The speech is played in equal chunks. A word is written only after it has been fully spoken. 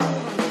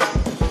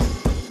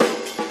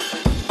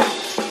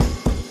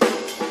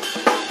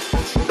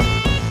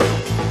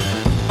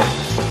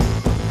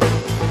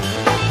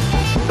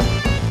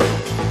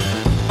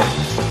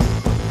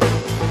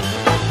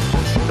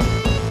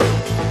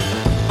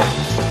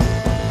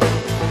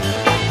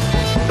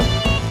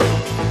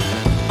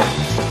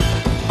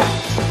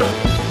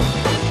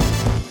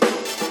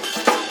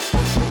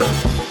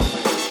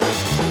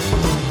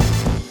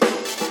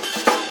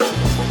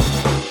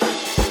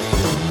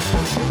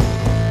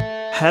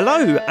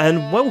Hello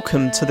and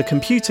welcome to the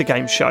Computer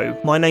Game Show.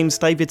 My name's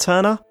David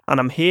Turner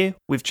and I'm here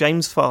with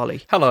James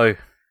Farley. Hello.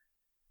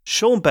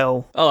 Sean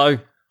Bell. Hello.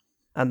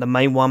 And the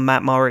main one,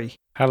 Matt Murray.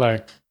 Hello.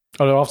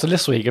 Although after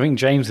this week, I think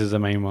James is the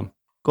main one.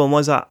 Go on,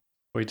 why's that?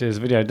 Well, he did his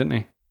video, didn't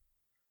he?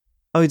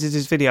 Oh, he did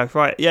his video.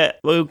 Right, yeah,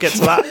 we'll get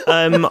to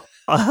that.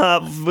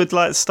 I would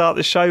like to start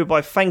the show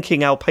by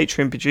thanking our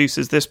Patreon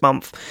producers this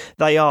month.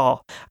 They are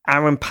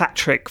Aaron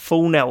Patrick,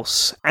 Full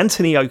Nels,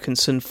 Anthony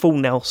Oakenson, Full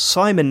Nels,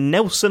 Simon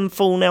Nelson,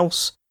 Full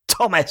Nels,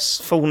 Thomas,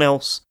 Full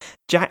Nels,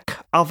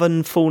 Jack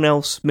Oven, Full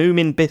Nels,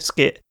 Moomin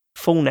Biscuit,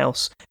 Full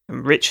Nels,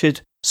 and Richard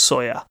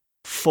Sawyer,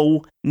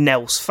 Full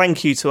Nels.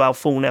 Thank you to our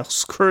Full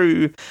Nels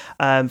crew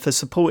for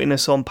supporting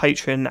us on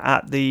Patreon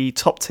at the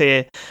top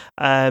tier.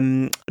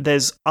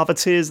 There's other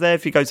tiers there.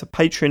 If you go to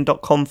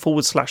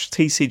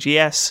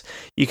patreon.com/TCGS,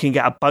 you can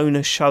get a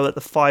bonus show at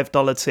the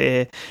 $5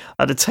 tier.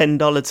 At the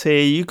 $10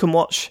 tier, you can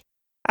watch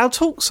our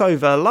Talks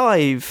Over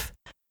live.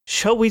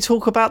 Shall we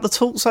talk about the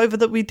Talks Over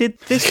that we did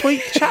this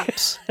week,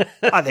 chaps?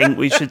 I think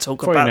we should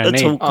talk about the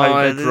Talk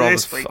Over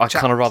this week, I'd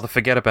kind of rather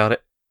forget about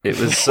it. It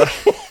was...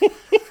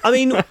 I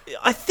mean,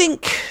 I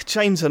think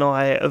James and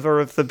I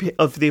are of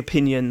the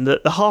opinion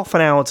that the half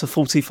an hour to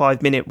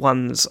 45-minute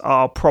ones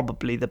are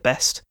probably the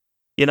best.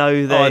 You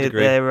know,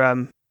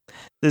 they're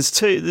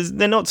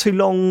not too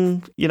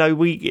long. You know,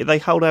 they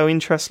hold our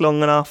interest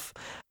long enough.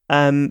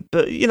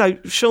 But you know,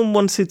 Sean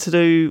wanted to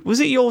do. Was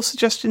it your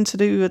suggestion to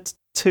do a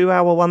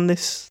 2-hour one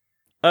this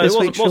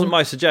week? It wasn't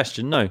my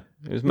suggestion. No,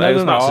 it was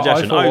Matt's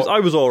suggestion. I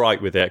was all right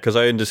with it because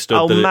I understood.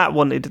 Oh, Matt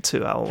wanted a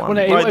 2-hour one.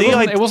 Well,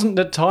 it wasn't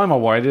the time I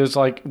wanted. It was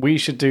like we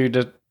should do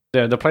the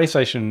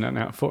PlayStation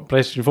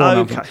PlayStation 4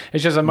 announcement.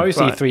 It's just that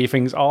mostly three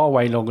things are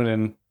way longer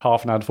than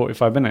half an hour to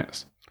 45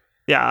 minutes.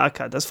 Yeah,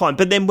 okay, that's fine.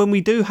 But then when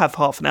we do have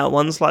half an hour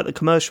ones, like the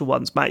commercial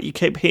ones, Matt, you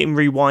keep hitting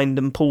rewind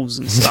and pause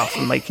and stuff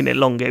and making it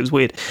longer. It was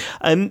weird.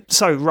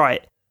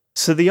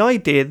 So the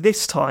idea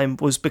this time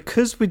was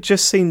because we'd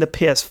just seen the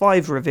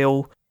PS5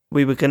 reveal,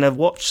 we were going to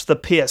watch the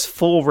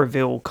PS4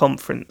 reveal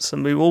conference,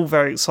 and we were all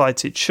very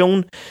excited.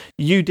 Sean,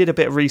 you did a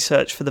bit of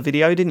research for the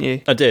video, didn't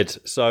you? I did.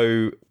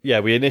 So,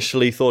 yeah, we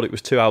initially thought it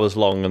was 2 hours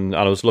long, and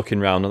I was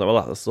looking around, and I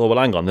thought, well,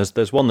 hang on,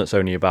 there's one that's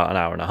only about an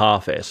hour and a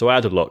half here. So I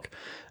had a look.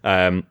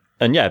 And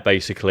yeah,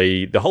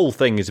 basically, the whole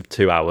thing is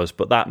 2 hours,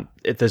 but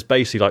there's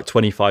basically like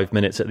 25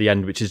 minutes at the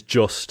end, which is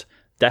just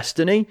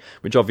Destiny,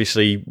 which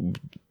obviously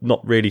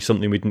not really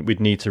something we'd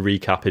need to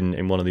recap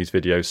in one of these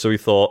videos. So we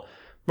thought,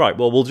 right,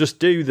 well, we'll just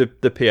do the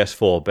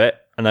PS4 bit,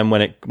 and then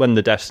when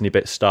the Destiny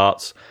bit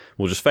starts,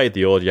 we'll just fade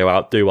the audio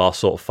out, do our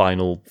sort of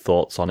final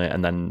thoughts on it,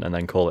 and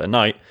then call it a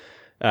night.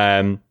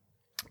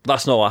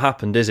 That's not what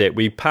happened, is it?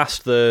 We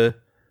passed the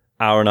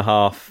hour and a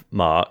half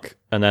mark,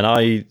 and then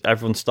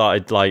everyone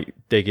started like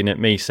digging at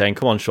me, saying,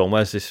 "Come on, Sean,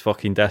 where's this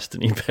fucking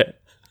Destiny bit?"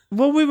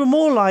 Well, we were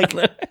more like,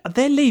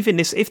 they're leaving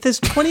this. If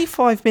there's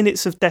 25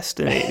 minutes of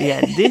Destiny at the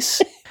end,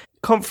 this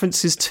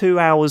conference is 2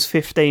 hours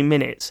 15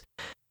 minutes.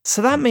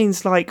 So that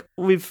means, like,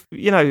 they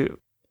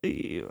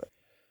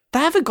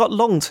haven't got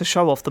long to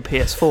show off the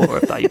PS4,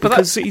 have they?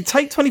 Because you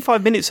take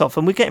 25 minutes off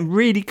and we're getting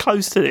really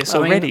close to this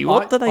already.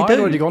 What do they do? I'd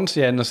already gone to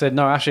the end and said,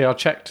 no, actually, I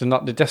checked, and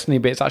the Destiny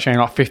bit's actually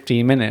only like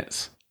 15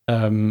 minutes,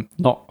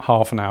 not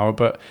half an hour,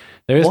 but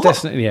there is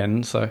Destiny at the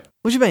end, so...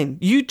 What do you mean?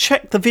 You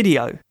checked the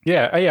video?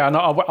 Yeah, and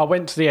I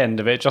went to the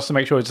end of it just to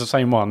make sure it's the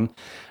same one,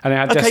 and it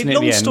had Destiny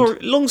at the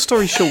end. Long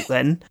story short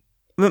then,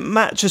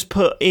 Matt just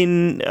put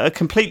in a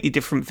completely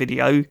different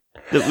video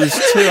that was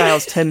 2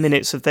 hours, 10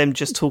 minutes of them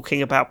just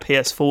talking about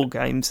PS4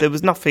 games. There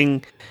was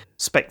nothing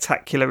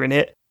spectacular in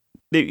it.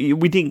 We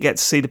didn't get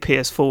to see the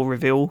PS4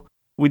 reveal.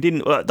 We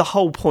didn't. The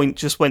whole point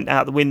just went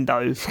out the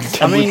window,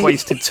 and we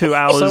wasted 2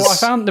 hours. So I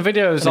found the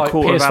videos like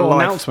PS4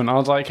 announcement. I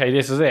was like, "Okay,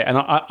 this is it." And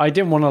I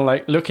didn't want to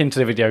like look into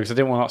the video because I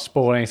didn't want to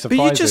spoil any surprises.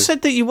 But you just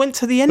said that you went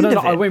to the end of it.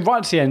 I went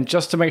right to the end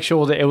just to make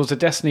sure that it was the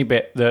Destiny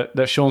bit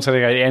that Sean said.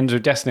 Okay, it ends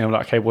with Destiny. I'm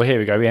like, okay, well here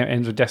we go. It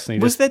ends with Destiny.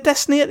 Was there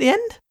Destiny at the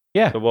end?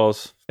 Yeah, there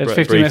was. It was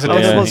 15 minutes of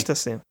Destiny. Destiny. There was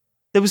Destiny.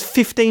 There was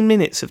 15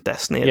 minutes of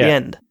Destiny at the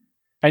end.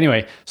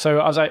 Anyway, so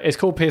I was like, it's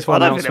called PS4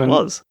 announcement. I don't think it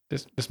was.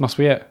 This must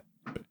be it.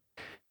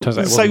 Turns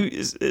out it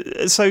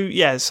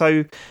wasn't.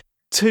 So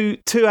 2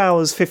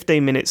 hours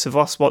 15 minutes of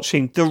us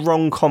watching the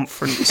wrong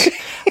conference,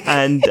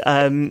 and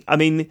I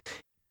mean,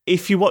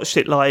 if you watched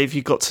it live,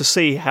 you got to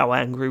see how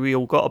angry we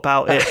all got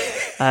about it.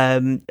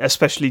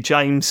 Especially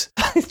James.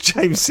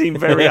 James seemed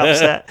very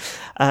upset.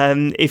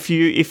 If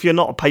you're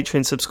not a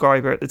Patreon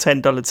subscriber at the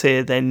 $10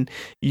 tier, then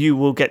you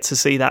will get to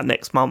see that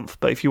next month.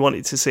 But if you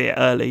wanted to see it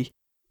early,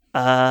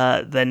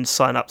 then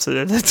sign up to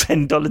the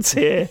 $10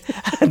 tier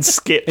and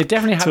skip. It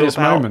definitely had its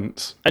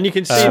moments, and you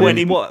can see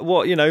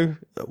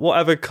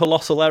whatever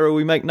colossal error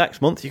we make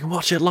next month, you can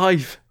watch it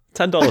live.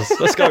 $10.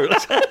 Let's go.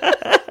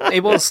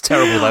 It was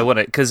terrible though,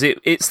 wasn't it? Because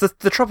it's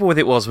the trouble with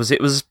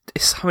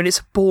it's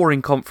a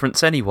boring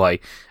conference anyway.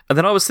 And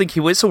then I was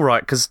thinking, well, it's all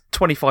right because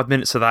 25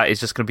 minutes of that is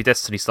just going to be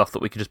Destiny stuff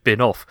that we can just bin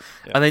off.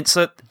 Yeah. And then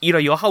so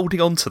you're holding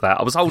on to that.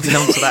 I was holding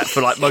on to that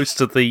for like most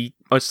of the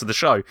most of the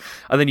show,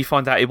 and then you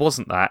find out it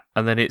wasn't that,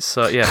 and then it's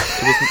it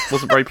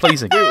wasn't very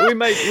pleasing. we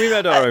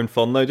made our own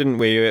fun though, didn't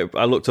we?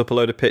 I looked up a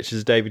load of pictures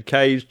of David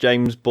Cage.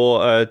 James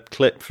bought a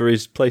clip for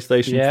his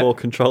PlayStation 4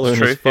 controller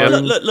and his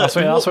phone. Look,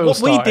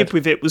 what we did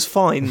with it was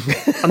fine.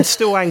 I'm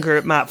still angry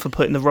at Matt for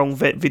putting the wrong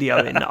video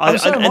in, and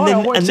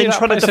then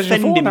trying to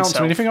defend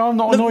himself. You think I'm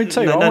not annoyed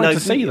too? I wanted to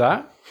see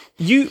that.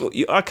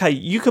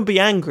 You can be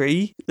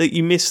angry that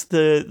you missed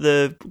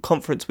the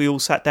conference we all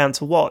sat down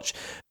to watch,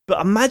 but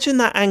imagine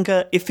that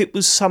anger if it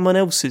was someone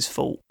else's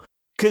fault.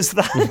 Because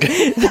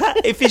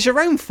if it's your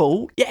own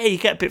fault, you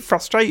get a bit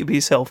frustrated with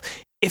yourself.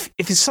 If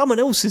it's someone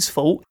else's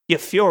fault, you're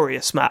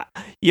furious, Matt.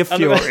 You're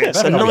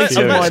furious. A night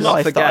of my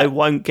life that I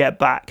won't get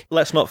back.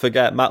 Let's not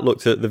forget, Matt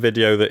looked at the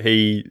video that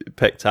he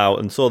picked out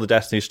and saw the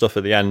Destiny stuff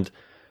at the end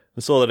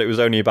and saw that it was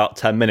only about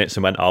 10 minutes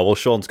and went, oh, well,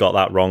 Sean's got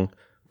that wrong.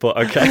 But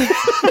okay.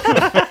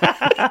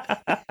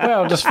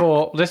 Well, just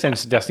for this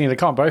instance, Destiny, they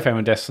can't both aim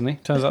in Destiny.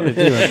 Turns out they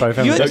do both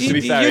aim in Destiny.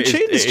 Your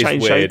tune has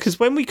changed, though, because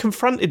when we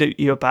confronted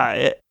you about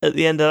it at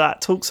the end of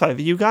that talks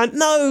over, you going,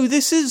 no,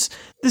 this is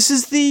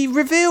the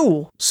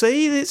reveal.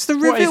 See, it's the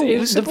reveal.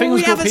 The thing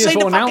was called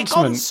PS4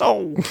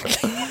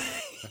 announcement.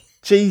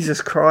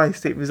 Jesus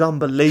Christ, it was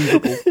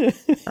unbelievable.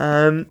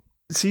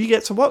 So you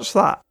get to watch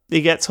that.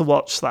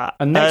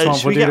 And next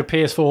month we'll do the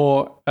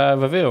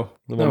PS4 reveal.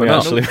 The one we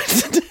actually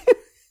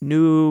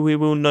No, we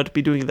will not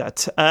be doing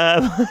that.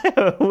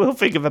 We'll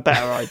think of a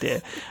better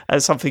idea.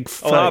 Something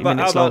 30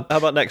 minutes long. How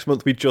about next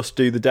month we just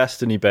do the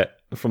Destiny bit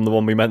from the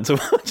one we meant to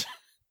watch?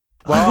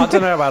 Well, I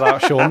don't know about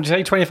that, Sean. Did you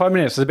say 25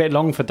 minutes? It's a bit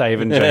long for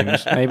Dave and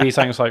James. Maybe he's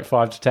saying it's like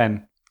 5 to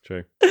 10.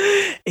 True.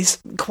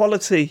 It's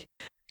quality.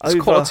 It's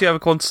quality over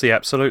quantity,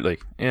 absolutely.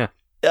 Yeah.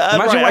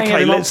 Imagine waiting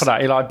a month for that.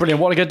 You're like, brilliant,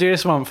 what am I going to do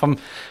this month?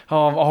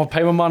 I'll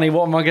pay my money.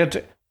 What am I going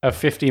to do?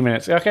 15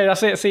 minutes. Okay,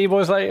 that's it. See you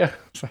boys later.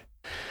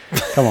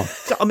 Come on.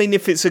 I mean,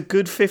 if it's a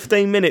good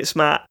 15 minutes,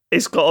 Matt,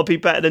 it's got to be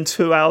better than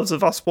 2 hours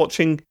of us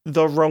watching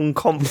the wrong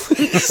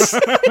conference.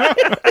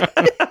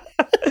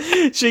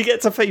 Should we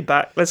get to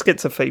feedback? Let's get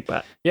to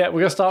feedback. Yeah, we're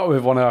going to start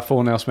with one of our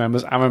Full Nails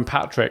members, Aaron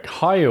Patrick.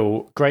 Hi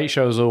all, great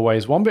show as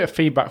always. One bit of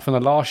feedback from the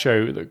last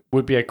show that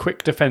would be a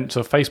quick defence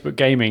of Facebook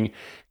gaming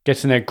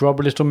getting their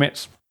grubby little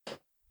mitts,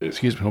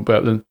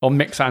 on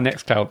Mixer and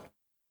Nextcloud.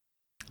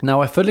 Now,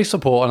 I fully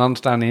support and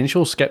understand the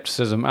initial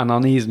scepticism and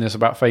uneasiness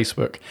about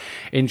Facebook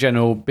in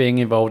general being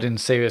involved in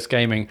serious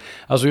gaming,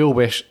 as we all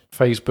wish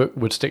Facebook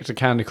would stick to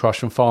Candy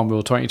Crush and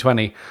Farmville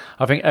 2020.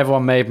 I think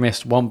everyone may have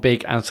missed one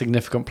big and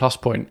significant plus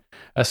point,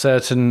 a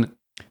certain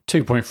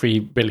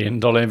 $2.3 billion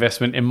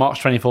investment in March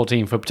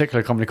 2014 for a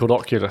particular company called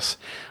Oculus.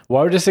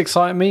 Why would this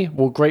excite me?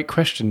 Well, great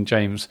question,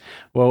 James.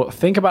 Well,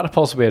 think about the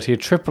possibility of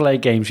AAA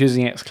games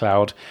using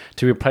xCloud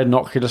to be played on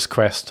Oculus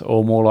Quest,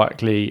 or more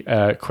likely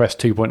Quest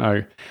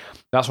 2.0.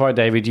 That's right,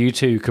 David. You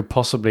too could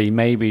possibly,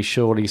 maybe,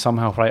 surely,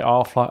 somehow play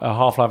Half-Life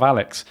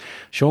Alyx.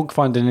 Sean could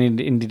find an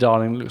indie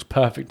darling that looks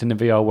perfect in the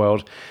VR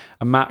world,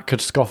 and Matt could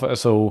scoff at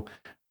us all,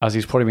 as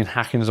he's probably been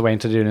hacking his way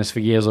into doing this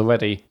for years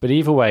already. But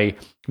either way,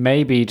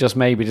 maybe, just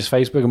maybe, this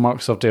Facebook and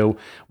Microsoft deal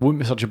wouldn't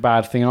be such a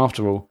bad thing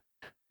after all.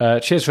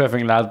 Cheers for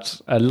everything,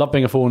 lads. Love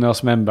being a Full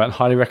Nails member and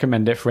highly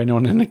recommend it for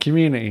anyone in the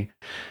community.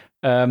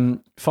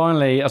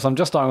 Finally, as I'm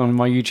just starting on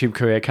my YouTube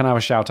career, can I have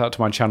a shout out to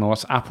my channel?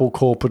 That's Apple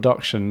Core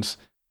Productions.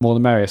 More the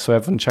merrier, so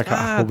everyone check out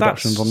Apple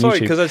Productions on YouTube. Sorry,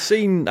 because I've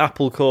seen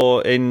Apple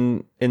Core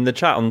in the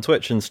chat on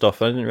Twitch and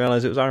stuff. I didn't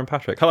realise it was Aaron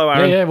Patrick. Hello,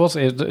 Aaron. Yeah, it was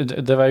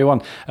the very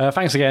one.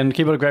 Thanks again.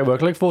 Keep up the great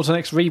work. Look forward to the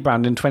next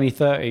rebrand in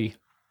 2030.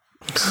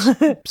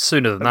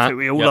 Sooner than that.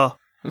 We all are.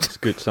 It's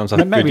good. Sounds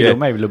like maybe a good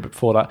maybe a little bit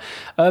before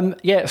that.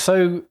 Yeah,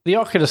 so the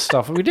Oculus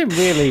stuff, we didn't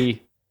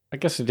really... I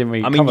guess we didn't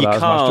really cover that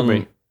as much, did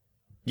we?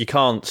 You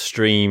can't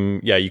stream...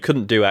 Yeah, you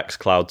couldn't do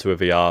xCloud to a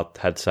VR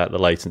headset. The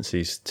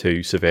latency's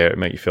too severe. It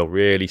make you feel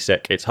really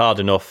sick. It's hard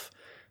enough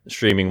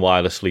streaming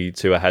wirelessly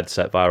to a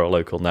headset via a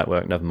local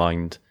network, never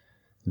mind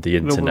the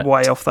internet. We're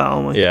way off that,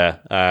 aren't we? Yeah,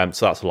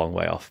 so that's a long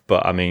way off.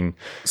 But, I mean...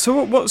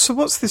 So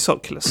what's this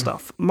Oculus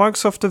stuff?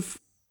 Microsoft have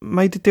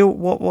made a deal...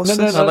 What's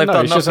this? No, they've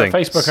done it's nothing.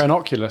 Just Facebook and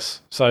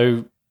Oculus,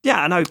 so...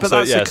 Yeah, I know, but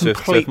that's a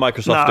complete... So if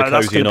Microsoft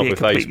are cozying up with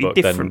Facebook,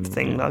 different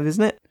thing, though,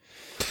 isn't it?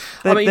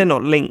 They're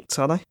not linked,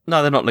 are they?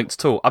 No, they're not linked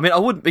at all. I mean, I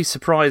wouldn't be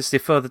surprised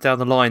if further down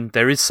the line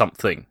there is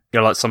something,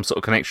 like some sort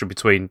of connection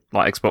between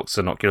like Xbox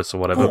and Oculus or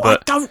whatever. But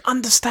I don't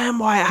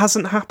understand why it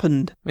hasn't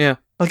happened. Yeah.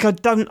 Like, I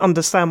don't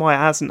understand why it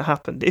hasn't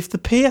happened. If the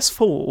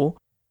PS4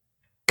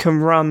 can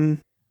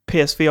run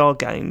PSVR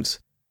games,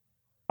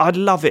 I'd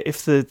love it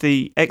if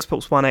the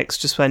Xbox One X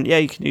just went, yeah,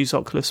 you can use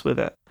Oculus with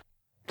it.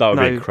 That would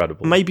be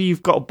incredible. Maybe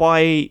you've got to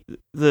buy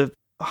the...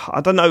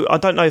 I don't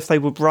know if they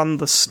would run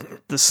the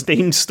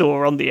Steam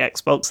store on the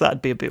Xbox.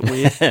 That'd be a bit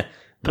weird. No.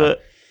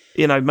 But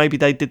maybe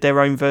they did their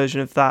own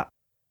version of that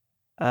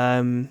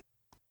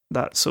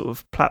that sort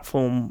of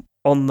platform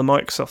on the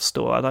Microsoft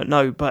store. I don't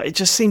know, but it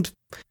just seems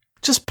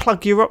just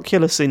plug your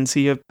Oculus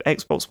into your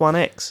Xbox One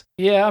X.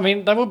 Yeah, I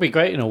mean that would be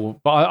great and all,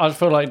 but I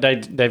feel like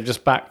they've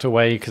just backed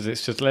away because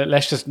it's just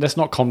let's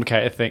not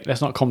complicate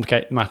let's not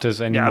complicate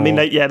matters anymore. Yeah, I mean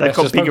they've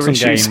got bigger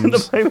issues at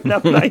the moment,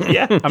 haven't they?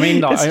 Yeah, I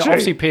mean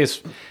obviously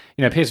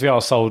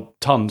PSVR sold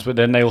tons, but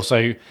then they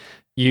also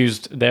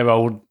used their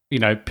old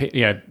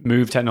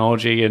Move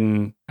technology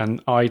and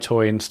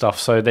iToy and stuff.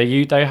 So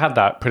they had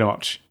that pretty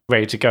much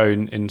ready to go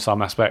in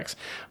some aspects.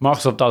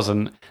 Microsoft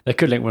doesn't. They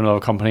could link with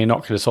another company, and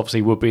Oculus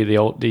obviously would be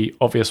the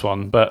obvious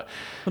one. But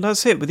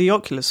that's it. With the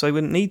Oculus, they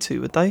wouldn't need to,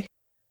 would they?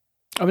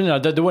 I mean, no,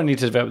 they wouldn't need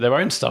to develop their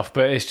own stuff.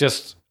 But it's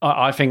just,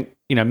 I think,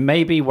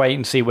 maybe wait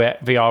and see where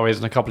VR is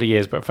in a couple of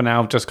years. But for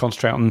now, just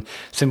concentrate on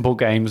simple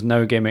games,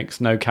 no gimmicks,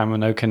 no camera,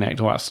 no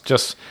Kinect. All that's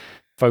just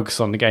focus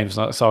on the games.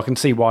 So I can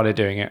see why they're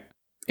doing it.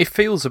 It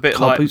feels a bit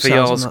like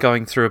VR's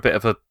going through a bit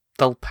of a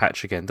dull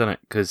patch again, doesn't it?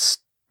 Because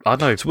I don't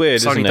know, it's weird,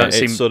 isn't it?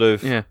 It's sort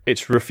of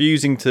it's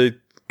refusing to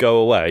go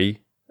away.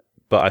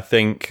 But I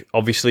think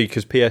obviously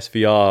because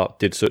PSVR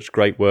did such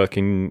great work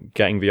in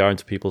getting VR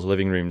into people's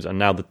living rooms, and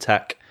now the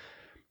tech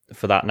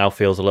for that now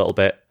feels a little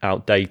bit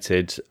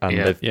outdated, and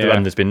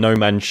there's been no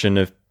mention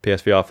of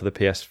PSVR for the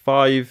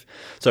PS5.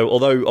 So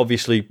although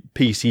obviously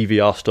PC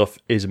VR stuff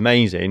is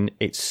amazing,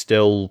 it's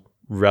still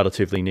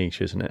relatively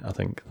niche, isn't it? I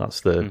think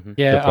that's the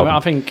the problem. I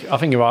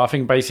think you're right. I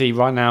think basically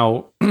right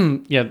now,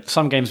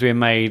 some games are being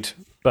made,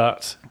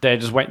 but they're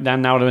just waiting.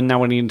 Now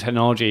we need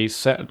technology,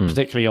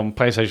 particularly on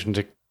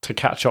PlayStation, to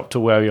catch up to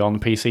where you're on the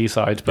PC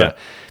side. But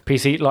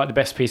PC, like the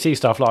best PC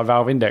stuff, like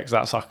Valve Index,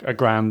 that's like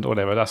 $1,000 or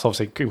whatever. That's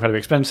obviously incredibly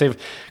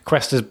expensive.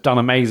 Quest has done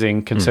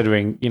amazing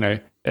considering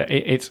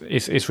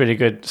it's really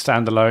good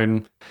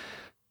standalone.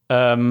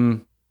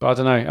 But I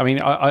don't know. I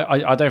mean,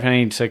 I don't think I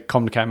need to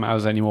complicate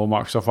matters anymore,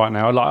 Microsoft, right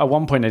now. Like, at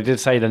one point, they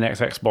did say the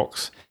next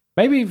Xbox,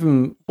 maybe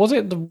even, was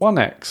it the One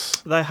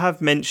X? They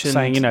have mentioned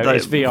saying,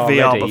 it's VR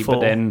ready, before.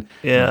 But then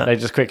they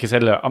just quickly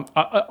said, look,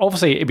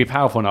 obviously it'd be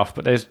powerful enough,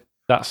 but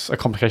that's a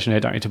complication they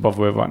don't need to bother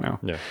with right now.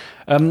 Yeah.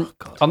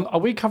 Are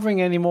we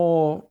covering any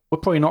more? We're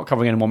probably not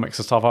covering any more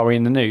Mixer stuff, are we,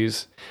 in the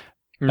news?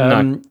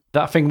 No.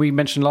 That thing we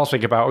mentioned last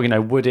week about, would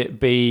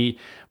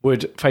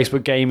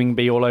Facebook Gaming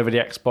be all over the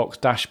Xbox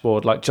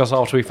dashboard, like just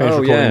after we finished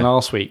recording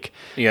last week?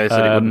 Yeah, they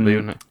said it wouldn't be,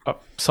 wouldn't it?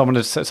 Someone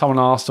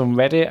asked on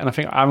Reddit, and I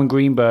think Aaron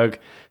Greenberg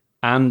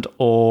and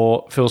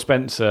or Phil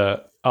Spencer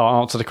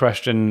answered the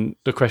question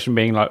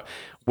being like,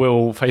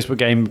 will Facebook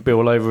Gaming be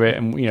all over it?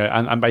 And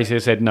and basically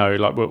said no,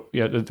 like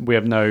we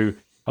have no.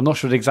 I'm not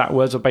sure the exact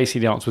words, but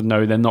basically the answer was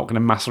no. They're not going to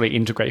massively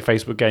integrate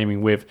Facebook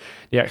Gaming with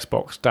the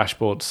Xbox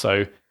dashboard.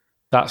 So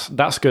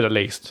that's good at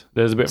least.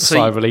 There's a bit of a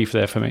sigh of relief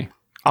there for me.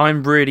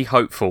 I'm really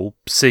hopeful,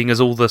 seeing as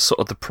all the sort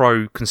of the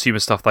pro consumer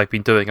stuff they've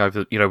been doing over,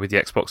 with the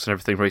Xbox and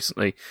everything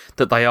recently,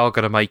 that they are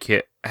going to make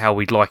it how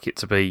we'd like it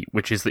to be,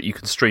 which is that you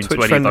can stream Twitch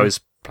to any friendly. of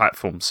those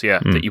platforms,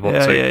 that you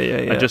want to,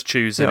 and just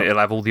choose, and it'll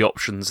have all the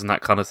options and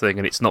that kind of thing,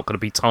 and it's not going to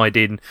be tied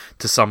in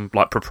to some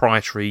like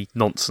proprietary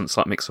nonsense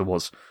like Mixer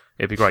was.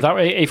 It'd be great.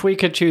 If we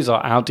could choose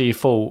our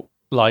default,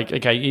 like,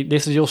 okay,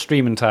 this is your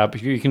streaming tab.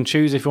 You can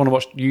choose if you want to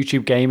watch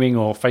YouTube gaming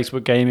or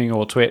Facebook gaming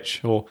or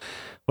Twitch or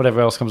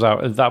whatever else comes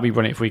out. That'd be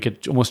brilliant if we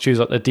could almost choose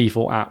like the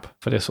default app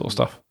for this sort of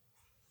stuff.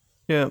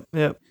 Yeah.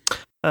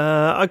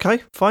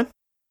 Okay, fine.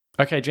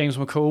 Okay, James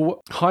McCall.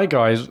 Hi,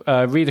 guys.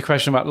 Read a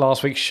question about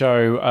last week's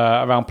show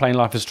around playing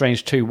Life is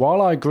Strange 2.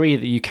 While I agree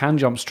that you can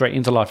jump straight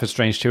into Life is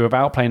Strange 2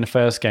 without playing the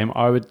first game,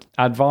 I would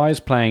advise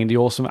playing the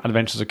awesome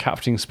adventures of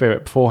Capturing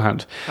Spirit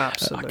beforehand.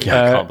 Absolutely.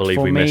 I can't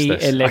believe we missed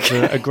this. For me, it led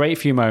to a great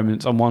few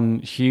moments and one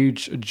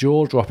huge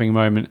jaw-dropping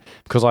moment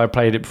because I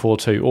played it before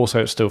too.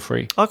 Also, it's still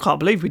free. I can't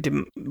believe we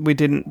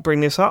didn't bring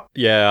this up.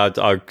 Yeah,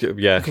 I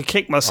could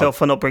kick myself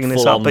for not bringing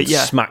this up, but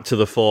smack to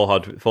the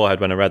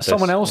forehead when I read this.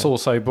 Someone else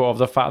also brought up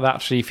the fact that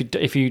actually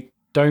if you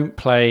don't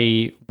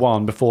play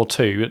 1 before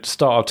 2, at the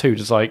start of 2,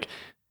 just like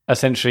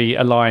essentially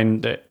a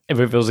line that it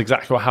reveals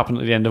exactly what happened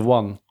at the end of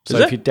 1. So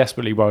if you're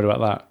desperately worried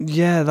about that.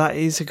 Yeah, that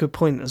is a good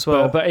point as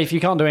well. But if you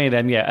can't do any,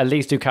 then at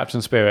least do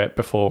Captain Spirit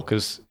before,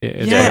 because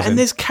and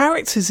there's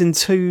characters in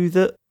 2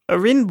 that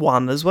are in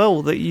 1 as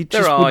well that you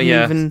just wouldn't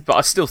even. But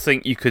I still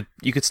think you could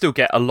still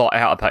get a lot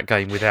out of that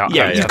game without.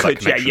 Yeah, you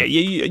could.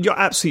 You're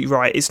absolutely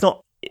right. It's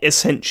not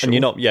essential, and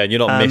you're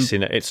not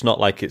missing it. It's not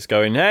like it's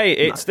going, hey,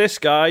 it's this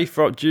guy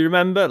from, do you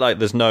remember? Like,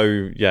 there's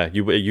no,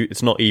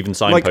 it's not even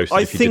signposted. Like,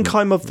 I think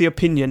I'm of the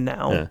opinion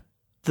now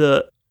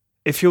that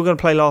if you're going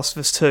to play Last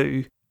of Us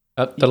 2,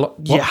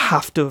 you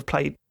have to have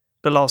played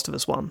The Last of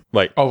Us 1.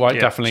 Wait,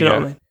 definitely. Do you know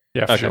what I mean?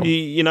 Yeah, for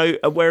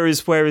sure.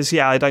 Whereas,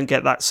 I don't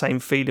get that same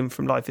feeling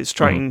from Life is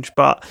Strange,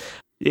 but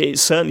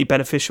it's certainly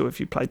beneficial if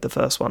you played the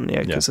first one,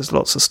 because there's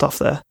lots of stuff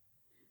there.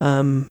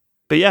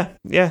 But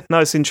no,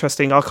 it's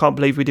interesting. I can't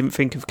believe we didn't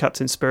think of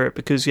Captain Spirit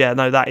because,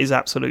 that is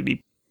absolutely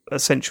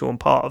essential and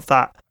part of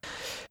that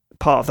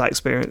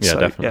experience. Yeah, so,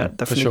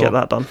 definitely. Get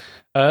that done.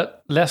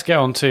 Let's get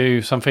on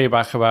to some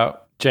feedback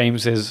about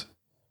James's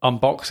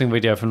unboxing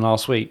video from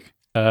last week.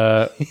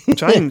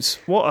 James,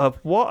 what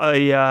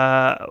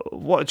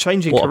a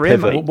change in career,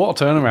 mate.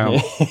 What a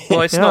turnaround.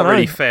 Well, it's not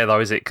really fair though,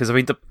 is it? Because I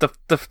mean,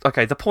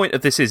 the point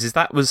of this is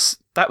that was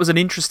an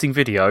interesting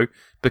video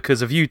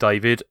because of you,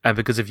 David, and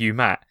because of you,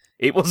 Matt.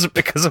 It wasn't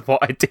because of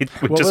what I did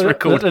with just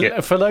recording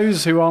it. For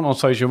those who aren't on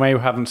social, maybe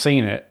haven't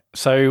seen it.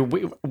 So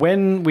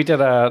when we did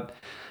a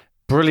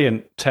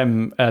brilliant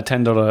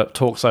 $10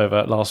 talks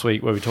over last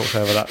week where we talked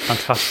over that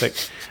fantastic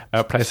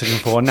PlayStation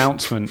 4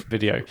 announcement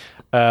video.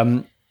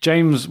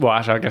 James, well,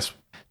 actually, I guess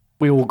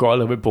we all got a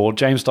little bit bored.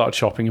 James started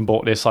shopping and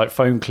bought this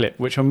phone clip,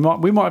 which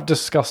we might have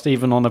discussed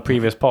even on a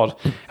previous pod.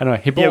 Anyway,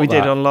 he bought we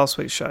did on last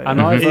week's show. And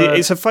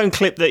it's a phone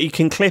clip that he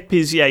can clip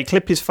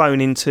his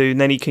phone into,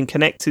 and then he can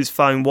connect his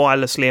phone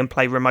wirelessly and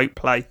play remote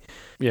play.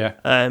 Yeah.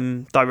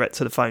 Direct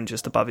to the phone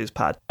just above his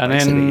pad. And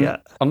then,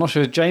 I'm not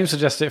sure if James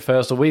suggested it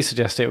first or we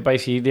suggested it, but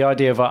basically the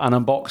idea of an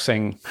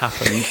unboxing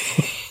happened.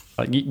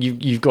 Like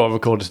you've got to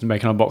record this to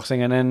make an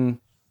unboxing,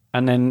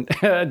 and then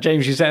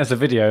James, you sent us a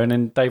video, and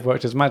then Dave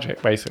worked his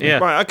magic, basically. Yeah.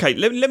 Right, okay.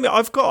 Let me.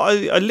 I've got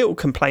a little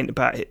complaint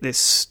about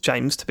this,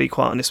 James, to be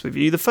quite honest with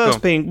you. The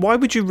first being, why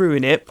would you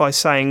ruin it by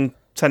telling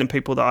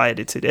people that I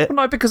edited it? Well,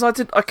 no, because I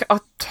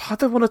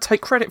don't want to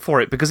take credit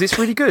for it, because it's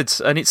really good,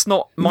 and it's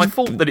not my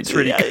fault that it's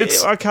really good.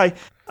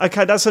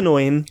 Okay, that's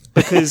annoying,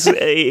 because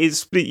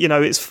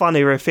it's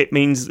funnier if it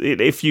means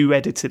if you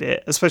edited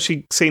it,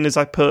 especially seeing as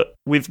I put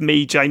with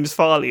me, James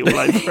Farley, all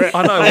over it.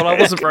 I know, well, I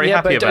wasn't very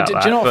happy about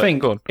that. Do you not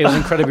think it was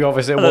incredibly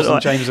obvious it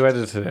wasn't James who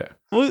edited it?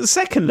 Well,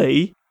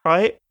 secondly,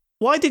 right,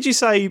 why did you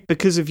say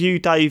because of you,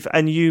 Dave,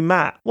 and you,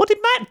 Matt? What did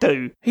Matt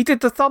do? He did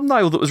the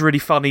thumbnail that was really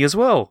funny as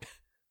well.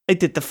 He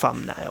did the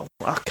thumbnail.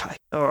 Okay,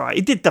 all right.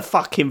 He did the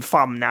fucking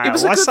thumbnail. It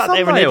was a good sat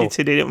there and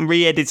edited it and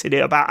re-edited it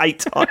about 8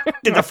 times.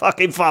 Did the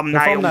fucking thumbnail.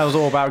 The thumbnail's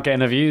all about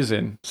getting the views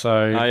in.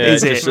 So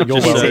is it?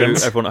 Just so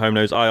everyone at home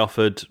knows, I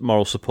offered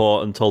moral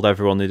support and told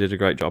everyone they did a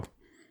great job.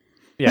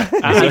 Yeah,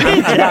 and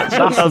that's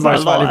the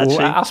most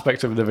valuable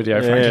aspect of the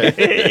video,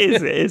 frankly.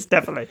 It is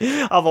definitely.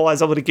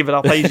 Otherwise, I would have given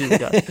up ages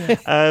ago.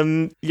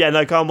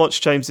 Go and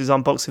watch James's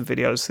unboxing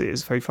videos.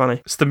 It's very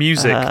funny. It's the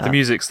music. The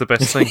music's the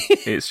best thing.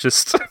 It's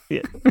just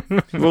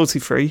royalty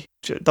free.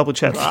 Double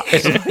check that.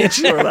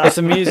 It's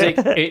the music.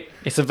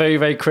 It's a very,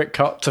 very quick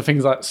cut to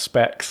things like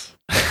Specs.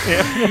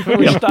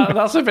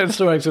 That's the bit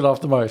that makes me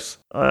laugh the most.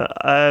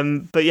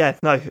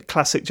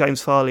 Classic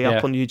James Farley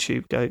up on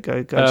YouTube. Go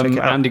check it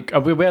out. Andy,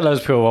 we had loads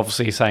of people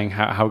obviously saying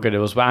how good it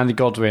was, but Andy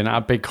Godwin, our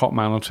big cop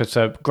man on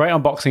Twitter, great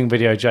unboxing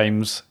video,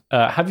 James.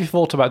 Have you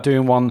thought about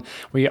doing one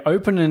where you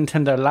open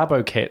Nintendo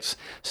Labo kits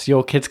so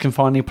your kids can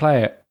finally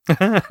play it?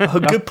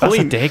 Good point. That's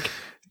a dig.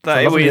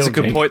 That is a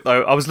good point,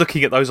 though. I was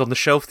looking at those on the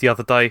shelf the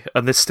other day,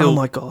 and there's still. Oh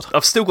my god!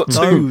 I've still got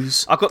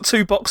those. I've got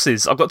 2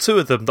 boxes. I've got 2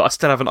 of them that I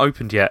still haven't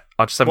opened yet.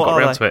 I just haven't got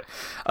around to it.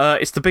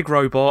 It's the big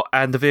robot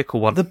and the vehicle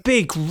one. The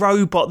big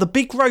robot. The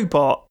big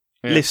robot,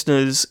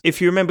 listeners,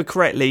 if you remember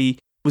correctly,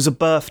 was a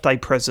birthday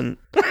present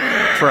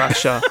for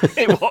Asher.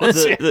 It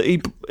was.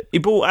 He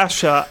bought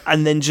Asher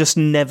and then just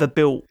never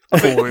built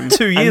for him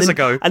 2 years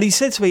ago. And he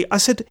said to me, "I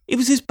said it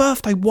was his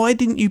birthday. Why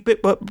didn't you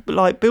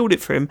build it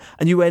for him?"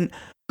 And you went,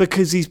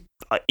 "Because he's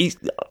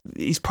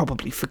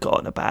probably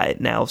forgotten about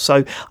it now."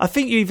 So I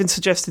think you even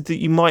suggested that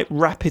you might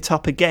wrap it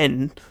up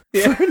again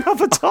for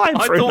another time.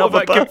 I thought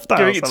about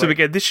giving it to him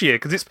again this year,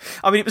 because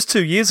it was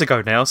 2 years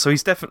ago now, so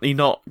he's definitely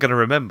not going to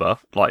remember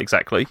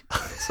exactly.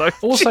 So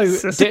also,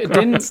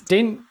 didn't so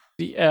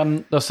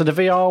the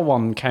VR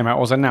one came out,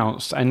 was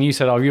announced, and you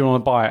said, "Oh, you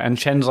want to buy it?" And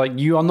Chen's like,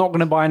 "You are not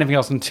going to buy anything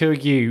else until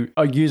you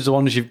use the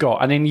ones you've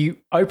got." And then you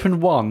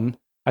opened one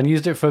and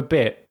used it for a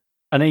bit,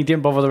 and then you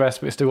didn't bother the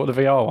rest, but still got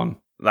the VR one.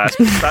 That's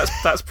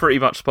pretty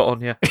much spot on,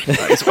 yeah. I've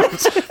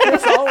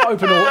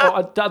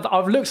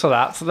looked at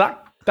that, so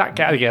that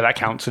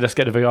counts. So let's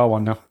get the VR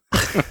one now.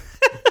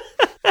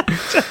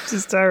 This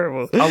is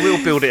terrible. I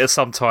will build it at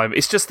some time.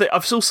 It's just that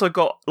I've also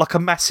got like a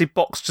massive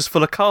box just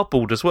full of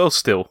cardboard as well.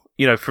 Still,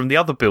 from the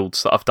other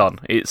builds that I've done.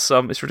 It's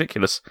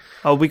ridiculous.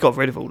 Oh, we got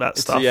rid of all that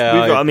stuff.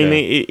 Yeah,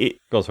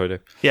 Go through.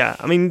 Yeah,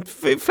 I mean,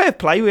 fair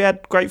play. We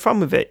had great fun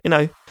with it.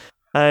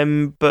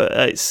 But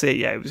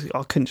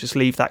I couldn't just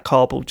leave that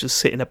cardboard just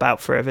sitting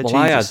about forever. Well,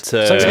 Jesus. I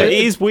had to... So it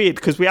is weird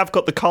because we have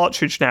got the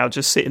cartridge now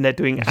just sitting there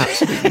doing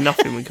absolutely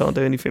nothing. We can't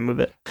do anything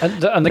with it.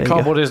 And the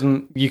cardboard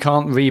isn't... You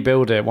can't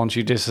rebuild it once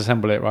you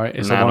disassemble it, right?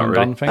 It's a one and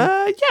done thing?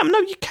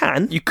 You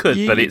can. You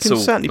could, but it's all...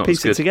 You can certainly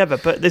piece it together,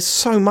 but there's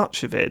so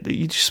much of it that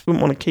you just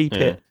wouldn't want to keep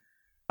it.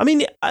 I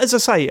mean, as I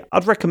say,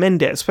 I'd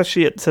recommend it,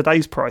 especially at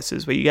today's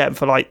prices where you get them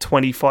for like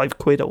 25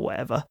 quid or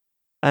whatever.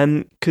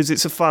 Because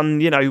it's a fun,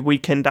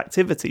 weekend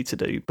activity to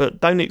do, but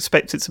don't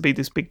expect it to be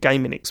this big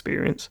gaming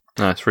experience.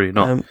 No, it's really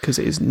not. Because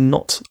it is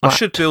not. I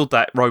should build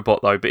that robot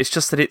though, but it's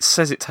just that it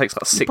says it takes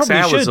like 6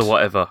 hours or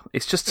whatever.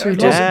 It's just too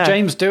long.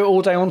 James, do it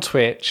all day on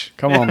Twitch.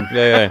 Come on.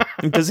 Yeah.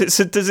 Does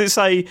it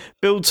say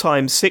build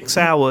time 6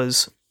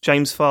 hours?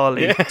 James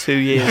Farley, 2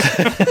 years.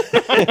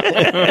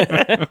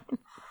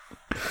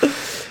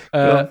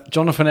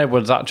 Jonathan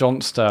Edwards at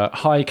Johnster.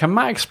 Hi, can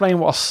Matt explain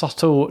what a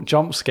subtle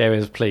jump scare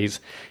is, please?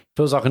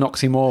 Feels like an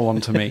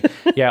oxymoron to me.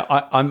 Yeah,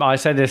 I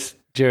said this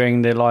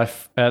during the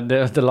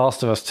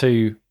Last of Us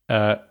 2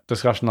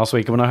 discussion last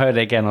week, and when I heard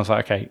it again, I was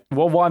like, okay.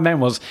 What I meant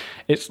was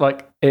it's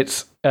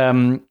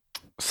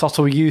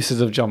subtle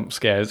uses of jump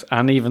scares,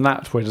 and even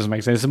that doesn't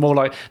make sense. It's more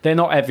like they're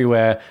not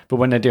everywhere, but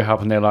when they do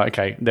happen, they're like,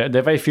 okay, they're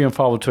very few and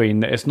far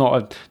between. It's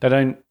not they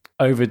don't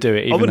overdo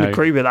it. I wouldn't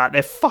agree with that.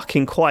 They're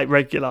fucking quite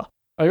regular.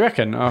 Oh, you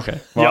reckon?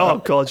 Okay. Well,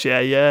 God,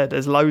 yeah.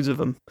 There's loads of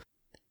them.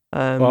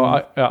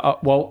 I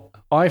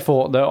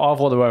thought there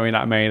weren't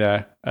that many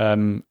there,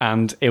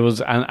 and it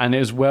was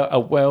a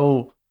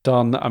well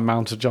done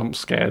amount of jump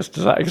scares.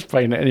 Does that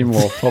explain it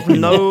anymore? Probably.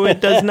 No,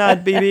 it does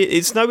not, baby.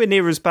 It's nowhere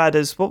near as bad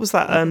as what was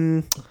that?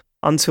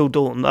 Until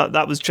Dawn.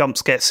 That was Jump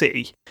Scare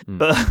City.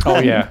 But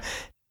yeah,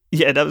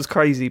 that was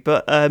crazy.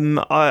 But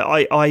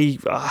I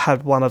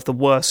had one of the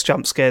worst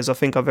jump scares I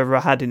think I've ever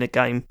had in a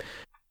game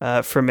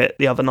from it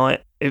the other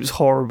night. It was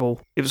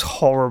horrible.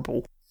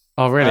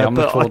 Oh, really?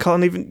 But I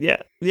can't even.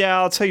 Yeah.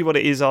 I'll tell you what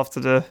it is after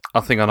the.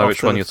 I think I know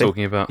which one you're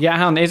talking about. Yeah,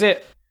 Han, is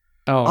it?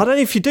 Oh, I don't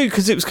know if you do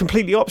because it was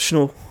completely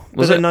optional.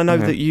 But then I know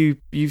that you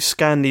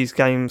scan these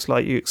games,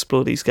 like you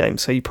explore these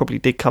games, so you probably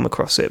did come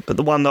across it. But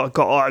the one that I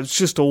got, it was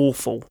just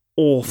awful.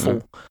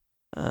 Okay.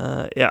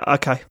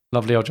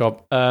 Lovely old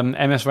job.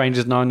 MS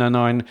Rangers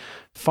 999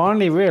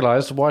 finally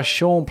realised why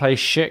Sean plays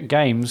shit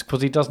games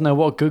because he doesn't know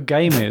what a good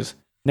game is.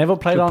 Never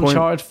played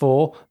Uncharted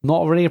 4,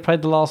 not really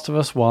played The Last of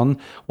Us 1.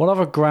 What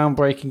other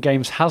groundbreaking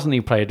games hasn't he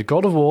played?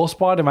 God of War,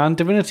 Spider-Man,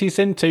 Divinity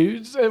Sin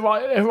 2,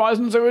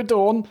 Horizon Zero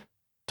Dawn.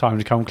 Time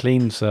to come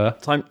clean, sir.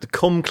 Time to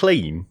come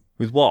clean?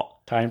 With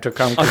what? Time to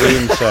come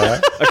clean,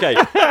 sir. Okay,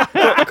 a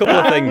couple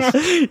of things.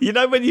 You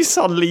know when you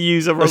suddenly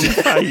use a wrong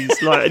phrase,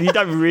 and you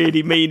don't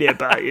really mean it,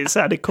 but it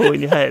sounded cool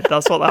in your head.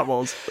 That's what that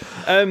was.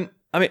 I mean,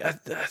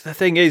 the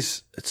thing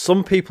is,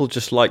 some people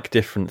just like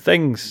different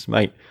things,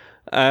 mate.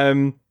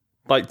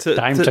 Like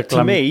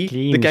to me,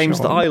 the games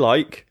that I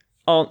like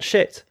aren't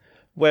shit,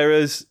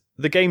 whereas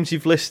the games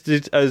you've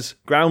listed as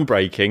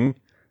groundbreaking.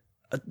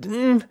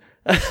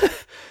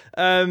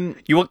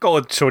 You want go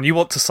on, Sean? You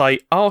want to say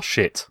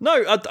shit?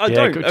 No, I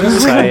don't. We'll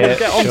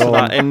get on to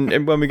that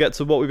in when we get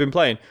to what we've been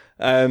playing.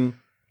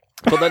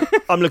 But then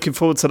I'm looking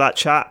forward to that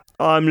chat.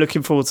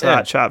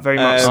 That chat very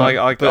much.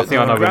 I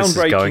think I know where this is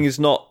going. Groundbreaking is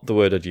not the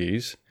word I'd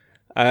use.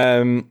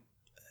 What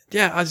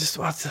do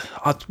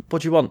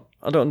you want?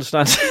 I don't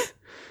understand.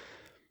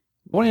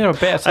 Well, a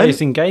better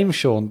tasting game,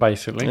 Sean.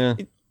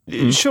 Basically,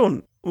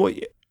 Sean,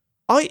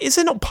 is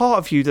there not part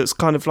of you that's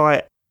kind of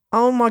like,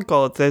 oh my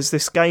God, there's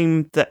this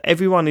game that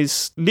everyone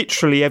is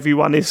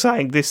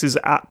saying this is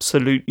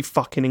absolutely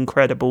fucking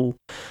incredible.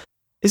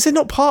 Is there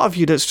not part of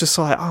you that's just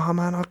like, oh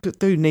man, I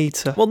do need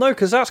to? Well, no,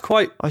 because that's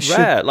quite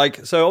rare.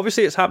 So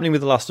obviously it's happening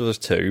with The Last of Us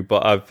 2,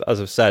 but as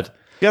I've said,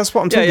 that's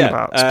what I'm talking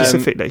about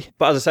specifically.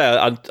 But as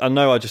I say, I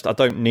know I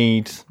don't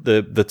need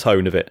the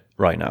tone of it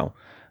right now.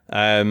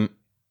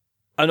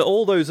 And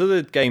all those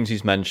other games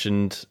he's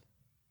mentioned,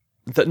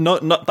 that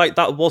not like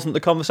that wasn't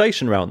the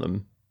conversation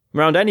around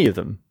any of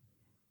them.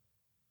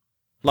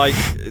 Like,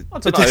 I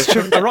don't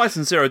know.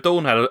 Horizon Zero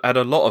Dawn had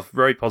a lot of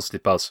very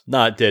positive buzz.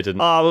 No, it didn't.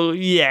 Oh,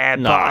 yeah,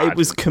 but it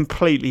was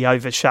completely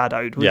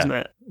overshadowed, wasn't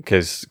it?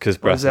 Because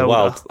Breath of the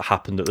Wild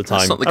happened at the time.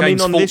 That's not the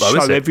game's fault,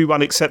 though, is it?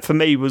 Everyone except for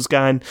me was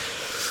going,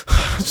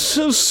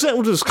 so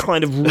Zelda's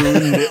kind of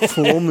ruined it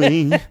for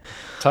me.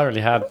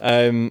 Totally had.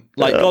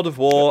 God of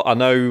War, I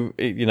know,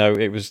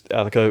 it was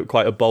like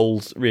quite a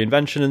bold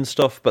reinvention and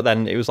stuff, but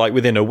then it was like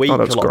within a week, a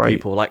lot of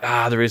people were like,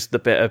 there is the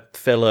bit of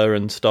filler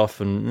and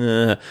stuff,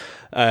 and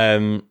I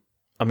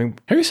mean,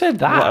 who said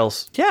that? What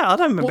else? Yeah, I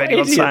don't remember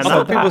anyone saying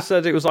that. People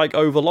said it was like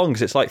overlong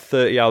because it's like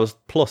 30 hours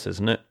plus,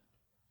 isn't it?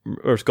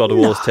 Or God of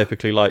War is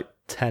typically like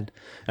 10.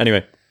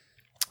 Anyway.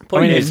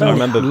 It's I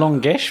remember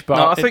longish, but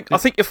I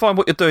think you'll find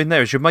what you're doing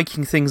there is you're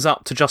making things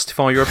up to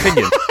justify your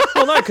opinion.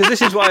 Well, no, because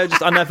this is why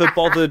I never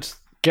bothered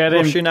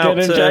rushing out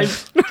to.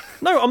 James.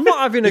 No, I'm not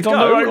having a go.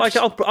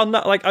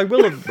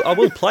 I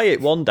will play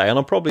it one day, and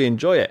I'll probably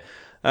enjoy it.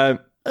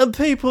 And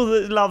people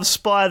that love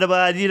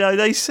Spider-Man,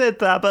 they said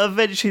that, but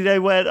eventually they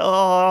went,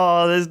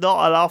 there's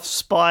not enough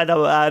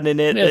Spider-Man in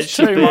it. There's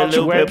too much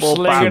web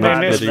slinging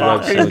in this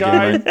fucking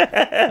game.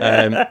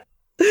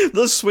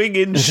 The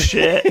swinging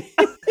shit.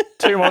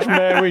 Too much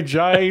Mary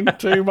Jane,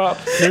 too much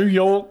New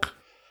York.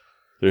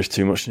 There's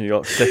too much New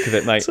York. Sick of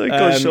it, mate. So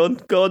go on,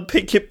 Sean. Go on,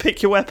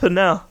 pick your weapon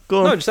now. Go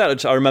on. No, just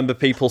that. I remember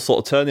people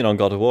sort of turning on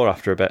God of War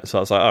after a bit, so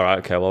I was like, all right,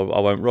 okay, well, I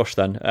won't rush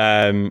then.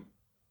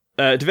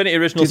 Divinity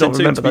Original Sin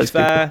 2, to be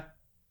fair,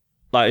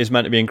 is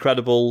meant to be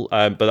incredible,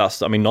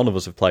 but none of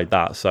us have played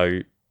that, so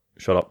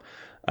shut up.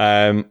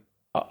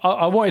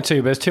 I wanted to,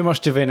 but there's too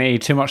much Divinity,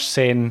 too much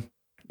Sin.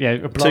 Yeah,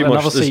 too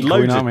much. There's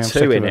loads of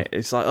 2 in it.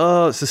 It's like,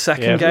 it's the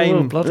second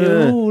game.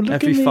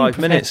 Every 5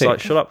 minutes. Like,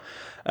 shut up.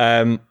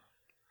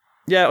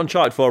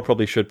 Uncharted 4 I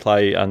probably should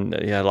play, and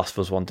Last of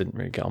Us 1 didn't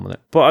really get on with it.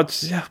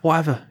 But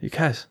whatever. Who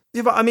cares?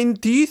 Yeah, but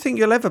do you think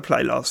you'll ever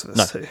play Last of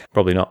Us 2?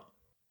 Probably not.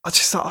 I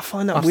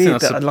find that weird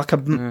that like a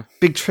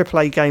big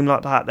AAA game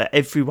like that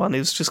everyone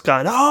is just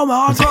going, oh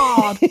my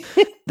God.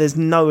 There's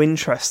no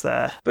interest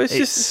there. But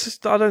it's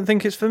just, I don't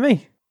think it's for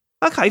me.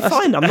 Okay,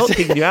 fine. I'm not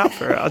digging you out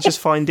for it. I just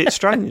find it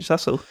strange.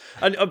 That's all.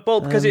 And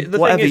because the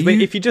thing is,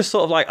 if you just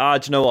sort of like,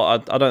 do you know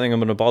what? I don't think I'm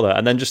going to bother.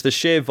 And then just the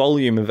sheer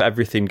volume of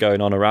everything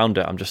going on around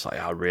it, I'm just like,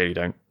 I really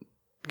don't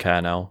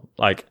care now.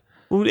 Like,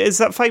 well, it's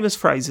that famous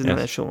phrase, isn't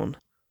there, Sean?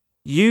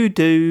 You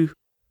do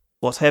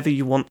whatever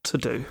you want to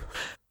do.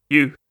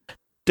 You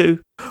do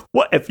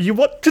whatever you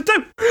want to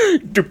do.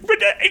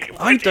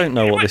 I don't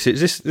know what this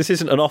is. This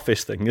isn't an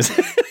Office thing, is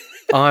it?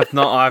 I have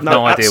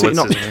no idea what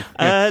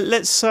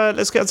this is.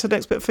 Let's get on to the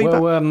next bit of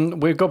feedback. Well,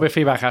 we've got a bit of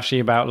feedback actually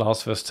about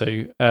Last of Us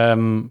 2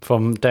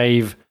 from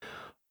Dave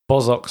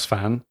Bozox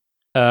fan.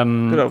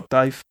 Good old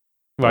Dave.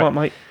 Right,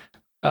 mate.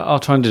 I'll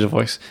try and do the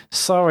voice.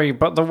 Sorry,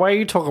 but the way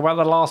you talk about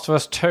The Last of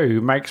Us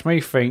 2 makes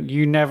me think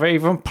you never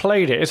even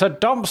played it. It's a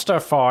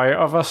dumpster fire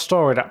of a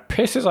story that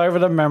pisses over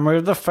the memory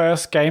of the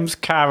first game's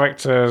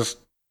characters.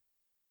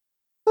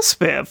 That's a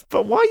bit of...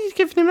 But why are you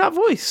giving him that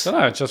voice? I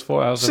don't know, it's just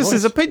 4 hours of voice. It's just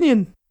his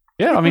opinion.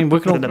 Yeah, I mean, we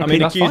can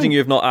all... accusing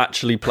you of not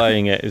actually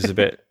playing it is a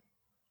bit...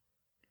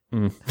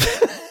 What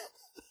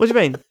do you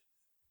mean?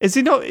 Is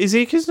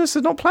he accusing us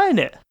of not playing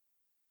it?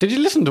 Did you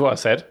listen to what I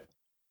said?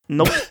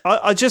 No,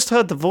 I just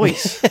heard the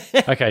voice.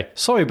 Okay,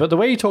 sorry, but the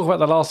way you talk about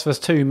The Last of Us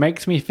 2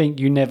 makes me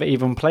think you never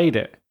even played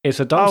it. It's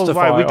a dumpster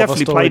fire we definitely of a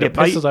story played that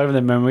pisses over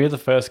the memory of the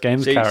first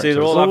game's characters. See,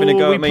 they're all having a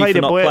go at me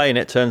for not playing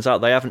it. Turns out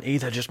they haven't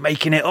either, just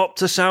making it up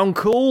to sound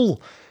cool.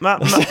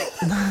 Matt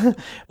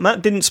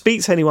didn't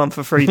speak to anyone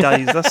for 3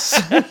 days. That's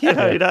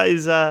that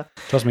is.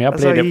 Trust me, I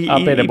played it. He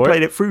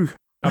played it through.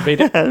 I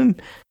played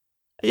it.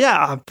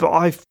 Yeah,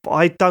 but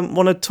I don't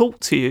want to talk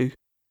to you.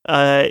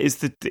 Is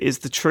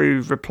the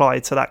true reply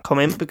to that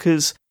comment,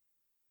 because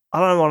I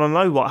don't want to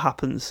know what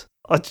happens.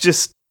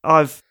 Just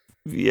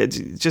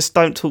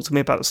don't talk to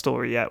me about the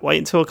story yet. Wait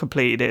until I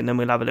completed it, and then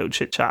we'll have a little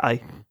chit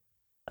chat.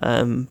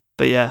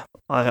 But yeah,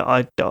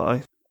 I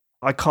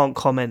can't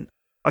comment.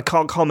 I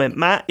can't comment.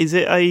 Matt, is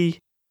it a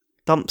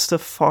dumpster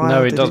fire?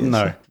 No, it doesn't.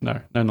 No,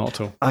 not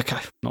at all. Okay,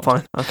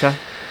 fine. Okay.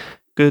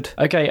 Good.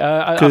 Okay,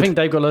 I think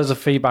Dave got loads of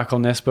feedback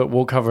on this, but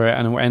we'll cover it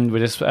and we'll end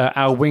with this.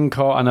 Al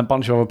Wincott and a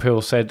bunch of other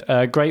people said,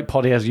 great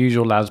poddy as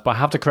usual, lads, but I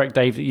have to correct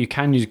Dave that you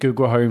can use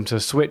Google Home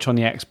to switch on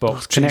the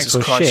Xbox. Connects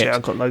with shit, yeah,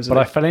 I've got loads but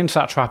I fell into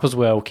that trap as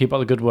well. Keep up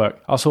the good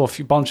work. I saw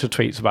a bunch of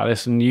tweets about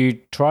this, and you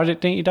tried it,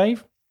 didn't you,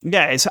 Dave?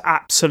 Yeah, it's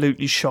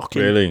absolutely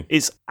shocking. Really?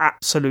 It's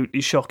absolutely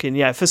shocking.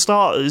 Yeah, for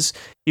starters,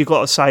 you've got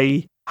to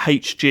say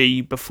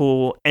HG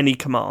before any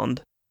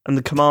command, and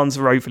the commands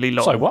are overly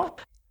long. So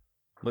what?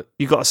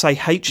 You've got to say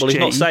HG. Well, he's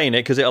not saying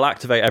it because it'll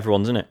activate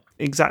everyone's, isn't it?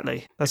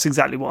 Exactly. That's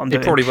exactly what I'm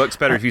doing. It probably works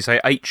better if you say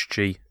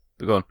HG.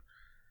 But go on.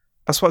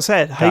 That's what I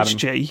said.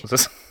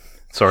 HG.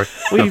 Sorry.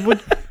 We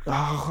would.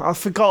 Oh, I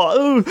forgot.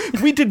 Oh,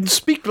 we didn't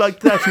speak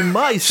like that in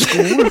my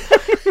school.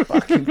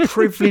 Fucking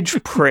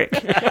privileged prick.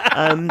 So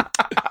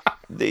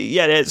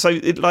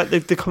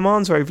the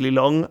commands are overly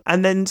long,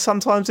 and then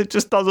sometimes it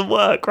just doesn't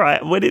work.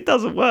 Right when it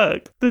doesn't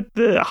work,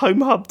 the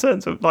home hub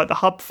turns like the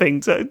hub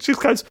thing, so it just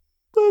goes.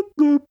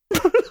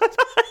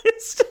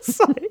 It's just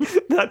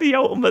like the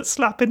ultimate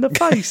slap in the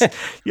face.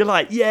 You're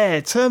like,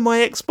 yeah, turn my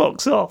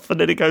Xbox off, and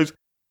then it goes,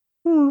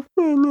 oh,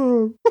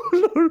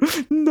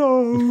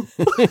 no.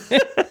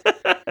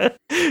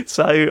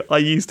 So I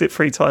used it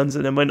 3 times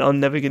and then went, I'm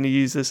never going to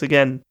use this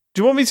again.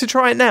 Do you want me to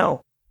try it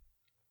now?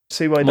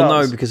 See what it does?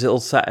 Well, no, because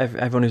it'll set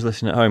everyone who's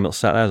listening at home. It'll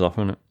set theirs off,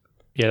 won't it?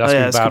 Yeah, that's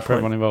going to be bad for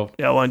everyone involved.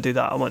 Yeah, I won't do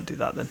that. I won't do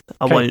that then.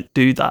 Won't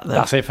do that then.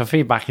 That's it for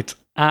feedback. It's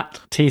at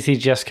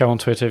TCGesco on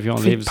Twitter if you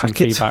want to leave us some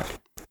feedback.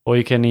 Or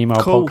you can email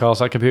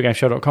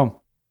podcast@computergameshow.com.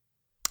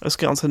 Let's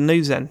get on to the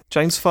news then.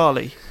 James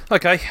Farley.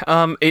 Okay,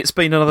 it's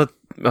been another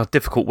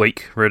difficult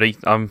week, really,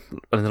 in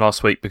the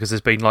last week, because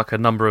there's been like a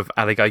number of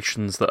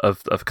allegations that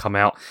have come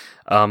out,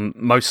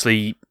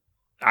 mostly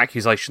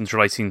accusations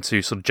relating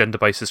to sort of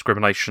gender-based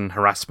discrimination,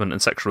 harassment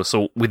and sexual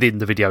assault within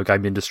the video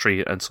game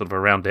industry and sort of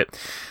around it.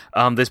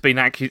 There's been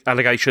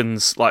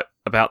allegations like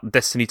about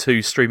Destiny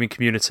 2 streaming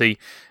community,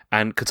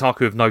 and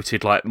Kotaku have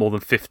noted like more than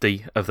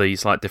 50 of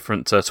these like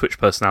different Twitch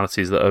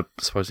personalities that are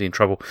supposedly in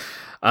trouble.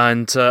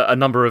 And a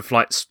number of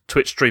like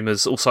Twitch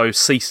streamers also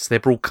ceased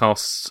their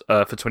broadcasts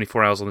for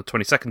 24 hours on the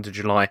 22nd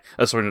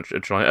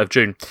of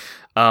June,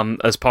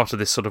 as part of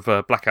this sort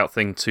of blackout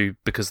thing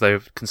because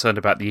they're concerned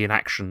about the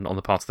inaction on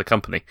the part of the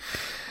company.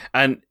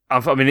 And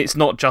I mean, it's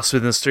not just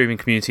within the streaming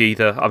community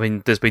either. I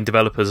mean, there's been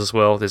developers as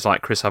well. There's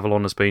like Chris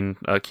Avalon has been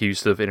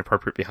accused of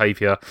inappropriate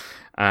behaviour,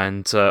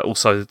 and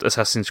also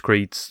Assassin's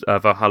Creed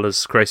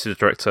Valhalla's creative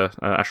director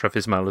Ashraf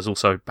Ismail has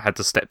also had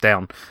to step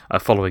down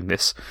following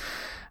this.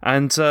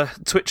 And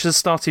Twitch has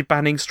started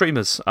banning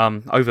streamers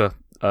over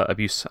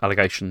abuse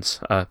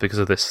allegations because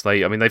of this.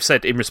 They've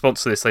said in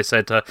response to this, they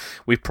said,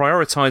 we've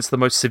prioritised the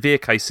most severe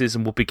cases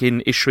and will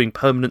begin issuing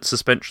permanent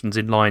suspensions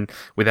in line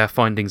with our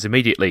findings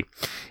immediately.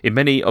 In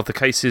many of the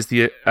cases,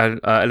 the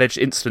alleged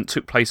incident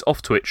took place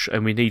off Twitch,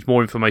 and we need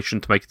more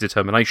information to make a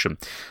determination.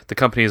 The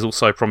company has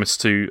also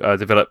promised to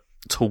develop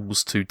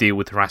tools to deal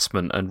with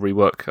harassment and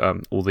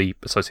rework all the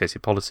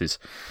associated policies.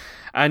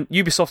 And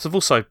Ubisoft have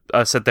also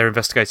said they're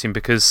investigating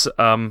because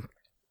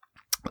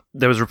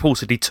there was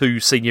reportedly 2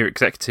 senior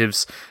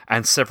executives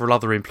and several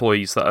other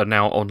employees that are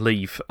now on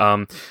leave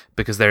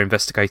because they're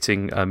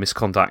investigating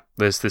misconduct.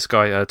 There's this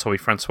guy, Tommy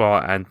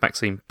Francois and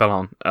Maxime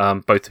Bellin,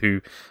 both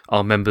who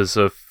are members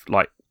of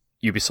like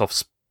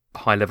Ubisoft's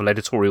high-level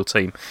editorial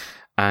team.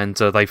 and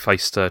they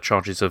faced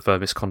charges of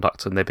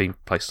misconduct, and they're being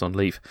placed on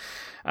leave.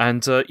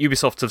 And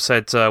Ubisoft have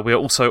said, we are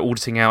also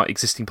auditing our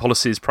existing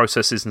policies,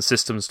 processes and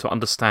systems to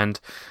understand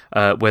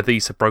where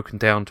these have broken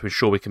down to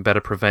ensure we can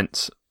better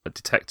prevent,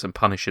 detect and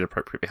punish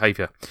inappropriate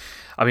behaviour.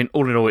 I mean,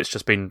 all in all, it's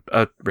just been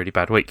a really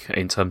bad week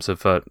in terms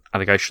of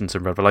allegations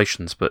and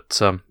revelations, but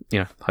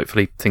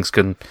hopefully things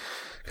can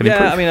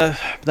improve. I mean,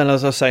 then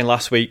as I was saying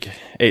last week,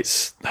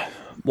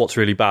 what's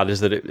really bad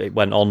is that it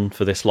went on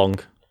for this long.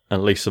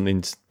 At least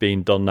something's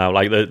being done now.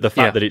 Like the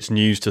fact that it's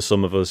news to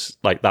some of us,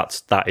 like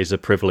that is a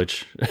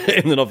privilege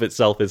in and of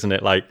itself, isn't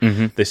it? Like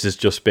this has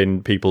just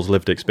been people's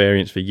lived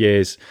experience for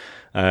years,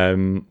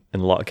 in a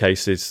lot of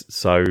cases.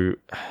 So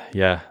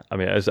yeah, I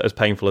mean, as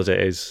painful as it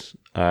is,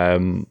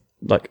 I've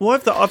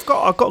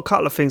got a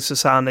couple of things to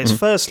say on this.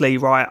 Firstly,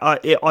 right,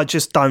 I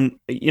just don't,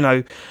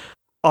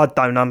 I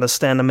don't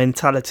understand the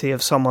mentality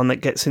of someone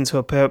that gets into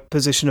a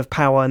position of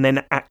power and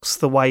then acts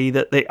the way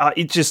that they.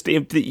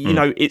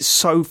 It's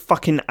so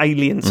fucking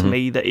alien to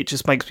me that it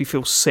just makes me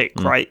feel sick,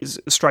 right?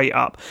 Straight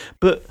up.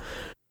 But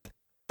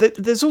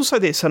there's also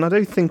this, and I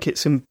do think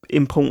it's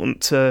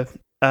important to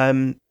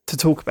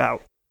talk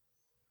about.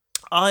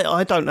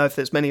 I don't know if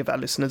there's many of our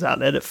listeners out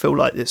there that feel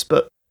like this,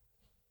 but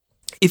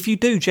if you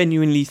do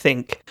genuinely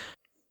think,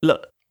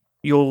 look,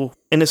 you're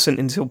innocent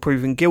until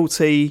proven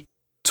guilty.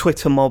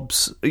 Twitter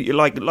mobs,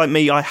 like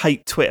me, I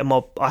hate Twitter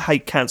mob. I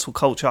hate cancel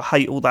culture. I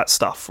hate all that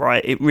stuff.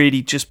 Right? It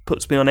really just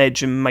puts me on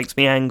edge and makes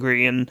me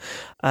angry and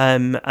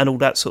all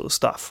that sort of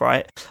stuff.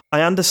 Right?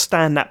 I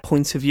understand that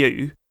point of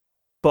view,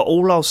 but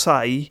all I'll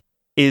say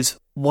is,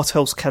 what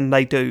else can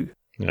they do?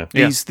 Yeah.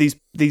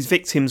 These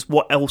victims,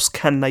 what else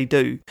can they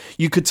do?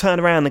 You could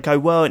turn around and go,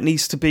 well, it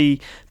needs to be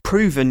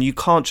proven. You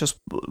can't just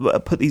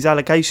put these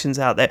allegations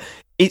out there.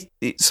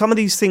 Some of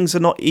these things are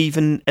not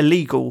even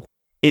illegal.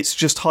 It's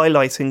just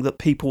highlighting that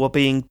people are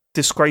being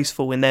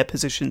disgraceful in their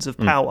positions of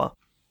power,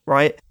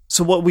 right?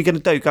 So what are we going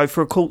to do? Go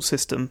for a court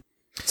system?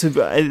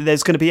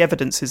 There's going to be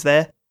evidence, is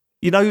there?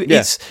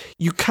 It's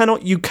you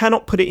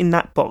cannot put it in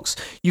that box.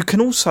 You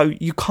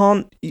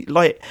can't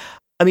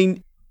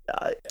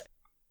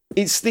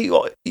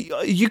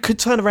you could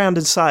turn around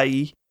and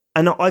say,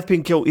 and I've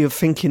been guilty of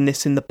thinking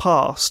this in the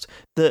past,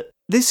 that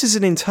this is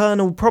an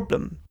internal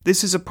problem.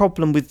 This is a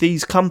problem with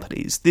these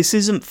companies. This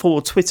isn't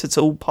for Twitter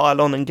to all pile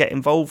on and get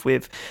involved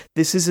with.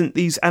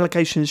 These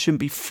allegations shouldn't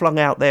be flung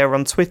out there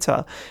on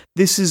Twitter.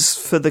 This is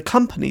for the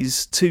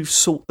companies to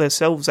sort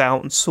themselves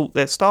out and sort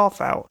their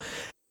staff out.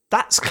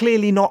 That's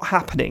clearly not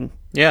happening.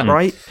 Yeah.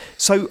 Right?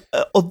 So,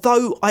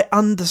 although I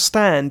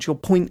understand your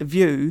point of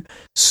view,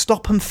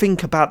 stop and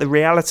think about the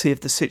reality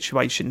of the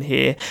situation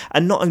here.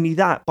 And not only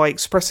that, by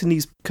expressing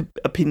these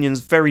opinions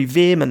very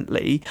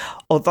vehemently,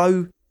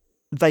 although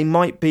they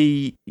might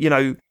be,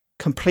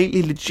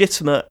 completely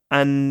legitimate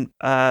and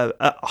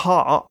at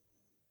heart,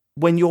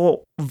 when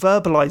you're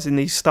verbalizing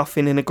these stuff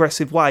in an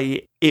aggressive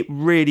way, it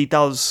really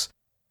does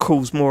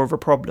cause more of a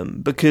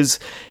problem because,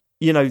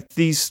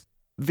 these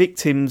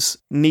victims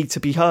need to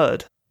be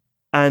heard.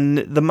 And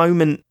the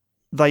moment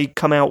they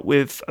come out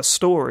with a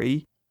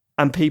story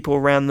and people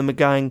around them are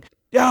going,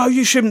 oh,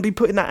 you shouldn't be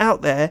putting that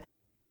out there,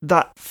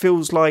 that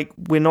feels like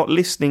we're not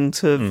listening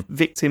to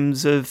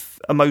victims of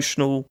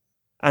emotional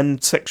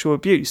and sexual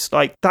abuse.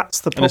 Like,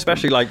 that's the problem. And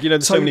especially,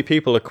 there's so many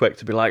people are quick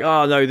to be like,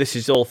 oh, no, this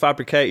is all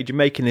fabricated, you're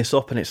making this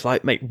up. And it's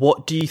like, mate,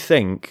 what do you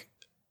think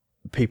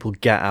people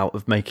get out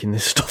of making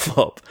this stuff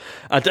up?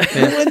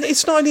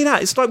 It's not only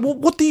that. It's like,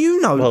 what do you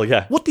know? Well,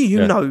 yeah. What do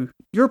you know?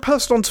 You're a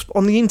person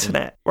on the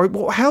internet, right?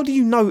 Well, how do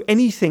you know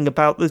anything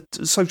about the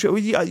social...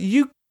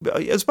 You,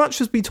 as much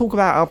as we talk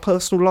about our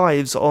personal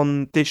lives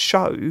on this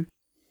show,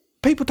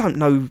 people don't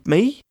know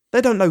me.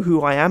 They don't know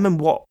who I am and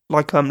what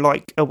I'm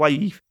like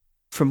away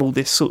from all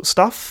this sort of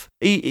stuff.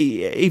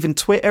 Even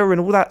Twitter and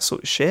all that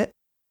sort of shit.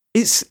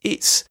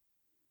 It's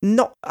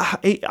not...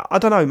 I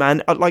don't know,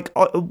 man.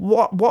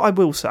 What I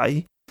will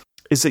say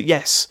is that,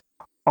 yes,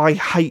 I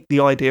hate the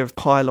idea of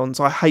pylons.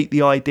 I hate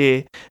the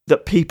idea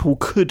that people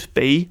could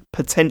be,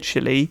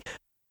 potentially,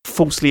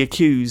 falsely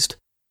accused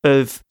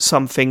of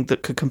something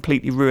that could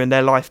completely ruin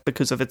their life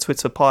because of a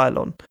Twitter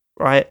pylon,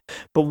 right?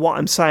 But what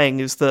I'm saying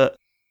is that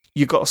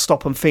you've got to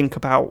stop and think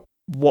about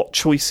what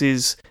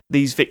choices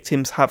these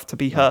victims have to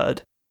be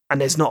heard. And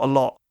there's not a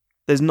lot.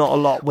 There's not a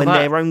lot. When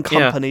their own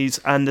companies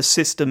and the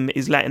system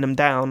is letting them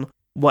down,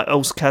 what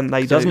else can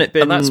they do? Hasn't it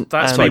been, and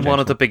that's been one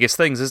of the biggest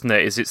things, isn't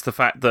it? It's the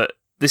fact that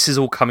this is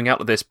all coming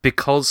out of this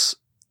because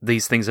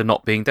these things are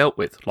not being dealt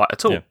with,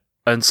 at all. Yeah.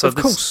 And so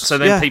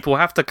people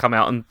have to come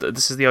out, and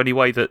this is the only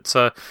way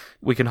that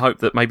we can hope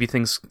that maybe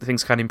things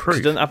can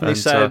improve. Haven't they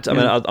said? I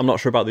mean, I'm not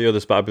sure about the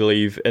others, but I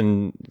believe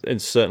in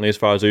certainly as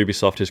far as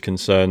Ubisoft is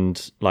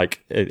concerned,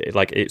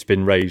 it's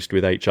been raised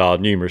with HR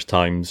numerous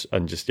times,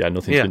 and just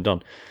nothing's been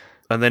done,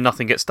 and then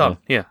nothing gets done.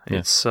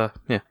 It's So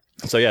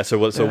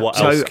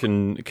what else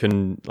can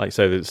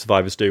the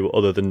survivors do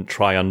other than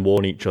try and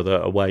warn each other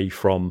away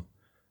from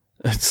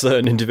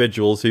certain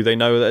individuals who they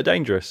know that are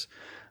dangerous?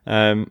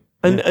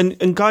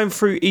 And going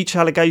through each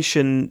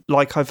allegation,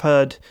 like I've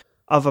heard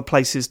other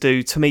places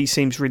do, to me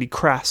seems really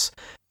crass.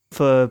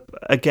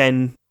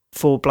 again,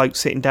 four blokes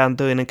sitting down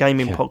doing a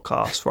gaming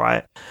podcast,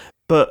 right?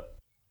 But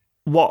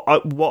what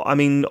I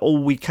mean,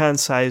 all we can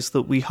say is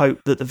that we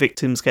hope that the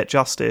victims get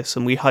justice,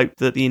 and we hope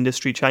that the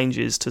industry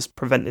changes to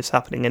prevent this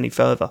happening any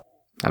further.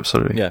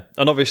 Absolutely. Yeah.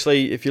 And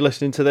obviously, if you're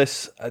listening to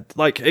this,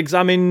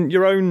 examine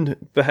your own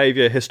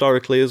behaviour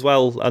historically as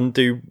well, and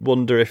do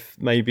wonder if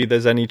maybe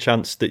there's any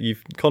chance that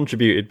you've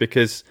contributed,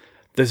 because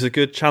there's a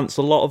good chance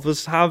a lot of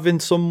us have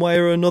in some way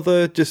or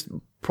another, just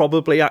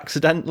probably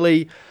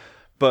accidentally,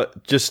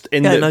 but just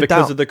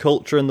because of the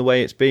culture and the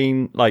way it's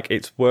been,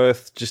 it's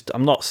worth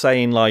I'm not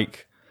saying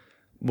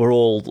we're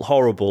all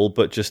horrible,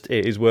 but just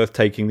it is worth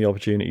taking the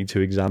opportunity to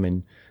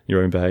examine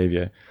your own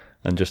behaviour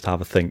and just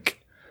have a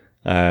think.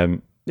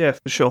 Yeah,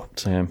 for sure.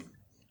 So, yeah.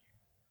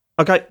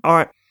 Okay, all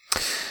right.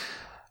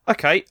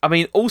 Okay, I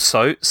mean,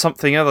 also,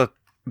 something other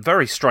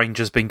very strange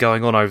has been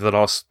going on over the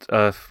last,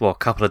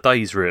 couple of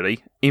days,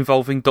 really,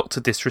 involving Dr.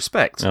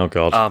 Disrespect. Oh,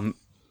 God.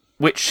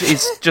 Which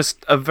is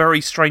just a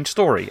very strange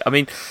story. I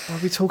mean... Why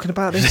are we talking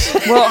about this?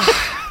 Well,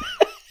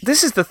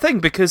 this is the thing,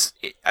 because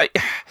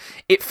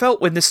it felt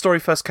when this story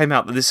first came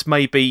out that this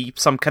may be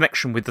some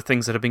connection with the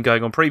things that have been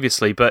going on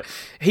previously, but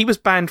he was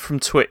banned from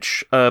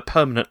Twitch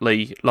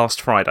permanently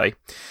last Friday.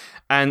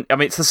 And, I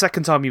mean, it's the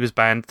second time he was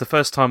banned. The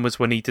first time was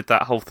when he did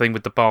that whole thing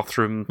with the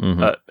bathroom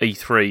at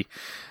E3.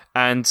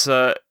 And,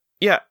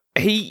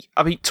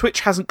 Twitch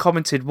hasn't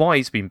commented why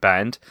he's been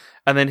banned.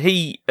 And then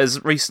he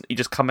has recently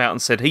just come out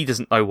and said he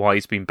doesn't know why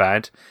he's been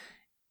banned.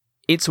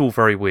 It's all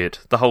very weird.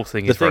 The whole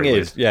thing is very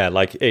weird.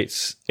 It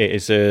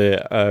is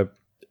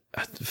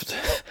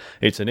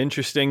it's an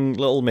interesting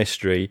little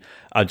mystery.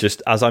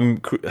 As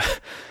I'm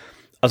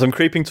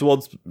creeping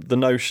towards the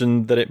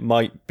notion that it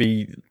might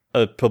be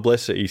a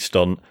publicity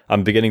stunt,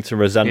 I'm beginning to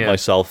resent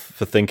myself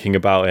for thinking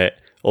about it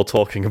or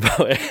talking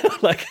about it.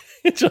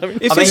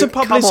 If it's a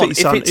publicity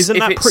stunt, isn't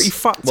that pretty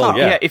fucked up?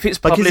 Yeah, if it's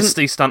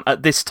publicity stunt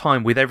at this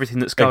time with everything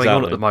that's going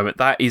on at the moment,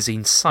 that is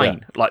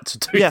insane. Yeah. To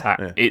do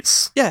that,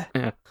 it's but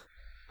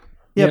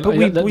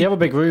the other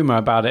big rumor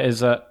about it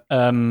is that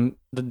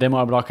there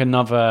might be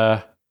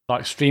another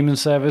streaming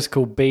service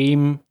called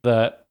Beam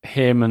that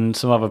him and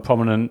some other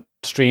prominent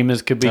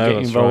streamers could be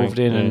getting involved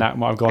in, and that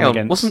might have gone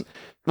against.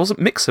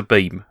 Wasn't Mixer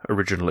Beam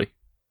originally?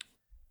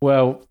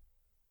 Well,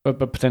 but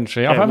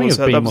potentially, I think it was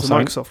Beam that was or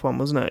the Microsoft one,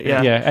 wasn't it?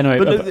 Yeah. Yeah. Anyway,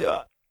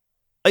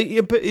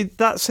 but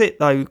that's it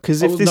though,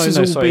 because if this is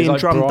all being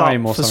drummed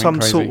up for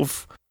some sort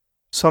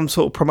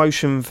of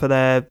promotion for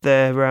their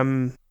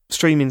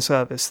streaming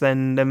service,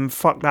 then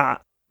fuck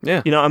that.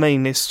 Yeah. You know what I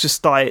mean? It's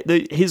just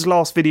his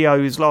last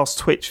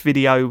Twitch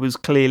video was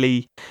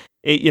clearly,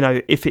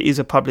 if it is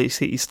a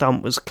publicity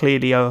stunt, was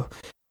clearly a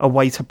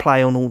way to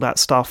play on all that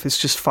stuff. It's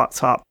just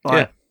fucked up.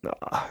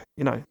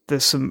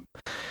 There's some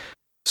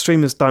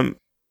streamers don't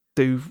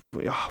do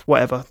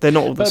whatever. They're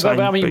not all the same.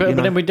 But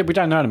then we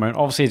don't know at the moment.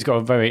 Obviously, he's got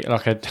a very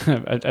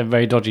a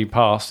very dodgy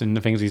past in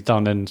the things he's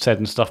done and said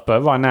and stuff.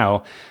 But right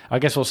now, I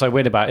guess what's so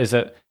weird about it is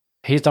that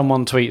he's done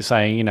one tweet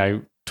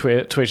saying,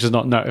 Twitch has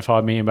not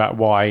notified me about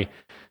why.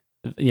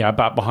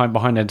 About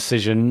behind their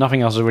decision.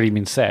 Nothing else has really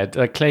been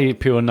said. Clearly,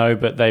 people know,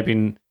 but they've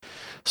been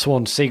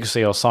sworn to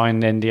secrecy or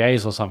signed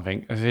NDAs or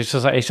something. It's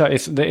just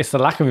it's the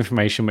lack of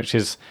information which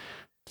is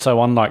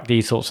so unlike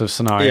these sorts of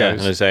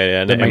scenarios.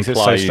 And it makes it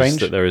so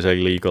strange that there is a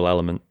legal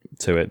element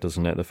to it,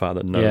 doesn't it? The fact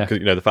that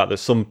the fact that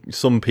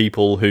some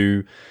people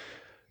who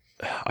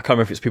I can't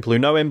remember if it's people who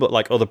know him, but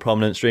other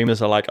prominent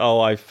streamers are like, oh,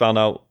 I found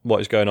out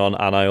what is going on,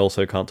 and I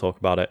also can't talk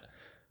about it.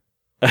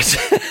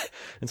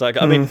 It's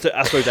I mean,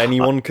 I suppose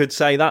anyone could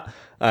say that,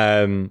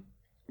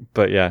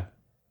 but yeah,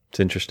 it's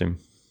interesting.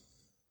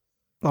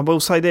 I will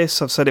say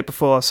this: I've said it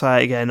before, I'll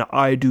say it again.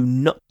 I do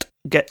not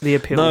get the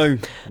appeal. No,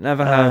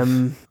 never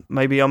have.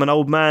 Maybe I'm an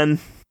old man,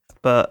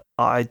 but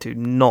I do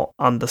not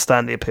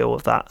understand the appeal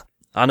of that.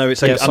 I know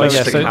it's a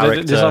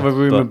character. There's other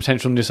rumour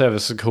potential new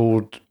service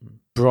called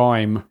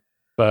Brime,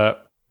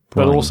 but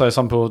also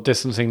some people are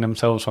distancing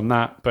themselves from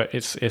that. But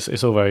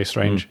it's all very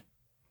strange.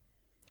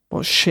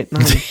 What shit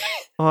name?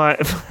 All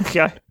right,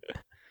 okay.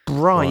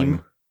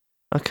 Brime.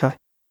 Okay.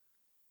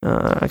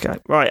 Okay.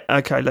 Right.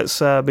 Okay. Let's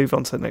move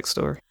on to the next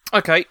story.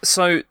 Okay,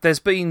 so there's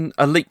been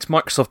a leaked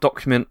Microsoft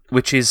document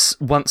which is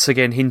once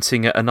again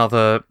hinting at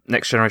another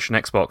next generation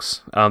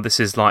Xbox. This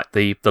is like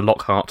the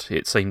Lockhart.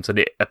 It seems that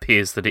it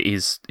appears that it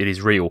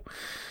is real.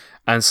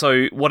 And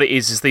so what it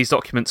is these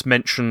documents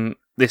mention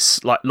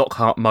this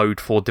Lockhart mode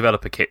for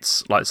developer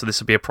kits. So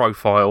this would be a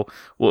profile,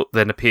 will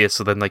then appear,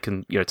 so then they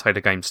can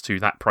tailor games to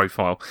that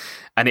profile.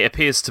 And it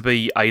appears to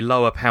be a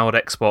lower powered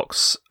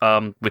Xbox,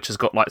 which has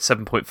got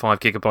 7.5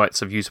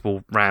 gigabytes of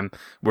usable RAM,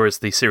 whereas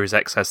the Series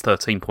X has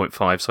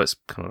 13.5, so it's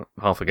kind of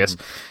half a guess.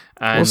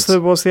 And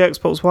what's the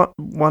Xbox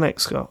One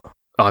X got?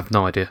 I have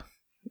no idea.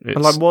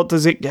 And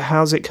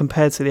how's it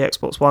compared to the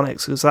Xbox One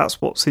X? Because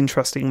that's what's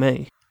interesting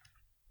me.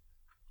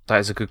 That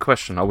is a good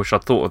question. I wish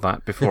I'd thought of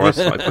that before I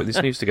started putting this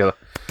news together.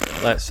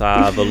 Let's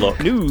have a look.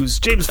 News,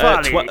 James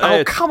Farley.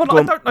 Come on,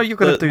 I don't know you're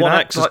going to do that. The One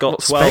X has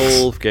got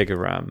 12 gig of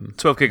RAM.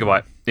 12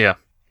 gigabyte, yeah.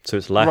 So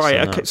it's less Right,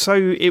 than okay, that. so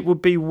it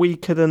would be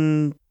weaker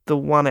than the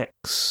One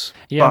X.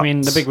 Yeah, I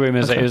mean, the big rumour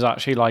is that it was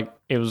actually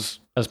it was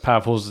as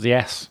powerful as the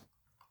S,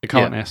 the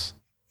current S.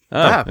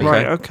 Oh,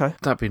 right, okay.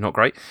 That'd be not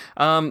great.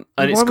 And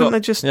why it's got, they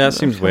just? Yeah, it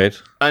seems weird.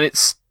 And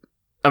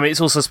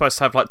it's also supposed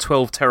to have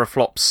 12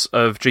 teraflops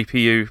of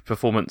GPU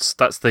performance.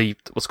 That's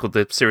what's called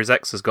the Series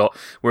X has got,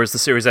 whereas the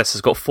Series S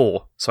has got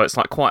 4. So it's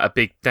quite a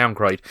big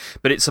downgrade.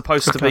 But it's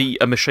supposed to be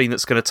a machine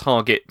that's going to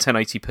target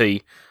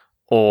 1080p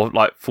or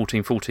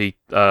 1440.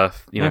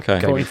 Okay.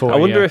 Gaming. I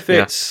wonder if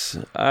it's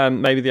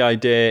maybe the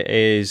idea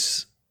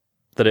is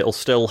that it'll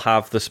still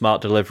have the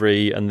smart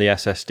delivery and the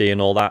SSD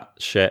and all that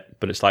shit,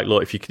 but it's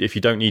look, if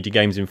you don't need your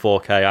games in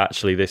 4K,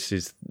 actually this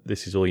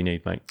is all you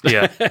need, mate.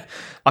 Yeah,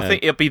 I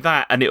think it'll be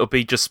that, and it'll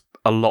be just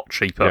a lot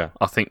cheaper. Yeah.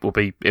 I think it'll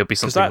be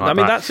something like that. I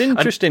mean, that's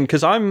interesting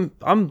because I'm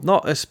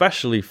not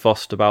especially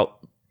fussed about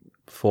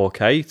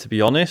 4K, to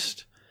be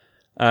honest.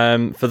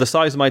 For the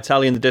size of my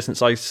telly and the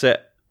distance I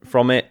sit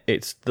from it,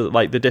 it's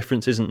the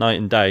difference isn't night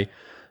and day.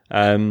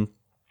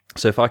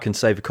 So if I can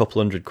save a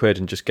couple £100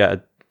 and just get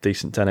a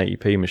decent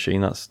 1080p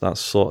machine, that's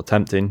sort of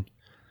tempting.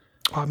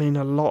 I mean,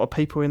 a lot of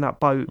people in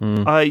that boat.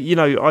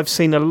 I've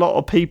seen a lot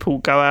of people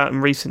go out in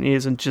recent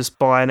years and just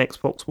buy an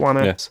Xbox One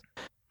X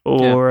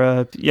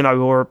or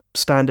or a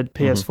standard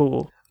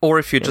PS4. Or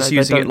if you're just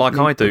using it like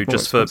I do,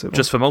 just for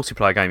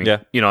multiplayer gaming. Yeah.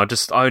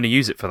 I only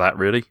use it for that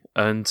really.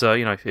 And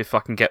if I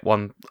can get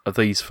one of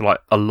these for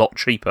a lot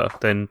cheaper,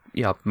 then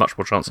much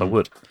more chance I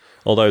would.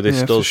 Although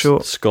this does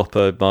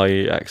scupper my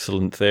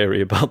excellent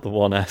theory about the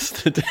One S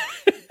today.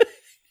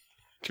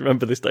 Do you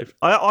remember this, Dave?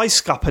 I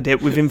scuppered it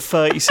within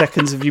 30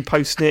 seconds of you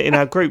posting it in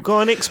our group. Go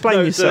on,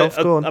 explain yourself.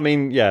 Go on. I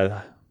mean,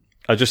 yeah,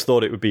 I just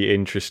thought it would be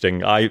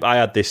interesting. I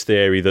had this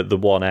theory that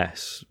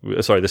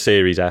the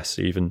Series S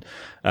even,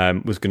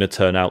 was going to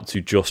turn out to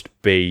just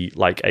be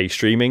a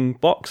streaming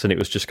box, and it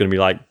was just going to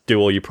be do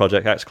all your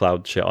Project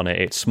xCloud shit on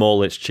it. It's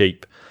small, it's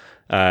cheap,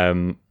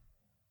 but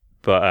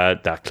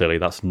clearly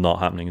that's not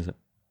happening, is it?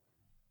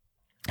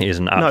 It is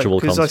an actual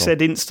console. Because I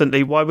said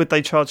instantly, why would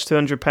they charge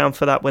 £200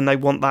 for that when they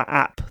want that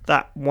app,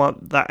 that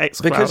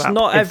xCloud because app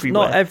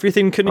not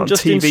everything can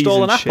just TVs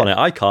install an app shit. on it.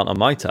 I can't on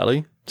my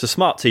telly. It's a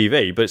smart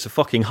TV, but it's a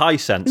fucking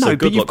Hisense. No, so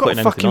but you've got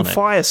a fucking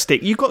Fire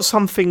Stick. You've got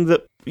something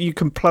that you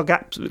can plug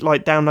apps,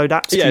 download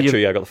apps to true.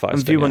 Yeah, I got the Fire and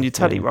Stick view on your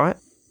telly, right?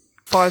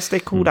 Fire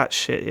Stick, all that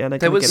shit. Yeah,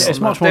 it's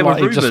much more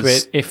likely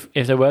just if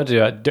they were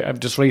to do it,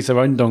 just release their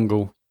own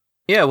dongle.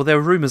 Yeah, well, there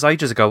were rumours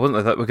ages ago, weren't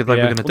there, that they were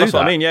going to do that?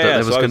 I mean, I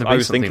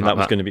was thinking that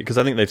was going to be, because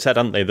I think they've said,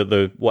 haven't they,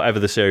 that whatever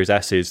the Series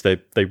S is, they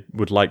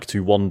would like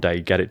to one day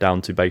get it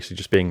down to basically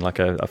just being like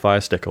a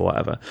Fire Stick or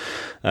whatever.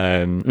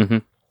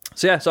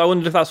 So I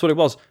wondered if that's what it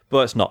was, but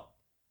it's not.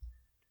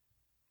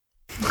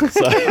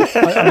 So.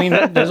 I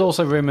mean, there's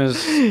also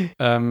rumours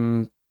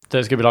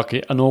there's going to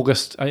be an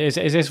August. Is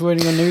this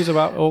really the news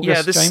about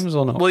August, James,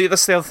 or not? Well,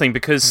 that's the other thing,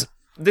 because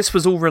this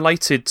was all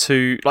related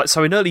to,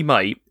 so in early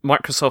May,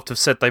 Microsoft have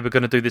said they were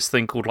going to do this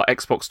thing called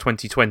Xbox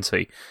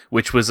 2020,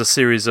 which was a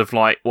series of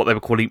what they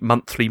were calling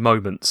monthly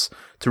moments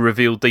to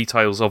reveal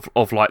details of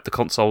the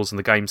consoles and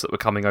the games that were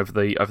coming over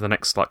the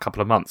next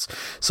couple of months.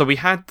 So we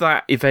had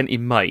that event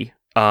in May.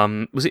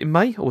 Was it in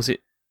May or was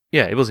it?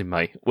 Yeah, it was in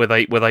May where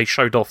they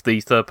showed off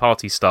the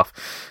third-party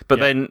stuff. But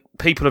then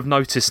people have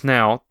noticed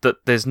now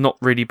that there's not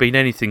really been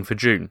anything for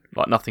June.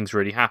 Nothing's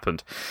really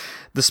happened.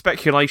 The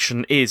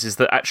speculation is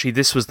that actually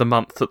this was the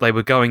month that they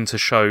were going to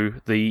show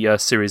the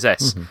Series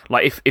S. Mm-hmm.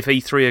 If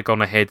E3 had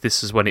gone ahead,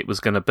 this is when it was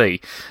going to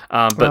be.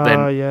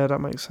 Yeah, that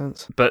makes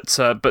sense.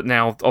 But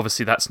now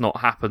obviously that's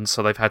not happened,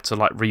 so they've had to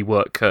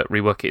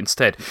rework it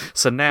instead.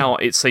 So now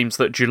it seems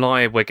that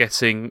July we're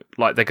getting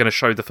they're going to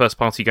show the first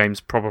party games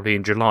probably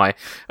in July,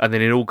 and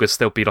then in August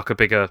there'll be a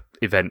bigger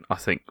event. I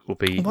think will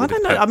be. Well, I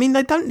don't know. I mean,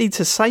 they don't need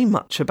to say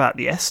much about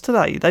the S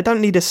today. They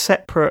don't need a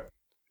separate.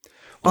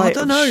 Well, I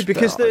don't know,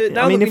 because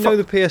now that we know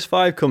the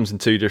PS5 comes in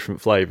 2 different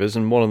flavours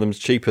and one of them's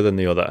cheaper than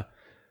the other,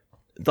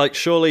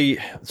 surely...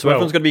 So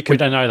everyone's going to be... we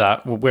don't know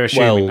that. We're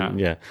assuming that.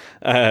 Yeah.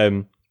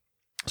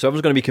 So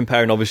everyone's going to be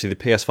comparing, obviously, the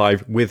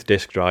PS5 with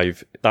disk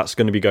drive. That's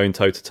going to be going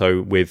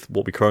toe-to-toe with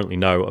what we currently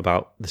know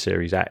about the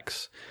Series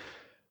X.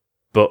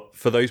 But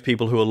for those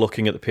people who are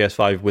looking at the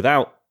PS5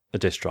 without a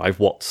disk drive,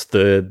 what's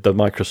the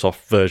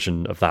Microsoft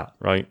version of that,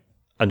 right?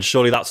 And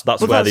surely that's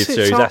where the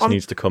Series S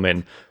needs to come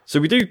in. So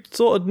we do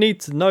sort of need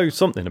to know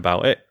something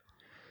about it.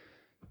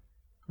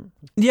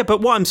 Yeah, but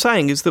what I'm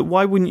saying is that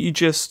why wouldn't you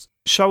just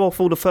show off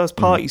all the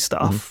first-party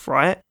stuff,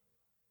 right?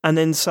 And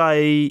then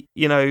say,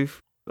 here,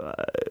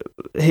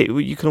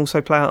 you can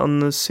also play it on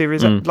the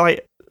Series S.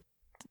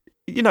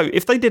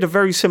 If they did a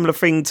very similar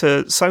thing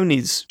to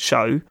Sony's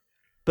show,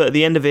 but at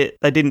the end of it,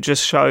 they didn't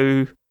just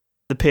show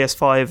the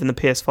PS5 and the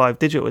PS5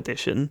 Digital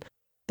Edition...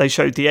 They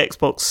showed the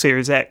Xbox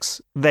Series X,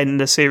 then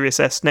the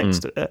Series S next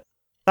to it.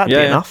 That'd be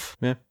enough.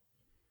 Yeah.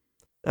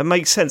 That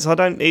makes sense.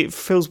 It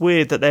feels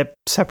weird that they're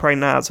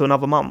separating that out to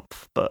another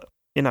month, but,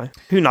 who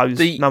knows?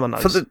 No one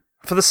knows.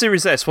 For the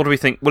Series S, what do we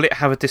think? Will it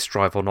have a disc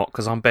drive or not?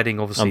 Because I'm betting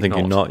obviously I'm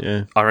thinking not,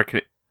 yeah. I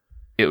reckon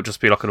it'll just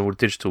be an all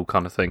digital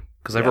kind of thing,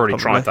 because they've already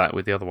tried that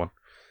with the other one.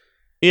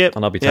 Yeah.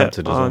 And I'll be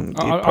tempted as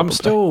well. I'm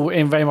still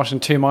very much in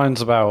two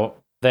minds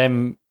about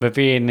them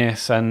revealing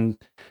this and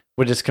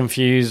would this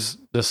confuse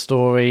the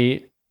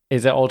story?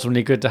 Is it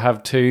ultimately good to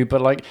have two?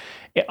 But like,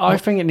 I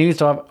think it needs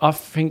to have. I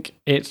think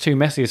it's too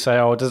messy to say.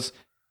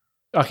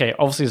 Okay,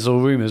 obviously it's all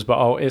rumors,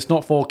 but it's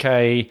not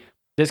 4K.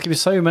 There's going to be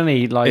so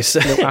many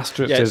little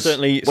asterisks. Yeah,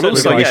 certainly it's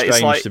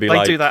strange like to be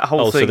they do that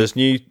whole thing.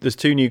 So there's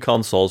two new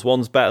consoles.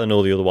 One's better than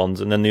all the other ones,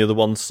 and then the other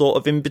one's sort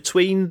of in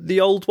between the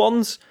old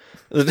ones.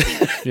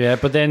 Yeah,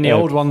 but then the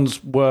old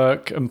ones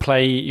work and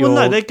play your games.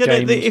 Well, no, they're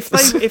gonna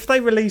if they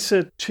release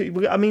a.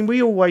 I mean,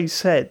 we always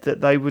said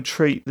that they would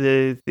treat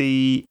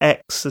the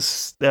X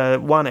as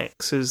One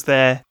X as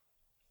their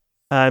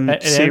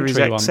Series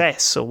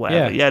XS or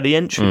whatever. Yeah, the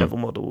entry level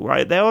model,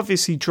 right? They're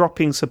obviously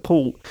dropping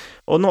support,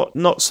 or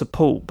not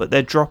support, but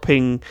they're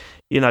dropping,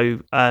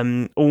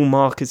 all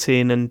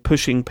marketing and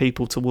pushing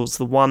people towards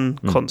the One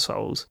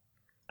consoles.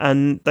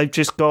 And they've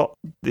just got,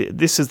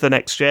 this is the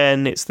next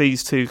gen, it's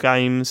these two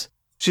games.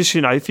 Just,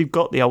 if you've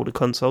got the older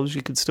consoles,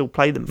 you could still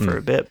play them for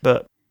a bit,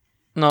 but...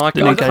 No, I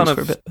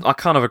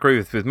kind of agree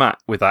with Matt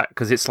with that,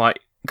 because it's like,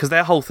 because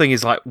their whole thing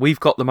is like, we've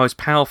got the most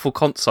powerful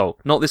console,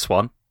 not this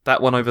one,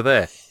 that one over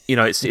there.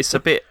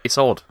 It's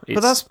odd.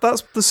 But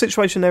that's the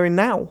situation they're in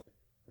now.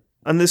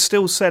 And they're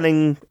still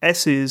selling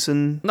S's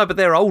and... No, but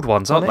they're old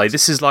ones, aren't they?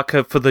 This is like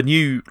for the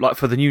new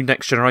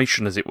next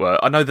generation, as it were.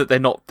 I know that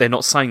they're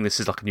not saying this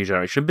is like a new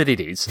generation, but it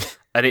is.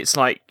 And it's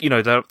like,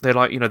 they're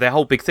like, their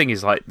whole big thing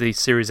is like the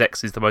Series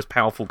X is the most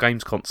powerful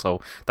games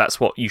console. That's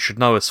what you should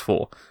know us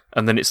for.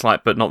 And then it's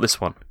like, but not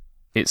this one.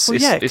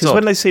 Because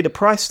when they see the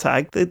price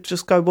tag, they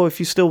just go, well, if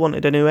you still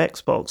wanted a new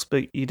Xbox,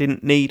 but you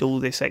didn't need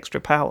all this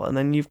extra power, and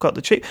then you've got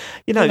the cheap.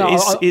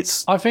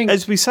 I think,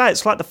 as we say,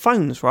 it's like the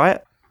phones, right?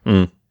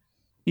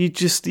 You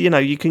just,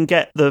 you can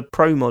get the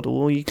Pro model,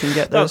 or you can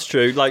get the... That's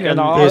true. Like, I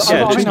think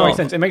that makes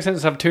sense. It makes sense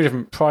to have two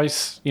different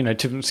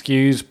different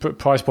SKUs,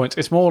 price points.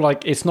 It's more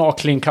like, it's not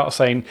a clean cut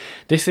saying,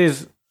 this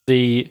is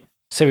the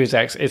Series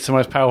X, it's the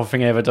most powerful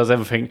thing ever, does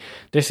everything.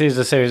 This is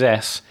the Series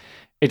S,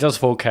 it does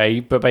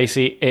 4K, but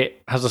basically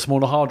it has a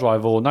smaller hard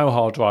drive, or no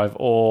hard drive,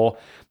 or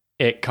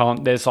it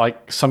can't, there's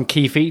like some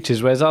key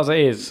features, whereas as it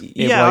is...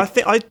 I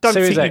don't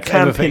think you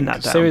can pin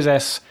that down. Series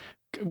S...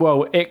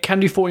 Well, it can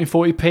do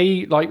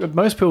 1440p. Like,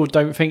 most people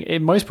don't think...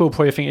 Most people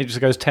probably think it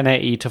just goes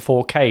 1080 to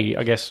 4K,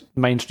 I guess,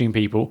 mainstream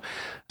people.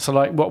 So,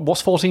 like,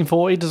 what's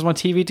 1440? Does my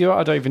TV do it?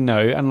 I don't even know.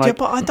 And like,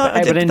 but I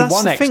don't... But then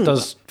One X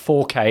does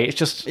 4K. It's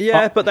just...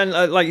 Yeah, but then,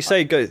 like you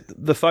say,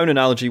 the phone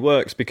analogy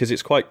works because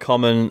it's quite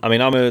common. I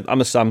mean, I'm a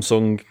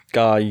Samsung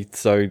guy,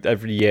 so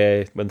every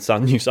year when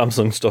new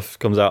Samsung stuff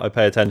comes out, I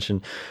pay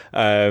attention.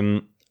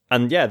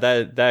 And yeah,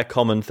 their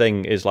common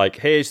thing is like,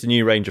 here's the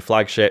new range of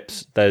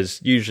flagships.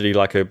 There's usually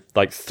like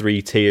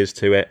 3 tiers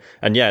to it,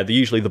 and yeah,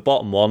 usually the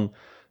bottom one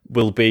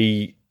will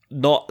be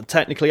not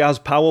technically as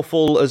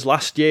powerful as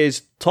last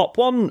year's top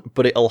one,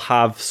 but it'll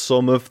have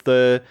some of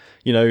the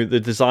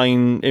the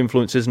design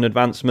influences and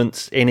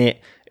advancements in it.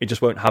 It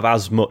just won't have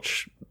as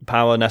much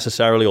power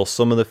necessarily, or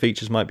some of the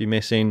features might be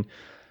missing.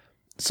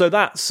 So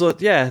that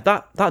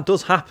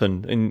does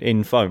happen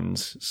in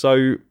phones.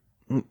 So.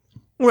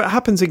 Well, it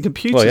happens in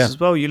computers as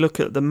well. You look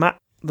at the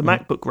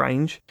MacBook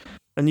range,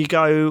 and you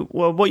go,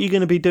 well, what are you going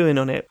to be doing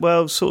on it?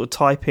 Well, sort of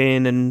type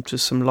in and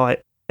just some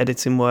light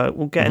editing work.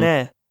 We'll get an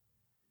Air.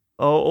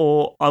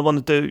 Or I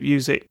want to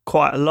use it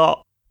quite a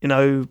lot,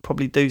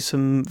 probably do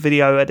some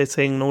video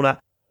editing and all that.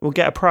 We'll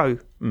get a Pro.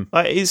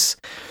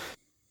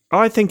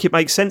 I think it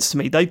makes sense to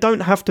me. They don't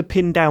have to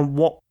pin down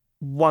what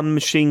one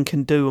machine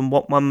can do and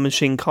what one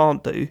machine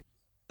can't do.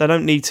 They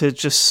don't need to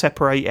just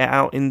separate it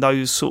out in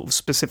those sort of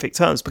specific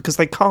terms, because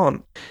they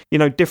can't.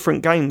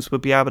 Different games would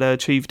be able to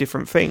achieve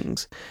different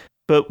things.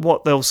 But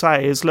what they'll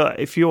say is, look,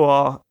 if you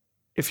want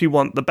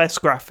the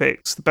best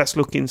graphics, the best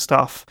looking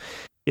stuff,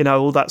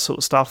 all that sort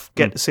of stuff,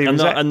 get the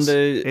Series X.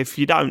 If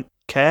you don't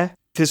care,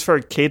 if it's for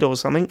a kid or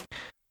something,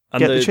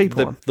 get the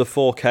cheaper one. The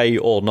 4K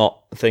or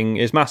not thing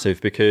is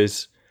massive,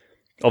 because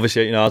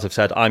obviously, as I've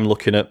said, I'm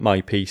looking at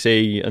my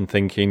PC and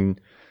thinking,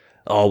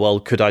 oh, well,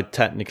 could I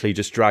technically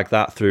just drag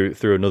that through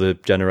another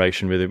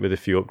generation with a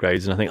few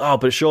upgrades? And I think,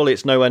 but surely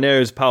it's nowhere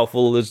near as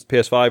powerful as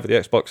PS5 or the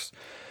Xbox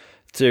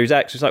Series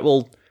X. It's like,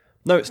 well,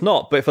 no, it's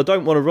not. But if I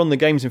don't want to run the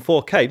games in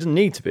 4K, it doesn't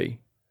need to be.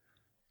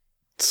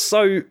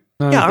 So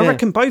I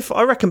reckon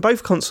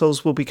both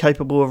consoles will be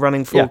capable of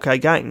running 4K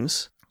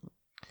games.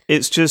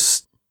 It's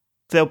just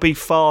there'll be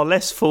far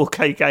less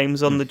 4K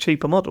games on the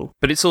cheaper model.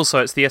 But it's the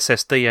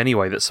SSD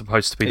anyway that's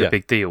supposed to be the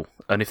big deal.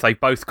 And if they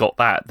both got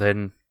that,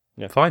 then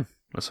fine.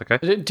 That's okay.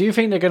 Do you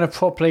think they're going to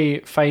properly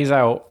phase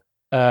out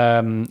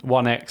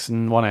One X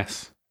and One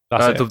S?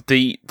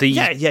 The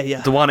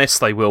One S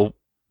they will,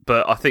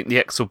 but I think the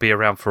X will be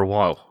around for a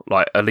while,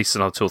 like at least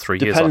until 3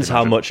 years. Depends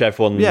how much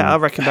everyone. Yeah, I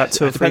reckon about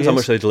 2 or 3 years. Depends how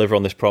much they deliver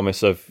on this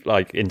promise of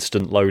like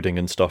instant loading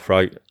and stuff,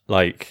 right?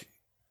 Like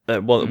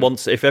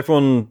once if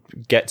everyone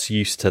gets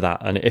used to that,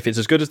 and if it's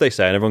as good as they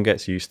say, and everyone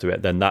gets used to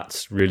it, then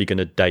that's really going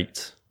to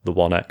date the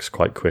One X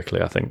quite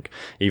quickly, I think.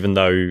 Even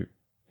though.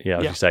 Yeah,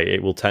 as you say,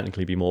 it will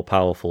technically be more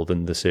powerful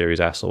than the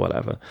Series S or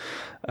whatever.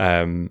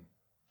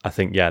 I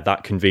think,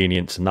 that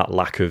convenience and that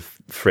lack of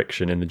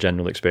friction in the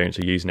general experience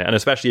of using it, and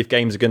especially if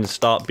games are going to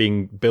start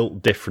being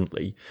built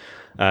differently,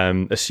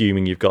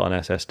 assuming you've got an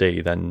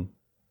SSD, then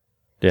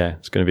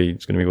it's going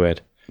to be weird.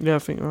 Yeah, I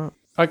think you're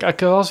right.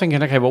 I was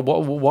thinking, okay, well,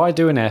 why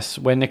do an S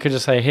when they could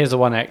just say, here's the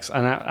One X,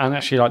 and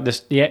actually like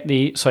this,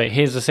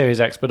 here's the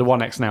Series X, but the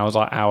One X now is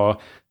like our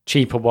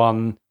cheaper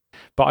one.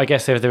 But I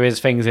guess if there is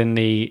things in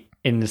the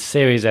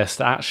Series S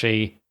that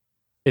actually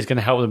is going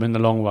to help them in the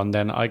long run,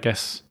 then I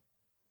guess.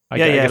 I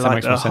guess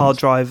like the hard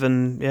drive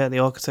and the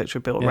architecture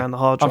built around the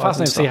hard drive. I'm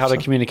fascinated to see how they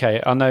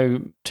communicate. I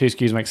know 2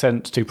 SKUs make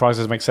sense, 2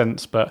 prices make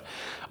sense, but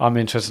I'm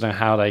interested in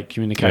how they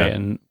communicate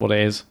and what it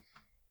is.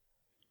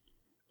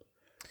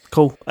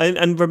 Cool.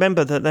 And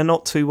remember that they're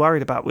not too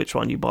worried about which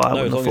one you buy.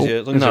 No, as long as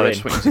you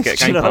to get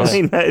Game Pass. You know what I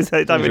mean?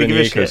 They don't really give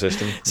a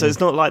shit. So it's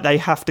not like they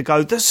have to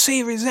go, the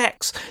Series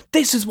X,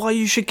 this is why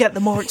you should get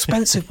the more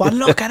expensive one.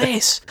 Look at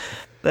this.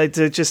 They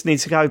just need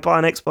to go buy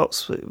an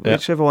Xbox,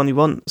 whichever one you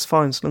want. It's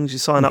fine, as long as you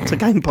sign up to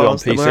Game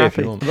Pass. Then we're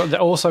happy. But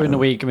also in the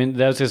week, I mean,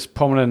 there's this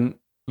prominent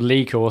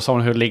leaker or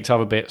someone who leaked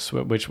other bits,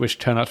 which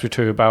turned out to be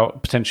true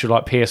about potential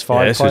like PS5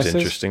 prices. This was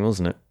interesting,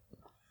 wasn't it?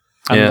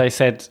 And they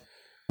said,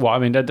 well, I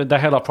mean, they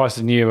had like prices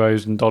in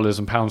euros and dollars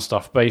and pound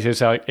stuff.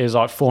 Basically, it's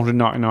like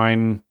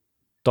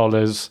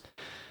 $499,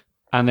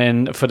 and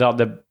then for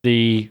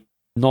the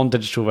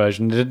non-digital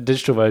version, the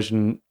digital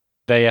version,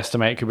 they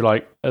estimate it could be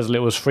like as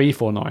little as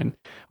 $349.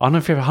 I don't know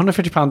if you have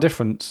 £150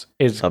 difference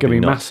is going to be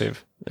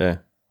massive. Yeah.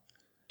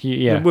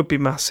 It would be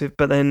massive,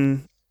 but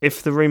then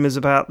if the rumours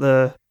about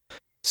the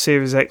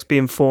Series X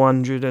being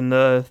 400 and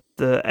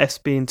the S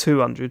being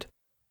 200,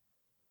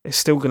 it's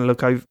still going to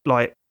look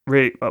like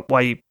really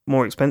way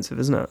more expensive,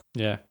 isn't it?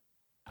 Yeah.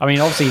 I mean,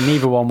 obviously,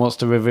 neither one wants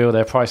to reveal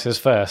their prices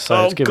first.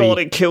 So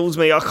it kills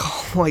me. I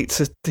can't wait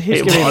to hear.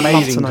 It's going to be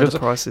amazing. To know the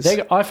prices.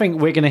 I think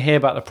we're going to hear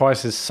about the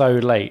prices so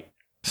late.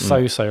 So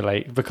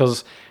late,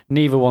 because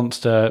neither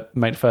wants to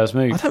make the first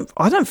move.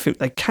 I don't think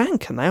they can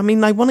they? I mean,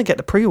 they want to get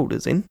the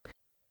pre-orders in.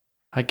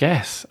 I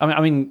guess.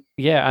 I mean,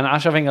 yeah, and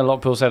actually I think a lot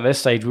of people said at this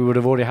stage we would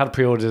have already had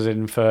pre-orders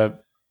in for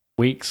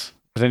weeks,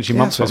 potentially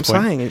months at this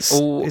point. It's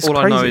all crazy.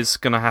 I know is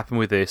going to happen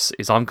with this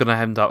is I'm going to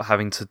end up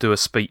having to do a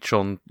speech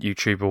on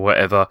YouTube or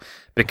whatever,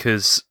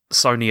 because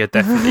Sony are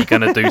definitely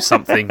going to do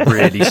something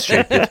really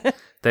stupid.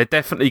 They're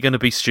definitely going to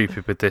be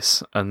stupid with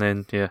this, and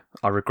then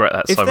I regret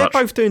that so much. If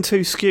they're both doing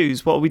 2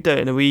 SKUs, what are we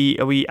doing? Are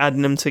we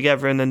adding them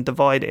together and then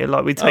dividing it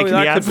like we're taking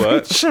the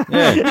average?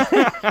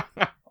 Yeah.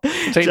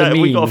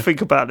 We got to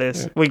think about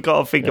this. We got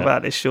to think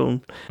about this,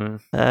 Sean.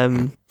 We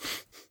got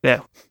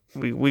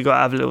to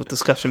have a little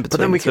discussion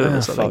between the two of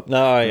us.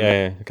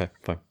 Okay,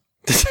 fine.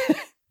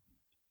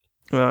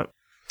 Right.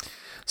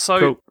 So,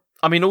 cool.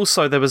 I mean,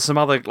 also there was some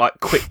other like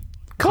quick.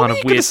 What are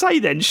you going to say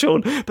then,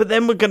 Sean? But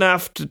then we're going to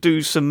have to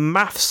do some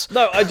maths.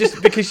 No,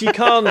 because you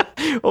can't.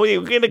 Or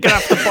you're going to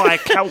have to buy a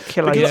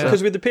calculator.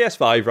 Because with the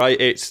PS5,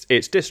 right,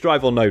 it's disk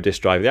drive or no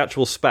disk drive. The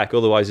actual spec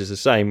otherwise is the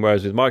same.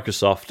 Whereas with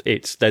Microsoft,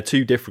 they're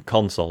 2 different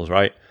consoles,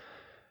 right?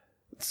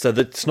 So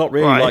that's not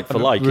really like for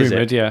like, is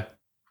it? Yeah.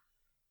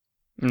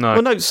 No.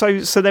 Well, no. So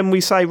then we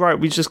say, right,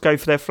 we just go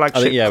for their flagship.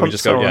 I think,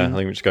 console. I think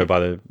we just go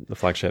by the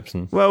flagships.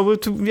 And well,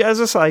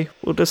 as I say,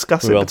 we'll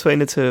discuss it between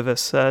the two of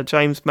us.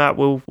 James, Matt,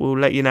 we'll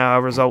let you know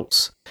our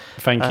results.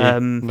 Thank you.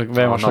 Look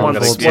very much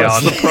once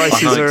the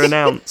prices are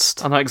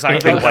announced. I know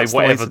exactly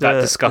whatever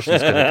that discussion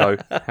is going to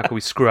go. How can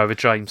we screw over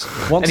James?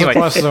 Once the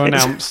prices are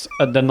announced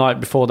at the night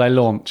before they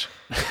launch.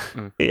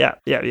 Yeah.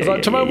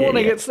 Like tomorrow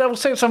morning, they'll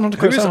say something to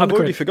Chris. I've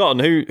already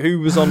forgotten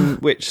who was on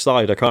which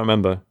side. I can't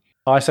remember.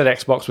 I said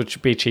Xbox would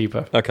be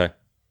cheaper. Okay.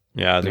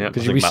 Yeah, I think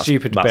you'd be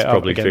stupid. Matt's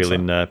probably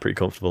feeling pretty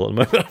comfortable at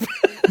the moment.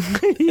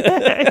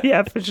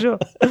 yeah, for sure.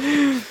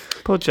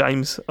 Poor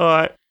James. All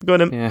right, go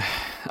on him. Yeah.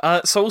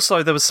 So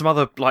also there was some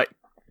other like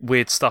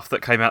weird stuff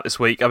that came out this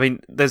week. I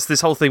mean, there's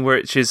this whole thing where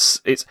it's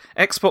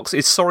Xbox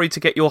is sorry to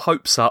get your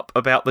hopes up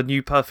about the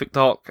new Perfect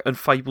Dark and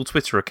Fable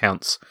Twitter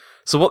accounts.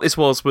 So what this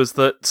was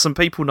that some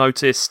people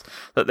noticed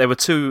that there were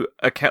 2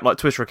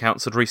 Twitter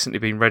accounts had recently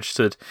been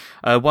registered,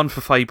 one for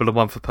Fable and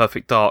one for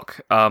Perfect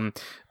Dark.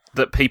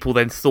 That people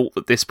then thought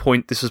that this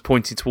was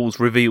pointing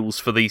towards reveals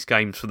for these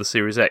games for the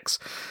Series X.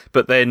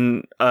 But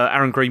then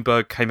Aaron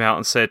Greenberg came out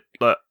and said,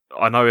 look,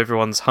 I know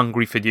everyone's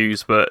hungry for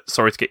news, but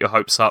sorry to get your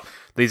hopes up.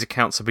 These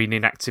accounts have been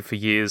inactive for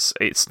years.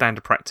 It's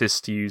standard practice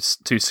to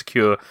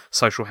secure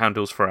social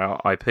handles for our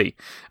IP.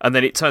 And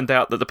then it turned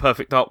out that the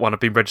Perfect Dark one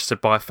had been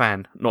registered by a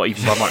fan, not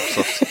even by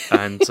Microsoft.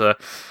 And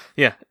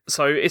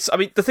so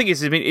the thing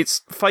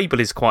is,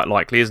 Fable is quite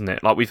likely, isn't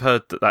it? Like we've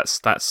heard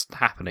that's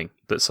happening,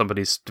 that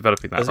somebody's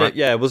developing that. Right?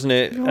 Yeah, wasn't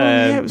it?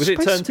 Was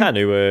it Turn 10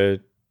 who were?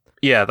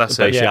 Yeah, that's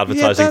it.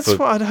 Advertising that's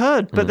what I'd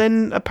heard. But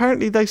then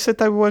apparently they said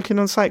they were working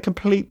on something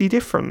completely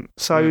different.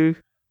 So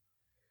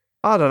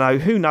I don't know.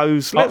 Who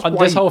knows?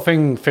 This whole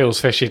thing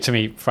feels fishy to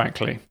me,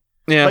 frankly.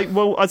 Yeah.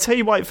 Well, I'll tell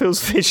you why it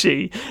feels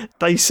fishy.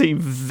 They seem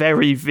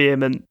very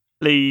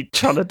vehemently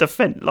trying to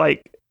defend.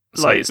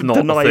 like it's not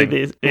deny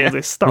all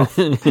this stuff.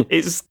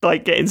 It's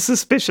like getting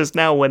suspicious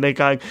now when they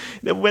get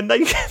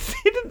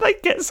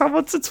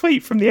someone to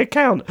tweet from the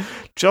account,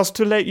 just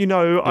to let you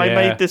know I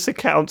made this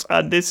account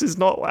and this is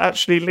not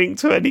actually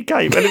linked to any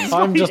game. And it's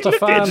I'm just a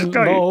fan.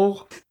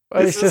 Lol.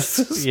 It's just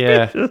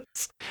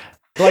suspicious.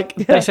 Like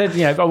they said,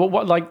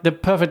 like the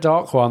Perfect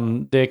Dark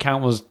one, the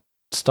account was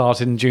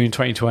started in June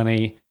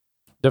 2020.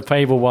 The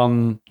Fable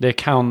one, the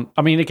account.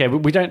 I mean,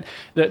 again, we don't.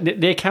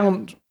 The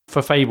account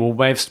for Fable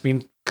may have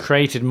been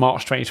created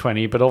March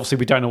 2020, but obviously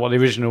we don't know what the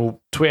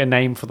original Twitter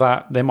name for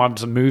that. They might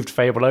have moved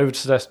Fable over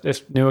to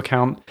this new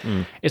account.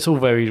 It's all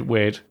very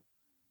weird.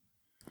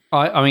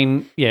 I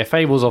mean,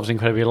 Fable's obviously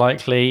incredibly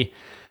likely.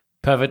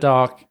 Perfect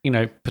Dark,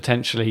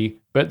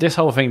 potentially, but this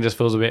whole thing just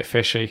feels a bit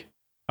fishy.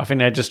 I think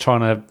they're just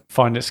trying to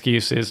find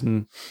excuses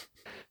and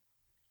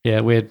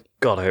weird.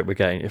 God, I hope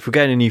if we're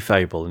getting a new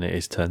Fable and it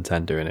is Turn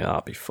 10 doing it,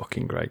 that'd be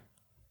fucking great.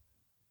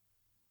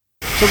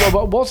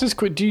 So what's this?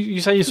 Do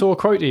you say you saw a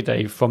quote,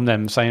 Dave, from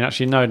them saying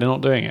actually no, they're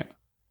not doing it?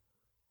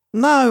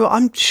 No,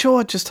 I'm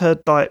sure I just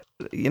heard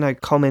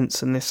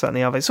comments and this, that, and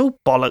the other. It's all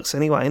bollocks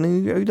anyway,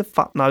 and who the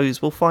fuck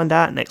knows? We'll find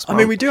out next month. I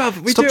mean, we do have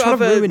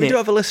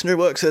a listener who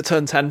works at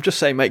Turn 10. Just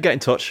say, mate, get in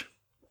touch.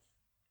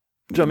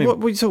 Do you know what I mean?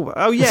 What are you talking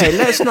about? Oh, yeah,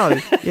 let us know.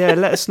 Yeah,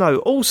 let us know.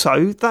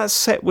 Also, that's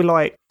set with,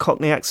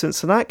 Cockney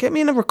accents and that. Get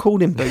me in a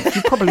recording booth.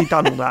 You've probably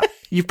done all that.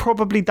 You've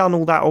probably done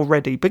all that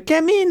already. But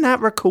get me in that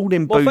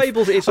recording booth. Well,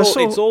 Fables, it's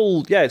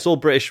all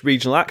British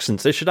regional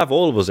accents. They should have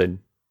all of us in.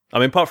 I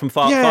mean, apart from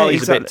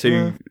Farley's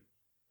exactly.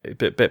 a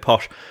bit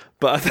posh.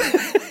 But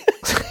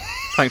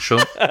thanks,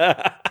 Sean.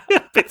 A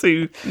bit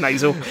too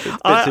nasal.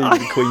 A bit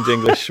too Queen's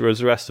English, whereas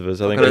the rest of us,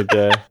 I think,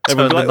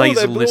 everyone's like,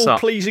 they're all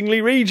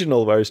pleasingly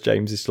regional, whereas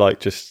James is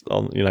just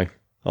on the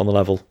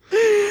level.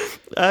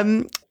 I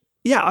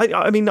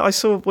mean, I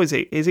saw, is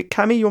it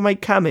Cammy, your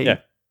mate Cammy? Yeah.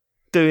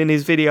 Doing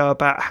his video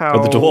about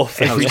how the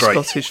dwarf every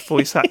Scottish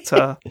voice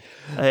actor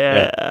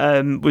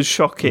was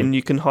shocking.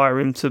 You can hire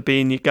him to be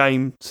in your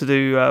game to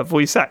do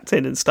voice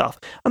acting and stuff.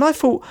 And I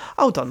thought,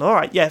 hold on, all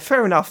right, yeah,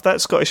 fair enough,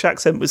 that Scottish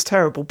accent was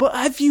terrible, but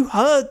have you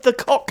heard the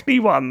Cockney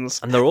ones?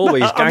 And they're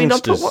always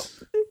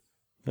gangsters.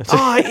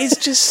 It's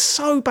just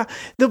so bad.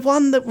 The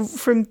one that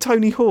from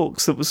Tony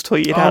Hawk's that was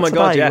tweeted out today,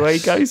 God, yes. where he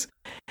goes,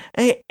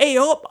 hey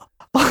up.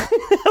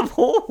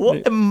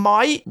 What,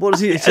 mate? What is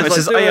he? It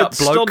says "Hey up,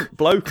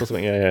 bloke" or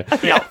something. Yeah.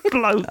 Hey up,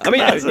 bloke. I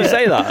mean, you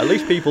say that. At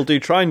least people do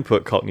try and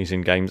put Cockneys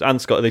in games, and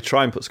they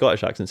try and put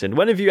Scottish accents in.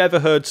 When have you ever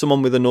heard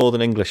someone with a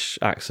Northern English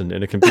accent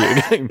in a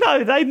computer game?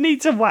 No, they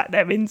need to whack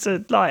them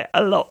into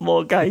a lot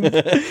more games.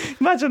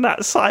 Imagine that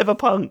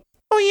Cyberpunk.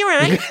 Oh, you're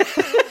right.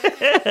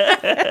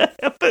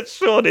 But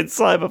Sean in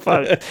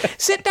Cyberpunk.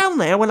 Sit down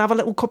there. We'll have a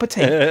little cup of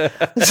tea.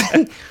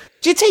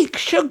 Do you take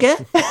sugar?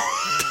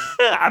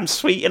 I'm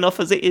sweet enough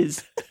as it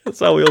is. That's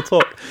how we all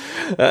talk.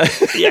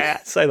 Yeah,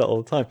 say that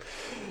all the time.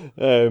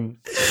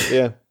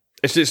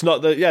 It's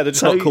not that. Yeah, they're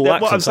just not cool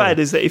accents. What I'm saying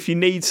is that if you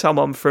need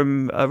someone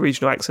from a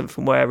regional accent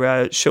from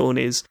where Sean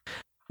is,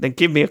 then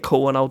give me a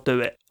call and I'll do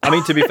it. I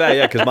mean, to be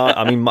fair, because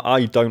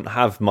I don't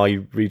have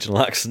my regional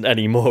accent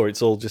anymore.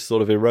 It's all just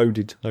sort of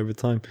eroded over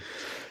time.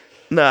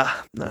 Nah,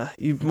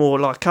 you're more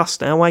like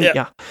us now, ain't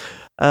ya?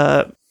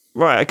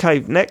 Right, okay,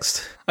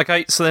 next.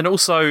 Okay, so then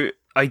also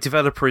a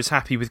developer is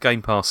happy with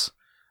Game Pass.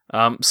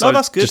 So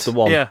that's good. Just the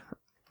one. Yeah.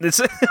 It's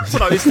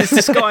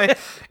this guy.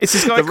 It's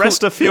this guy. The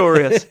rest are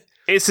furious.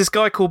 It's this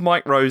guy called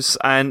Mike Rose,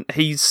 and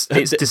it's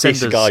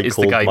Descenders. This guy is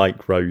called the game.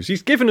 Mike Rose.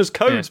 He's given us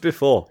codes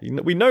before.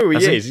 We know who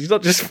he is. He's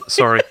not just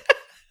sorry.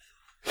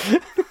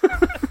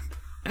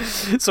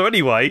 So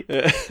anyway,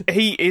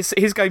 his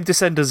game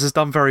Descenders has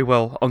done very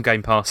well on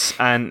Game Pass,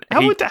 and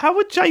how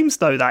would James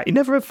know that? He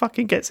never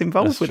fucking gets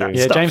involved with that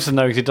stuff. Yeah, James doesn't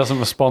know because he doesn't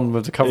respond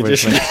with the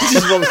coverage. He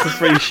just wants the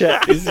free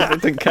shit. He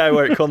doesn't care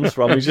where it comes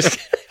from. He's just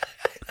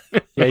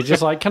he's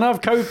just like, can I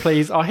have code,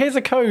 please? Oh, here's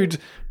a code.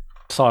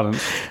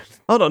 Silence.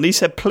 Hold on, he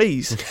said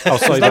please. Oh,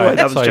 sorry,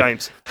 that was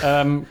James.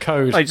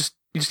 Code. No, you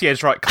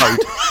just right, code.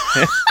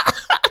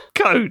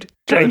 Code.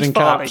 James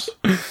Farley.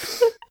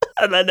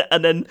 And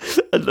then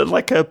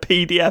like a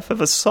PDF of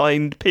a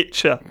signed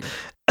picture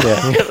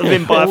of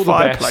him by a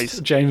fireplace.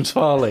 James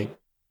Farley.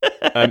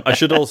 I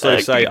should also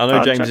say, I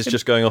know James is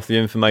just going off the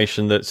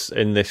information that's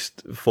in this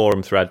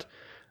forum thread,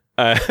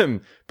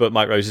 but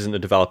Mike Rose isn't the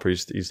developer,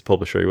 he's the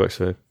publisher. He works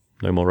for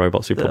No More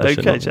Robots who publish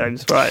it. Okay,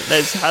 James, right.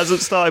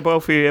 Hasn't started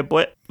well for you here,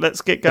 boy.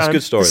 Let's get going. It's a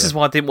good story. This is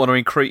why I didn't want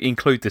to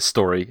include this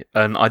story,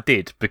 and I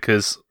did,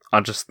 because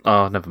I just...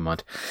 Oh, never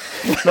mind.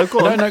 No,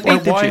 go on.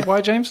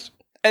 Why, James?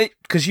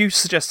 Because you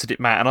suggested it,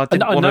 Matt, and I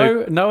didn't want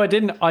to... No, I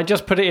didn't. I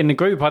just put it in the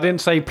group. I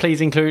didn't say,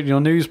 please include it in your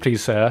news,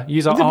 please, sir.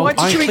 You said, I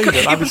include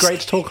it. That'd be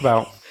great to talk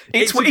about.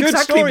 It's a good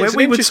story. It's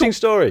an interesting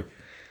story.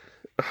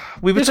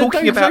 We were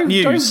talking about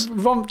news.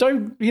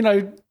 Don't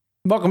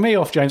mug me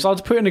off, James. I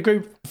just put it in the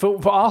group for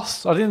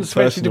us. I didn't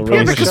expect you to put it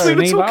in the because show. We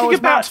were talking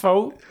about Matt's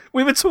fault.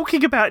 We were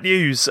talking about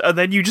news, and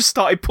then you just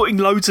started putting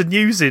loads of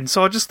news in,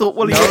 so I just thought,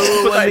 well, no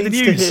put that in the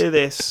news. To hear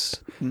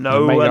this.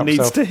 No one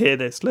needs to hear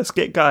this. Let's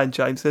get going,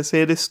 James. Let's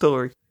hear this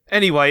story.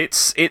 Anyway,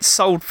 it's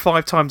sold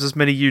 5 times as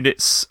many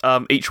units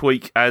each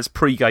week as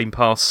pre-Game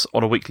Pass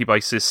on a weekly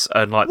basis,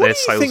 and their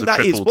sales have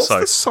tripled. What's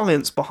the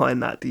science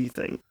behind that, do you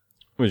think?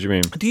 What do you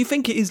mean? Do you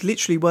think it is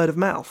literally word of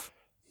mouth?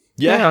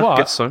 Yeah, I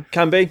guess so.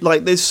 Can be.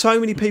 There's so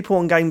many people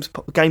on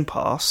Game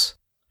Pass.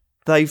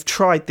 They've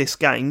tried this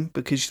game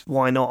because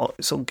why not?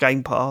 It's on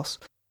Game Pass.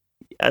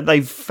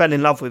 They've fell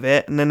in love with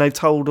it, and then they've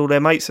told all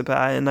their mates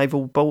about it, and they've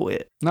all bought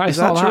it. No, it's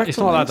not that. It's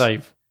not that,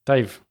 Dave.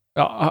 Dave,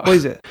 what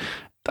is it?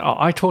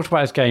 I talked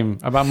about this game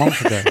about a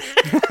month ago.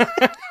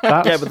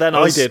 Yeah, but then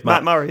I did,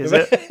 Matt Murray, is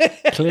it?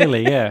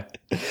 Clearly, yeah.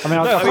 I mean,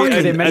 I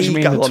didn't mention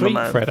me in the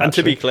tweet thread. And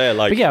to be clear,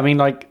 but yeah, I mean,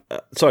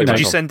 sorry, did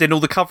you send in all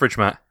the coverage,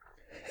 Matt?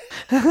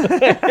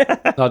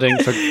 I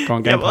didn't go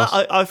on Game Pass.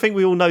 I think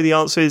we all know the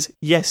answer is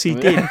yes, he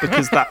did,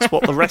 because that's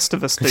what the rest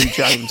of us do,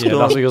 James. Yeah,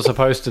 that's what you're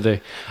supposed to do.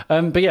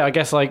 But yeah, I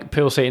guess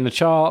people see it in the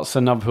charts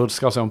and other people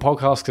discuss it on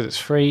podcasts because it's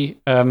free.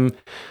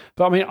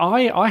 But I mean,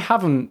 I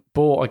haven't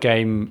bought a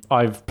game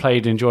I've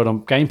played and enjoyed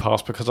on Game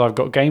Pass because I've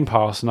got Game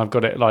Pass and I've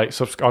got it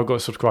I've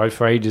got subscribed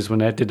for ages when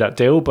they did that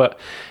deal. But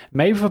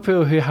maybe for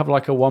people who have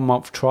a 1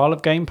 month trial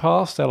of Game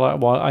Pass, they're like,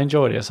 well, I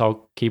enjoyed it, so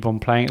I'll keep on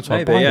playing it. So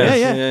maybe,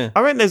 yeah.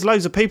 I reckon there's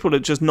loads of people that are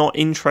just not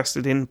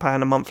interested in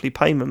paying a monthly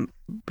payment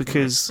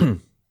because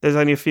there's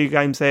only a few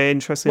games they're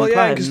interested in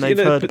playing, and they've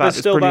heard about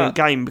this brilliant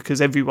game because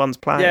everyone's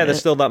playing it. Yeah, there's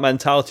still that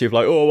mentality of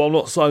I'm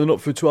not signing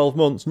up for 12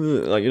 months.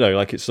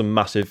 It's some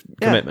massive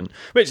commitment.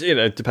 Which,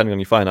 depending on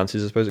your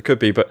finances, I suppose it could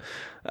be. But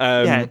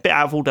a bit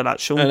out of order, that,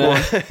 Sean.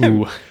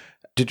 Go on.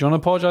 Did you want to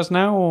apologise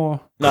now, or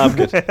no? I'm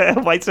good.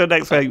 Wait till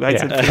next week.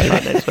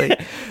 Next week.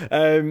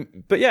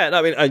 But yeah,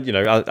 I mean,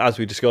 as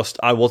we discussed,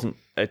 I wasn't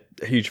a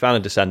huge fan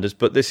of Descenders,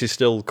 but this is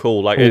still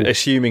cool.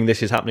 Assuming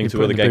this is happening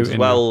to other games as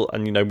well,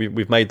 and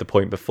we've made the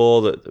point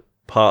before that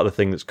part of the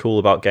thing that's cool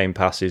about Game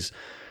Pass is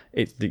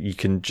that you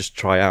can just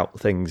try out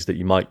things that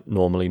you might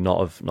normally not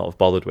have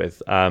bothered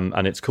with,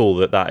 and it's cool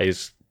that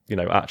is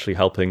actually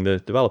helping the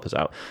developers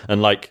out.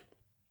 And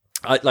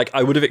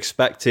I would have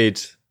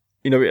expected.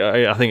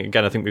 I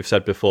think we've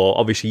said before,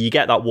 obviously you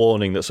get that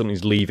warning that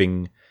something's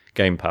leaving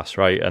Game Pass,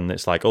 right? And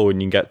it's and you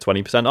can get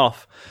 20%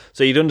 off.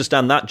 So you'd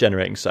understand that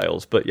generating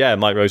sales. But yeah,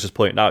 Mike Rose has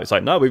pointed out, it's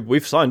no,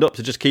 we've signed up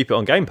to just keep it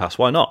on Game Pass.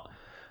 Why not?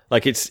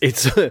 It's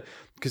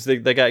because they're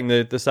getting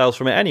the sales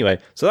from it anyway.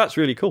 So that's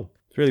really cool.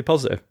 It's really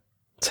positive.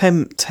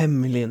 10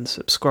 million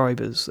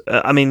subscribers.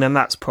 And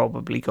that's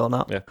probably gone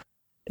up. Yeah.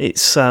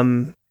 It's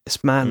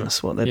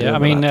madness what they're doing. Yeah, I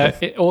mean,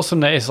 awesome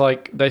that it's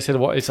they said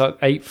it's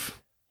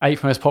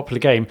eighth most popular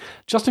game,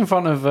 just in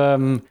front of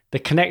the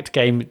Kinect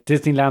game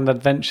Disneyland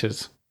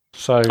Adventures.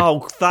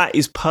 So, that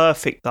is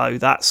perfect though.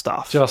 That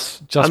stuff.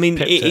 Just. I mean,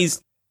 that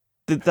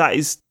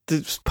is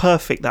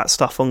perfect. That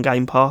stuff on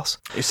Game Pass.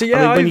 So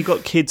yeah, when you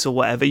got kids or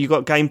whatever, you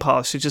got Game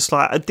Pass. You're just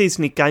like a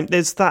Disney game.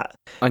 There's that,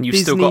 and you've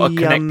still got a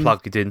Kinect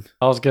plugged in.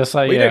 I was gonna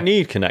say, you don't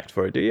need Kinect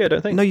for it, do you? I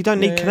don't think. No, you don't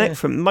need Kinect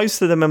for it.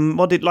 Most of them are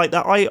modded like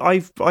that. I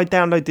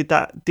downloaded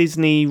that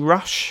Disney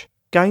Rush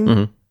game.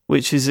 Mm-hmm.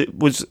 Which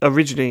was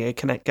originally a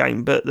Kinect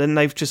game, but then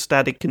they've just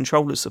added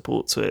controller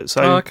support to it.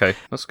 So, okay,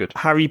 that's good.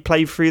 Harry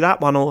played through that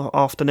one all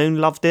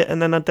afternoon, loved it,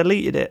 and then I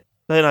deleted it.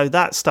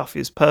 That stuff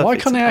is perfect. Why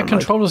can't they add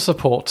controller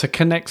support to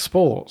Kinect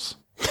Sports?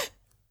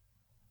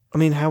 I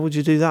mean, how would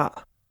you do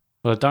that?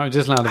 Well, don't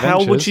Disneyland Adventures.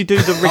 How would you do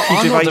the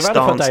Ricky Gervais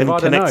dance in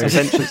Kinect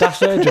Adventures? That's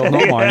their job,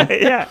 not mine.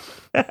 Yeah.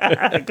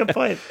 Good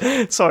point.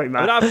 Sorry,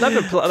 Matt. I've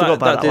never played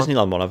that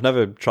Disneyland one. I've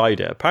never tried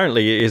it.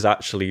 Apparently, it is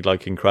actually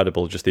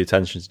incredible. Just the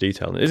attention to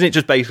detail. Isn't it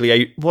just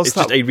basically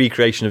just a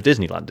recreation of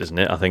Disneyland? Isn't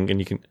it? I think, and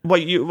you can.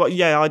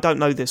 I don't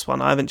know this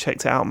one. I haven't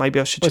checked it out.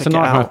 Maybe I should check it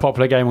out. It's a most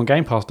popular game on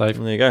Game Pass, Dave.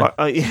 There you go.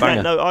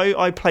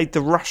 I played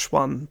the Rush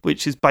one,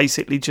 which is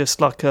basically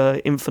just like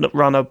a Infinite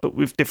Runner, but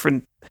with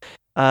different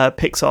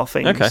Pixar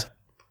things. Okay.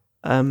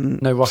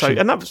 No rushing.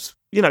 And that was,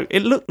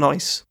 it looked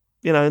nice.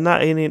 And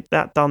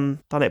that done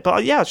it. But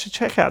I should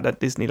check out that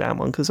Disneyland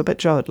one because I bet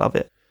Joe would love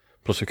it.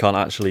 Plus, we can't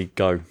actually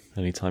go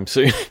anytime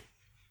soon.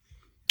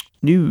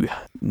 New.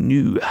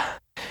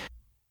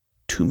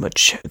 Too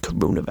much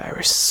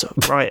coronavirus. So,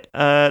 right,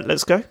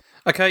 let's go.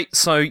 Okay,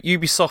 so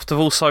Ubisoft have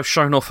also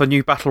shown off a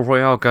new Battle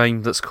Royale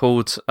game that's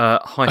called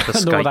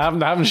Hyperscape. No,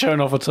 they haven't shown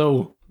off at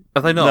all.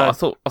 Are they not? No, I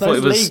thought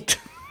it was leaked.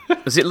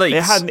 Is it leaked?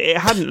 It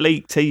hadn't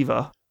leaked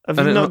either.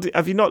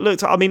 Have you not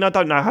looked? I mean, I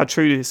don't know how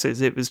true this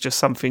is. It was just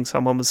something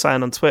someone was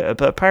saying on Twitter,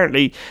 but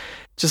apparently,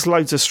 just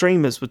loads of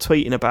streamers were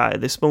tweeting about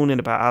it this morning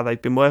about how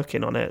they've been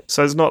working on it.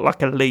 So it's not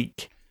like a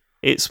leak.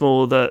 It's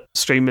more that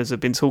streamers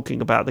have been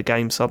talking about the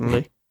game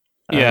suddenly.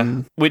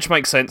 Yeah, which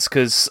makes sense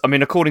because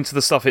according to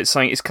the stuff, it's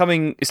saying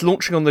it's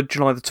launching on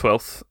July the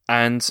 12th,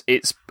 and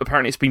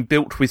it's been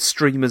built with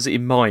streamers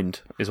in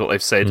mind, is what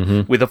they've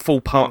said, with a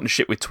full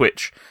partnership with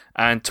Twitch,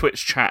 and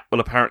Twitch chat will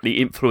apparently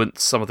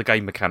influence some of the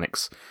game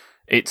mechanics.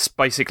 It's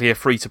basically a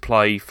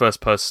free-to-play,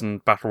 first-person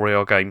Battle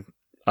Royale game.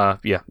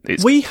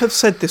 We have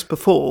said this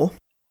before,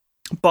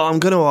 but I'm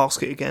going to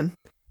ask it again.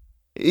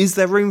 Is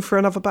there room for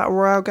another Battle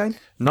Royale game?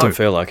 No. Don't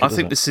feel like it. I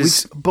think this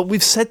is... But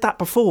we've said that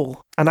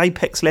before. An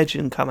Apex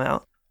Legend come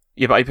out.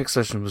 Yeah, but Apex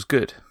Legends was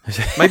good.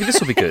 Maybe this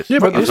will be good. Yeah,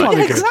 but this might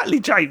be good. Exactly,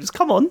 James.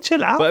 Come on,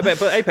 chill out. But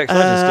Apex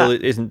Legends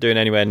still isn't doing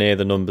anywhere near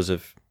the numbers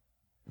of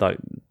like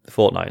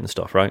Fortnite and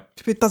stuff, right?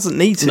 It doesn't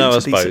need to, I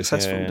be suppose.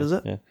 successful, does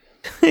it? Yeah.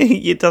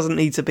 It doesn't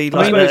need to be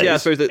like I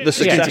suppose the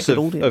success of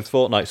audience.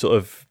 Fortnite sort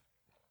of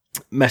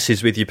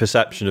messes with your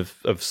perception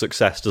of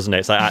success, doesn't it?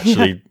 It's like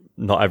actually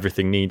not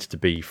everything needs to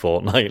be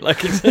Fortnite. Like,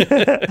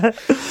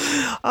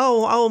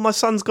 oh, my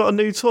son's got a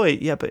new toy.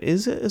 Yeah, but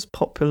is it as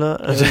popular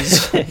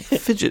as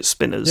fidget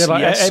spinners? Yeah,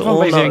 like yes everyone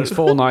or basically no? thinks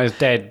Fortnite is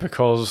dead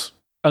because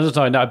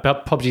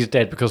PUBG is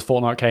dead because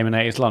Fortnite came and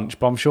ate its lunch.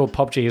 But I'm sure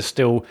PUBG is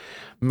still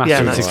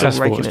massively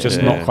successful. It's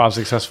just not quite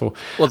successful.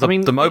 Well,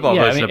 the mobile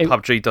version of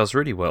PUBG does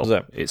really well. Does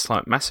it? It's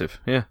like massive.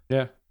 Yeah.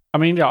 I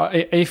mean,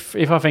 if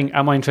I think,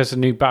 am I interested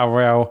in new Battle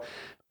Royale?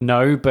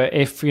 No, but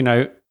if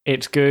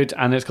it's good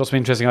and it's got some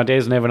interesting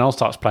ideas and everyone else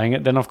starts playing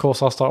it, then of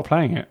course I'll start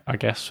playing it, I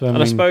guess.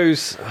 I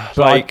suppose,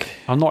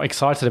 I'm not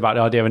excited about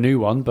the idea of a new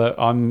one, but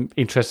I'm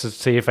interested to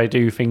see if they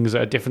do things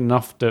that are different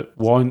enough that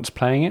warrants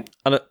playing it.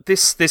 And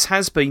this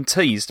has been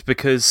teased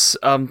because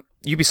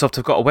Ubisoft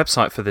have got a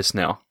website for this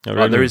now. Oh,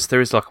 really? There is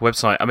like a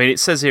website. I mean,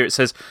 it says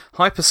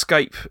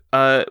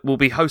Hyperscape will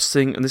be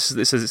hosting, and it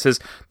says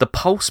the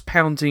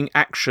pulse-pounding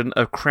action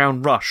of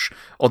Crown Rush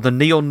on the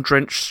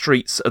neon-drenched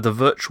streets of the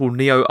virtual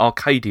Neo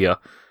Arcadia.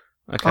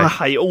 Okay. I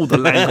hate all the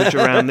language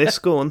around this.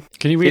 Go on.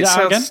 Can you read that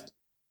out again?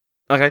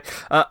 Okay.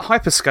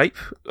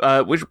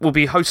 Hyperscape, which will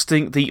be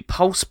hosting the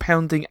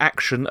pulse-pounding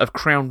action of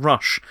Crown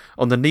Rush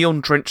on the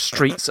neon-drenched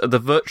streets of the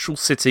virtual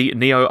city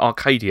Neo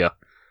Arcadia.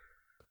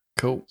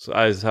 Cool. So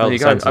as there you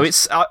go. I mean,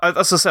 as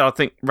I said, I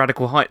think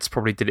Radical Heights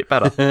probably did it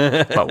better.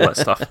 Like all that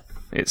stuff.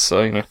 It's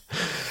Okay.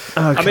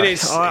 I mean,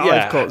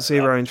 I've got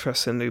zero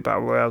interest in the new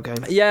Battle Royale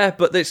game. Yeah,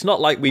 but it's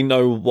not like we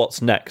know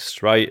what's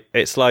next, right?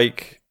 It's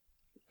like,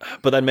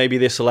 but then maybe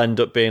this will end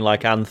up being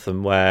like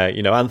Anthem, where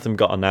Anthem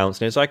got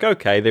announced, and it's like,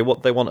 okay, they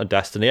want a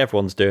Destiny.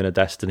 Everyone's doing a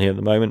Destiny at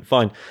the moment,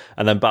 fine.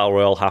 And then Battle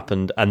Royale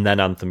happened, and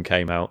then Anthem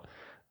came out.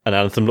 And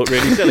Anthem looked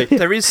really silly.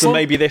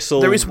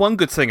 There is one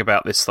good thing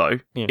about this, though,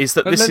 is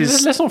that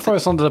Let's not throw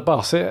us under the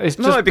bus. It's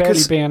just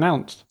barely being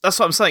announced. That's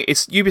what I'm saying.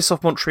 It's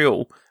Ubisoft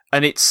Montreal,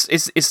 and it's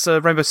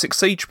Rainbow Six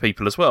Siege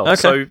people as well. Okay.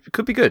 So it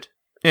could be good.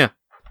 Yeah.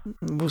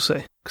 We'll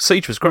see.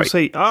 Siege was great. We'll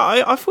see.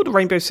 I thought the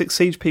Rainbow Six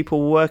Siege people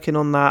were working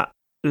on that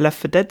Left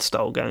 4 Dead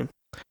style game.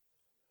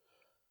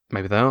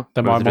 Maybe they are.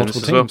 There might have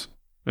multiple teams.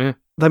 Well. Yeah.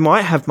 They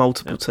might have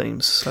multiple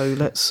teams, so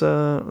let's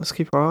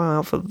keep our eye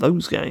out for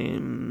those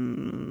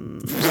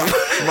games.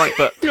 Right,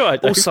 but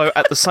also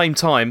at the same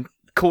time,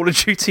 Call of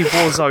Duty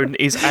Warzone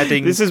is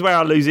adding... This is where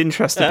I lose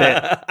interest a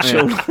bit,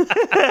 Sean.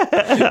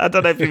 I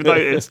don't know if you've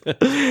noticed.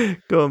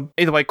 Go on.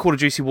 Either way, Call of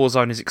Duty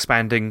Warzone is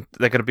expanding.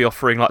 They're going to be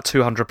offering like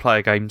 200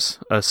 player games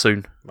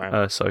soon.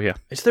 Wow. So, yeah.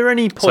 Is there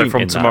any point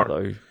from in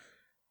tomorrow?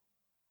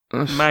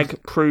 that, though?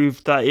 Mag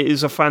proved that it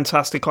is a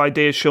fantastic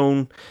idea,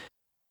 Sean.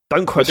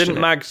 Don't question Didn't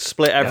it. Mag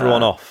split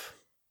everyone off?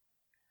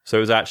 So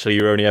it was actually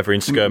you're only ever in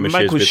skirmishes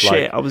Mag was with shit.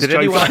 like... I was Did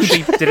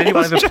joking.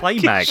 anyone ever play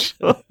Mag?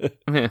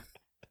 Yeah.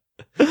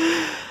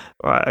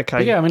 Right, okay.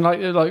 But yeah, I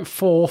mean, like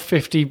 4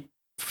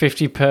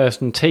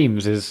 50-person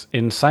teams is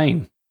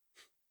insane.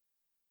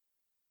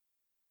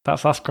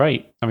 That's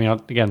great. I mean,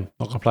 again,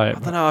 not gonna play it. I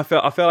don't know. I feel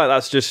like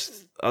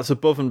that's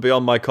above and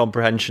beyond my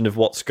comprehension of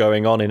what's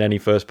going on in any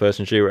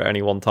first-person shooter at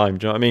any one time.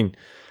 Do you know what I mean?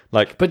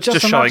 Like, but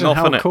just showing imagine off,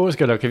 how cool it's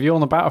going to look if you're on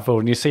the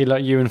battlefield and you see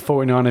like you and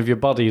 49 of your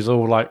buddies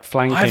all like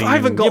flanking. I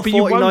haven't got but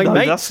you 49 won't, though.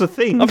 mates. That's the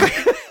thing.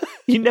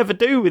 You never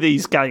do with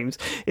these games.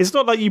 It's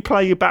not like you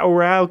play your Battle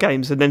Royale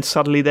games and then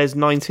suddenly there's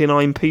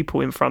 99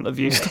 people in front of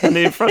you,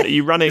 standing in front of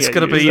you, running. It's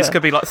going to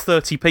be like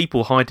 30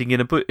 people hiding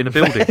in a building. yeah,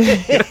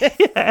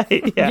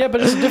 but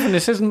it's different.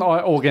 This isn't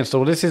like all against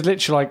all. This is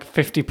literally like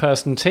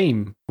 50-person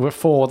team with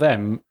 4 of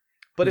them.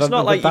 But it's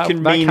not like you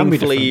can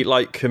meaningfully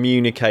like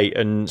communicate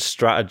and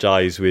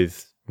strategize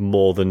with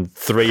more than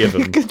 3 of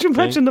them. Could you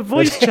imagine the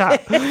voice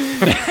chat?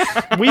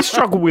 We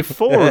struggle with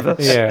 4 of us.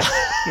 Yeah.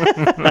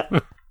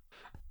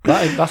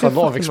 That's a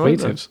lot of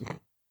expletives.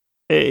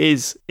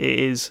 It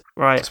is.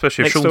 Right.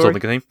 Especially if Next Sean's story. on the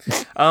game.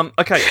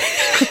 Okay.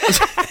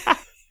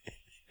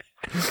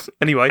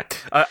 Anyway,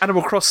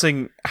 Animal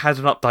Crossing had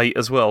an update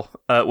as well.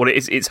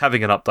 It's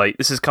having an update.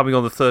 This is coming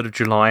on the 3rd of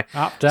July.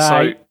 Update.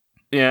 So,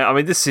 yeah, I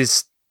mean, this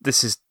is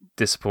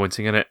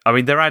disappointing, isn't it? I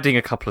mean, they're adding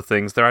a couple of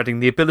things. They're adding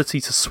the ability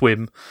to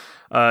swim.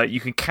 You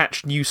can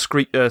catch new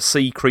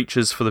sea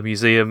creatures for the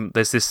museum.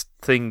 There's this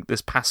thing,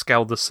 there's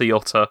Pascal the sea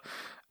otter,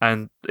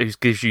 and it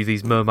gives you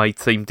these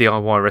mermaid-themed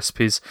DIY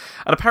recipes.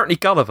 And apparently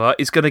Gulliver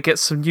is going to get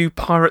some new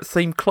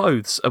pirate-themed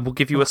clothes and will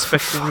give you a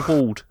special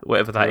reward,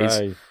 whatever that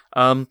is.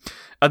 And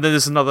then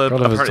there's another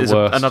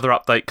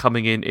update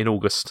coming in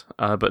August,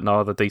 but no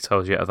other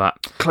details yet of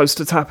that. Close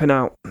to tapping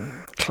out.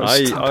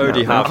 I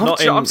already have.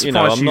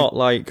 I'm not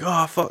like,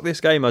 oh fuck this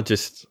game. I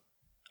just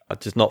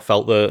not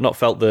felt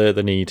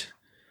the need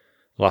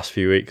the last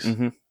few weeks.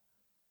 Mm-hmm.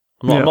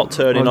 I'm not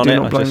turning on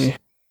it.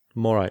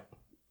 I'm all right.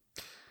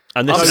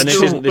 And this isn't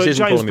James,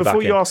 pulling me before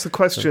back you in. ask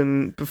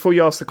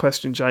the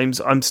question, James,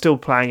 I'm still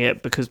playing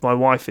it because my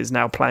wife is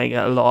now playing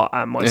it a lot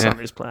and my son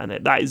is playing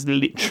it. That is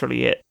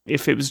literally it.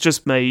 If it was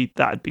just me,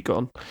 that'd be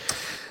gone.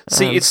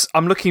 See,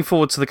 I'm looking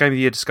forward to the Game of the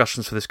Year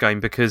discussions for this game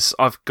because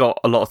I've got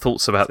a lot of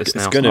thoughts about this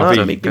now. It's going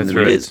to be go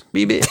through it.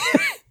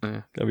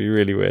 Going to be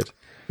really weird.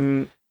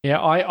 Yeah,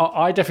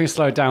 I definitely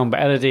slowed down, but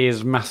Elodie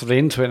is massively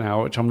into it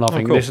now, which I'm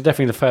loving. Cool. This is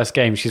definitely the first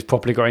game she's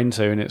properly got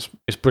into, and it's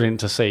brilliant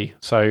to see.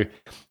 So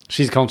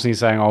she's constantly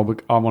saying, "Oh,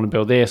 I want to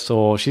build this,"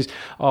 or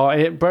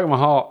it broke my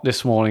heart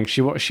this morning.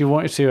 She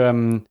wanted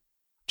to.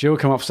 Jill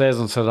came upstairs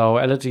and said, "Oh,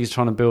 Elodie's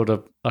trying to build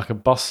a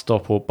bus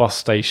stop or bus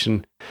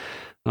station."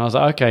 And I was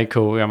like, "Okay,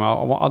 cool.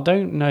 I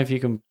don't know if you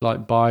can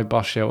like buy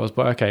bus shelters,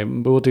 but okay,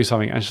 we'll do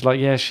something." And she's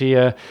like, "Yeah,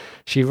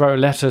 she wrote a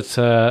letter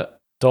to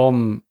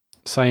Dom."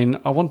 Saying,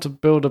 I want to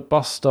build a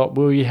bus stop.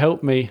 Will you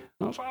help me?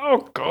 And I was like,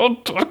 oh,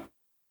 God.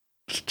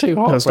 It's too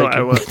heartbreaking. That's not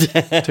how it works.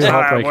 Too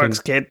heartbreaking. It works,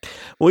 kid.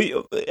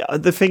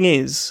 The thing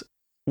is,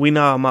 we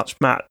know how much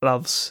Matt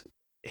loves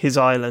his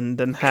island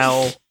and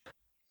how,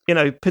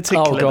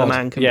 particular the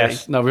man can be.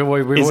 No,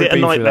 we is it a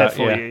nightmare that,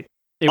 for you?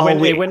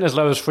 It went as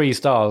low as 3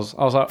 stars.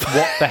 I was like,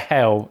 what the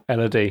hell,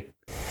 Elodie?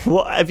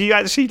 What have you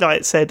actually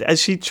said?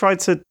 Has she tried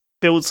to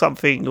build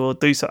something or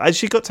do something? Has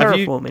she got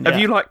terraforming? Have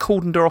you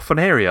cordoned her off an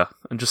area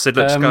and just said,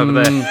 let's go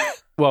over there?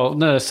 Well,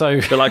 no. So a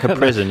bit like a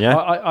prison, yeah.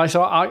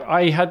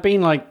 I had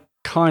been like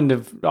kind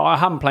of. I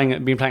haven't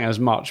been playing it as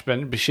much,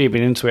 but she'd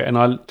been into it, and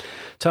I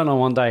turned on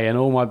one day, and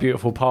all my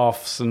beautiful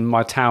paths and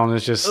my town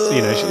is just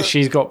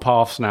she's got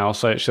paths now,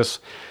 so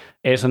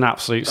it's an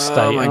absolute state.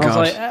 Oh my and God. I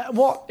was like,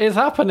 what is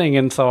happening?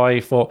 And so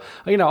I thought,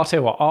 I'll tell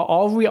you what,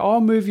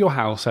 I'll move your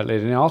house,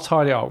 Elodie, and I'll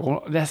tidy it up.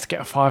 Well, let's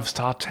get a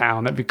 5-star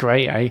town. That'd be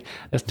great, eh?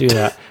 Let's do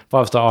that.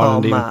 5-star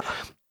island. Matt,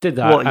 did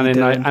that,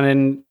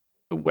 and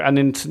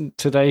then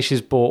today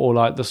she's bought all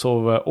like the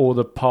sort of all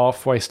the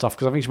pathway stuff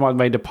because I think she might have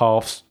made the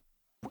paths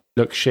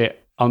look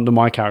shit under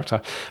my character,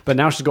 but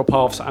now she's got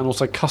paths and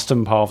also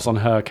custom paths on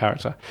her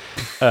character.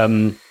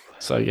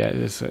 So yeah,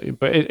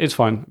 it's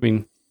fine. I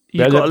mean,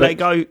 you've got to let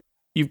go.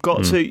 You've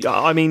got to.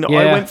 I mean,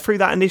 I went through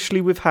that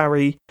initially with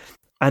Harry,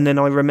 and then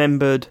I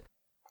remembered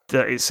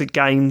that it's a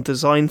game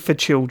designed for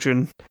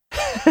children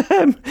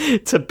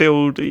to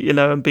build,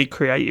 and be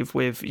creative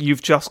with.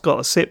 You've just got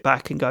to sit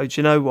back and go,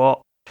 do you know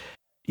what?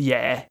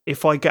 Yeah,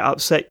 if I get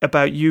upset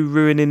about you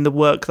ruining the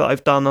work that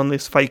I've done on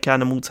this fake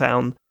animal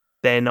town,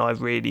 then I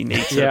really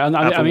need to. Yeah, and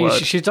I mean,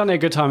 word. she's done it a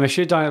good time. If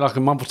she'd done it like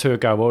a month or two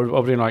ago, I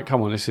would be like,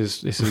 "Come on, this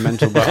is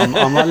mental." But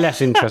I'm like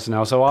less interested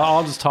now, so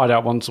I'll just tie it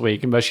up once a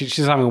week. But she's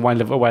having a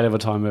whale of a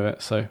time with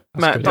it. So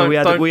Matt, we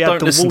had the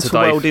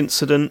Waterworld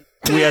incident.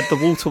 We had the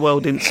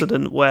Waterworld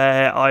incident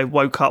where I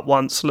woke up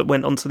once,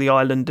 went onto the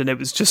island, and it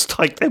was just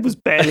like there was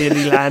barely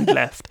any land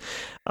left.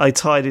 I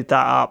tidied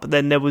that up.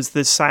 Then there was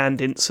the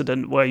sand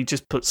incident where he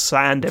just put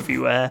sand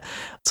everywhere.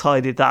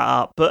 Tidied that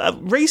up.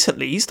 But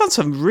recently, he's done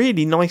some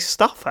really nice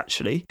stuff,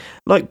 actually.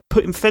 Like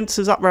putting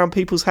fences up around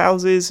people's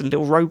houses and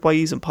little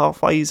roadways and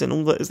pathways and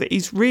all that.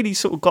 He's really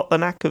sort of got the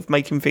knack of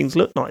making things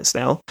look nice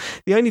now.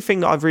 The only thing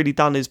that I've really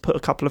done is put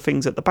a couple of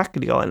things at the back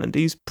of the island.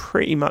 He's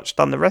pretty much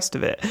done the rest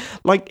of it.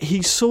 Like,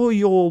 he saw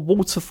your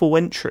waterfall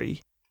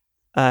entry,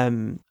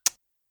 Sean,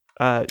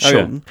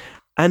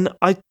 and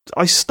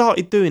I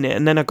started doing it,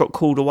 and then I got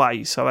called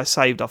away, so I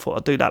saved. I thought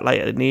I'd do that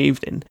later in the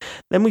evening.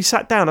 Then we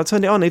sat down, I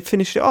turned it on, it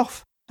finished it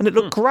off, and it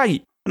looked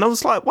great. And I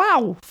was like,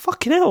 wow,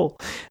 fucking hell,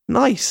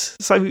 nice.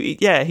 So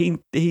yeah,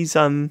 he's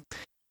a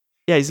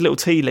little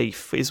tea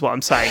leaf is what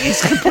I'm saying.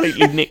 He's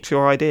completely nicked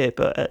your idea,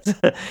 but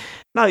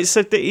no,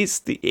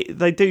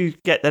 they do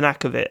get the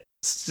knack of it.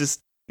 It's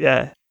just,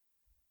 yeah.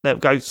 There we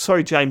go.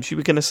 Sorry, James, you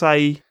were going to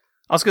say...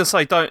 I was going to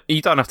say,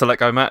 you don't have to let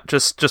go, Matt.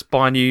 Just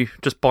buy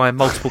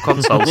multiple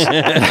consoles.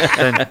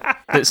 Then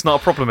it's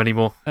not a problem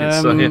anymore.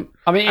 I mean,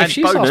 if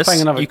she starts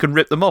playing another, you can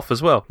rip them off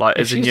as well. Like,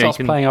 if she starts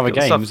playing other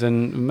games,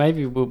 then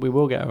maybe we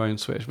will get our own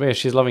Switch. But yeah,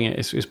 she's loving it.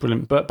 It's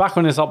brilliant. But back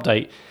on this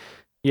update,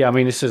 yeah, I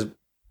mean, this is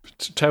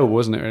terrible,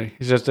 isn't it? Really,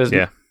 it's just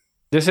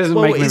this isn't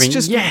making me think.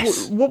 Just,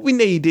 yes, what we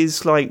need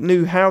is like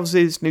new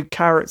houses, new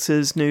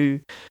characters, new.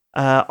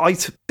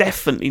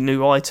 Definitely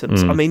new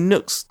items. I mean,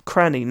 Nook's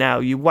Cranny now,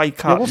 you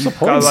wake up, what's the you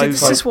point? go over...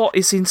 This is what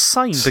is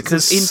insane,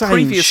 because in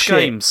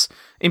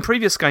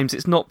previous games,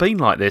 it's not been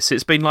like this.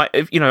 It's been like,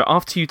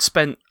 after you'd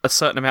spent a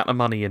certain amount of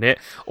money in it,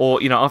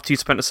 or, after you'd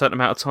spent a certain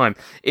amount of time,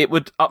 it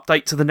would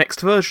update to the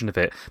next version of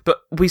it.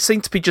 But we seem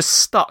to be just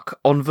stuck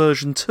on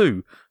version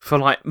 2 for,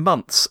 like,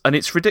 months, and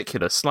it's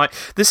ridiculous. Like,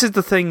 this is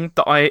the thing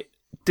that I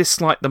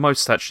dislike the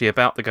most, actually,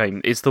 about the game,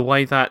 is the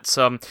way that...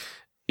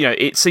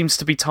 it seems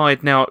to be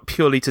tied now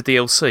purely to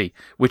DLC,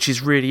 which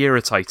is really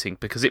irritating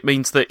because it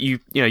means that you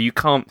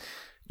can't.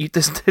 It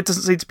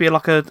doesn't seem to be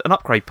like an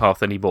upgrade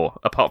path anymore,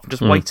 apart from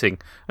just waiting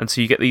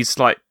until you get these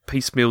like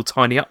piecemeal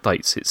tiny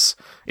updates.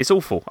 It's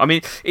awful. I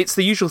mean, it's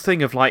the usual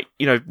thing of like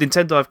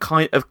Nintendo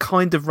have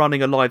kind of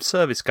running a live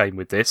service game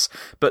with this,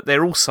 but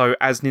they're also,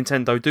 as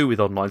Nintendo do with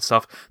online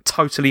stuff,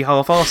 totally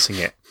half-arsing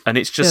it, and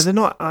it's just they're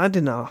not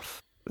adding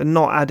enough. They're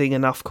not adding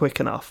enough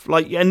quick enough.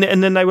 Like, and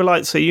then they were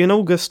like, "See you in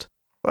August."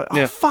 Like,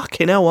 oh,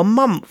 fucking hell, a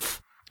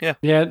month.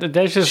 Yeah,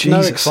 there's just no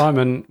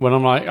excitement when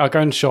I'm like, I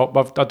go in the shop,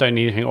 I don't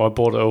need anything, or I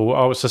bought it all.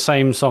 Oh, it's the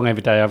same song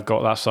every day, I've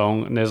got that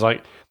song. And there's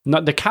like,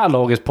 the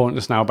catalogue is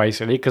pointless now,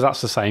 basically, because that's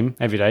the same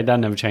every day, that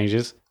never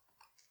changes.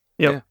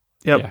 Yep.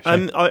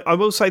 I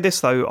will say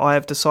this, though, I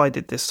have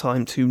decided this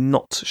time to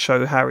not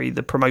show Harry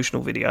the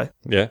promotional video.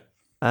 Yeah.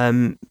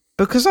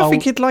 Because I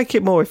think he'd like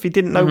it more if he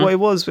didn't know what it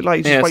was. But, like,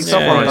 he just wakes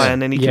up one day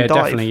and then he can dive.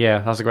 Yeah, definitely,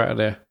 that's a great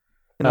idea.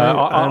 You know,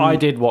 I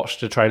did watch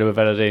the trailer with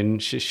Elodie.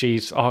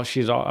 She's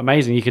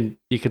amazing.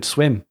 You could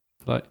swim.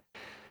 Like,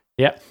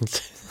 yeah.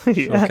 Sure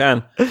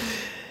can.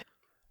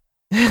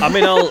 I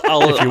mean, I'll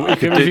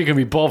if you can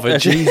be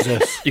bothered,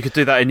 Jesus. You could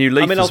do that in New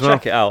Leaf. I mean, I'll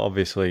check it out,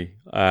 obviously.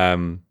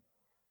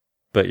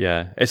 But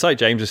yeah, it's like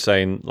James was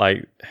saying.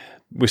 Like,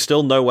 we're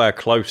still nowhere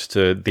close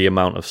to the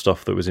amount of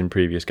stuff that was in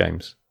previous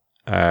games,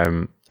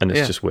 and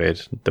it's just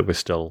weird that we're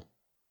still.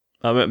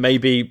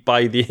 Maybe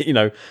by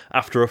the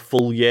after a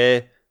full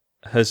year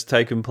has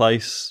taken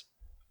place,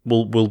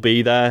 we'll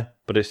be there,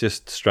 but it's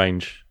just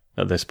strange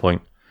at this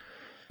point.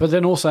 But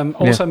then also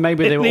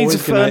maybe they were needs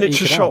always a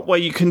furniture shop where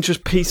you can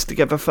just piece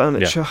together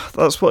furniture. Yeah.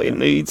 That's what it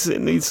needs.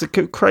 It needs to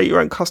create your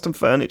own custom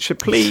furniture,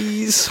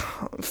 please.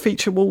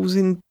 Feature walls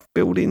in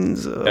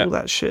buildings, all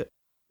that shit.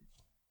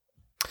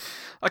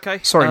 Okay.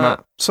 Sorry,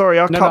 Matt. Sorry,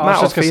 I cut Matt off.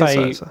 I was just going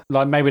to say,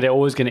 like, maybe they're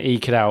always going to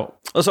eke it out.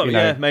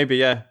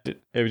 Maybe. It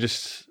was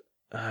just.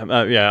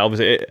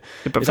 Obviously,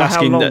 it's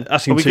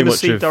asking too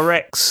much of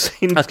directs.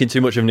 Asking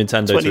too much of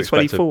Nintendo to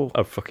expect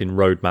a fucking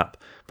roadmap.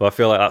 But I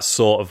feel like that's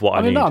sort of what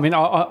I need.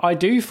 No, I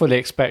do fully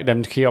expect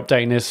them to keep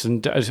updating this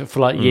and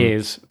for like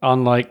years.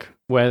 Unlike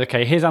where,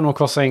 here's Animal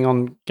Crossing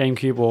on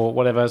GameCube or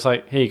whatever. It's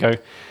like, here you go,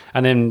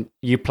 and then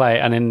you play it,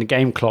 and then the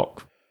game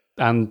clock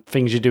and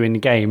things you do in the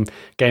game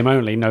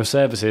only, no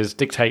services,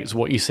 dictates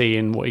what you see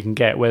and what you can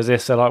get. Whereas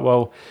this, they're like,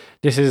 well,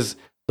 this is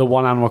the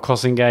one Animal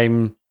Crossing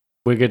game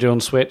we're going to do on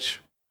Switch.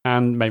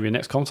 And maybe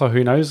next console,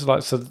 who knows?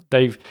 Like, so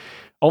they've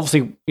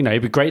obviously,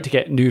 it'd be great to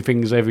get new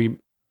things every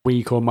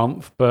week or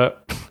month,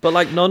 but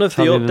like none of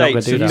the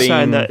updates have been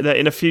saying that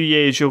in a few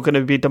years you're going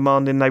to be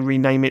demanding they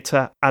rename it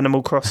to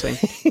Animal Crossing,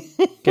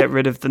 get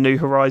rid of the New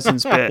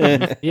Horizons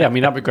bit. Yeah,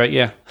 that'd be great.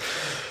 Yeah.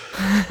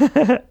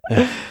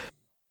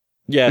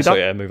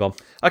 Move on.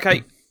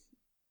 Okay.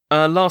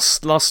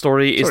 Last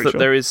story is that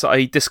there is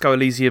a Disco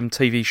Elysium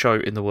TV show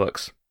in the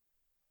works.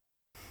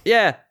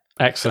 Yeah.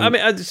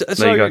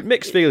 Excellent.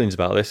 Mixed feelings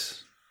about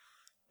this.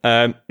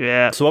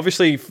 So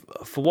obviously,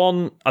 for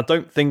one, I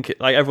don't think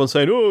everyone's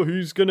saying, "Oh,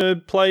 who's going to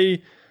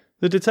play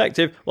the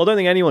detective?" Well, I don't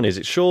think anyone is.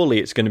 Surely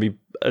it's going to be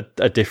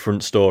a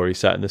different story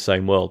set in the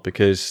same world,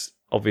 because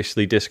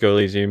obviously, Disco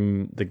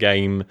Elysium, the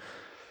game,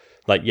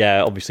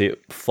 obviously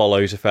it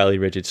follows a fairly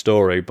rigid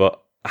story,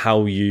 but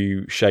how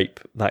you shape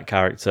that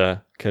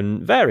character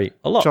can vary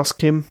a lot. Just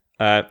Kim.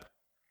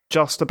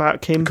 Just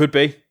about Kim. Could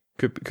be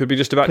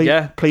just about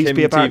please Kim,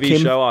 be about TV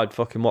Kim. show. I'd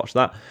fucking watch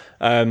that.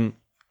 But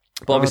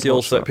obviously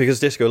also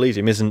because Disco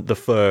Elysium isn't the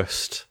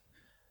first,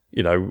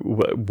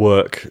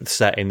 work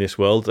set in this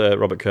world.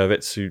 Robert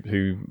Kurtz,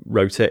 who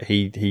wrote it,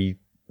 he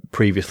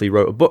previously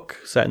wrote a book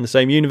set in the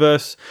same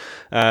universe,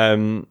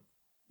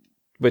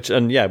 which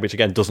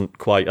again doesn't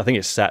quite. I think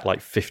it's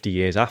set 50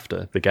 years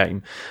after the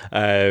game.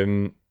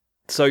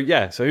 So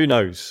who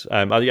knows?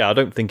 I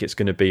don't think it's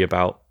going to be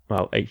about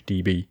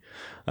HDB,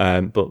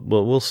 but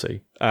we'll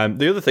see.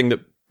 The other thing that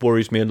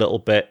worries me a little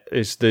bit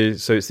is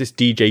it's this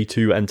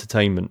DJ2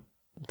 Entertainment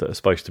that are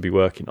supposed to be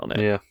working on it.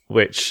 Yeah.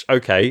 Which,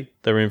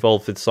 they're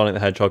involved with Sonic the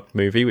Hedgehog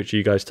movie, which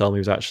you guys tell me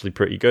was actually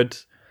pretty good.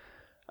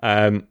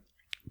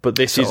 But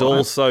this is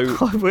also...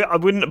 I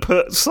wouldn't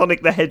put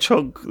Sonic the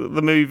Hedgehog,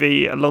 the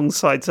movie,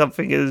 alongside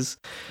something as,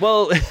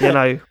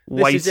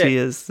 weighty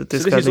as the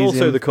Disco Elysium. This is also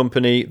the Elysium.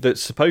 company that's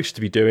supposed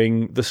to be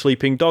doing the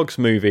Sleeping Dogs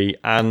movie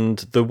and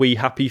the We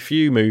Happy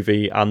Few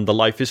movie and the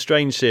Life is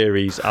Strange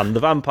series and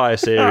the Vampire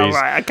series. Oh,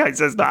 right, okay,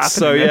 so it's not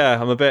happening.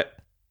 So, I'm a bit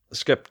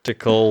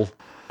sceptical.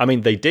 I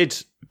mean, they did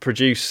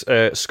produce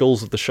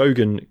Skulls of the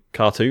Shogun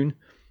cartoon.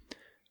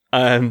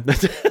 Any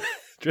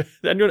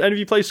of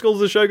you play Skulls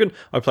of the Shogun?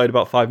 I played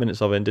about 5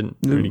 minutes of it and didn't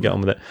really get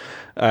on with it.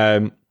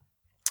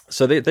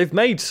 So they've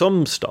made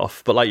some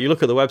stuff, but you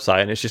look at the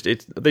website and it's just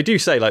they do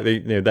say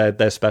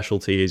their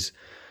specialty is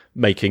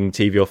making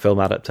TV or film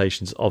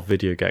adaptations of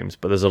video games,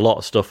 but there's a lot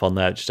of stuff on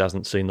there that just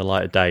hasn't seen the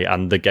light of day,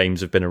 and the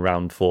games have been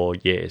around for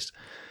years.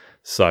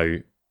 So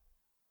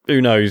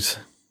who knows?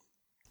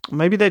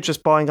 Maybe they're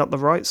just buying up the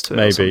rights to it.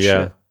 Maybe,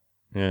 yeah.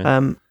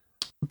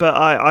 But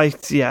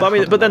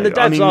But then the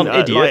devs aren't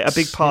idiots. A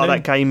big part of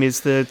that game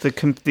is the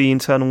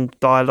internal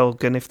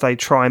dialogue, and if they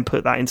try and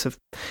put that into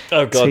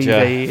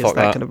TV, is that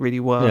going to really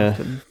work?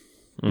 Yeah. And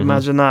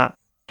imagine that.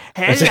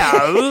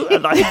 Hello,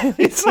 and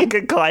it's like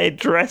a guy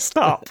dressed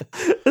up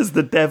as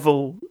the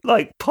devil,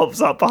 pops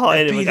up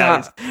behind him and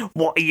goes,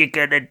 "What are you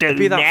gonna do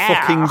be now?"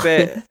 That fucking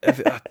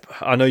bit.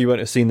 I know you won't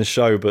have seen the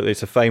show, but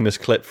it's a famous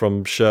clip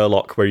from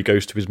Sherlock where he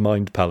goes to his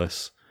mind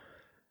palace.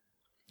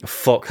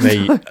 Fuck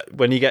me.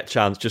 When you get a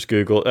chance, just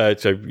Google,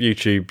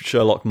 YouTube,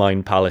 Sherlock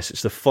Mind Palace.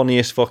 It's the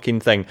funniest fucking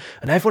thing.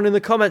 And everyone in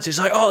the comments is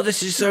like, oh,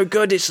 this is so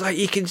good. It's like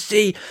you can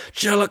see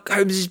Sherlock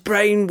Holmes'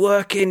 brain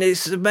working.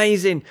 It's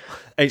amazing.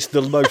 It's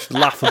the most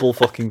laughable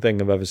fucking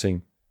thing I've ever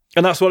seen.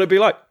 And that's what it'd be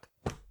like.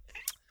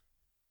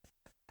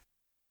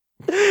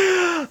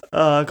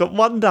 I got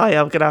one day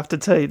I'm going to have to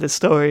tell you the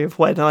story of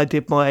when I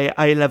did my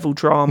A-level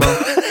drama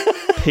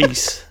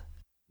piece.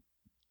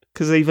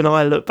 Because even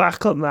I look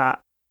back on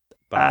that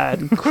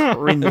and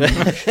cringe.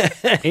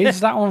 Is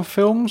that on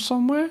film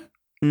somewhere?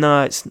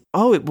 No, it's...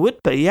 Oh, it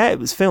would be. Yeah, it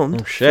was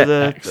filmed for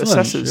the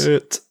assessors.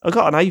 Shit. I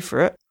got an A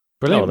for it.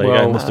 Brilliant.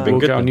 Well, must have been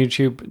we'll good get on then.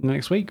 YouTube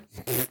next week.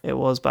 It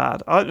was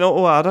bad. I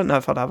don't know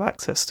if I'd have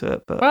access to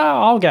it, but...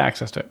 Well, I'll get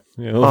access to it.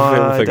 Yeah,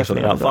 we'll figure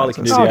something definitely out. Farley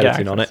can do the I'll get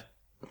editing on it.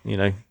 You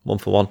know, 1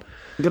 for 1.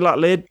 Good luck,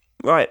 Lid.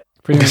 Right.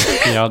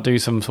 I'll do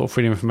some sort of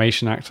Freedom of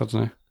Information Act, I don't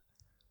know.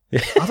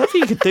 I don't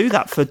think you could do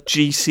that for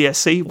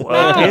GCSE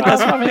work.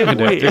 That's a bit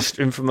weird. This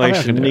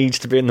information needs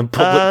to be in the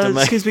public domain.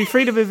 Excuse me,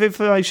 freedom of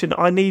information.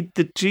 I need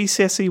the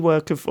GCSE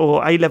work of,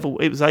 or A-level,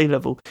 it was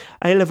A-level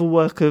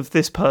work of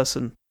this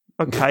person.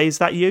 Okay, is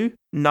that you?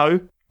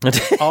 No.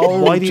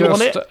 Why do you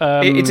want it?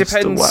 It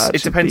depends.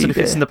 It depends on if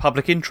it's in the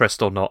public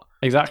interest or not.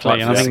 Exactly.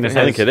 And I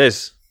think it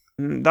is.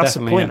 That's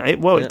the point.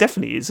 Yeah. It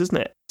definitely is, isn't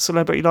it?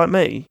 Celebrity like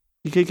me.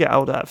 You could get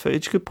hold of that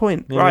footage. Good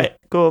point. Yeah. Right,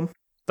 go on.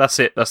 That's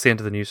it. That's the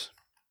end of the news.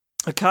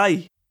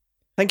 Okay.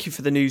 Thank you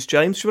for the news,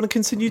 James. Do you want to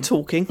continue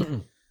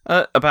talking?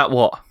 About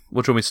what?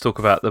 What do you want me to talk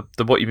about?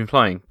 The what you've been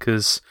playing?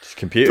 Because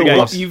computer what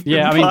games. you've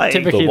been playing.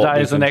 Typically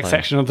that is the next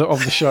section of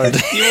the show.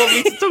 You want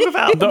me to talk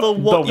about the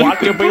what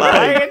you've you've been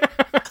playing?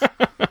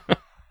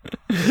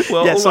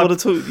 well, Yes, I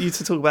want you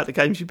to talk about the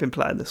games you've been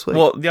playing this week.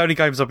 Well, the only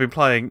games I've been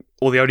playing,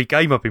 or the only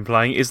game I've been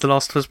playing, is The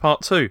Last of Us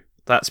Part 2.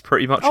 That's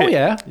pretty much it. Oh,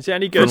 yeah. Is it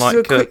any good? Let's do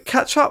a quick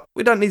catch up.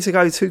 We don't need to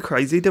go too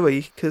crazy, do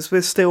we? Because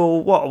we're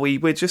still, what are we?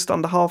 We're just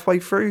under halfway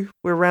through.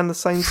 We're around the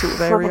same sort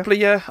of area. Probably,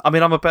 yeah. I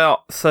mean, I'm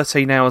about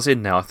 13 hours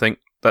in now, I think.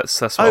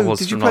 That's what I was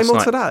did you from play last more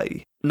night.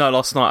 today? No,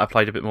 last night I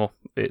played a bit more.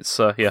 It's,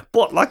 yeah.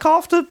 What, like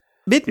after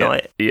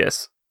midnight? Yeah.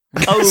 Yes.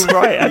 Oh,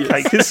 right,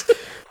 okay. Because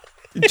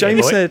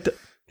James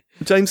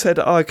said,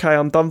 oh, okay,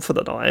 I'm done for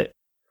the night.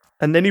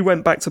 And then he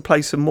went back to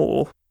play some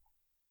more.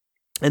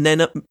 And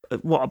then,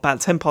 about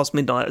 10 past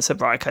midnight, I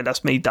said, right, okay,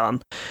 that's me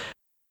done.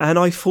 And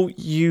I thought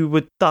you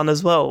were done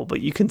as well,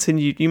 but you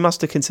continued. You must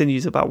have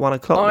continued about 1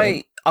 o'clock.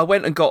 I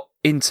went and got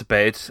into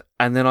bed,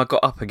 and then I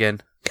got up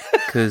again.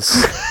 Because...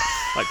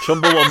 like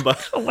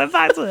Chumbawamba. I went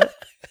back to it.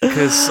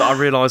 Because I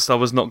realised I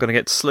was not going to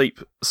get to sleep,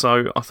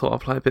 so I thought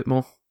I'd play a bit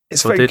more.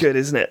 It's so very good,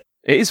 isn't it?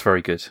 It is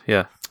very good,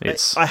 yeah.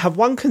 I have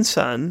one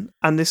concern,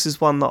 and this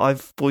is one that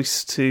I've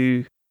voiced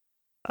to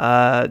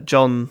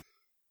John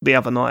the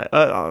other night.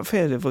 I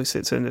think I voiced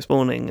it to him this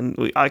morning, and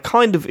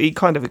he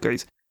kind of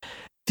agrees.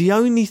 The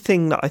only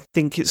thing that I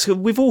think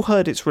we've all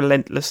heard it's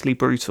relentlessly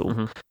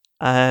brutal,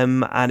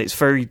 and it's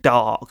very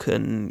dark,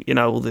 and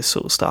all this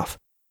sort of stuff.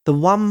 The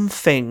one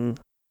thing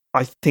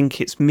I think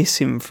it's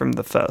missing from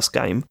the first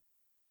game,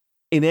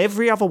 in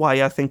every other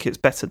way, I think it's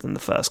better than the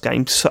first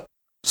game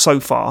so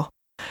far.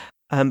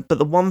 But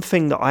the one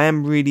thing that I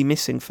am really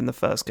missing from the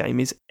first game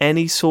is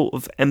any sort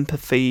of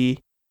empathy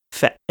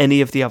for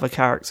any of the other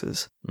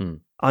characters.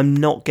 I'm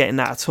not getting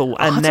that at all.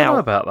 And I don't know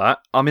about that.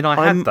 I mean,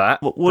 I had that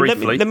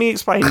briefly. Let me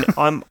explain.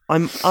 I'm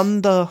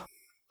under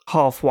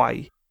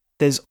halfway.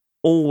 There's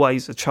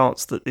always a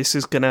chance that this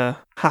is going to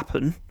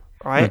happen,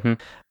 right?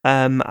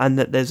 And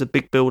that there's a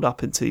big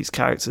build-up into these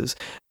characters.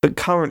 But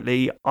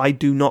currently, I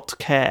do not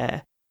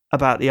care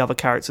about the other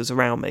characters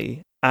around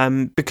me.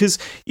 Because,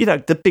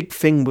 the big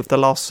thing with The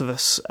Last of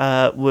Us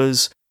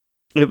was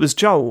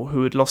Joel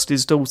who had lost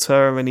his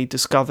daughter and he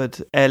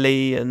discovered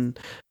Ellie and,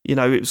 it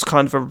was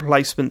kind of a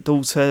replacement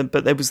daughter,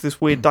 but there was this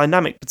weird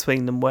dynamic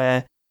between them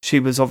where she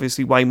was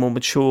obviously way more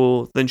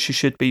mature than she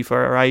should be for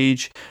her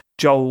age.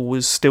 Joel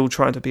was still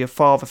trying to be a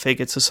father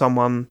figure to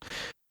someone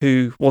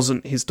who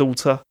wasn't his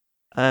daughter.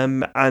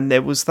 And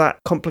there was that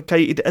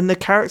complicated, and the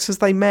characters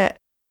they met,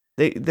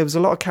 there was a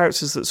lot of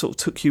characters that sort of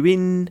took you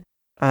in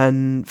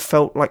and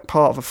felt like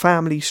part of a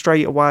family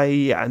straight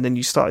away, and then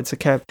you started to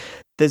care.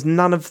 There's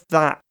none of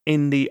that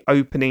in the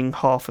opening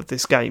half of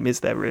this game, is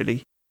there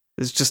really?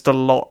 There's just a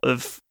lot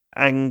of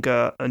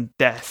anger and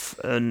death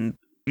and,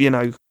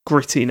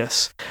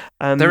 grittiness.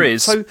 There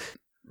is.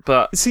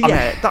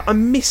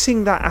 I'm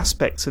missing that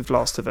aspect of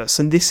Last of Us,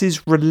 and this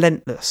is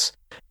relentless.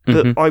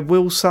 But I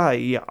will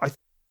say, I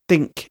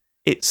think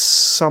it's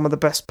some of the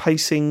best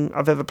pacing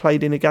I've ever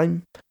played in a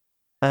game.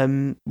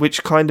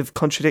 Which kind of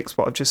contradicts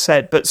what I've just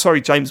said. But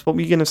sorry, James, what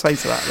were you going to say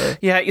to that there?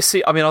 Yeah, you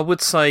see, I mean, I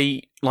would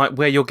say, like,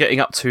 where you're getting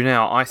up to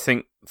now, I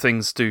think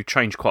things do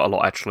change quite a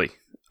lot, actually,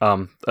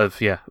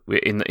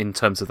 in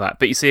terms of that.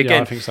 But you see,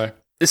 again, I think so.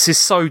 This is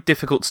so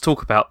difficult to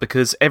talk about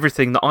because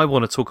everything that I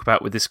want to talk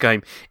about with this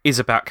game is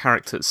about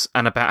characters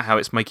and about how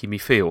it's making me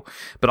feel.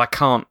 But I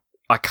can't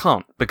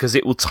because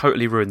it will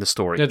totally ruin the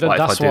story. Yeah,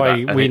 that's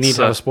why we need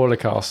to have a spoiler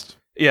cast.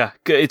 Yeah,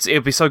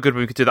 it'd be so good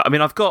when we could do that. I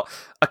mean, I've got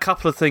a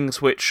couple of things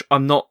which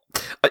I'm not...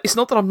 It's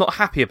not that I'm not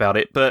happy about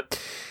it,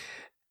 but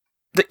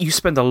that you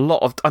spend a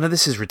lot of. I know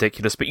this is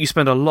ridiculous, but you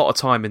spend a lot of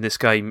time in this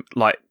game,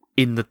 like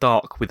in the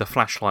dark with a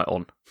flashlight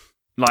on,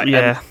 like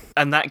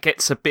and that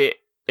gets a bit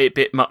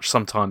much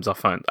sometimes. I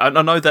find, and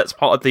I know that's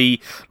part of the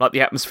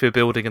atmosphere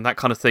building and that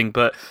kind of thing,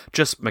 but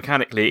just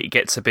mechanically, it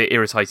gets a bit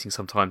irritating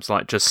sometimes.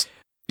 Like just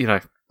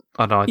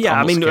I know. Yeah,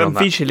 I mean,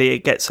 visually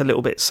it gets a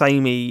little bit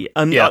samey.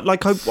 And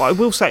like I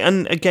will say,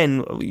 and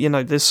again,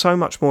 there's so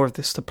much more of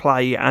this to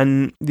play,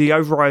 and the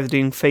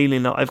overriding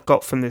feeling that I've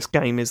got from this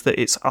game is that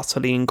it's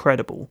utterly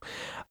incredible.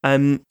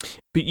 But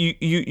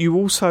you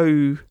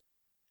also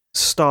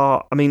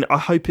start. I mean, I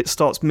hope it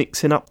starts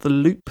mixing up the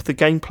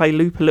gameplay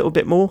loop a little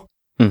bit more,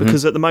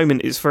 because at the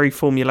moment it's very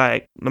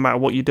formulaic. No matter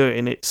what you're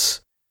doing,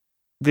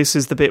 this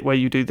is the bit where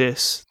you do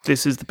this.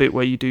 This is the bit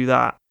where you do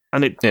that.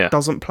 And it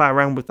doesn't play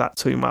around with that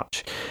too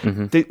much.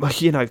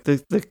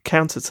 The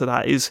counter to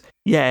that is,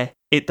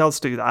 it does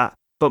do that.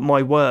 But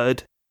my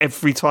word,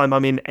 every time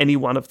I'm in any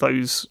one of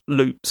those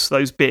loops,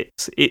 those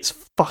bits, it's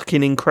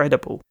fucking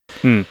incredible.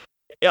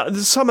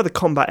 Some of the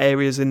combat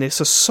areas in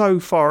this are so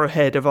far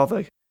ahead of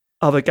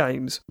other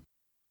games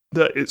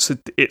that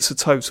it's a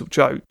total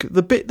joke.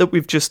 The bit that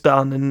we've just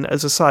done, and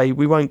as I say,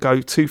 we won't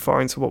go too far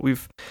into what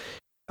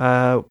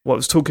I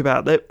was talking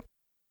about.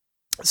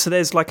 So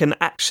there's like an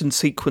action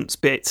sequence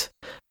bit,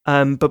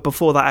 but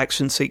before that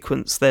action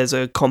sequence, there's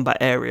a combat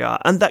area,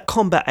 and that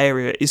combat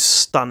area is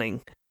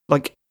stunning.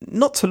 Like,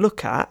 not to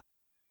look at,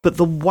 but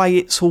the way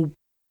it's all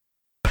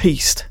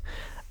pieced,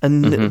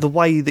 and the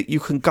way that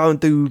you can go and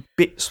do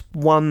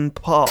one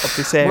part of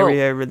this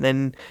area, and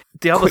then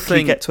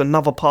quickly get to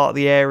another part of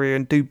the area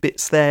and do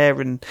bits there,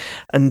 and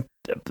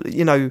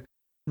the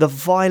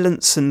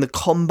violence and the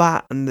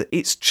combat, and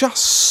it's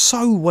just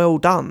so well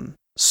done.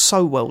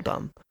 So well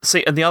done.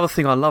 See, and the other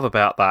thing I love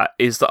about that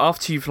is that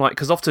after you've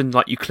because often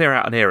you clear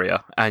out an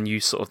area and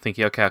you sort of think,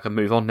 okay, I can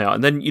move on now,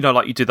 and then you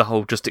do the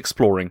whole just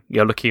exploring,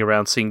 looking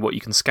around, seeing what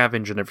you can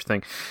scavenge and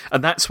everything,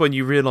 and that's when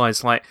you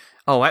realise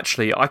oh,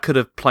 actually, I could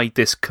have played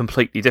this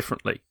completely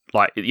differently.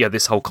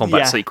 This whole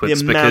combat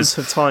sequence, because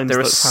there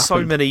are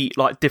so many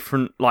different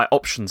different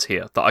options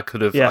here that I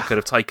could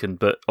have taken,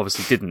 but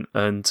obviously didn't.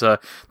 And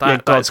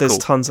that's there's cool.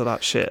 Tons of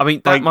that shit. I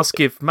mean, that must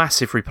give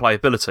massive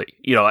replayability.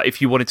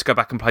 If you wanted to go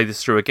back and play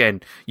this through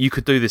again, you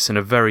could do this in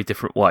a very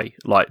different way,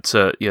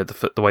 to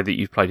the way that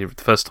you played it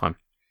the first time.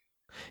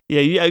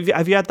 Yeah,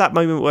 have you had that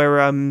moment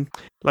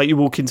where you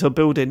walk into a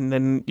building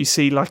and you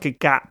see a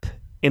gap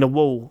in a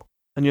wall,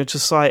 and you're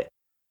just like,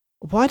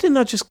 why didn't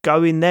I just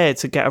go in there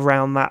to get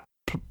around that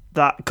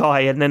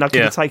guy, and then I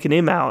could have taken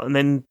him out and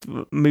then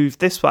moved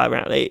this way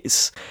around?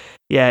 It's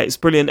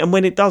brilliant. And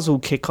when it does all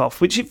kick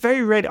off, which it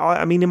very rarely,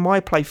 I mean, in my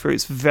playthrough,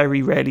 it's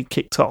very rarely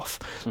kicked off,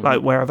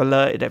 where I've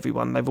alerted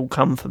everyone, they've all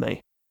come for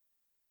me.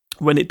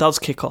 When it does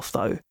kick off,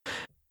 though,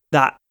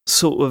 that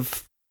sort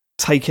of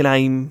taking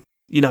aim,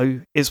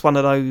 it's one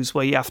of those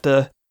where you have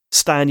to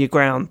stand your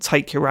ground,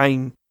 take your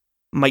aim,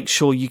 make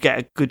sure you get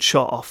a good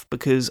shot off,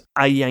 because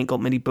A, you ain't got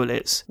many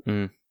bullets,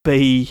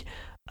 B,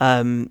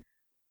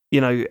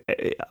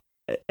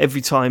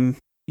 every time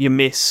you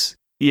miss,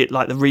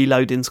 the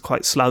reloading's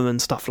quite slow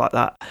and stuff like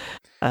that.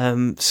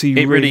 So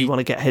you really want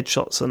to get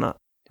headshots on that.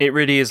 It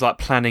really is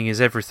planning is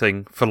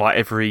everything for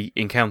every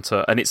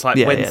encounter, and it's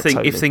totally.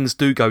 If things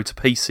do go to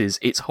pieces,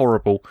 it's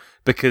horrible,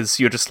 because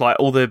you're just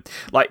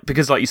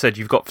because you said,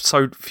 you've got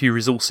so few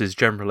resources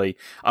generally.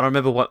 And I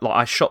remember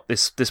I shot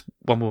this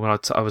one woman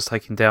I was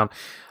taking down.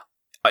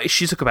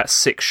 She took about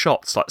 6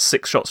 shots,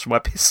 6 shots from my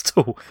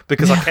pistol,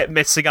 because I kept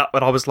messing up,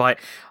 and I was like,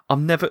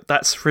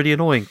 that's really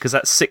annoying, because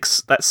that's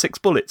six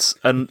bullets,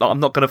 and I'm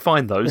not going to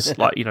find those,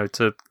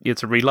 to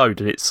reload.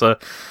 And it's,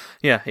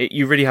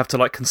 you really have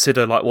to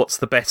consider what's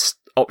the best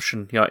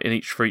option,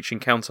 for each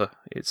encounter.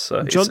 It's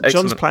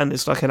John's plan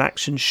is like an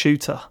action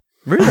shooter.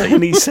 Really?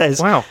 And he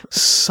says, wow,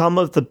 some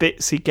of the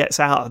bits he gets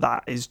out of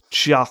that is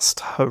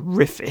just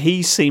horrific.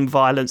 He's seen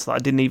violence that I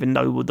didn't even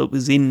know that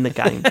was in the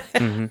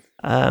game.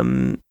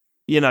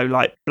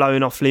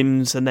 Blowing off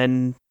limbs and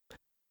then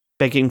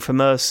begging for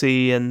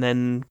mercy, and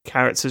then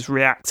characters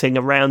reacting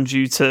around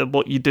you to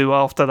what you do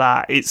after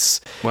that.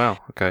 It's wow.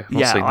 Okay,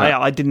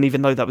 I didn't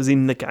even know that was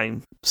in the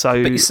game.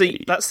 So, but you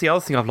see, that's the other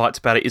thing I've liked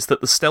about it, is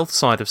that the stealth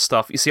side of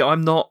stuff. You see,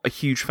 I'm not a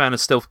huge fan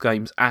of stealth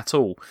games at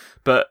all,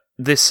 but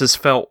this has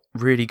felt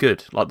really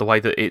good. The way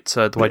that it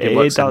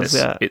works in this,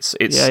 it's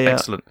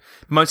excellent.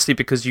 Mostly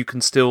because you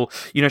can still,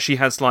 she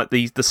has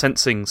the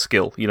sensing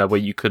skill, where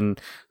you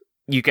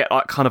get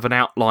kind of an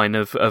outline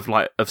of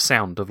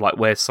sound of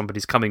where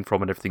somebody's coming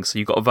from and everything, so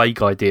you've got a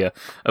vague idea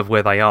of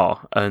where they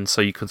are, and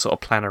so you can sort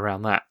of plan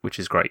around that, which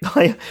is great.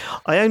 I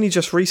only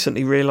just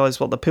recently realised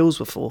what the pills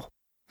were for.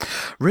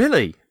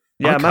 Really?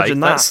 Yeah, okay, imagine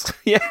that.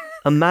 Yeah,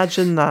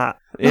 imagine that.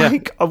 Yeah,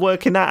 I'm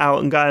working that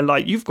out and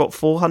going you've got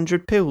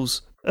 400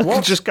 pills.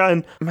 What? Just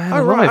going, man,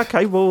 oh right,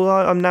 okay, well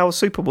I'm now a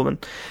superwoman.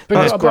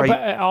 That's great.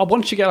 But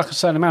once you get a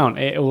certain amount,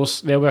 there'll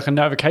be a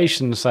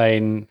notification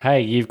saying,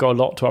 hey, you've got a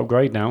lot to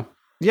upgrade now.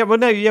 Yeah, well,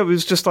 no, it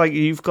was just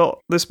you've got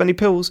this many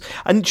pills.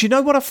 And do you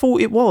know what I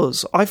thought it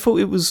was? I thought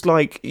it was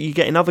you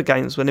get in other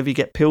games, whenever you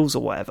get pills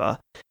or whatever,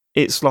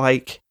 it's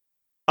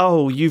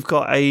oh, you've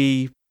got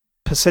a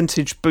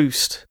percentage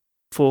boost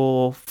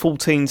for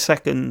 14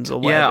 seconds or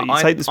whatever. Yeah,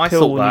 you take this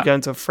pill and you go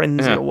into a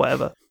frenzy or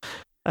whatever.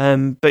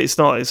 But it's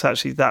not. It's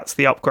actually that's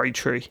the upgrade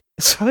tree.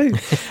 So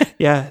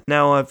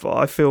now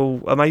I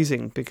feel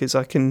amazing because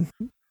I can.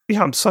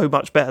 Yeah, I'm so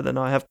much better than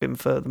I have been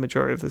for the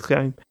majority of this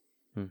game.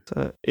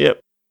 So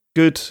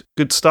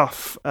good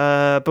stuff.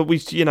 But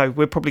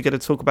we're probably going to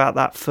talk about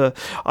that for.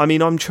 I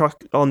mean, I'm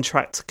on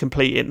track to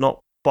complete it, not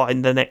by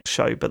the next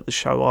show, but the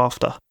show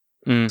after.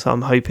 So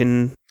I'm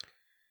hoping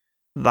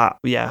that.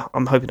 Yeah,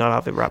 I'm hoping I'll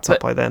have it wrapped up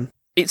by then.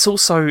 It's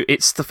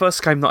the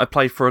first game that I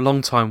played for a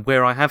long time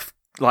where I have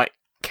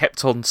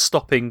kept on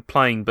stopping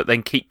playing, but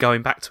then keep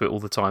going back to it all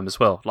the time as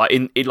well. Like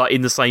in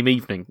the same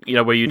evening,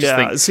 where you just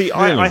think. See,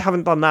 I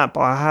haven't done that,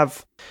 but I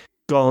have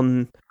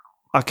gone.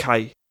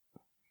 Okay,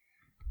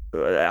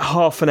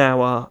 half an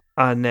hour,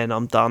 and then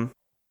I'm done.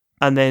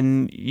 And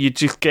then you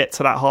just get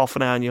to that half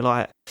an hour, and you're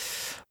like,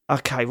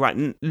 okay,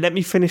 right, let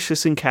me finish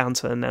this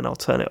encounter, and then I'll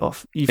turn it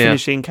off. You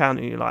finish the encounter,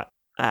 and you're like,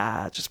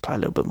 just play a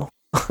little bit more.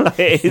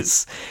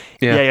 It's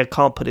I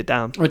can't put it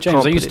down. Well,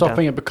 James, are you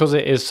stopping it because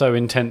it is so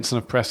intense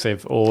and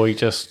oppressive, or you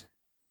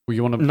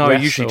want to? No,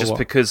 usually just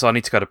because I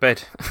need to go to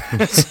bed.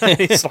 So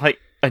it's like,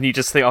 and you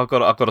just think I've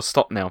got to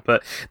stop now.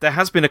 But there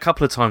has been a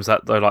couple of times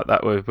that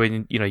where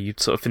when you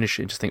sort of finish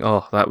it and just think,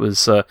 oh, that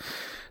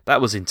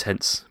was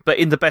intense, but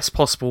in the best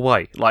possible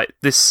way. Like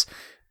this,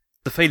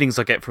 the feelings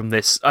I get from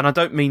this, and I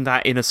don't mean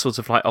that in a sort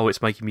of like, oh,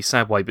 it's making me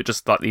sad way, but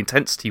just like the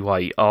intensity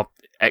way are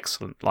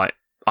excellent. Like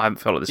I haven't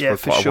felt like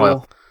this for quite a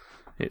while.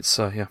 It's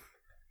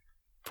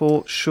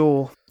for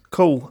sure.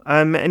 Cool.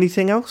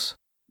 Anything else?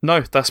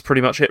 No, that's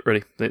pretty much it.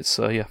 Really, it's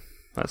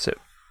that's it.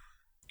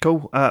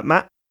 Cool.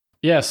 Matt.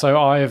 Yeah, so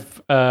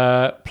I've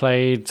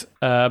played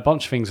a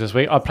bunch of things this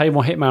week. I played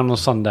more Hitman on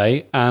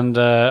Sunday, and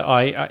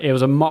it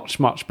was a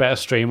much, much better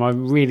stream. I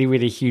really,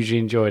 really hugely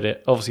enjoyed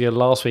it. Obviously,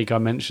 last week I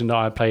mentioned that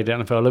I played it,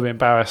 and I felt a little bit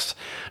embarrassed,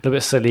 a little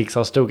bit silly, because I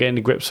was still getting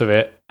to grips with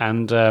it,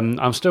 and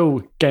I'm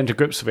still getting to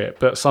grips with it.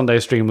 But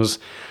Sunday's stream was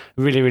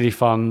really, really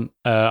fun.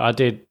 I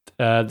did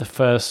the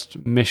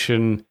first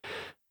mission.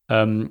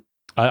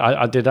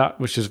 I did that,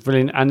 which is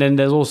brilliant. And then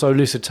there's also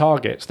Lucid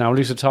Targets. Now,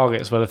 Lucid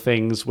Targets were the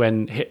things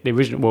when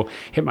Hitman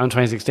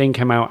 2016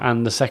 came out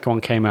and the second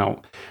one came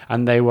out.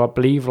 And they were, I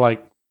believe,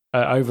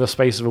 over the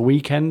space of a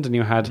weekend. And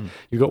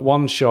you got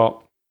one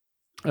shot,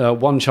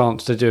 one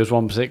chance to do as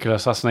one particular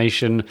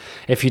assassination.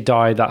 If you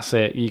die, that's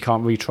it. You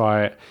can't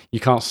retry it. You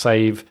can't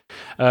save.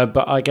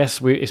 But I guess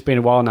it's been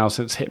a while now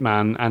since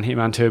Hitman and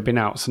Hitman 2 have been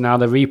out. So now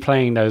they're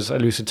replaying those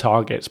Lucid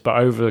Targets, but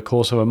over the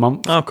course of a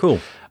month. Oh, cool.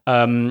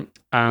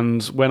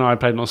 And when I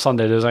played it on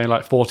Sunday, there's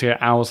only 48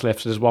 hours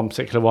left. There's one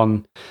particular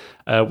one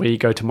where you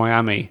go to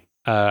Miami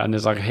and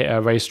there's a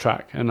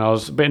racetrack. And I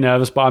was a bit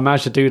nervous, but I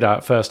managed to do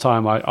that first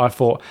time. I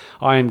thought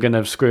I am going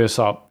to screw this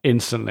up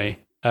instantly.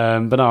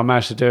 But no, I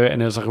managed to do it,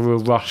 and it was a real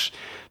rush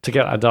to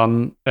get that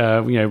done,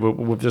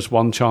 with just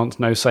one chance,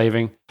 no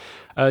saving.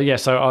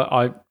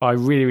 So I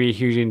really, really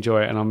hugely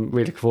enjoy it, and I'm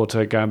really looking forward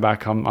to going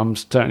back. I'm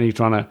certainly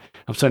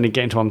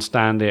getting to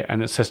understand it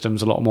and its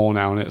systems a lot more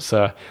now, and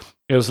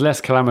it was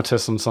less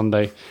calamitous on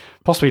Sunday,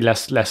 possibly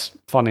less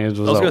funny as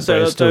a result. I was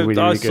going to say,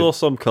 really, I really saw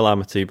some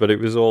calamity, but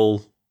it was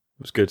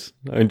good.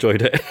 I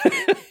enjoyed it.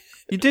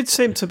 You did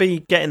seem to be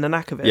getting the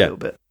knack of it a little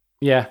bit.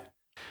 Yeah.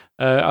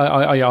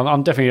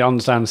 I'm definitely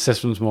understand the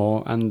systems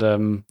more, and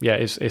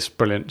it's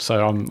brilliant.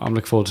 So I'm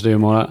looking forward to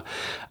doing more of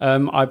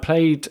that. I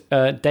played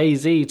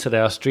DayZ today.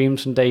 I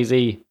streamed some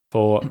DayZ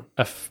for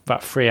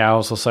about 3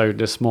 hours or so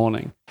this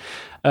morning.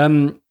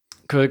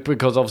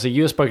 Because obviously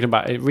you have spoken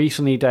about it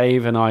recently,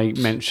 Dave, and I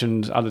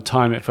mentioned at the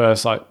time at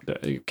first,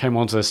 it came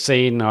onto the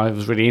scene. I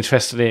was really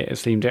interested in it. It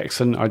seemed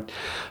excellent. I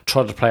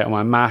tried to play it on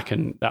my Mac,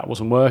 and that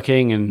wasn't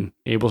working, and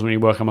it wasn't really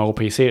working on my old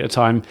PC at the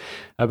time.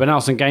 But now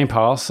it's on Game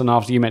Pass, and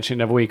after you mentioned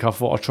it every week, I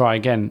thought I'd try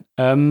again.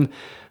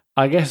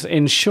 I guess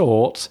in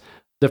short,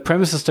 the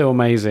premise is still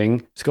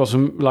amazing. It's got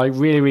some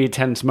really, really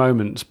tense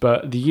moments,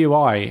 but the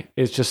UI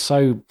is just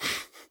so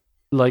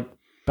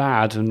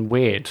bad and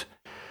weird.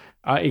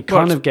 It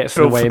kind of gets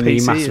in the way of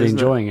me massively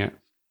enjoying it.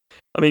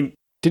 I mean,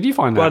 did you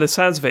find that? By the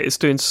sounds of it, it's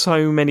doing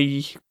so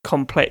many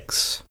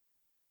complex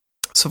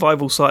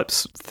survival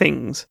types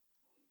things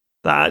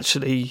that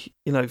actually,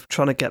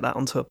 trying to get that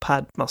onto a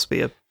pad must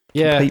be a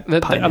complete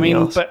pain in the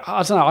arse. But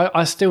I don't know.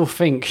 I still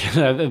think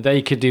that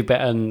they could do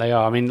better than they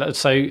are. I mean,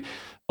 so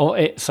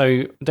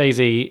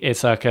DayZ,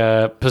 it's like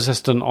a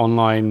persistent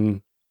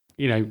online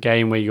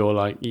game where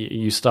you're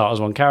you start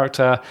as one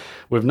character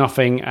with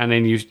nothing, and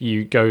then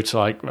you go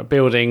to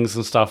buildings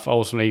and stuff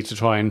ultimately to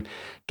try and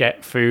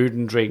get food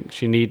and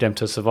drinks. You need them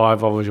to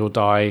survive, otherwise you'll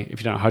die if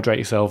you don't hydrate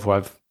yourself or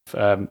have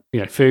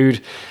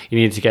food. You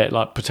need to get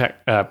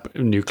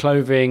new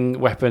clothing,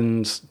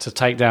 weapons to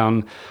take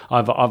down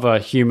either other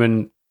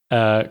human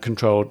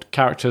controlled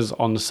characters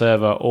on the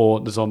server or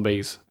the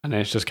zombies, and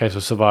then it's just a case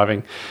of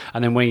surviving.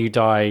 And then when you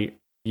die,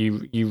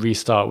 you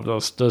restart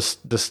with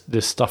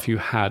this stuff you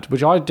had,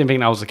 which I didn't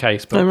think that was the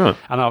case. But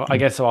and I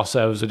guess our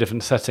servers are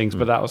different settings,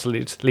 but that was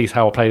at least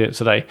how I played it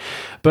today.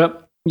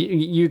 But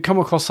you come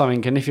across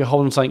something, and if you're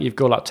holding something, you've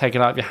got to take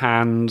it out of your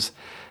hands,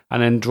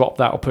 and then drop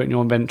that or put it in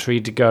your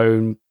inventory to go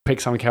and pick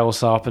something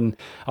else up. And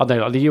I don't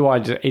know, like the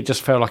UI, it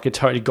just felt like it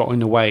totally got in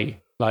the way.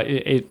 Like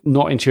it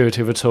not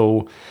intuitive at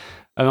all.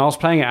 And I was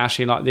playing it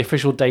actually, like the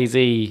official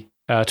DayZ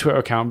Twitter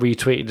account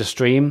retweeted the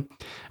stream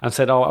and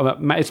said, "Oh,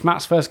 it's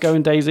Matt's first go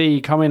in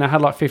DayZ. Come in." I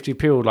had like 50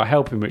 people like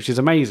helping, which is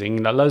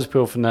amazing. Like loads of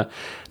people from the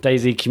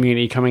DayZ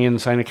community coming in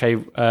and saying, "Okay,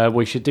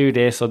 we should do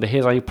this," or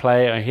 "Here's how you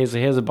play it," or "Here's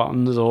the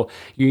buttons," or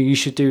 "You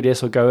should do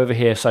this," or "Go over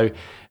here." So,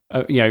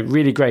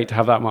 really great to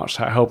have that much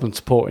help and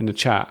support in the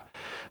chat.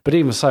 But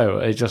even so,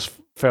 it just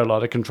felt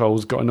like the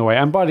controls got in the way.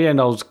 And by the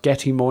end, I was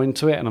getting more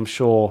into it, and I'm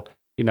sure,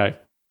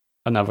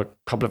 another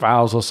couple of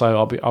hours or so,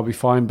 I'll be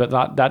fine. But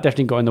that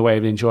definitely got in the way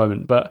of the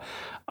enjoyment. But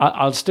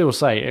I'd still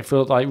say it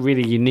feels like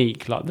really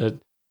unique, like the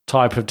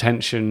type of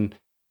tension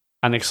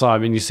and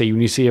excitement you see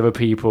when you see other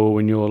people,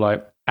 when you're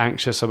like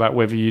anxious about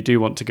whether you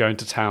do want to go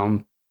into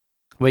town,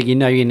 where you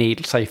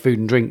need, say, food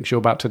and drinks, you're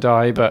about to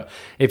die. But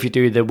if you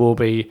do, there will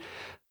be,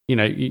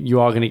 you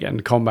are going to get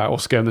into combat or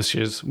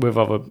skirmishes with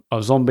other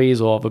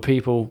zombies or other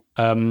people.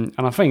 And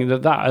I think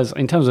that is,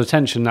 in terms of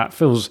tension, that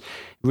feels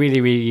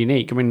really, really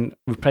unique. I mean,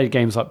 we've played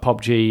games like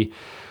PUBG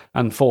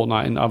and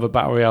Fortnite and other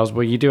battle royales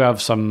where you do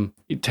have some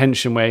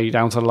tension where you're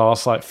down to the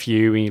last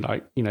few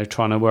and you're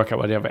trying to work out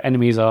where the other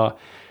enemies are.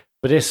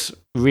 But this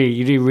really,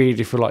 you do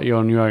really feel like you're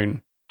on your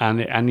own,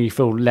 and you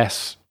feel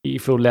less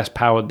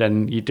powered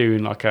than you do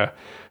in like a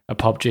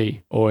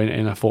PUBG or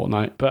in a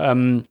Fortnite.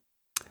 But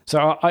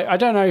so I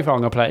don't know if I'm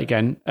going to play it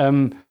again.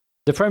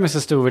 The premise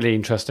is still really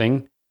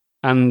interesting,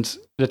 and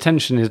the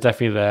tension is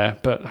definitely there.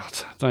 But I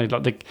don't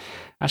know,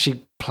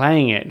 actually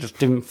playing it just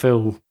didn't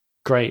feel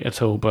great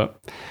at all. But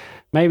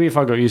maybe if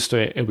I got used to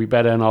it, it'll be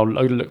better, and I'll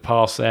look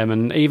past them.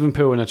 And even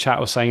people in the chat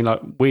were saying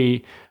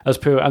we as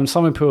people, and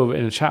some people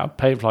in the chat have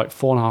played for like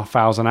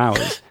 4,500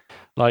 hours.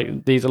 A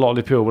lot of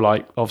the people were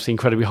obviously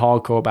incredibly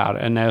hardcore about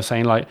it, and they were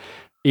saying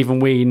even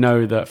we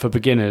know that for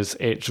beginners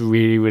it's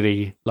really,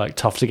 really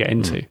tough to get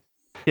into.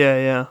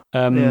 Yeah.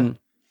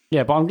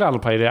 Yeah, but I'm glad I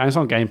played it. And it's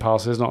on Game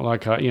Pass. It's not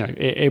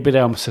it'll be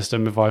there on the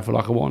system if I feel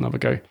like I want another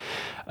go.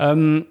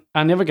 And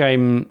the other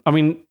game, I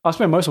mean, I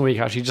spent most of the week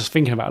actually just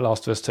thinking about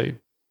Last of Us 2.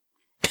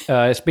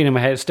 It's been in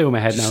my head, still in my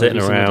head now.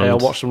 Sitting around. I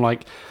watch some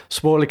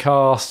spoiler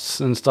casts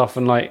and stuff,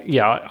 and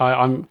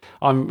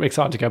I'm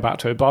excited to go back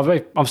to it.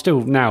 But I'm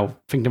still now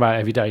thinking about it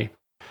every day.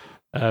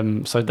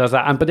 So there's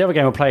that. But the other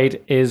game I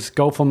played is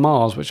Golf on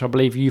Mars, which I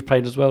believe you've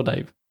played as well,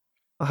 Dave.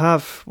 I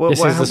have.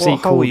 This is the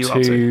sequel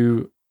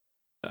to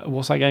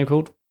what's that game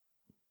called?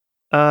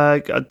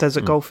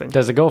 Desert Golfing.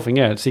 Desert Golfing,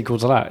 yeah, sequel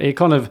to that. It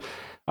kind of,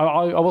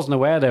 I wasn't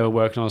aware they were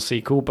working on a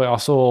sequel, but I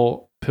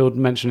saw Pill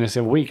mention this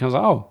the other week, and I was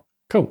like, oh,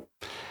 cool.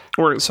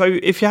 Right, so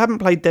if you haven't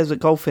played Desert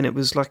Golfing, it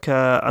was like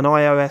an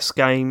iOS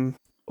game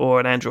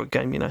or an Android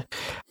game, where,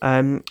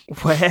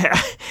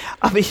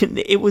 I mean,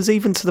 it was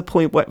even to the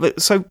point where,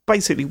 so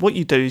basically what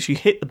you do is you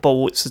hit the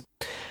ball. It's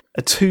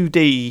a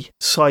 2D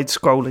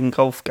side-scrolling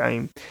golf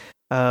game.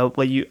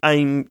 Where you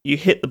aim, you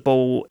hit the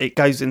ball, it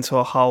goes into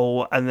a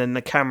hole, and then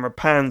the camera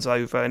pans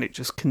over and it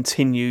just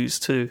continues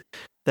to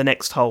the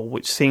next hole,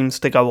 which seems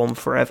to go on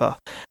forever.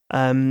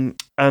 And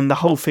the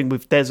whole thing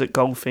with Desert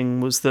Golfing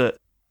was that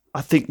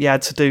I think you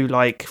had to do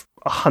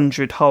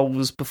 100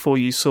 holes before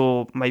you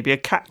saw maybe a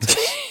cactus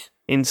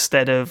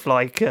instead of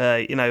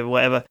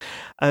whatever.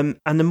 And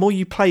the more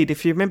you played,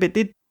 if you remember, it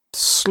did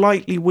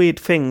slightly weird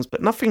things,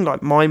 but nothing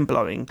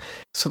mind-blowing.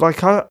 So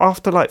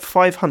after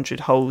 500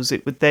 holes,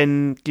 it would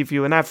then give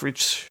you an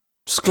average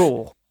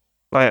score,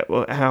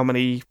 how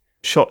many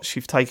shots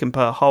you've taken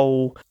per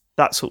hole,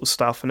 that sort of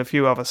stuff, and a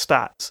few other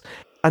stats.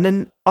 And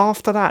then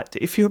after that,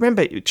 if you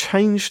remember, it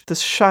changed the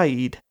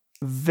shade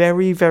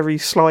very, very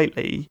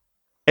slightly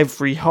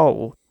every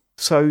hole.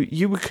 So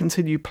you would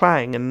continue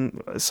playing,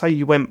 and say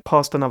you went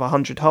past another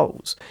 100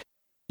 holes,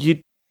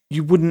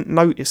 you wouldn't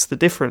notice the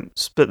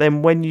difference. But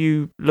then when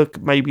you looked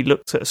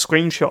at a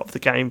screenshot of the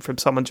game from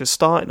someone just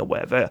starting or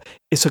whatever,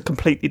 it's a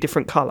completely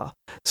different colour.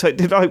 So it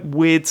did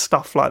weird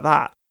stuff like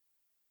that.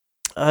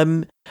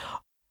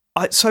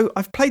 So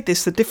I've played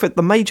this.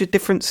 The major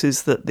difference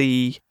is that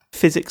the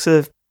physics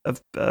are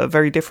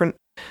very different.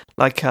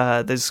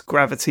 There's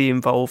gravity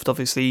involved.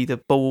 Obviously,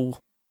 the ball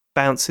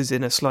bounces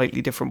in a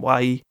slightly different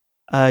way.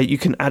 You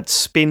can add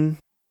spin.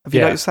 Have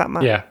you noticed that,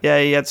 Matt? Yeah,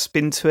 you add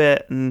spin to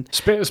it. And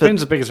spin's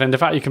the biggest thing. The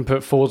fact you can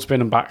put forward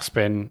spin and back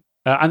spin.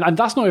 And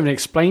that's not even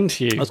explained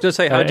to you. I was going to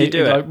say, how do you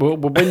do it?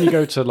 When you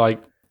go to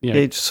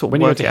you just sort of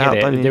when you work go to it out,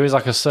 hit it, there is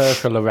a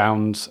circle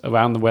around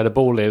where the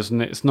ball is,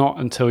 and it's not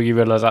until you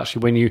realise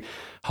actually when you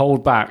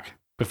hold back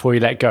before you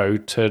let go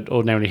to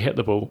ordinarily hit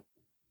the ball,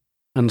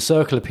 and the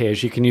circle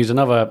appears, you can use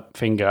another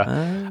finger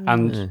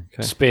and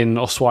spin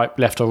or swipe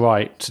left or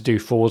right to do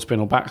forward spin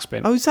or back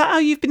spin. Oh, is that how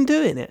you've been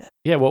doing it?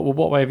 Yeah. What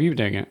way have you been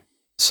doing it?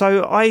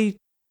 So I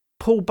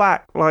pull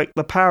back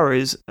the power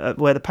is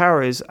where the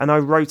power is, and I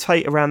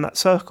rotate around that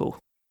circle,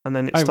 and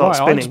then it starts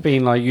spinning. I've just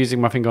been using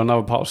my finger on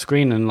another part of the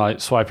screen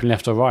and swiping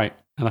left or right,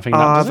 and I think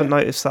I haven't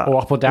noticed that. Or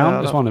up or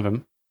down, it's one of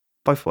them.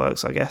 Both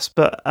works, I guess.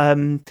 But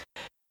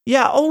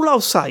all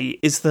I'll say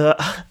is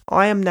that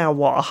I am now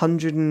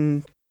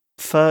 150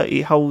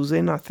 30 holes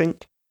in, I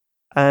think.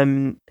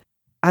 And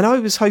I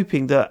was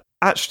hoping that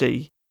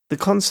actually the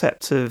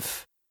concept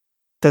of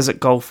desert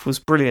golf was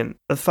brilliant.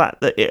 The fact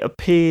that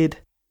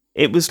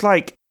it was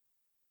like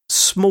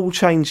small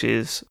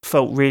changes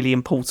felt really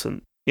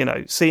important. You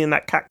know, seeing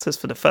that cactus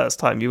for the first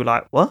time, you were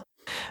like, what?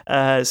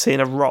 Seeing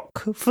a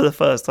rock for the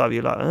first time,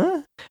 you're like,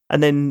 huh?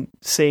 And then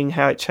seeing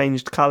how it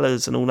changed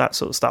colours and all that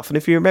sort of stuff. And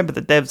if you remember,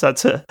 the devs had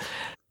to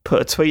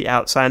put a tweet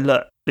out saying,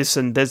 look,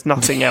 listen, there's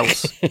nothing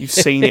else. You've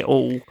seen it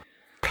all.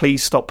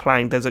 Please stop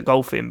playing desert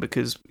golfing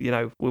because, you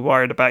know, we're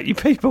worried about you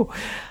people.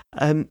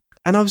 And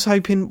I was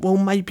hoping, well,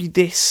 maybe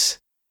this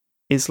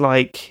is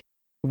like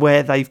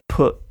where they've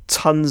put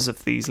tons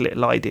of these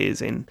little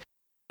ideas in.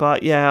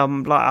 But yeah,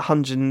 I'm like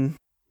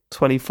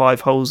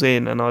 125 holes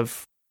in and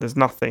there's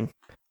nothing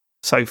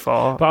so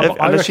far. But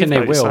I reckon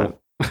they will.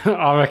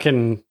 I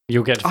reckon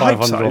you'll get to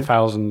 500 or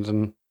 1,000.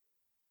 And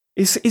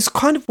it's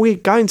kind of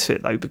weird going to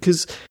it though,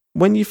 because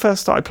when you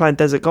first started playing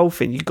desert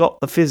golfing, you got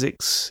the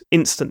physics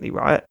instantly,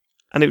 right?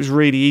 And it was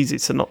really easy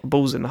to knock the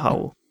balls in the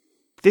hole.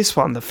 This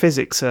one, the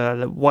physics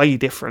are way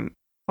different.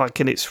 Like,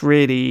 and it's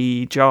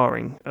really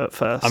jarring at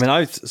first. I mean,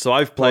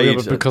 I've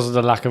played because of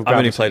the lack of gravity. I've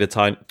only played a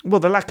tiny. Well,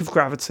 the lack of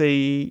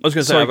gravity. I was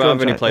going to say I've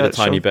only played a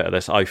tiny bit of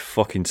this. I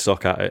fucking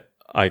suck at it.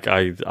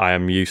 I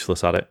am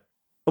useless at it.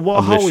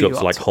 What hole are you up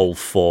to like hole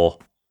 4.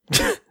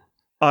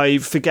 I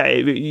forget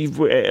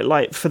it.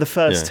 Like for the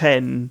first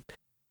 10,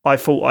 I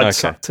thought I'd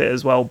sucked it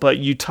as well, but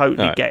you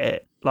totally get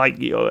it. Like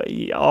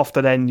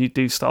after then, you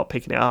do start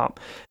picking it up.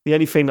 The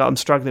only thing that I'm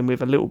struggling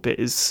with a little bit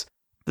is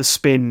the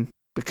spin,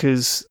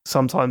 because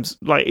sometimes,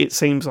 like, it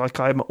seems like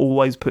I'm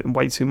always putting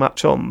way too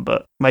much on,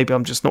 but maybe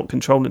I'm just not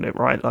controlling it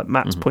right, like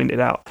Matt's pointed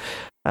out.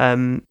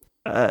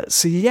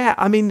 So yeah,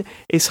 I mean,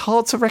 it's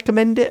hard to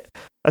recommend it,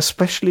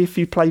 especially if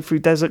you play through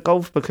desert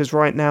golf, because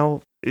right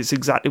now it's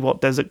exactly what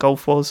desert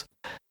golf was.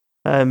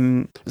 So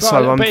I'm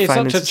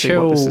planning to see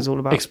what this is all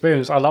about.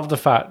 Experience. I love the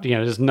fact, you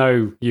know, there's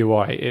no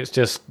UI. It's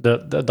just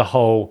the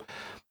whole,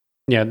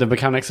 you know, the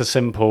mechanics are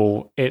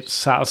simple. It's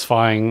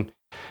satisfying.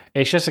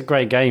 It's just a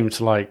great game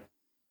to, like,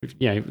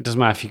 you know, it doesn't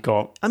matter if you've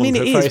got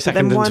 30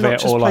 seconds into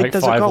it or like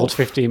 5 or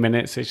 15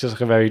 minutes. It's just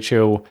like a very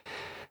chill,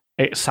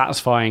 it's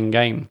satisfying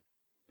game.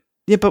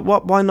 Yeah, but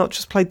why not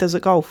just play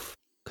desert golf?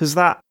 Because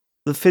the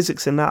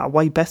physics in that are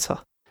way better.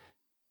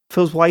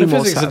 Feels way more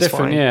satisfying. The physics are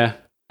different, yeah.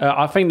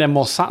 I think they're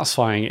more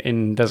satisfying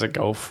in desert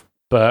golf,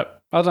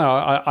 but I don't know.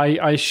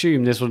 I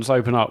assume this will just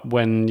open up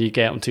when you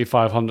get onto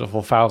 500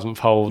 or 1,000th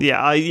hole.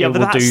 Yeah, but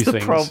that's the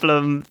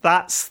problem.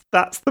 That's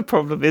the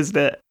problem, isn't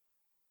it?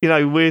 You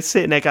know, we're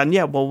sitting there going,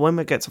 yeah, well, when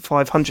we get to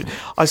 500,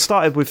 I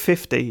started with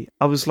 50.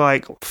 I was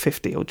like,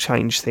 50 will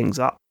change things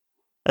up,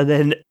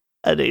 and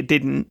it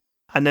didn't.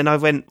 And then I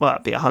went, well,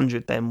 it'd be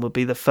 100. Then would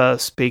be the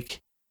first big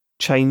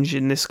change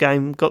in this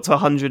game. Got to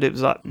 100, it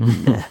was like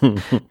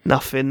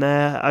nothing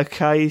there.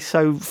 Okay,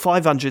 so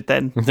 500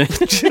 then. Do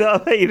you know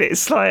what I mean?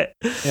 It's like,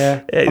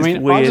 yeah. I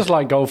mean, weird. I just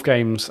like golf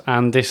games,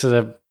 and this is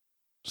well,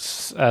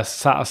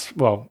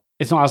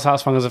 it's not as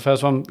satisfying as the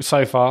first one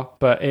so far,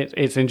 but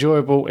it's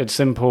enjoyable. It's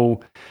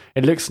simple.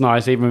 It looks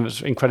nice, even if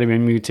it's incredibly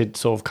muted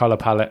sort of color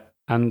palette.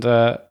 And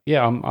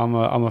yeah, I'm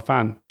a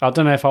fan. I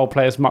don't know if I'll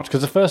play as much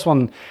because the first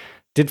one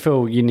did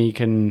feel unique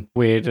and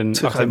weird and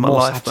took like my more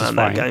life, satisfying.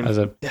 Man, that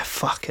game. Yeah,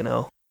 fucking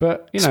hell.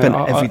 But you know, spent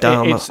every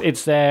day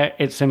it's there.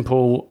 It's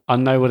simple. I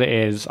know what it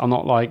is. I'm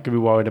not like gonna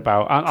be worried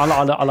about.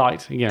 I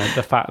liked, you know,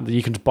 the fact that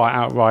you can just buy it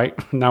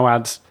outright, no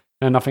ads,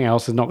 and nothing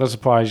else is not going to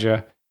surprise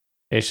you.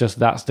 It's just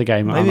that's the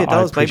game. Maybe it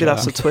does. Maybe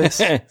that's a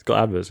twist. It's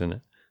got adverts in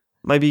it.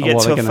 Maybe you get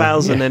to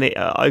 1,000 and it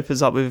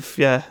opens up with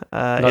loads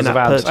of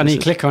ads, and you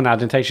click on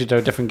ad and it takes you to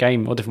a different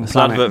game or different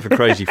planet. It's an advert for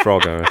Crazy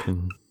Frog, I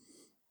reckon.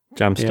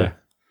 Jamster. Yeah.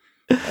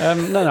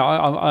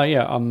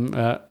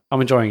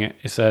 I'm enjoying it.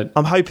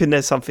 I'm hoping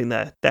there's something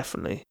there,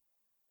 definitely.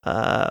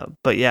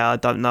 But yeah, I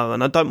don't know,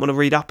 and I don't want to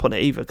read up on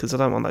it either because I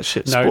don't want that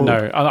shit spoiled.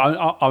 No.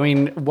 I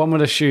mean, one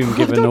would assume,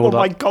 given I don't all want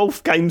my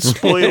golf game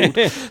spoiled.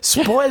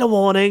 Spoiler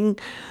warning: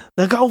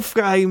 the golf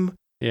game.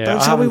 Yeah,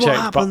 don't tell me what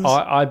happens.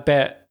 But I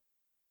bet,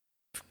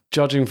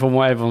 judging from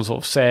what everyone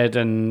sort of said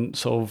and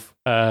sort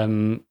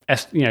of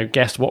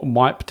guessed what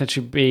might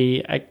potentially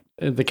be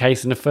the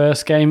case in the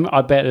first game,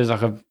 I bet there's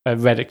like a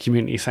Reddit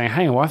community saying,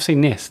 "Hey, well, I've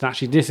seen this, and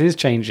actually this is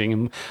changing.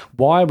 And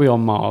why are we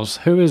on Mars?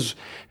 Who is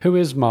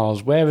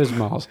Mars? Where is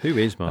Mars? Who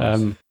is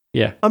Mars?"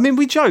 Yeah, I mean,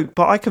 we joke,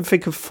 but I can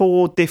think of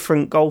 4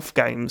 different golf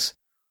games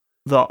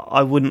that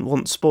I wouldn't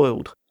want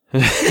spoiled. Do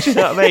you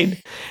know what I mean?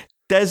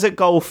 Desert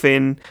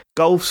Golfing,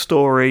 Golf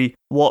Story,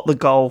 What the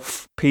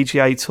Golf,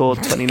 PGA Tour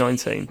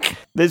 2019.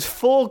 There's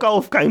 4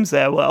 golf games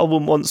there where I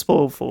wouldn't want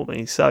spoiled for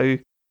me. So,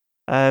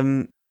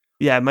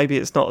 yeah, maybe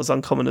it's not as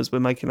uncommon as we're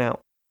making out.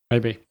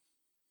 Maybe.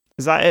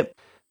 Is that it?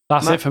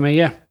 That's it for me,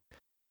 yeah.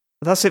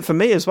 That's it for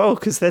me as well,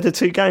 because they're the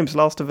 2 games,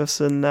 Last of Us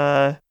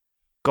and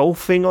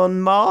Golfing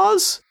on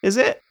Mars, is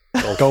it?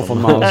 Golf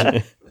on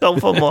Mars.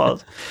 Golf on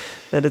Mars.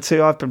 They're the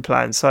 2 I've been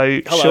playing.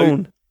 So, hello.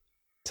 Sean,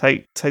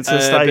 take to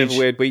the stage. A bit of a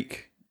weird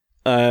week.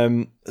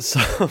 So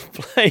I've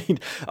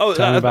played. Oh,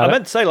 I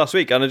meant to say last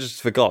week, and I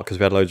just forgot because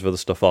we had loads of other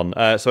stuff on.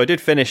 So I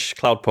did finish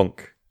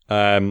Cloudpunk.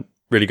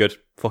 Really good.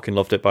 Fucking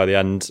loved it by the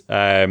end.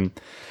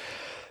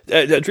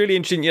 It's really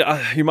interesting.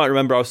 You might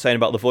remember I was saying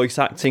about the voice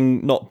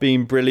acting not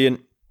being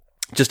brilliant.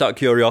 Just out of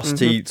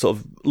curiosity, sort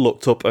of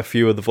looked up a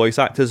few of the voice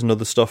actors and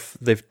other stuff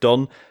they've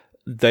done.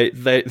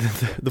 The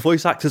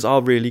voice actors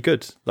are really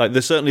good. Like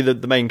they're certainly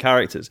the main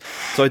characters.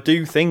 So I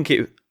do think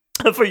it.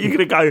 I thought you were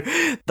going to go.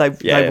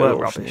 They were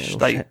rubbish.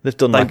 They've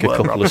done like a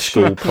couple of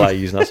school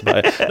plays, and that's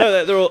about it.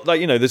 No, they're all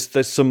like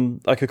there's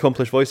some like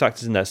accomplished voice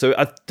actors in there. So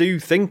I do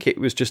think it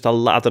was just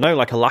like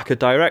a lack of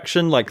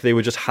direction. Like they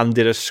were just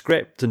handed a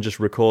script and just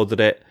recorded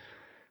it.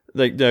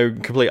 Like no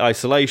complete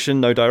isolation,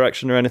 no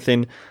direction or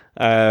anything.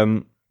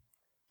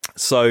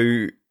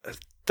 So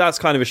that's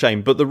kind of a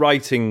shame, but the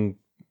writing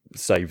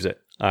saves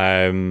it.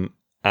 And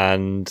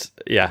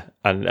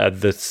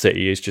the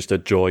city is just a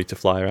joy to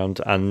fly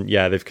around. And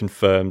yeah, they've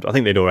confirmed, I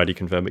think they'd already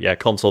confirmed, but yeah,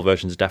 console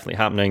versions are definitely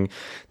happening.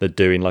 They're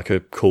doing like a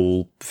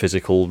cool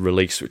physical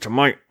release, which I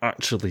might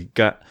actually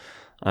get,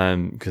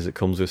 because it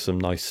comes with some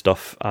nice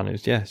stuff, and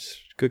it's a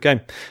good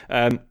game.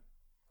 I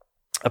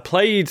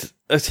played,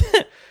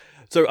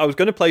 so I was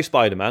going to play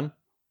Spider-Man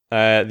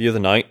the other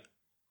night,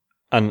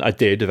 and I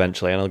did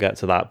eventually, and I'll get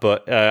to that,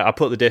 but I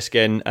put the disc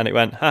in, and it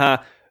went,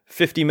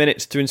 50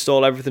 minutes to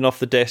install everything off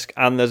the disc,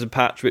 and there's a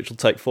patch which will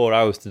take 4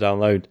 hours to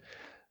download.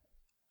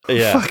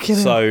 Yeah,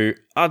 so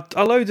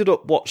I loaded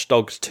up Watch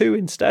Dogs 2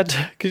 instead,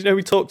 because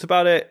we talked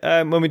about it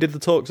when we did the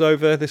talks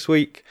over this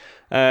week.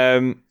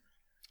 Well,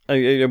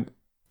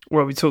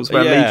 we talked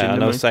about Legion,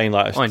 and I was saying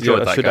like I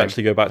should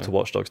actually go back to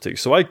Watch Dogs 2.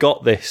 So I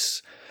got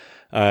this.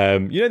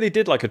 They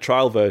did like a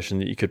trial version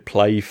that you could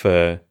play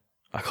for,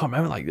 I can't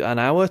remember, like an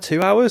hour,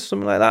 2 hours,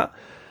 something like that.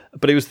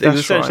 But it was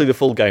essentially the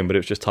full game, but it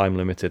was just time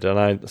limited. And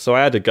I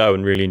had to go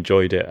and really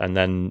enjoyed it. And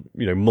then,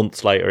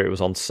 months later it was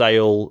on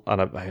sale,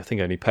 and I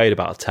think I only paid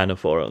about a tenner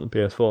for it on the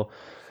PS4.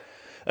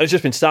 And it's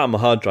just been sat on my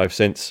hard drive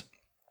since.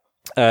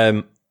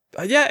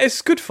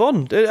 It's good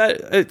fun.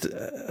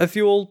 Have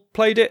you all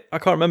played it? I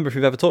can't remember if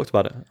you've ever talked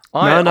about it.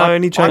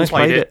 Only James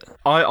played it.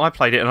 I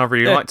played it and I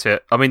really liked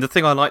it. I mean, the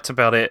thing I liked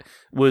about it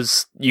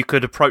was you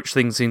could approach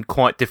things in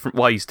quite different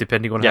ways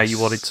depending on how you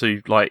wanted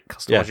to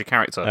customize your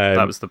character.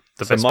 That was the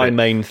best bit. My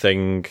main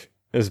thing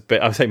is,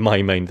 I say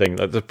my main thing.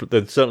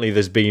 Certainly,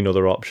 there's been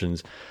other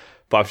options,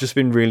 but I've just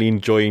been really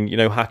enjoying,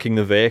 hacking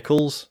the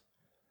vehicles.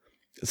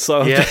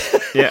 So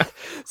yeah.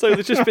 So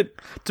there's just been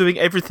doing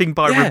everything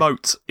by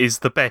remote is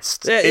the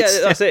best. Yeah,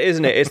 that's it,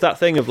 isn't it? It's that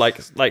thing of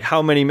like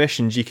how many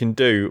missions you can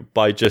do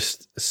by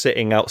just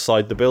sitting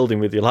outside the building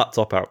with your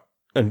laptop out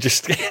and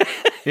just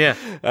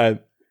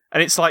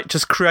and it's like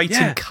just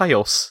creating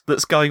chaos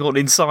that's going on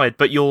inside,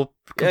 but you're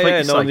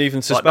completely no one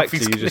even suspects you.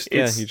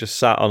 You just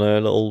sat on a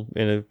little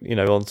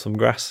on some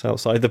grass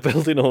outside the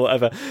building or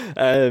whatever.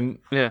 And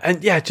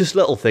just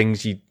little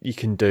things you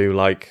can do.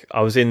 Like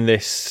I was in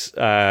this.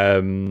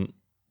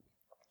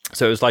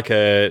 So it was like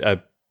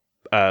a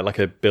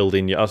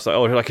building yard,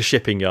 like a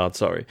shipping yard,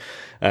 sorry.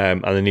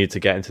 And I needed to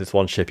get into this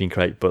one shipping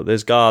crate, but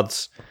there's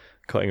guards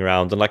cutting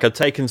around, and like I'd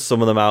taken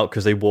some of them out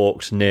because they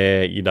walked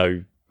near,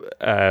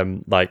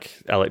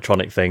 like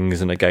electronic things,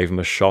 and I gave them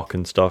a shock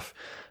and stuff,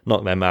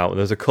 knocked them out.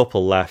 There's a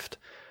couple left,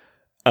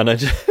 and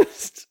I'd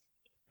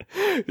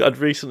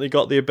recently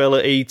got the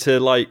ability to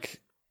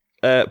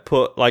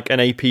put like an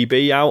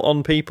APB out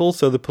on people,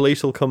 so the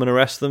police will come and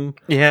arrest them.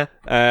 Yeah.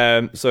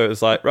 So it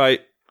was like,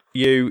 right.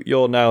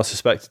 You're now a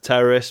suspected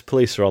terrorist.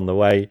 Police are on the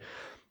way.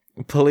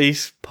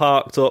 Police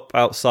parked up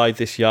outside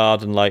this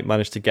yard and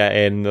managed to get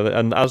in.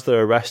 And as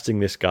they're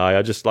arresting this guy,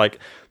 I just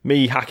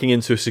me hacking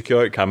into a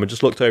security camera,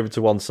 just looked over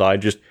to one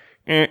side, just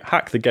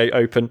hack the gate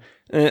open,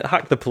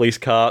 hack the police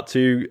car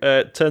to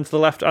turn to the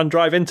left and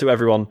drive into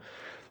everyone.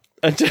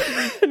 And,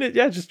 it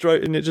just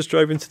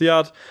drove into the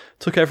yard,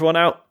 took everyone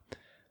out.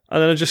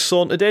 And then I just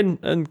sauntered in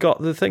and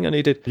got the thing I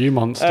needed. You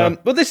monster.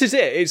 But this is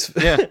it. It's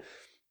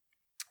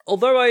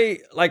although I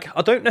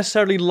don't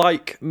necessarily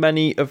like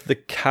many of the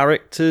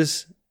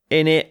characters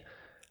in it,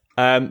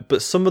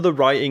 but some of the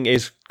writing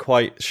is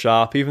quite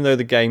sharp, even though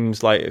the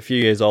game's a few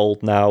years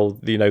old now.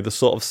 The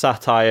sort of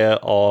satire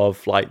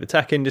of the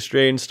tech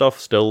industry and stuff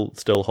still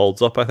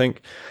holds up, I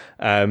think.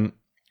 But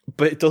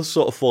it does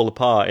sort of fall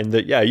apart in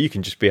that, you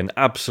can just be an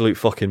absolute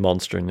fucking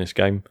monster in this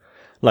game.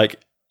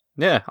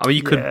 Yeah, I mean,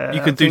 you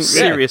could do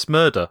serious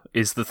murder.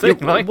 Is the thing?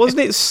 Wasn't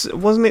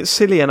it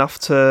silly enough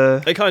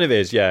to? It kind of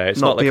is. Yeah, it's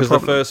not because the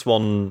first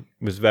one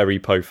was very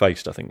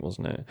po-faced, I think,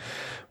 wasn't it?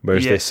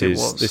 Whereas this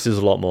is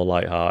a lot more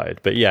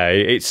lighthearted. But yeah,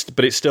 it's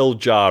still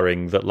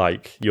jarring that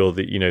you're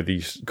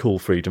these cool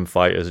freedom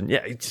fighters, and you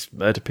just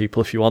murder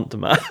people if you want to,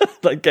 man.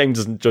 That game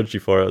doesn't judge you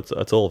for it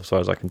at all, as far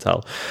as I can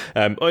tell.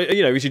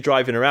 As you're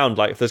driving around,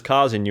 if there's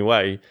cars in your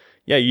way,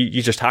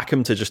 you just hack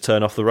them to just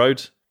turn off the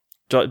road.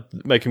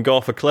 Make him go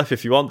off a cliff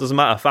if you want, doesn't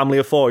matter. Family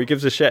of four, he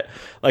gives a shit.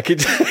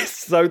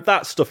 So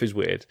that stuff is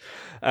weird.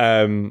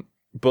 But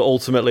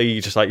ultimately,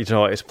 you just you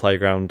know what, it's a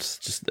playground.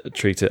 Just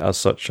treat it as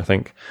such, I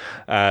think.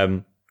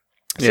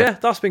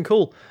 That's been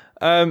cool.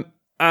 And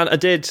And I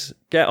did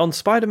get on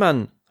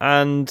Spider-Man,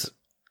 and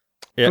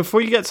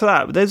before you get to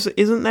that,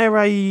 isn't there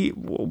a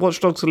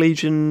Watch Dogs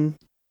Legion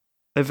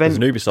event?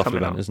 There's an Ubisoft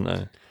event, up? isn't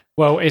there?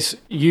 Well, it's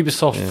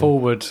Ubisoft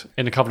Forward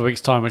in a couple of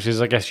weeks' time, which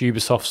is, I guess,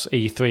 Ubisoft's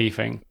E3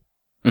 thing.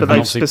 But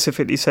they've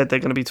specifically said they're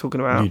going to be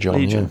talking about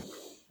Legion. Yeah.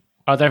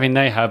 I don't think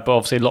they have, but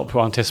obviously a lot of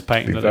people are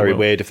anticipating It'd that be very they will.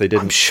 weird if they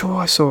didn't. I'm sure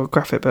I saw a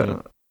graphic,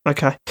 but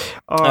okay.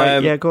 All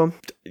right, go on.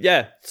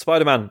 Yeah,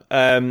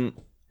 Spider-Man.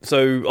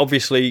 So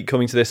obviously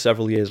coming to this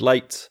several years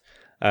late.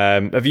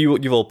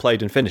 You've all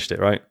played and finished it,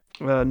 right?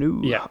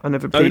 No, Yeah. I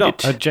never played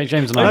it. James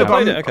and I No, have.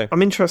 but played it, okay.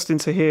 I'm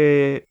interested to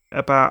hear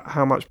about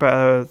how much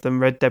better than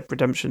Red Dead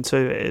Redemption 2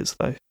 it is,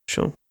 though,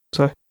 Sean.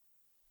 So,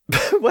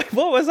 Wait,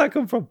 where's that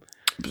come from?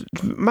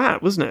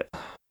 Matt, wasn't it?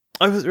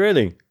 I was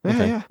really?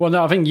 Yeah, yeah. Well,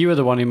 no, I think you were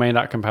the one who made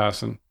that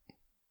comparison.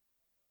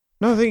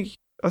 No,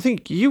 I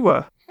think you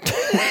were.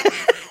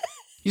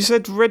 You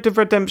said Red Dead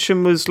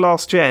Redemption was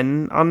last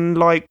gen,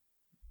 unlike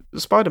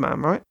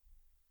Spider-Man, right?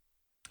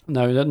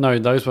 No,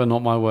 those were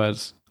not my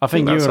words. I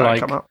think you that's were how it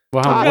like, come up.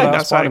 well, I think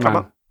that's how it come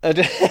Spider-Man? up. I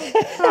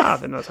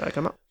think that's how it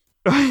come up.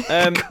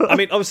 I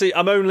mean, obviously,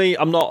 I'm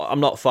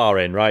not far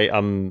in, right?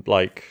 I'm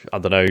like, I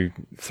don't know,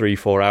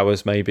 3-4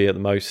 hours maybe at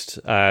the most.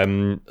 So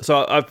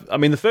I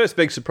mean, the first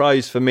big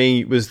surprise for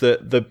me was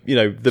that the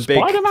big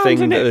Spider-Man's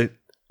thing in that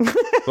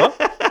what?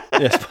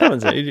 Yeah,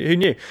 Spider-Man's in it. Who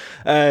knew?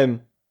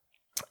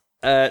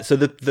 So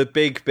the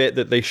big bit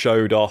that they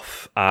showed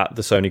off at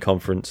the Sony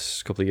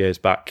conference a couple of years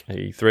back,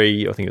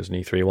 E3, I think it was an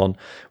E3 one,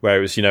 where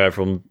it was,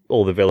 everyone,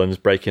 all the villains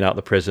breaking out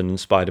the prison and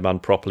Spider-Man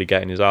properly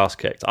getting his ass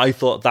kicked. I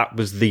thought that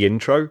was the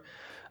intro,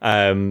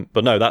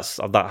 but no,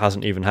 that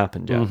hasn't even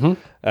happened yet.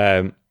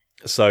 Mm-hmm.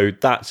 So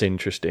that's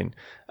interesting.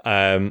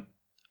 I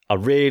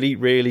really,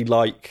 really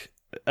like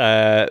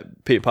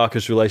Peter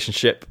Parker's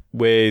relationship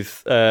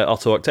with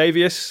Otto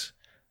Octavius.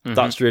 Mm-hmm.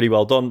 That's really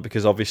well done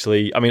because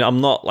obviously, I mean,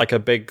 I'm not like a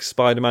big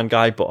Spider-Man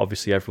guy, but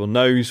obviously everyone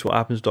knows what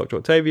happens to Dr.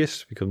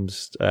 Octavius.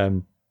 Becomes,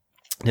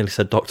 nearly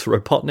said Dr.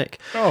 Robotnik.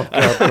 Oh,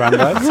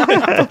 granddad.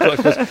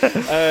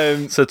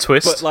 It's a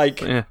twist.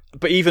 But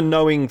but even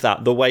knowing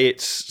that, the way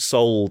it's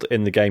sold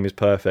in the game is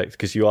perfect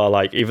because you are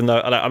like, even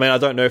though, I mean, I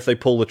don't know if they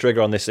pull the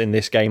trigger on this in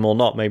this game or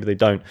not. Maybe they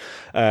don't.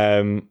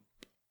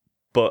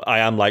 But I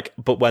am like,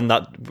 but when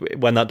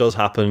that does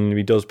happen,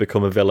 he does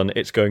become a villain.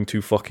 It's going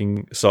to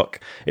fucking suck.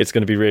 It's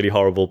going to be really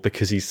horrible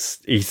because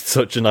he's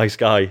such a nice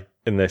guy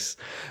in this,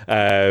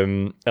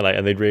 and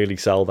they really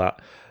sell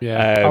that.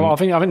 Yeah, I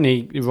think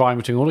the writing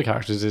between all the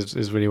characters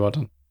is really well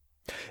done.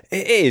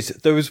 It is.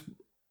 There was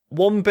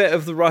one bit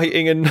of the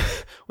writing, and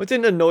what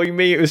didn't annoy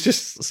me, it was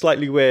just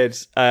slightly weird.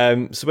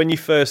 So when you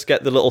first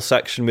get the little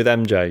section with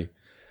MJ,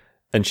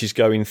 and she's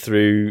going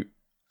through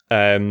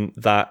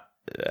that.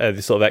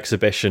 This sort of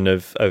exhibition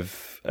of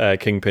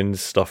Kingpin's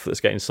stuff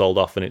that's getting sold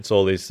off, and it's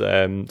all these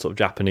sort of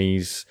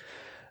Japanese,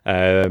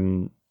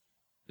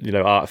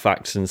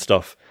 artifacts and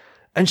stuff.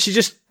 And she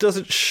just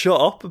doesn't shut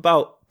up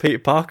about Peter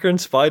Parker and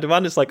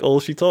Spider-Man. It's like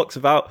all she talks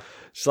about.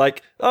 She's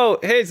like, "Oh,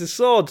 here's a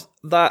sword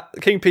that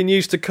Kingpin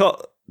used to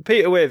cut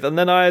Peter with, and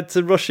then I had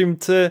to rush him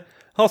to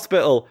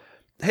hospital.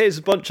 Here's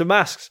a bunch of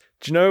masks.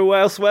 Do you know who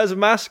else wears a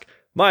mask?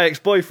 My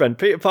ex-boyfriend,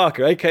 Peter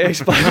Parker, aka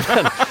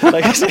Spider-Man."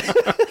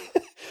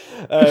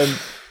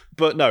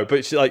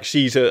 But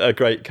she's a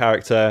great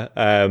character.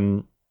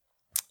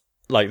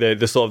 Like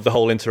the sort of the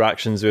whole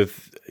interactions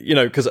with,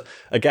 because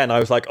again, I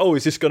was like, oh,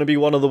 is this going to be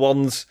one of the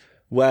ones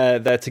where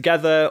they're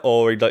together,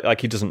 or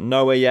like he doesn't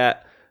know her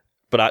yet?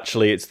 But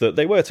actually, it's that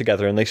they were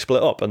together and they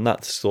split up, and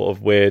that's sort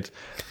of weird.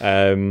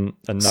 And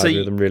neither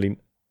of them really.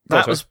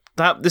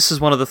 This is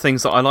one of the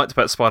things that I liked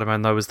about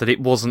Spider-Man, though, is that it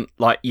wasn't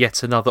like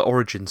yet another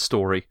origin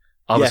story.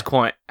 I was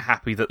quite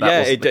happy that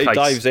wasn't the case. It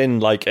dives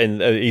in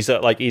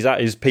he's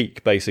at his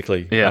peak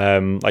basically. Yeah.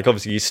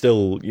 Obviously he's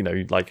still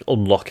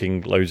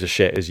unlocking loads of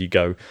shit as you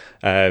go.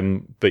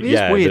 But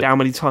it's weird how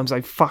many times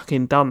they've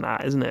fucking done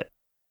that, isn't it?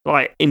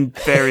 Like in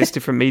various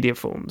different media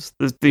forms.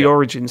 There's the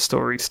origin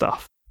story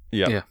stuff.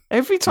 Yeah.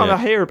 Every time I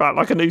hear about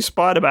like a new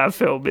Spider-Man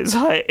film, it's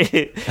like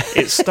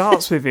it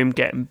starts with him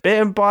getting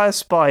bitten by a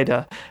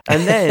spider,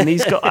 and then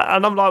he's got,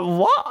 and I'm like,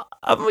 what?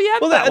 Haven't we had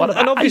that one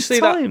about obviously 8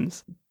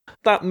 times?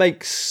 That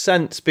makes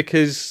sense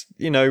because,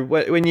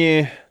 when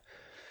you...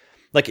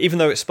 Like, even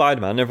though it's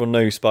Spider-Man, everyone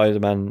knows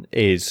Spider-Man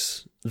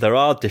is... There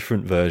are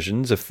different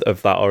versions of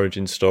that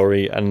origin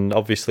story, and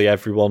obviously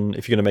everyone,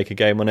 if you're going to make a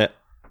game on it,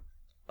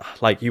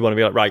 like, you want to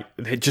be like, right,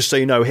 just so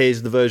you know,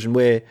 here's the version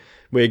we're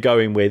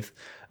going with.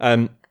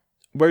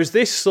 Whereas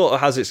this sort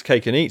of has its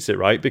cake and eats it,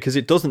 right? Because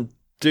it doesn't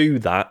do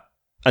that,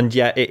 and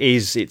yet it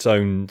is its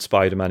own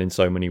Spider-Man in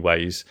so many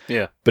ways.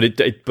 Yeah. But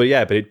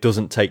it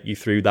doesn't take you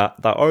through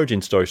that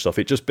origin story stuff.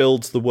 It just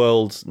builds the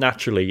world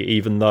naturally,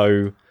 even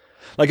though,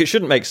 like, it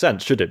shouldn't make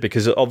sense, should it?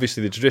 Because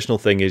obviously the traditional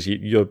thing is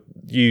you're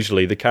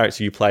usually the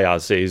character you play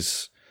as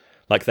is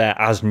like they're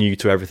as new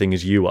to everything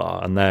as you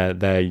are, and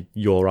they're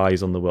your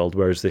eyes on the world.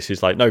 Whereas this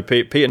is like, no,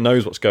 Peter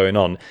knows what's going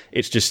on.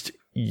 It's just,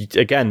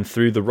 again,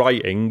 through the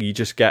writing, you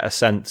just get a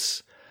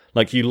sense,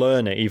 like you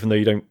learn it, even though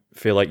you don't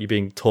feel like you're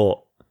being taught.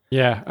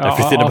 Yeah,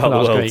 everything about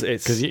the world.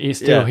 Because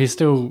he's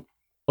still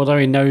although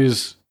he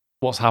knows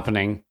what's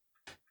happening,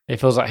 it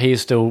feels like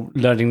he's still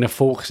learning the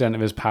full extent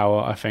of his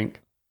power, I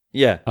think.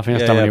 Yeah. I think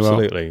that's done really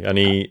absolutely. Well.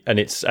 And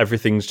it's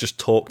everything's just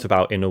talked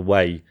about in a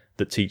way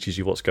that teaches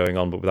you what's going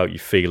on, but without you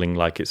feeling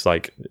like it's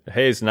like,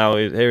 here is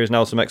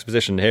now some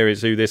exposition, here is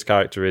who this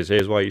character is,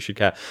 here's why you should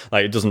care.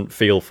 Like, it doesn't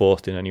feel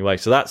forced in any way.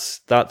 So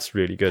that's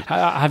really good.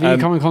 Have you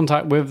come in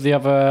contact with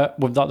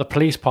the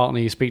police partner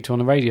you speak to on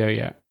the radio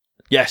yet?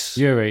 Yes.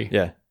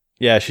 Yuri.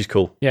 Yeah, she's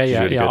cool. Yeah, she's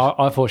really good.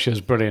 I thought she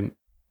was brilliant.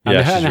 And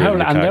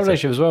their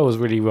relationship as well was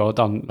really well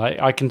done.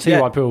 Like, I can see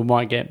why people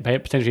might get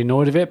potentially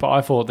annoyed with it, but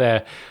I thought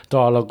their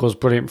dialogue was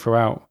brilliant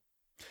throughout.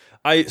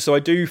 I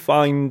do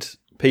find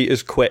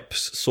Peter's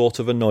quips sort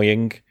of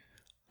annoying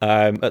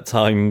at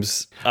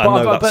times. I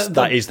know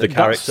that is the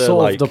character. That's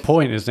sort of the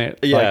point, isn't it?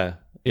 Yeah,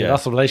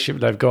 that's the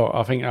relationship they've got.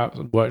 I think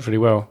that works really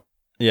well.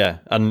 Yeah,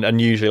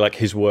 and usually like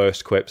his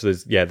worst quips,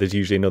 there's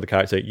usually another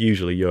character,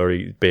 usually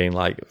Yuri, being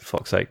like,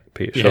 "Fuck's sake,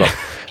 Peter, shut up,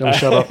 John,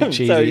 shut up, you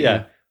cheesy."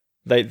 So,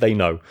 they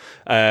know.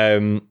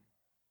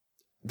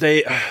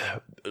 They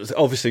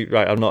obviously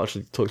right. I've not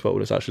actually talked about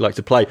what it's actually like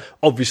to play.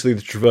 Obviously,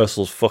 the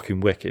traversal's fucking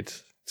wicked.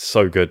 It's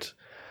so good.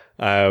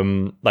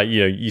 Like,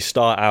 you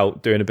start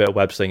out doing a bit of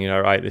web slinging,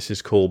 right, this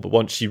is cool, but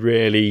once you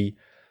really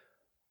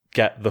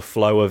get the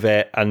flow of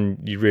it and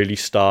you really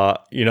start,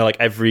 like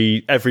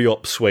every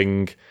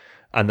upswing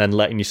and then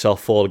letting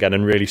yourself fall again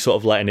and really sort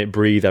of letting it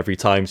breathe every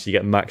time so you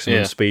get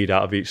maximum speed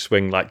out of each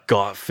swing, like,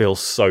 God, it feels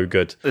so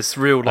good. There's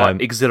real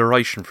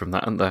exhilaration from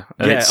that, isn't there?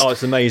 And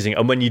it's amazing.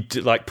 And when you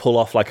pull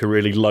off like a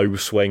really low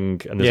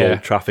swing and there's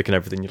all traffic and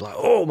everything, you're like,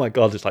 oh my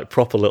God, it's like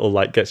proper little,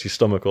 like, gets your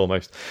stomach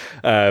almost.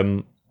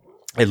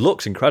 It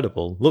looks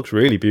incredible. Looks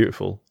really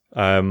beautiful.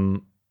 Certainly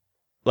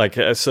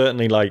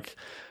like,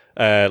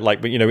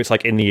 it's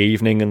like in the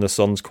evening and the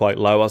sun's quite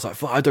low. I was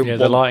like, I don't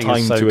want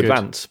time to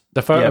advance.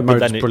 The photo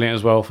mode is brilliant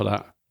as well for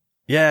that.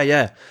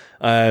 Yeah.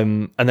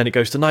 And then it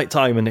goes to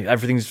nighttime and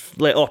everything's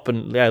lit up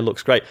and it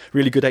looks great.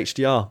 Really good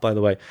HDR, by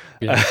the way.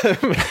 Yeah.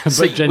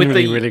 But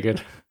genuinely really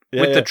good.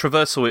 With the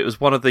traversal, it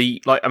was one of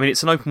the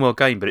it's an open world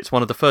game, but it's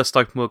one of the first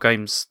open world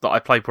games that I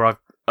played where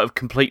I've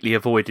completely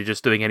avoided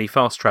just doing any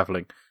fast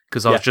travelling.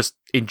 Because I was just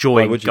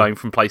enjoying going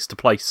from place to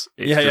place.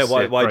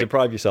 Why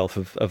deprive yourself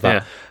of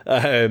that?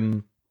 Yeah.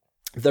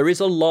 There is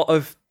a lot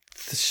of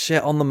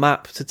shit on the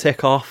map to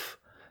tick off.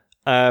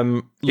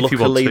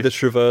 Luckily, the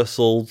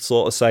traversal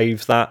sort of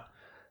saves that.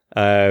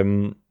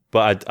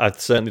 But I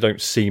certainly don't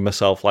see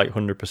myself like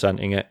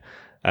 100%ing it.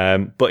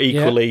 But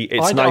equally,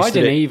 it's nice. I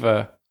didn't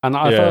either. And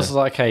at first I was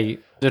like, okay,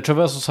 the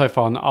traversal's so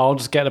fun, I'll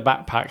just get the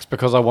backpacks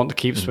because I want to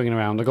keep swinging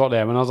around. I got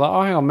them and I was like,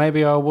 oh, hang on,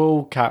 maybe I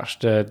will catch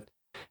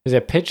is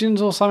there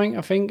pigeons or something,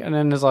 I think? And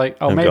then there's like,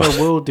 maybe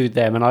I will do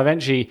them. And I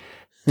eventually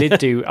did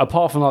do,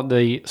 apart from like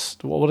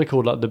what are they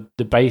called? Like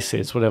the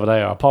bases, whatever they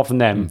are. Apart from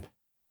them,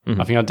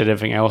 I think I did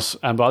everything else.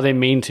 But I didn't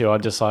mean to. I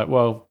just like,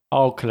 well,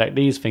 I'll collect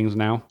these things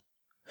now.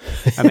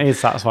 And it is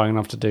satisfying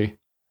enough to do.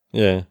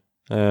 Yeah.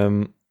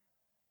 What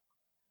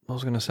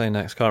was I going to say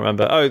next? Can't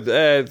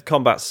remember.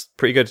 Combat's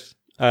pretty good.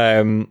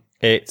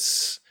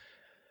 It's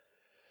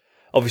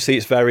obviously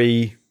it's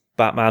very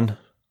Batman.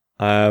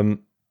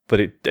 But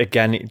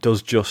it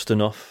does just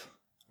enough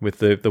with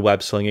the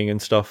web slinging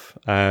and stuff.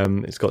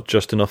 It's got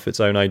just enough of its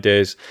own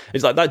ideas.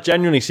 It's like that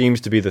genuinely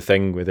seems to be the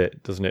thing with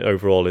it, doesn't it?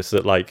 Overall, is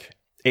that like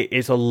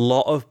it's a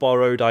lot of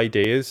borrowed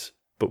ideas,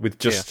 but with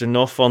just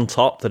enough on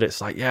top that it's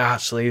like,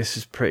 actually, this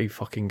is pretty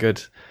fucking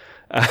good.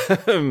 I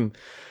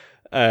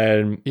didn't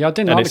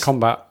like the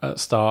combat at the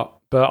start,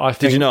 but I think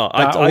did you not?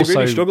 I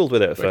really struggled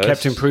with it at first.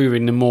 Kept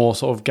improving the more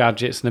sort of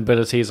gadgets and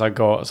abilities I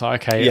got. It's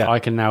like, okay, I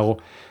can now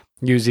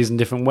use these in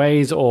different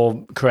ways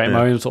or create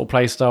my own sort of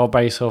play style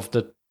based off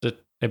the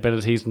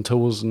abilities and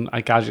tools and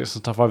gadgets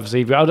and stuff I've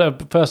received. But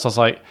at first I was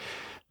like,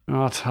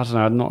 I don't know,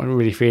 I'm not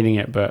really feeling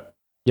it, but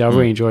I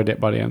really enjoyed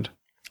it by the end.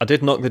 I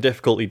did knock the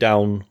difficulty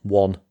down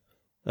one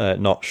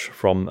notch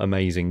from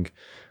amazing.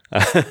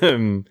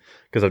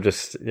 Because I've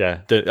just,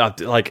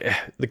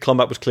 the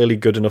combat was clearly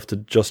good enough to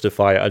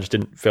justify it. I just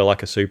didn't feel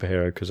like a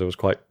superhero because I was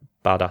quite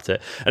bad at it.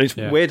 And it's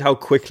weird how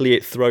quickly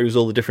it throws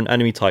all the different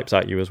enemy types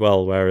at you as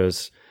well,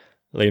 whereas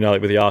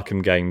like with the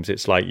Arkham games,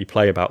 it's like you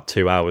play about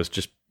 2 hours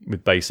just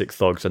with basic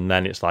thugs, and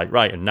then it's like,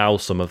 right, and now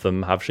some of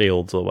them have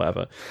shields or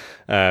whatever.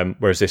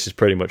 Whereas this is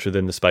pretty much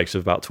within the space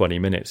of about 20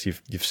 minutes.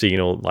 You've seen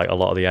a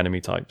lot of the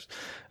enemy types.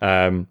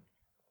 So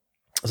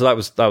that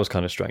was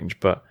kind of strange,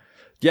 but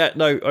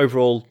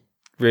overall,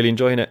 really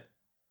enjoying it.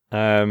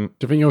 Do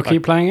you think you'll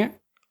keep playing it?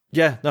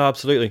 Yeah, no,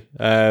 absolutely.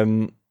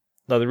 Now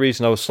the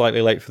reason I was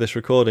slightly late for this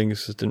recording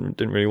is I didn't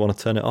really want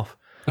to turn it off.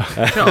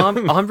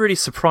 I'm really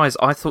surprised.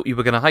 I thought you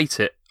were going to hate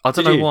it. I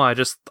don't know why. I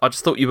just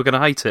thought you were going to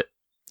hate it.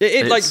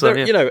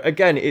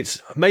 Again,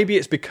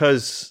 it's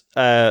because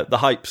the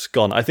hype's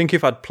gone. I think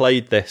if I'd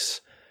played this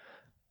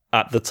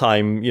at the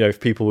time, if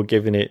people were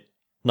giving it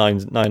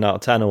 9 out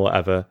of 10 or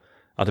whatever,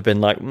 I'd have been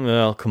like,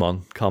 well, come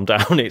on, calm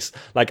down. It's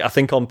like, I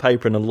think on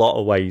paper in a lot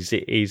of ways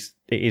it is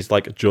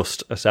like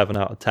just a 7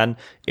 out of 10.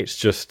 It's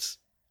just,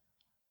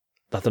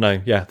 I don't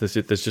know. Yeah, there's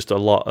just a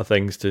lot of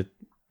things to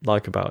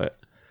like about it.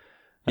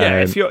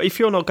 Yeah, if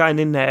you're not going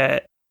in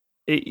there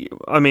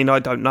I mean, I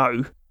don't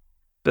know,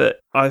 but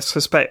I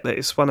suspect that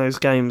it's one of those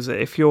games that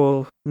if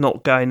you're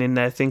not going in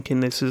there thinking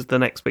this is the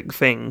next big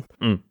thing,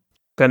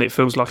 then it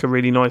feels like a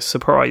really nice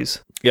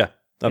surprise. Yeah,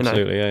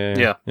 absolutely.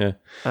 Yeah.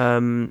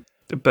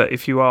 But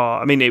if you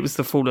are, I mean, it was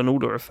the Fallen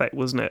Order effect,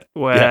 wasn't it?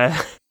 Where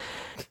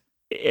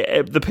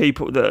the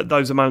people,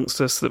 those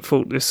amongst us that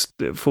thought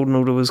that Fallen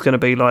Order was going to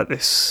be like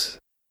this,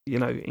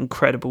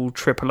 incredible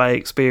AAA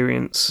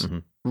experience,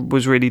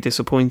 was really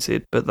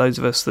disappointed. But those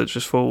of us that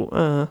just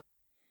thought,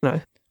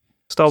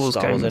 Star Wars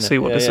game, see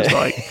what this is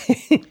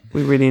like.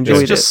 We really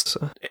enjoyed it.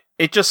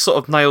 It just sort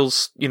of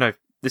nails,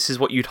 this is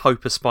what you'd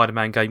hope a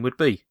Spider-Man game would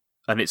be.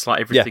 And it's like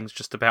everything's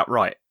just about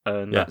right.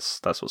 And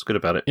that's what's good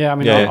about it. Yeah, I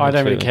mean, I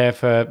don't really care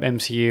for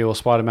MCU or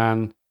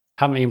Spider-Man.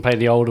 Haven't even played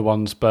the older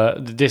ones,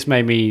 but this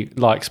made me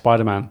like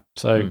Spider-Man.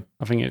 So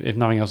I think if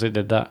nothing else, it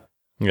did that.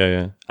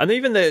 Yeah. And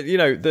even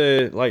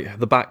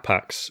the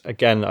backpacks,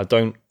 again, I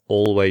don't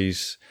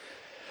always...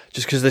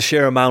 Just because the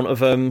sheer amount of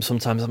them,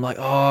 sometimes I'm like,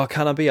 oh,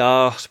 can I be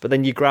arsed? But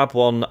then you grab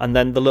one, and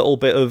then the little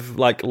bit of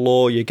like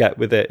lore you get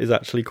with it is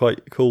actually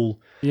quite cool.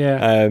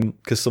 Yeah.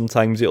 Because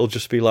sometimes it'll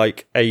just be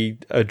like a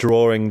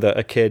drawing that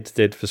a kid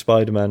did for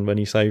Spider-Man when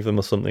he saved them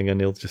or something, and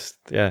he'll just.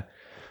 And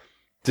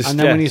then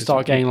when you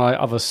start getting like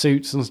other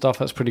suits and stuff,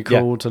 that's pretty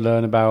cool to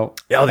learn about.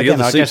 Yeah, the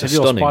other suits I guess if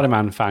you're stunning. a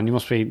Spider-Man fan, you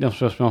must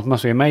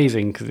be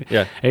amazing because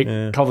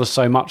it covers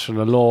so much of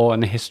the lore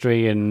and the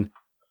history and.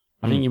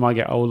 I think you might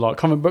get old like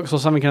comic books or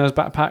something in those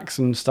backpacks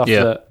and stuff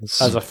that,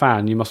 as a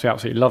fan, you must be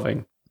absolutely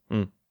loving.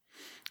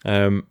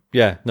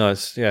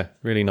 It's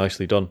really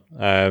nicely done.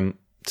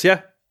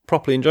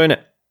 Properly enjoying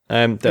it.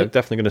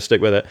 Definitely going to stick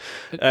with it.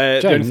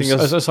 James,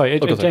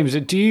 James,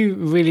 do you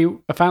really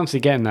fancy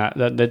getting that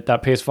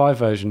PS5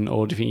 version,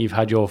 or do you think you've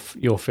had your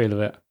feel of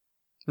it?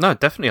 No,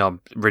 definitely,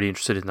 I'm really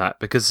interested in that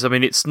because I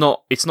mean, it's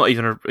not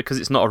even because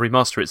it's not a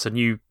remaster; it's a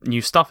new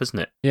stuff, isn't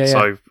it? Yeah.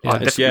 So I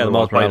definitely the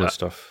Miles Morales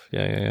stuff.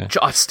 Yeah.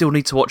 I still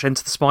need to watch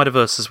Enter the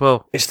Spider-Verse as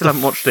well. I still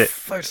haven't watched it.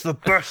 It's the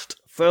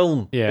best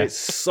film. Yeah, it's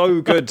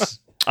so good.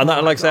 And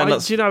that, like saying,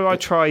 do you know, I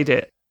tried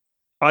it.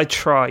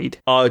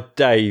 Oh,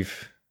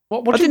 Dave.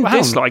 I didn't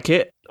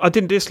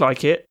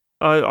dislike it.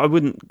 I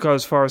wouldn't go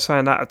as far as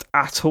saying that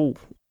at all.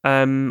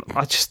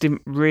 I just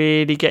didn't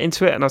really get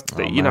into it, and I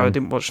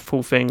didn't watch the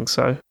full thing,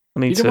 so. I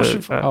need to.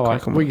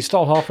 You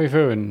start halfway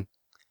through and.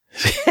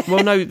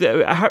 Well, no,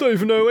 I don't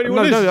even know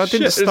anyone. No, I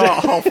didn't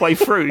start halfway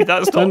through.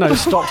 That's not. No,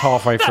 stopped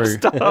halfway through.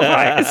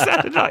 Right, it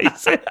sounded like you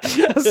said. But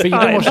you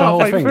didn't watch the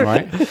whole thing,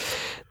 right?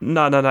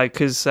 No,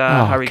 because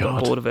Harry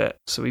got bored of it,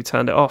 so we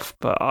turned it off.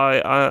 But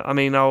I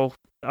mean, I'll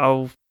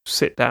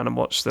sit down and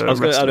watch the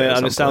rest of it.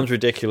 And it sounds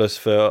ridiculous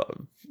for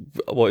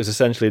what is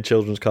essentially a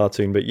children's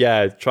cartoon, but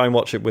yeah, try and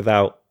watch it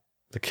without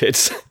the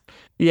kids.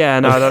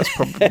 Yeah, no,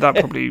 that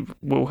probably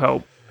will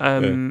help.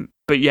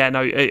 But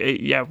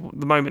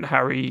the moment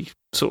Harry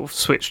sort of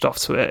switched off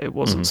to it, it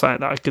wasn't something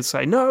that I could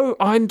say, no,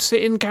 I'm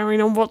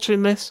carrying on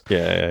watching this.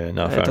 Yeah.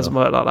 No, it doesn't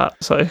work like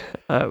that. So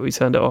we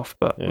turned it off,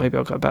 but maybe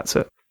I'll go back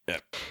to it.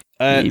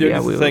 Yeah. The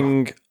other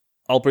thing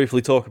I'll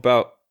briefly talk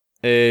about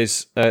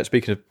is,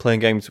 speaking of playing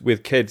games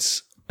with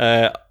kids,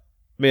 me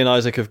and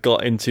Isaac have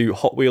got into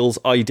Hot Wheels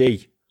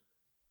ID.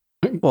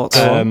 What?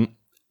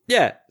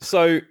 Yeah,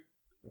 so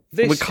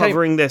we're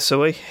covering this, are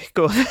we?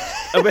 Go on.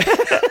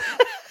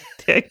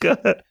 Yeah, go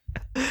ahead.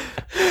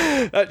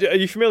 Are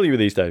you familiar with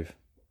these, Dave?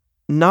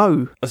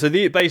 No. So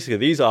basically,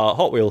 these are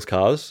Hot Wheels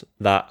cars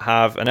that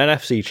have an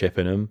NFC chip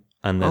in them,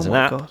 and there's an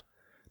app. God.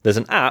 There's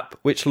an app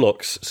which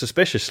looks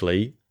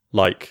suspiciously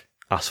like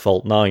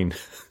Asphalt 9.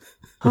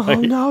 Right?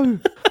 Oh no!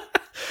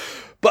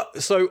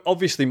 But so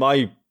obviously,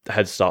 my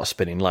head starts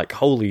spinning. Like,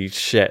 holy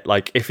shit!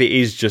 Like, if it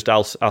is just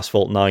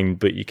Asphalt 9,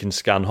 but you can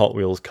scan Hot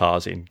Wheels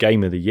cars in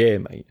Game of the Year,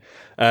 mate.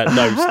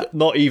 No,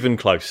 not even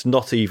close.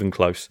 Not even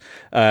close.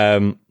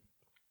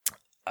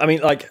 I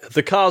mean, like,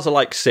 the cars are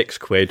like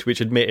 £6,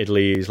 which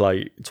admittedly is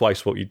like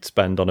twice what you'd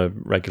spend on a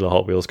regular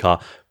Hot Wheels car.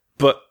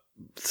 But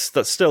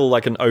that's still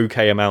like an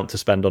okay amount to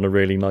spend on a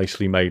really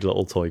nicely made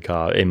little toy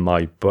car in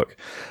my book.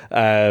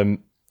 But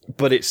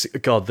it's,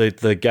 God,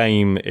 the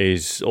game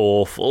is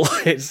awful.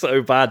 It's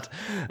so bad.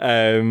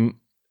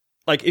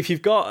 Like, if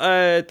you've got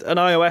an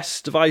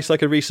iOS device,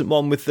 like a recent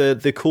one with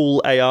the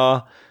cool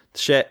AR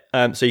shit,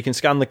 so you can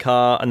scan the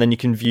car and then you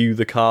can view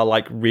the car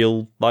like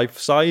real life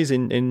size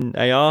in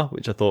AR,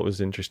 which I thought was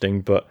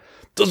interesting, but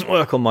doesn't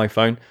work on my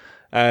phone.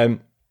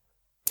 But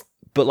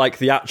like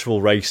the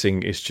actual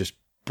racing is just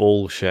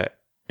bullshit.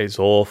 It's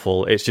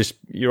awful. It's just,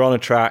 you're on a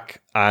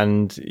track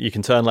and you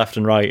can turn left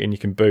and right and you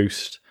can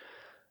boost,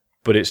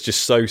 but it's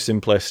just so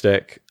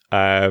simplistic.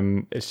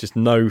 It's just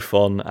no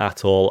fun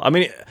at all. I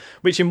mean,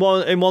 which in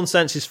one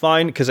sense is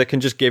fine, because I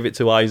can just give it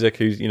to Isaac,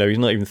 who's he's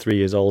not even 3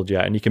 years old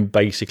yet, and you can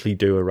basically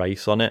do a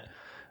race on it,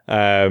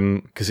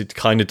 because it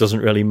kind of doesn't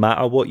really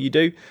matter what you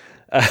do.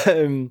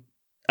 And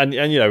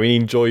he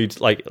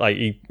enjoyed like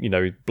he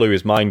blew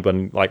his mind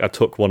when like I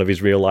took one of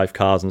his real life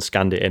cars and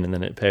scanned it in, and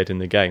then it appeared in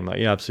the game. Like,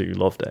 he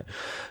absolutely loved it.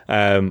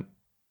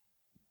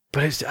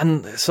 But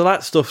so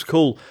that stuff's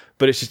cool,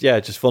 but it's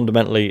just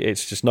fundamentally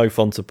it's just no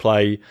fun to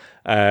play.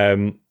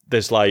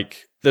 there's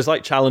like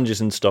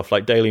challenges and stuff,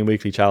 like daily and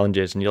weekly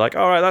challenges, and you're like,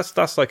 all right,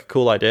 that's like a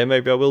cool idea.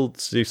 Maybe I will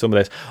do some of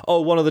this.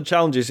 Oh, one of the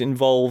challenges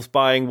involves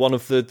buying one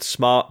of the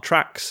smart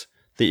tracks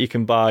that you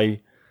can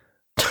buy,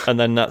 and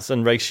then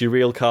and race your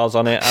real cars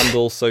on it, and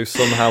also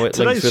somehow it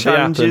links with the app.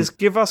 Challenges,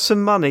 give us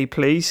some money,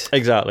 please.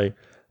 Exactly.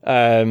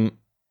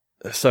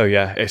 So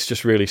yeah, it's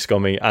just really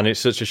scummy, and it's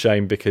such a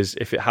shame because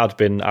if it had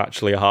been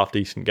actually a half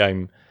decent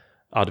game,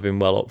 I'd have been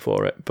well up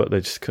for it, but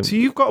they just couldn't. So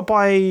you've got to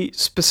buy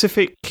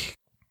specific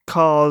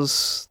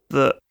cars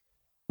that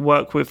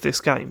work with this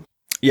game?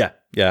 Yeah,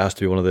 it has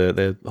to be one of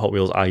the Hot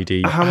Wheels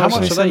ID. How much are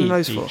they selling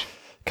those for?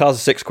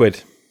 Cars are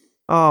 £6.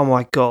 Oh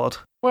my god.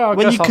 Well, I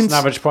guess that's an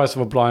average price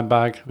of a blind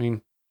bag. I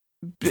mean,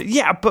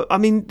 yeah, but I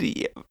mean,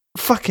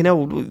 fucking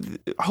hell,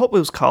 Hot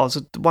Wheels cars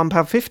are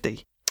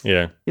 £1.50.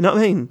 Yeah. You know what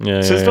I mean?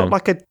 Yeah, so it's not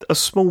like a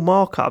small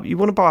markup. You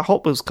want to buy a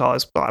Hot Wheels car,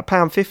 it's like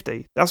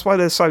 £1.50. That's why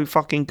they're so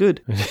fucking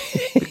good.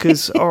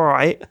 Because, all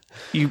right,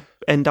 you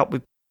end up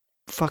with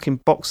fucking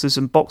boxes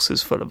and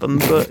boxes full of them,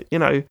 but, you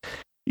know,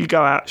 you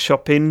go out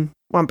shopping,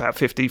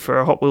 £1.50 for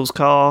a Hot Wheels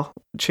car,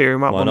 cheer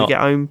them up when we get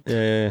home.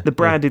 Yeah. The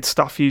branded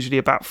stuff usually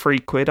about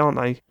 £3, aren't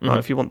they? Mm-hmm. Like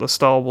if you want the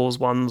Star Wars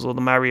ones or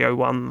the Mario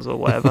ones or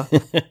whatever.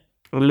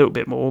 A little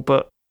bit more,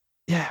 but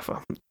yeah,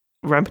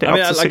 ramping it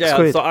up to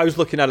 £6. I was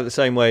looking at it the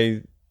same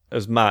way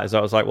as Matt, as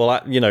I was like, well,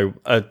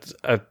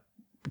 a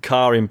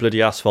car in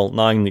bloody Asphalt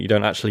 9 that you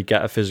don't actually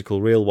get a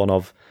physical real one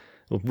of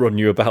will run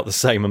you about the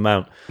same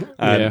amount.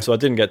 So I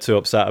didn't get too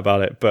upset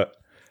about it, but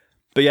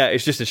yeah,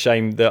 it's just a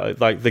shame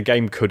that like the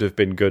game could have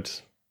been good,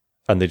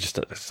 and they just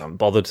haven't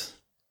bothered.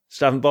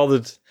 So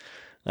that's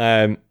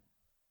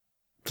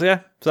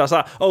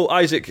that. Oh,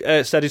 Isaac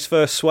said his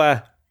first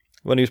swear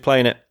when he was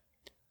playing it.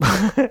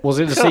 Was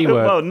it the C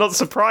word? Well, not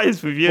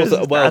surprised with you.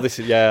 This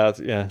is yeah.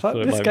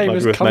 This game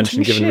is worth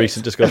mentioning given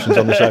recent discussions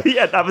on the show.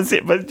 Yeah, that was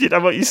it. But you know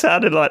what you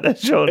sounded like there,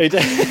 Sean?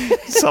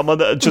 Someone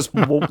that had just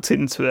walked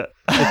into it.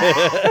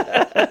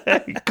 I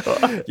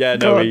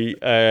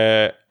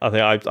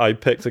think I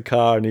picked a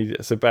car,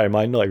 and so bear in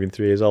mind, not even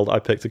 3 years old. I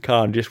picked a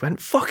car and just went,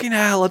 "Fucking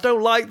hell, I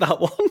don't like that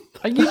one."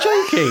 Are you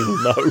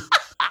joking? No.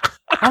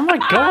 Oh my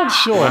god,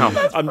 Sean!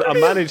 I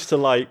managed to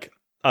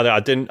I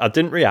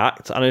didn't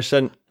react, and I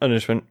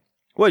just went,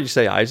 "What did you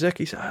say, Isaac?"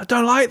 He said, "I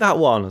don't like that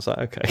one." I was like,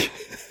 "Okay."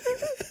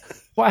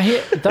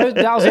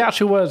 That was the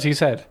actual words he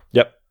said?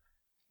 Yep.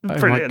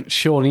 Brilliant.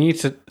 Sean, you need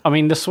to... I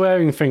mean, the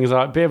swearing thing is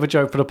like a bit of a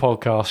joke for the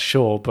podcast,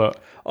 sure, but...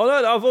 Oh,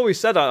 no, I've always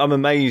said I'm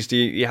amazed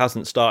he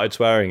hasn't started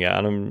swearing yet,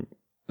 and I'm...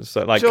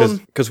 So, like,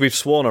 because we've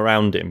sworn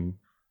around him,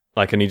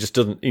 like, and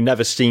he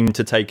never seemed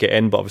to take it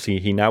in, but obviously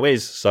he now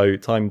is, so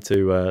time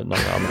to knock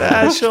that on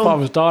down. Sean, part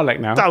of his dialect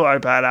now. Don't worry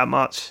about that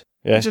much.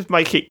 Yeah. Just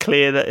make it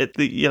clear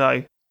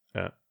that,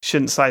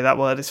 shouldn't say that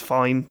word, it's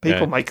fine.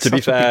 People make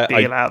such a big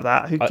deal out of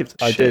that. Who gives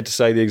a shit? I did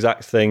say the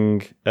exact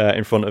thing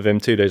in front of him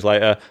 2 days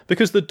later,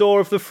 because the door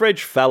of the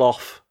fridge fell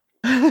off.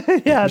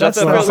 Yeah, which I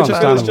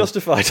feel is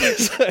justified.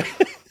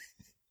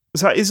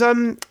 So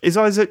is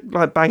Isaac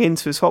like bang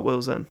into his Hot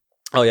Wheels then?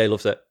 Oh yeah, he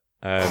loves it.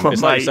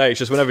 It's like you say, it's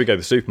just whenever we go to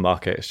the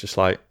supermarket, it's just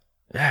like,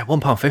 yeah,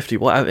 £1.50.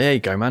 Whatever. There you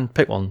go, man.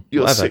 Pick one.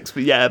 You're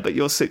but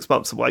you're 6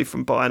 months away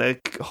from buying a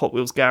Hot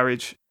Wheels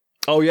garage.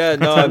 Oh yeah,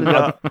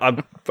 no,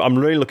 I'm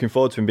really looking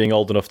forward to him being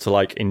old enough to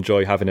like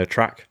enjoy having a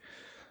track.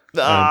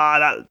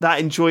 That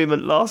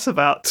enjoyment lasts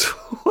about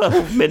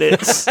 12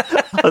 minutes.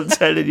 I'm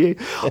telling you.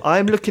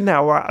 I'm looking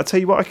now. Right, I'll tell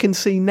you what I can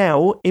see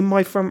now in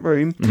my front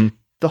room. Mm-hmm.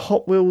 The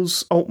Hot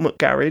Wheels Ultimate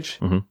Garage.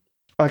 Mm-hmm.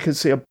 I can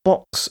see a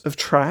box of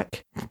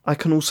track. I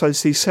can also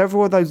see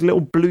several of those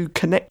little blue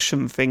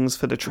connection things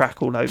for the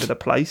track all over the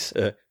place.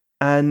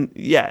 And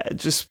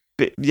just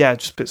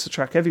bits of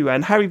track everywhere.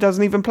 And Harry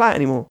doesn't even play it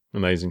anymore.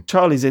 Amazing.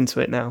 Charlie's into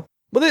it now.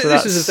 Well,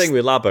 this is the thing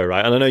with Labo,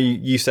 right? And I know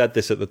you said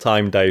this at the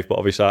time, Dave, but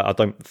obviously I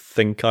don't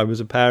think I was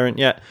a parent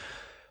yet.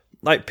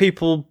 Like,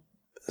 people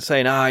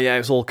saying,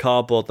 it's all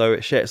cardboard, though,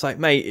 it's shit. It's like,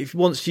 mate,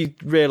 once you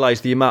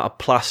realise the amount of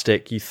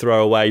plastic you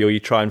throw away or you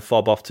try and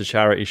fob off to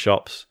charity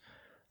shops,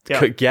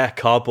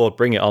 cardboard,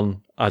 bring it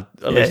on. At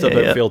least I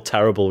don't feel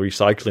terrible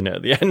recycling it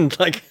at the end.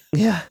 Like,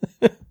 yeah.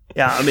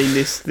 Yeah, I mean,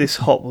 this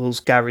Hot Wheels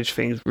garage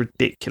thing is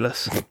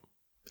ridiculous.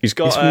 It's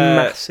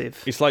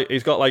massive. It's like an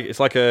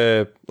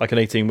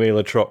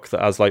 18-wheeler truck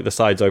that has like the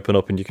sides open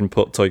up and you can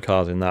put toy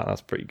cars in that.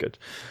 That's pretty good.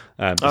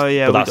 We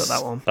got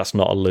that one. That's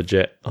not a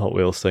legit Hot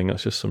Wheels thing.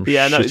 That's just some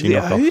shitty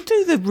knockoff. Who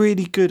do the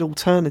really good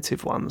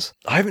alternative ones?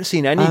 I haven't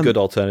seen any good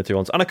alternative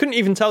ones, and I couldn't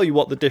even tell you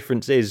what the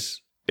difference is.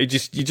 You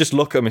just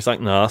look at them. It's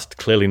like, no, that's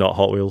clearly not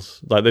Hot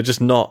Wheels. Like, they're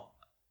just not.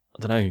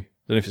 I don't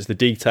know if it's the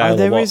detail.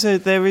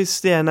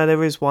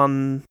 There is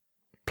one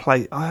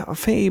place. I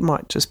think it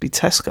might just be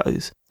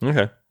Tesco's.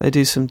 Okay. They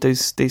do some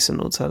decent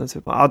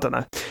alternative. I don't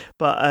know,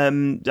 but I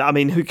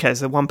mean, who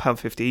cares? They're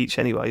 £1.50 each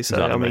anyway. So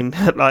exactly, I mean,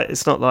 like,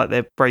 it's not like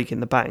they're breaking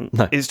the bank.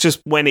 No. It's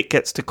just when it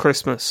gets to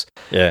Christmas,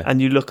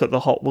 and you look at the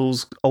Hot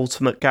Wheels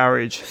Ultimate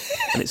Garage,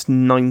 and it's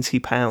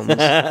 £90,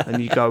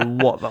 and you go,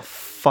 "What the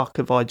fuck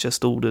have I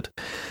just ordered?"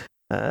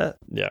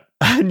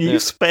 And you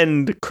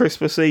spend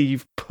Christmas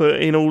Eve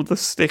putting all the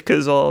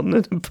stickers on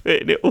and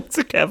putting it all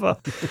together.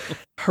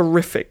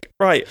 Horrific.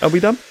 Right, are we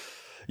done?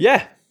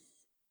 Yeah.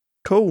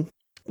 Cool.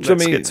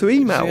 Let's get to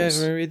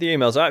emails. Yeah, read the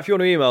emails. If you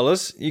want to email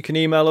us, you can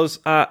email us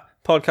at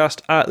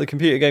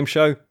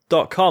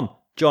podcast@thecomputergameshow.com.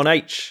 John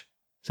H.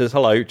 says,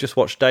 hello, just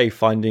watched Dave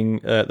finding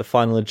the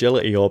final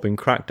agility orb in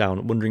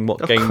Crackdown, wondering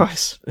what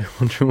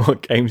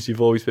games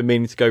you've always been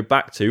meaning to go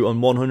back to on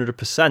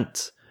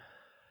 100%.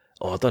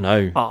 Oh, I don't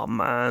know. Oh,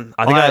 man.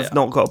 I have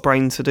not got a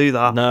brain to do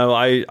that. No,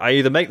 I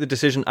either make the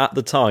decision at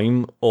the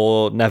time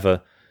or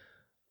never.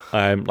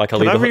 Can I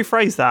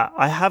rephrase that?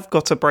 I have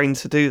got a brain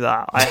to do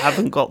that. I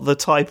haven't got the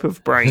type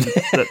of brain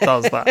that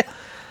does that.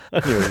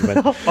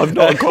 I've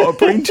not got a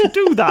brain to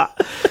do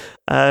that.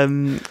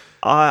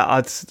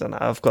 I just don't know.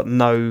 I've got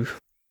no...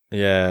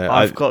 Yeah,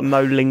 I've got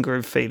no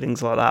lingering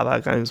feelings like that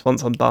about games.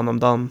 Once I'm done, I'm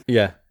done.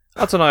 Yeah.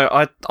 I don't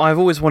know. I've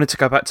always wanted to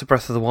go back to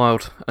Breath of the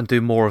Wild and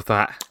do more of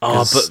that.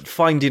 Oh, but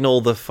finding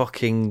all the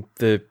fucking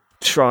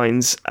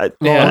shrines. Not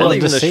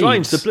even the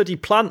shrines, the bloody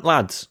plant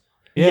lads.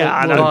 Yeah,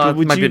 I know. But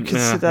would you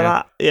consider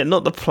that? Yeah,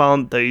 not the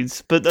plant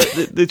dudes, but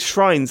the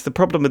shrines. The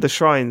problem with the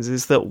shrines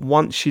is that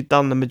once you've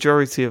done the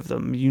majority of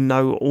them, you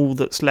know all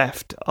that's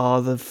left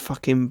are the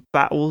fucking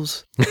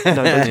battles.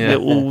 Those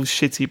little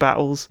shitty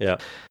battles. Yeah.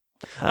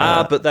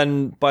 But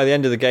then by the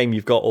end of the game,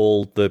 you've got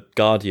all the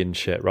Guardian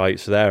shit, right?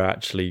 So they're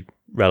actually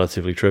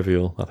relatively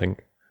trivial, I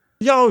think.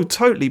 Yo,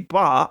 totally.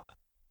 But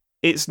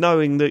it's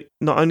knowing that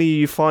not only are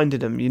you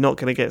finding them, you're not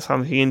going to get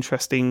something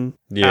interesting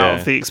out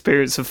of the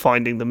experience of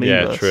finding them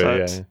either. Yeah,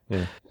 true. So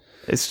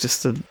it's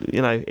just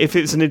if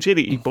it's an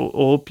agility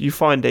orb, you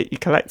find it, you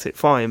collect it,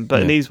 fine.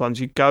 But in these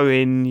ones, you go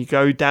in, you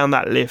go down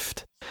that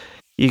lift,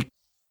 you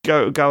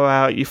go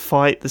out, you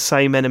fight the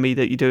same enemy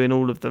that you do in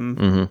all of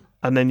them,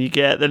 and then you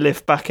get the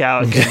lift back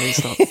out again.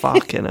 It's like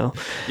fucking hell.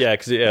 Yeah,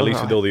 because at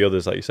least with all the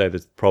others, like you say,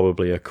 there's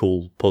probably a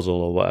cool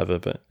puzzle or whatever.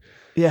 But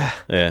yeah.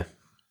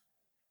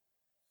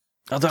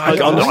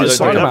 I'm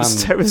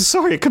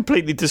sorry, I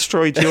completely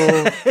destroyed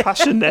your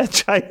passion there,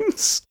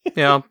 James.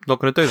 Yeah, I'm not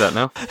going to do that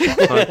now.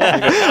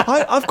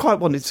 I've quite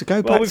wanted to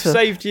go back to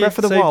Breath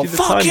of the Wild.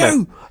 Fuck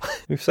you!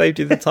 We've saved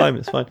you the time,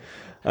 it's fine.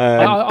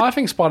 I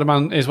think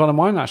Spider-Man is one of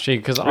mine, actually,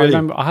 because I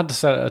remember I had to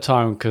sell it at a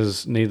time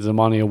because needed the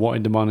money or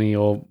wanted the money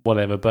or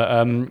whatever, but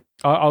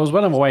I was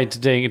well on my way to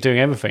doing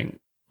everything.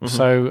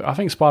 So I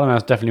think Spider-Man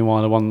is definitely one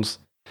of the ones.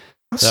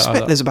 I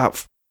suspect there's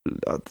about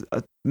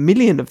a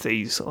million of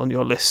these on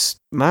your list,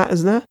 Matt,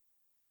 isn't there?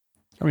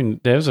 I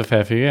mean, there's a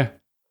fair few, yeah.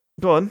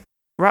 Go on,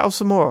 rattle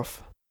some more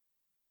off.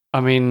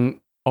 I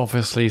mean,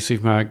 obviously,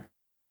 Super Mario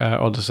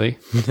Odyssey.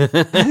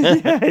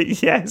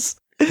 Yes.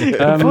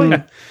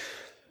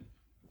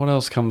 What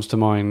else comes to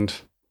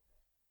mind?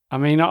 I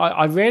mean,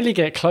 I rarely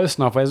get close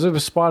enough. Whereas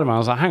with Spider-Man, I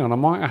was like, hang on, I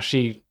might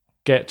actually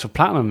get to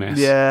platinum this.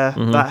 Yeah,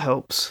 that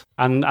helps.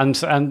 And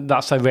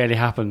that so rarely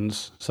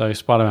happens. So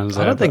Spider-Man's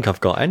there. I don't think I've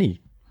got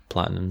any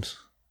platinums.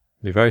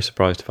 I'd be very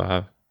surprised if I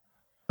have.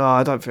 Oh,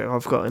 I don't think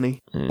I've got any.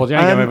 Well, the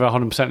only game over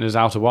 100% is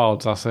Outer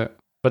Wilds, that's it.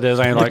 But there's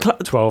only like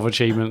 12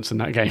 achievements in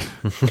that game.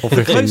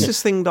 The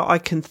closest thing that I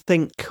can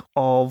think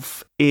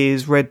of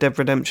is Red Dead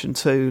Redemption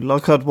 2.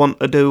 Like, I'd want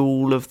to do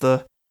all of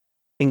the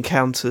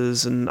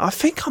encounters, and I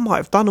think I might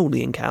have done all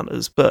the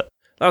encounters, but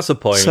that's the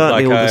point.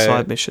 Certainly all the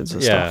side missions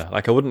and stuff. Yeah,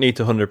 like I wouldn't need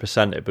to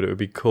 100% it, but it would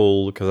be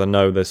cool because I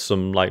know there's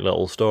some like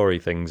little story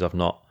things I've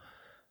not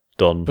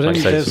done. But like,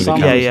 there's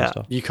some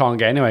you can't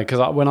get anyway,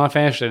 because when I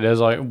finished it, there's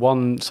like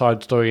one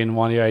side story in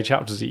one of the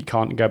chapters that you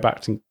can't go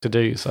back to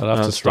do, so I'll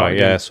have to start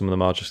again. Yeah, some of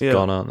them are just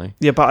gone, aren't they?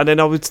 Yeah, but then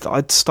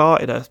I'd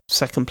started a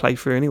second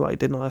playthrough anyway,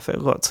 didn't I? I think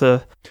I got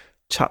to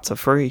Chapter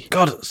 3.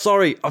 God,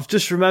 sorry, I've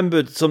just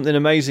remembered something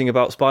amazing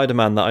about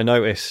Spider-Man that I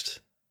noticed,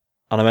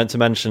 and I meant to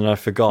mention and I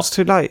forgot. It's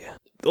too late.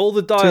 All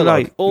the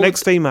dialogue.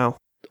 Next email.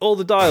 All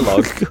the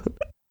dialogue,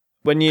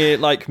 when you're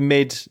like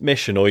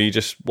mid-mission or you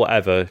just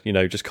whatever,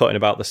 just cutting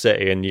about the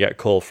city and you get a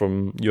call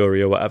from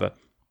Yuri or whatever.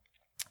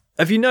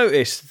 Have you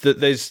noticed that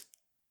there's...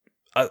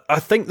 I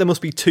think there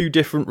must be 2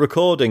 different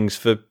recordings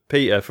for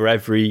Peter for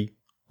every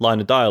line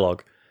of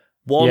dialogue.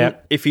 One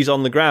if he's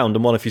on the ground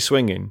and one if he's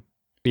swinging.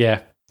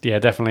 Yeah,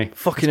 definitely.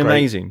 Fucking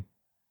amazing.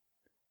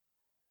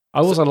 I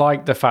also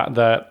like the fact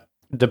that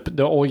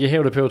or you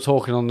hear the people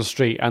talking on the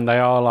street and they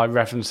are like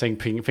referencing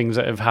things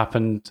that have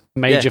happened,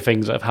 major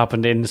things that have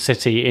happened in the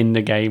city, in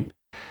the game.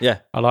 Yeah.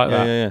 I like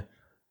that. Yeah.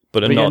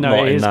 But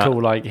not it is that.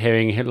 cool, like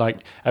hearing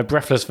like a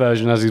breathless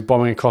version as he's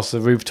bombing across the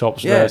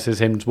rooftops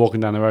versus him walking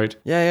down the road.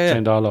 Yeah.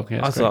 Same dialogue.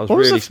 Yeah, I thought that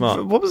was really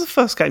smart. What was the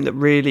first game that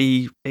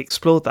really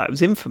explored that? It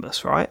was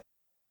Infamous, right?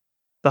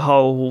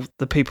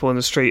 The people on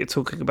the street are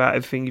talking about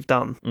everything you've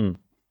done.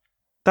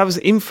 That was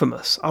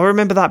Infamous. I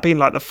remember that being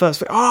like the first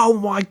thing. Oh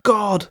my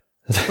God,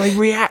 they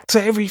react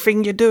to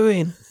everything you're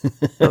doing.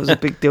 That was a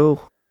big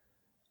deal.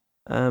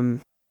 Never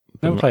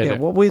played it.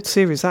 What weird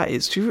series that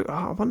is.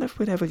 I wonder if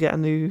we'd ever get a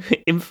new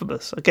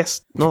Infamous. I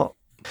guess not.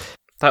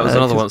 That was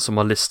another one that's on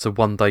my list to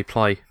one day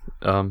play.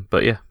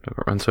 But yeah, never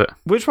got around to it.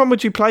 Which one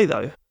would you play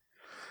though?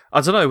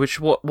 I don't know.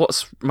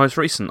 What's most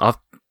recent?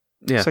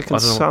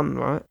 Second Son,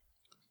 right?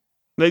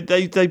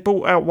 They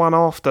brought out one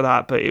after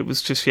that, but it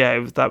was just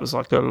that was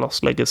like a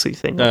Lost Legacy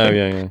thing.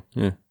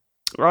 Yeah.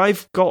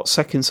 I've got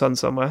Second Son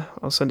somewhere.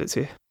 I'll send it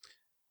to you.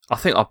 I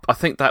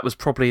think that was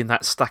probably in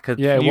that stack of.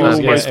 Yeah, you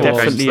almost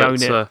definitely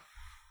own it.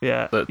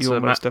 That you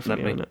almost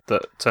definitely own it.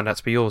 That turned out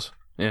to be yours.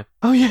 Yeah.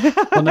 Oh yeah.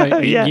 Oh no,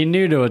 you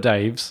knew there were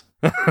Dave's.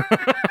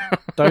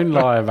 Don't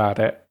lie about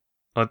it.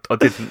 I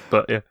didn't,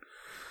 but yeah.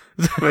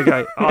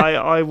 Okay,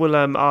 I will.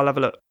 I'll have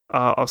a look.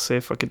 I'll see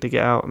if I can dig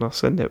it out and I'll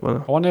send it when I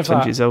wonder if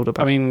send you Zelda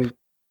back. I mean,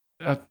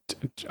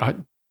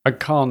 I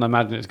can't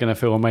imagine it's going to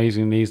feel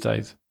amazing these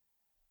days.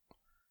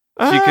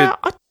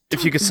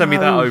 If you could send me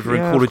that over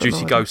in Call of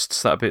Duty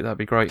Ghosts, that'd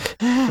be great.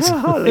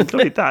 I'll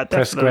include that. Definitely.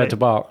 Press square to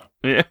bark.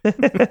 Yeah.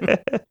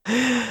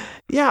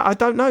 Yeah, I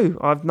don't know.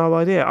 I have no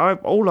idea.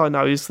 All I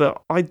know is that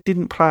I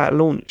didn't play at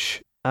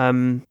launch.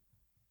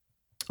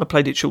 I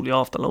played it shortly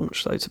after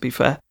launch, though, to be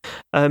fair.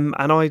 And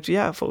I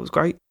thought it was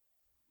great.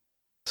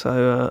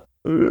 So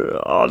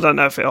I don't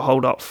know if it'll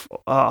hold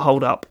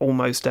up.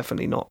 Almost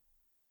definitely not.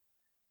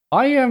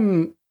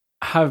 I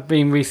have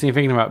been recently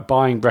thinking about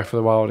buying Breath of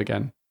the Wild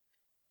again,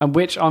 and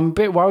which I'm a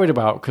bit worried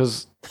about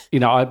because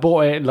I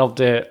bought it, loved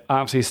it,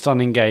 absolutely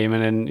stunning game,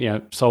 and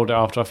then sold it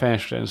after I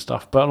finished it and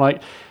stuff. But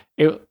like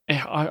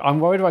I'm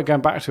worried about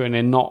going back to it and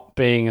it not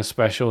being as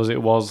special as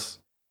it was.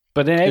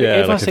 But then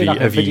if I see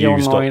a video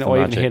online or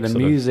even hear the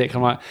music,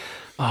 I'm like,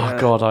 oh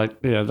god,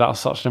 that was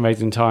such an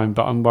amazing time.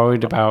 But I'm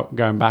worried about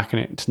going back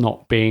and it's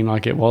not being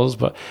like it was.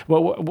 But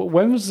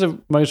when was the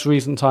most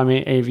recent time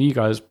any of you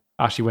guys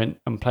actually went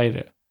and played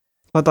it?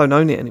 I don't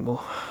own it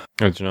anymore.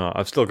 I don't know.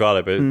 I've still got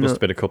it, but it must have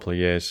been a couple of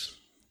years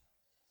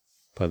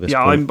by this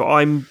point.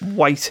 I'm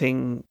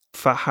waiting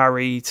for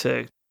Harry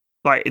to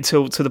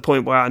until to the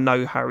point where I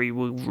know Harry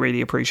will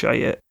really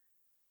appreciate it,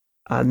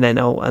 and then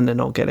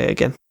I'll get it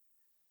again.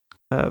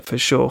 For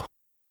sure.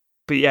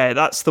 But yeah,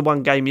 that's the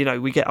one game,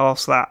 we get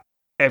asked that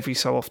every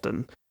so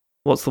often.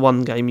 What's the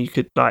one game you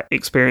could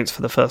experience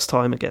for the first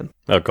time again?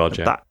 Oh god,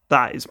 yeah.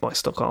 That is my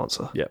stock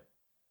answer. Yeah.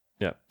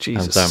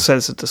 Jesus,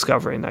 sense of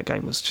discovery in that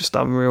game was just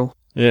unreal.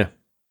 Yeah.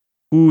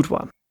 Good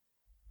one.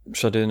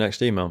 Shall I do the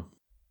next email?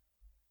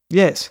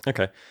 Yes.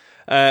 Okay.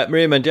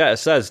 Maria Mendetta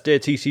says, Dear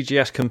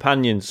TCGS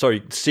companions, CO,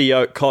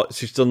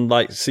 she's done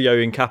CO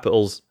in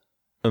capitals,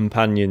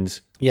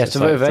 companions. Yes,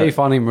 very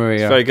funny,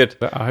 Maria. It's very good.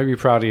 But I hope you're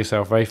proud of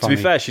yourself. Very funny. To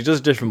be fair, she does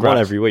a different one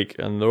every week,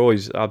 and they're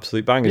always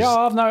absolute bangers. Yeah,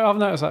 I've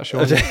noticed that,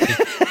 Sean.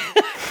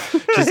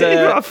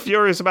 I'm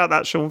furious about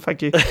that, Sean.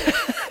 Thank you.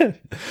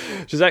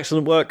 She's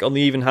excellent work on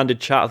the even-handed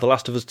chat of The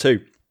Last of Us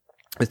 2.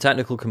 With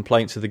technical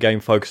complaints of the game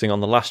focusing on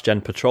the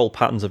last-gen patrol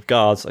patterns of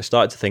guards, I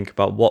started to think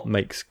about what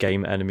makes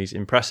game enemies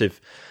impressive.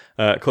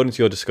 According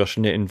to your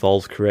discussion, it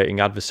involves creating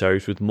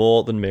adversaries with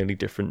more than merely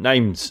different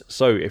names.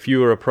 So, if you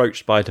were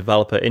approached by a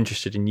developer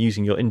interested in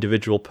using your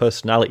individual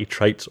personality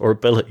traits or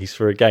abilities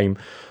for a game,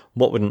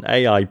 what would an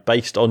AI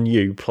based on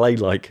you play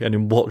like, and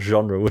in what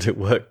genre would it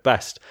work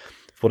best?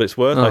 For what it's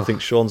worth, I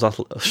think Sean's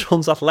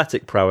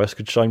athletic prowess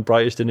could shine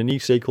brightest in a new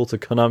sequel to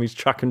Konami's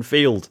Track and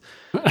Field.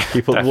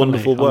 Keep up the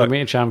wonderful work. I'm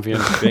a champion.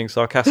 Being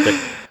sarcastic.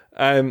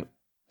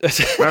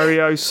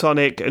 Mario,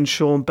 Sonic, and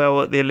Sean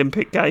Bell at the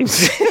Olympic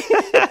Games.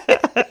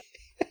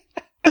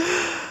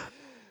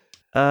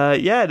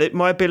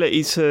 My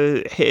ability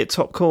to hit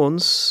top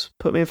corns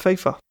put me in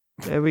FIFA.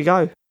 There we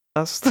go.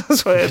 That's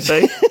what it'd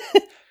be.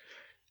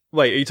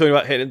 Wait, are you talking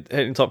about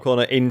hitting top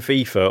corner in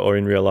FIFA or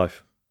in real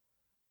life?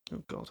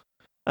 Oh God.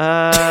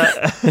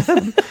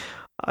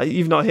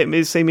 You've not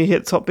seen me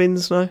hit top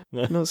bins, no?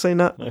 Not seen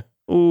that? No.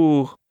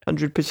 Ooh,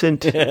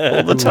 100%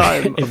 all the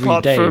time.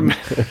 Apart from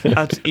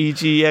at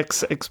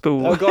EGX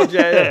Expo. Oh God,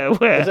 yeah.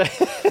 Where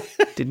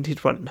didn't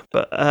hit one.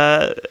 But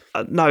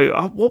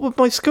no, what would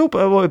my skill be?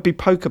 Well, it'd be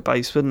poker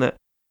based, wouldn't it?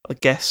 I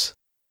guess.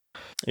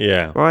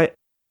 Yeah. Right?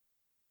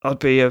 I'd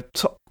be a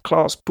top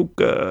class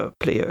poker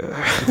player.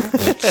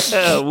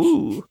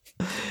 Ooh.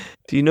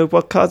 Do you know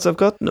what cards I've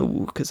got? No,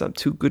 because I'm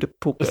too good at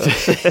poker.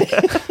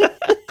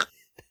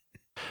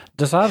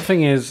 The sad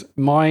thing is,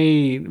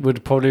 mine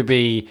would probably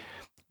be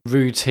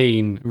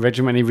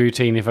regimental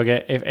routine. If I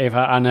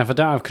don't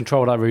have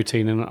control of that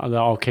routine, and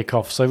I'll kick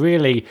off. So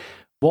really,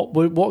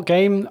 what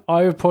game?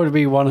 I would probably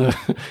be one of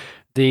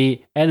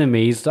the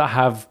enemies that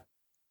have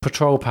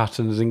patrol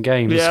patterns in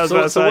games. Yeah, I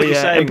was so what you're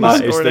saying,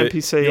 Matt, is that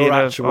NPC your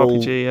actual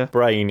RPG,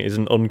 brain is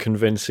an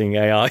unconvincing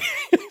AI.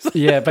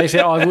 Yeah,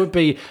 basically, I would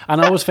be,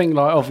 and I always think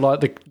of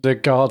the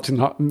guards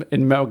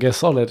in Metal Gear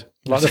Solid,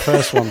 like the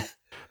first one.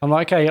 I'm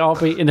like, okay, I'll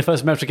be in the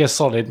first Metal Gear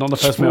Solid, not the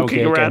first Metal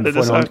Gear game.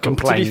 Before anyone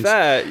complains. To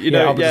be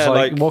fair, I'll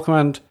just walk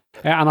around,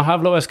 and I'll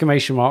have a little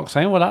exclamation mark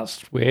saying, "Well,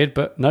 that's weird,"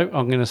 but no,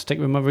 I'm going to stick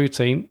with my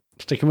routine.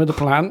 Sticking with the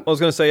plan. I was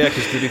going to say,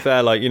 because to be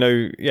fair,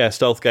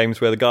 stealth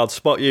games where the guards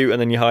spot you and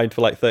then you hide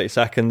for 30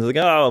 seconds. They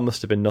go, it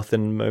must have been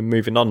nothing.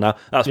 Moving on now.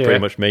 That's pretty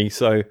much me.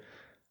 So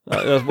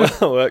that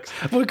works.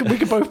 we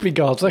could both be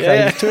guards.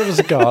 Okay, two of us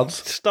are guards.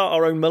 Start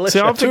our own militia.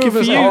 So I'm two of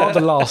us are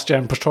the last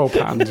gen patrol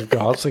patterns of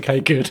guards.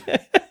 Okay, good.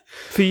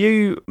 For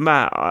you,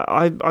 Matt,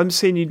 I'm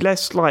seeing you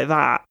less like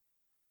that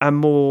and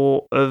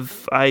more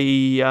of a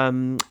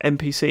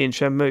NPC in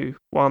Shenmue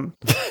 1.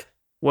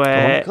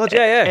 where God,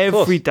 yeah,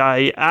 every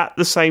day at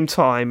the same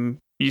time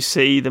you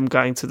see them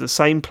going to the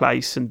same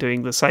place and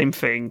doing the same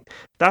thing.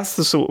 That's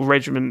the sort of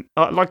regimen.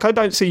 Like, I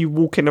don't see you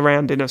walking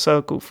around in a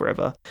circle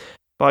forever,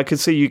 but I can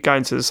see you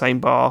going to the same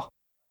bar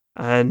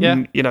and,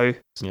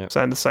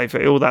 saying the same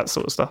thing, all that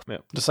sort of stuff. Yeah.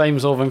 The same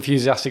sort of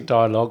enthusiastic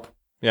dialogue.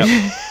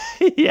 Yeah.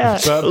 Yeah.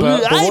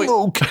 But I'm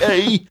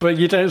okay. But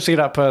you don't see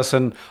that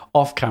person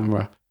off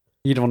camera.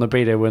 You don't want to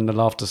be there when the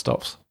laughter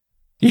stops.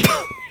 You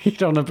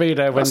don't want to be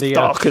there when the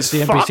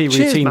NPC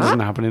routine doesn't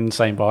happen in the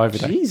same bar every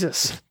day.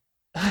 Jesus.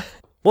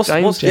 What's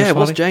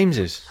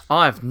James's?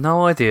 I have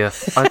no idea.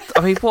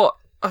 I mean, what?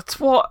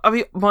 I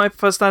mean, my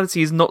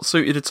personality is not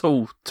suited at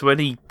all to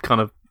any kind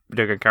of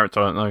video game character.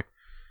 I don't know.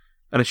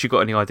 Unless you've got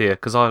any idea,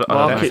 because I don't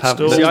have.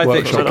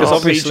 Because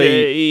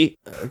obviously,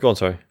 go on.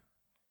 Sorry.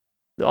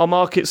 Our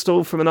market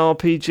stall from an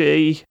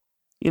RPG.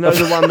 You know,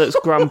 the one that's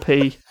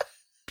grumpy.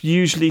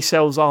 Usually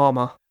sells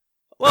armour.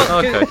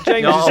 Well, okay.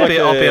 James I'll be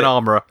an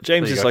armourer.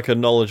 James is like a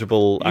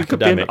knowledgeable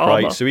academic,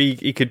 right? So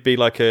he could be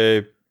like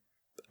a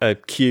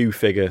Q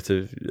figure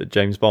to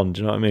James Bond.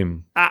 Do you know what I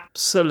mean?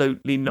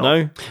 Absolutely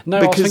not. No,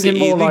 because I was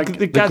thinking more like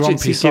the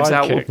gadgets he gives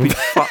out would be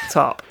fucked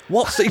up.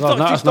 Watson.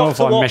 That's not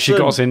what mess you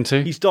got us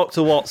into. He's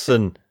Dr.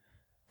 Watson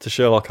to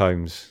Sherlock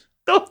Holmes.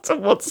 Dr.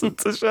 Watson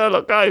to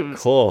Sherlock Holmes.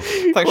 Of course.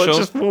 Thanks, Sean.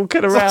 Just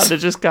walking around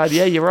and just going,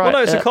 yeah, you're right. Well,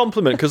 no, it's a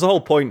compliment, because the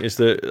whole point is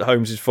that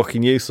Holmes is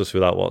fucking useless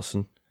without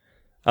Watson.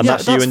 And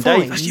that's you and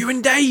Dave. That's you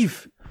and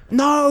Dave.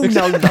 No,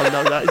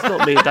 that is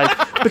not me and Dave.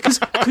 Because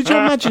could you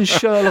imagine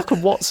Sherlock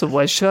and Watson,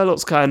 where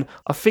Sherlock's going,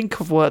 I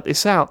think I've worked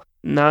this out.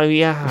 No,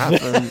 you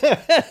haven't.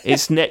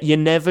 You're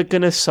never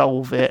going to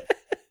solve it.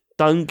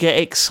 Don't get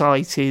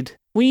excited.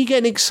 What are you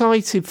getting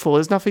excited for?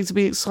 There's nothing to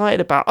be excited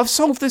about. I've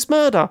solved this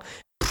murder.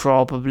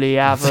 Probably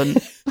haven't.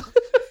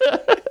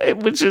 It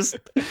was just...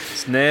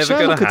 It's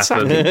never going to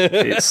happen.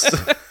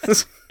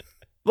 It's...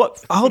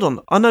 What? Hold on.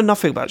 I know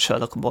nothing about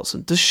Sherlock and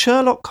Watson. Does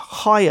Sherlock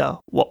hire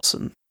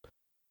Watson?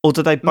 Or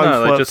do they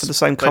both work for the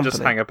same company? They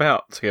just hang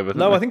about together.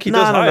 No, I think he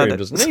does hire him,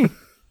 doesn't he?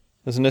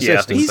 As an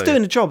assistant. He's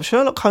doing a job.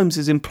 Sherlock Holmes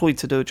is employed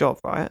to do a job,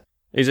 right?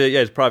 He's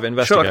a private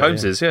investigator. Sherlock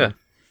Holmes is, yeah.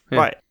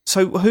 Right.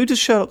 So who does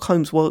Sherlock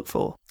Holmes work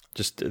for?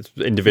 Just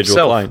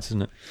individual clients,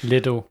 isn't it?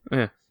 Lidl.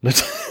 Yeah.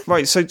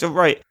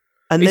 Right.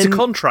 And he's then, a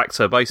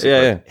contractor, basically.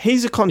 Yeah.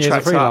 He's a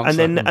contractor, and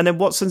then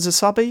Watson's a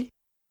subby?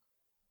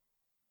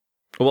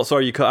 Well, what,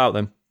 sorry, you cut out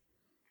then?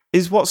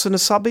 Is Watson a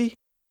subby?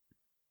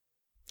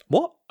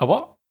 What? A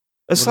what?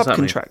 A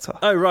subcontractor.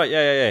 Oh, right,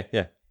 yeah.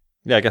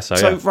 Yeah, I guess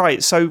so,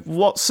 So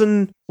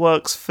Watson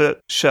works for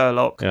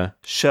Sherlock. Yeah.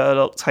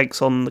 Sherlock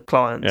takes on the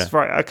clients. Yeah.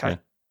 Right, okay. Yeah.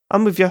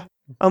 I'm with you.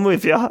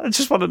 I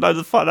just want to know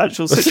the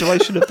financial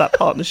situation of that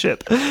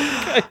partnership.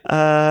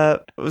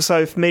 So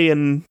if me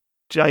and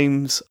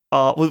James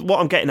are... Well, what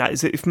I'm getting at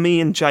is that if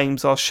me and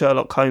James are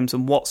Sherlock Holmes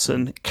and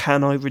Watson,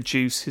 can I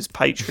reduce his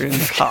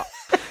Patreon cut?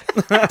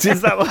 That's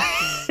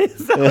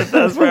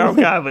where I'm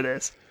going with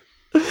this?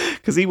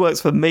 Because he works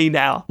for me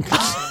now.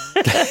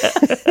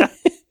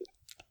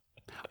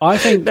 I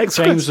think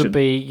James would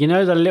be, you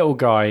know, the little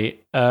guy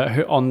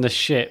who on the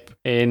ship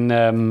in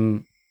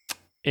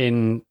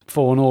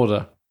Fallen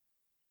Order.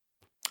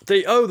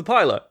 The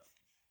pilot.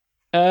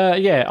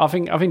 Yeah, I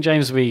think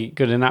James would be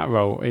good in that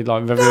role. He'd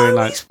like very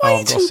like, he's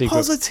way too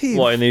positive.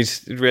 What? And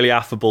he's really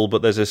affable,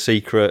 but there's a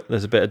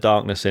bit of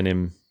darkness in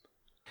him.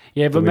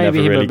 Yeah, but maybe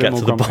he'll really get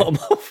to the bottom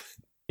of.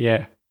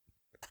 Yeah,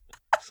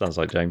 sounds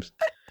like James.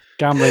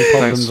 Gambling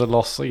problems are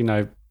lost. You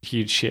know,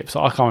 huge ships.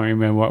 I can't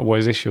remember what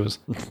his issue was.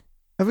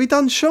 Have we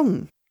done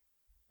Sean?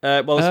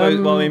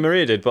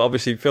 Maria did, but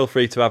obviously feel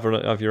free to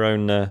have your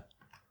own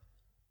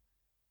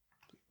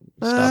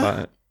stab at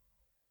it.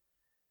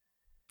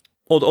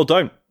 Or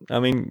don't. I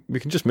mean,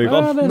 we can just move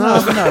on. No,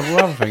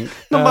 I think.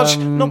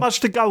 Not much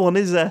to go on,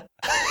 is there?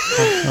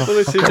 Well,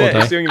 this is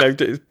it. You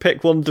know,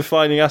 pick one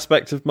defining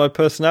aspect of my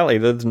personality.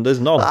 There's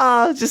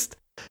none. Just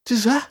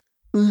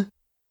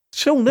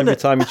Sean, Every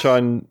time you try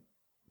and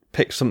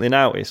pick something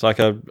out, it's like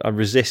I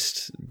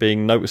resist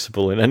being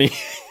noticeable in any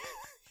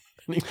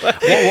way.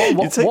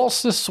 What's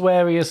the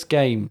sweariest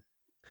game?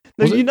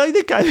 No, you know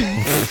the game.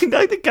 You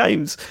know the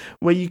games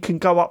where you can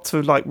go up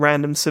to like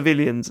random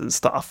civilians and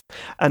stuff,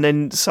 and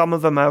then some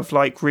of them have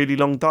like really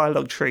long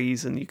dialogue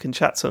trees, and you can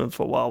chat to them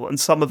for a while, and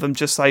some of them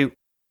just say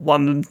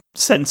one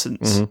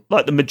sentence. Mm-hmm.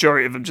 Like the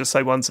majority of them just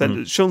say one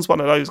sentence. Sean's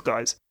one of those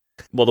guys.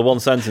 Well, the one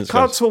sentence.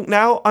 Can't talk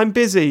now. I'm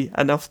busy.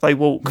 And off they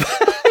walk.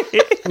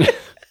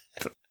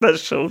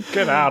 That's Sean.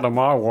 Get out of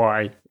my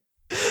way.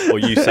 Or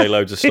you say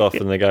loads of stuff,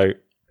 and they go,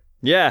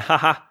 "Yeah,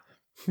 haha."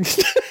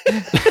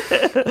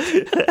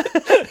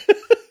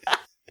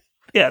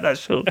 Yeah, that's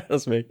Sean.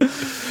 That's me.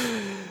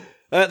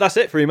 That's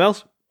it for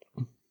emails.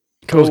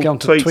 Cool. Let's get on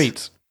to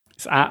tweets.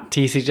 It's at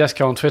TC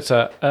Jessica on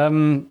Twitter. We're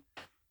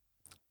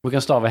going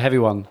to start with a heavy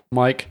one.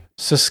 Mike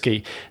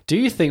Suski. Do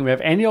you think we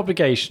have any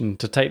obligation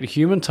to take the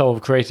human toll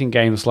of creating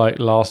games like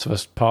Last of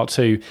Us Part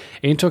 2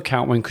 into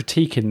account when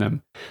critiquing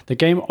them? The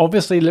game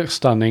obviously looks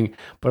stunning,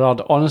 but I'd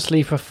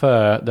honestly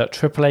prefer that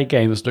AAA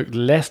games looked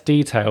less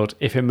detailed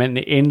if it meant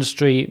the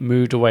industry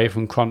moved away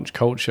from crunch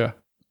culture.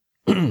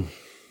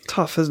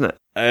 tough, isn't it?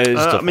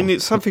 Tough. I mean,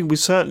 it's something we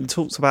certainly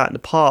talked about in the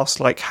past,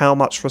 like how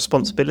much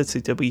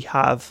responsibility do we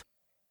have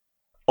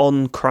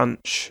on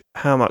crunch?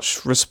 How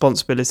much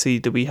responsibility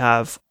do we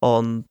have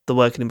on the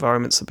working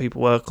environments that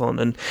people work on?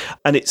 And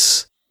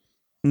it's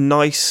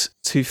nice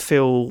to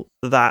feel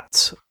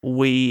that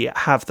we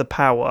have the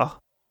power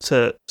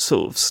to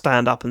sort of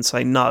stand up and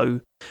say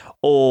no,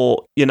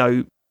 or, you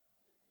know,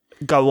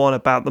 go on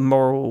about the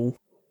moral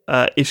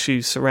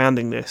issues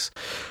surrounding this.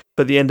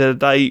 But at the end of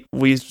the day,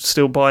 we're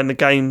still buying the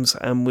games,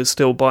 and we're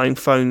still buying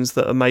phones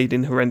that are made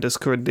in horrendous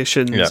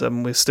conditions,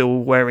 and we're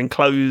still wearing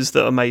clothes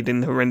that are made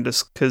in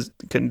horrendous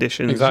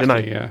conditions.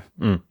 Exactly, you know?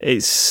 yeah.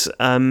 It's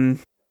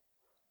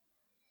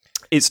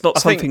not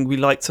something we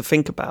like to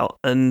think about,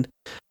 and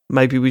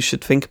maybe we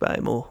should think about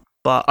it more.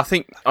 But I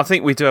think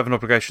we do have an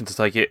obligation to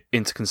take it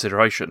into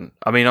consideration.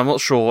 I mean, I'm not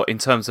sure in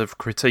terms of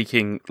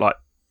critiquing like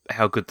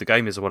how good the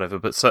game is or whatever,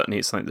 but certainly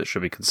it's something that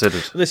should be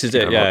considered. This is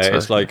it, yeah.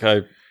 It's like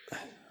I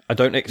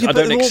don't expect.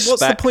 What's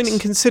the point in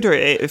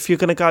considering it if you're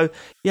going to go?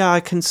 Yeah, I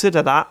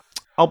consider that.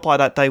 I'll buy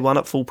that day one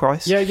at full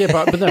price. Yeah,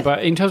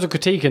 but in terms of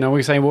critiquing, are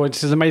we saying, well,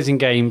 it's an amazing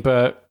game,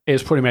 but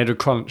it's probably made with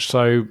crunch,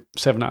 so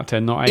 7 out of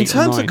 10, not 8. In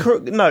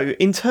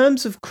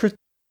terms of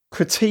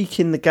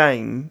critiquing the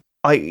game,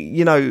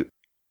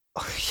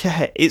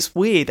 it's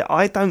weird.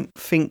 I don't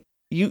think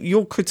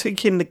you're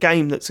critiquing the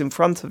game that's in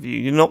front of you.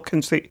 You're not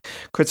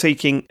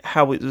critiquing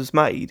how it was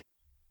made,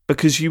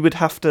 because you would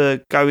have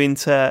to go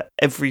into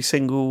every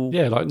single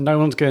like no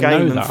one's going to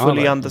game know that, and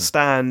fully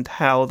understand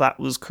how that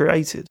was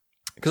created.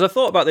 Because I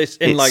thought about this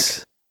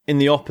in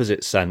the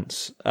opposite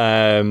sense.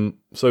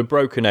 So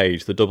Broken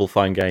Age, the Double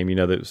Fine game, you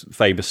know, that was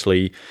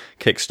famously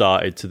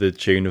kickstarted to the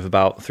tune of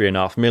about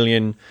 3.5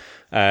 million.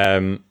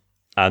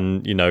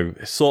 And, you know,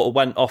 sort of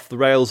went off the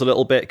rails a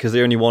little bit because they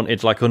only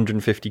wanted like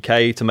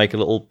 150k to make a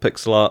little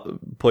pixel art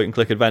point and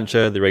click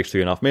adventure. They raised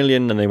 3.5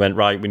 million and they went,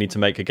 right, we need to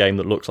make a game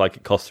that looks like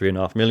it cost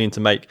 3.5 million to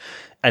make.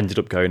 Ended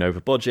up going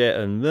over budget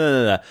and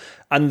the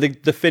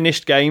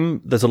finished game,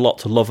 there's a lot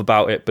to love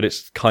about it, but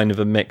it's kind of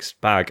a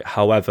mixed bag.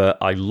 However,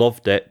 I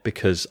loved it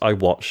because I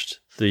watched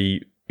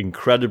the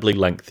incredibly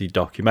lengthy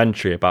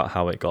documentary about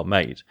how it got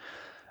made.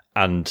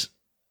 And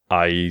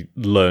I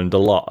learned a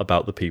lot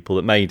about the people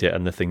that made it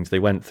and the things they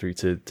went through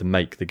to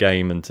make the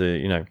game and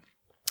to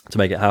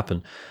make it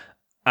happen.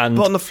 But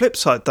on the flip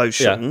side, though,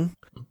 Sean,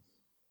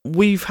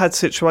 we've had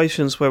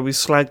situations where we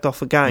slagged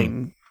off a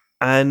game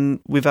and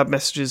we've had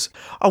messages,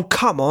 oh,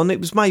 come on, it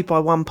was made by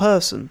one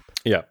person.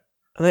 Yeah.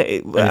 And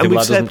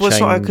we've said, well,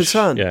 it's not our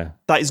concern. Yeah.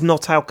 That is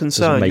not our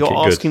concern. You're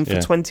asking for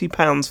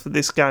 £20 for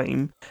this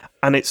game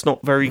and it's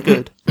not very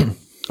good.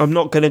 I'm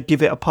not going to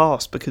give it a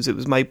pass because it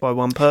was made by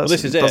one person. Well,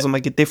 this is it. Doesn't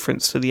make a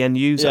difference to the end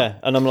user. Yeah,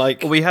 and I'm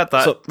like... Well, we had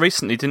that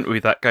recently, didn't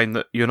we, that game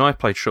that you and I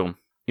played, Sean?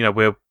 You know,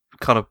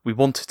 we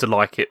wanted to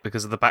like it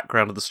because of the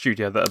background of the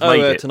studio that had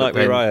made it. Tonight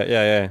We Riot,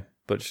 yeah.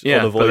 But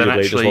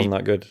unavoidably, it just wasn't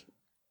that good.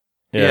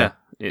 Yeah,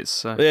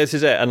 it's... this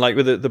is it. And like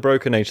with the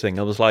Broken Age thing,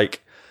 I was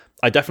like,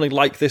 I definitely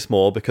like this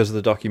more because of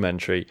the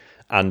documentary.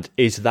 And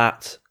is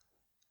that...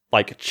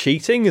 like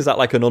cheating? Is that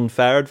like an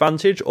unfair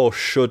advantage? Or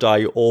should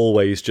I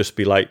always just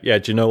be like, yeah,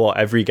 do you know what?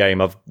 Every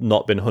game I've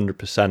not been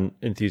 100%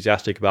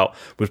 enthusiastic about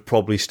was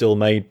probably still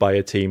made by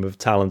a team of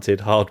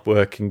talented,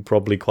 hardworking,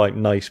 probably quite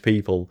nice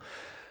people.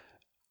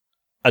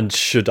 And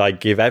should I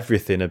give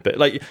everything a bit?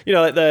 Like, you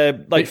know,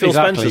 like Phil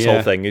Spencer's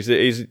whole thing is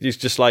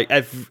just like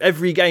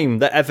every game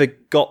that ever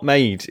got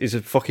made is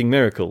a fucking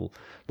miracle.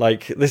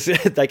 Like this,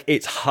 like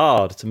it's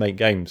hard to make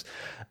games.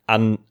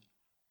 And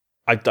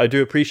I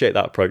do appreciate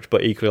that approach,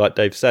 but equally, like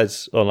Dave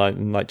says, or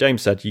like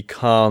James said, you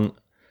can't.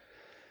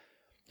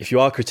 If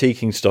you are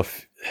critiquing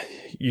stuff,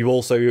 you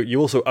also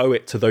owe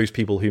it to those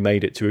people who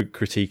made it to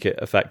critique it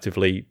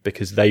effectively,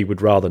 because they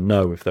would rather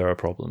know if there are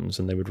problems,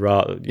 and they would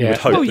rather. You would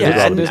hope.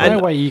 And there's no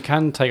way you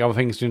can take other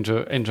things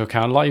into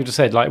account, like you just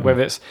said, like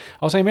whether it's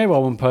I was saying made by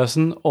one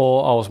person,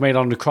 or I was made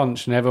under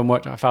crunch and everyone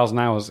worked 1,000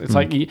 hours. It's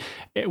like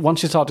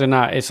once you start doing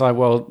that, it's like,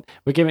 well,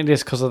 we're giving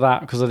this because of that,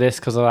 because of this,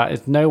 because of that.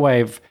 There's no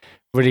way of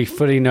really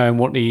fully knowing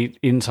what the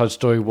inside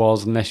story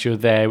was unless you're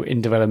there in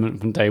development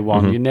from day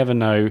one. You never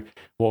know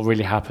what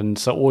really happened.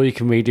 So all you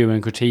can really do in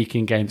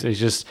critiquing games is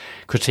just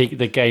critique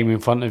the game in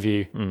front of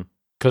you,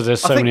 because there's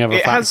so many other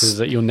factors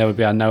that you'll never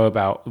be able to know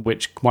about,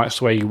 which might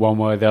sway you one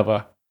way or the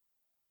other.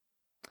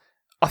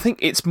 I think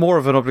it's more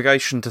of an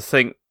obligation to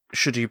think,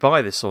 should you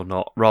buy this or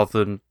not,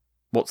 rather than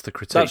what's the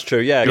critique. That's true,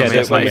 yeah. When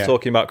we're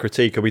talking about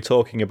critique, are we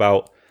talking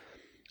about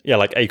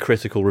like a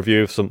critical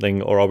review of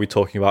something, or are we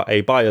talking about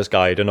a buyer's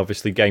guide? And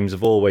obviously games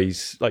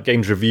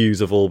reviews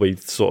have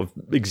always sort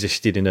of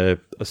existed in a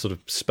sort of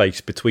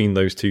space between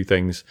those two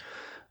things.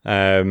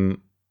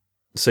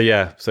 It's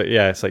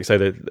like say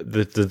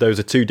that those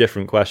are two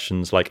different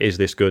questions, like is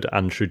this good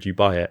and should you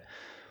buy it?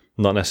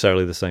 Not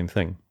necessarily the same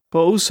thing. But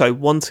also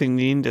wanting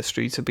the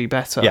industry to be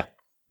better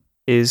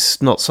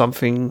is not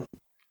something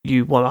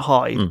you want to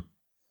hide.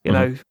 You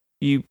know,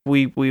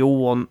 we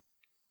all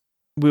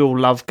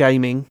love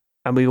gaming,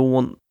 and we all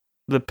want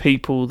the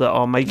people that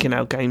are making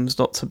our games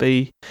not to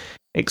be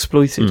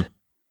exploited.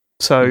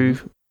 So,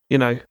 you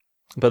know,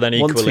 But then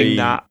equally,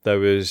 there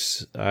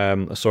was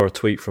I saw a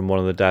tweet from one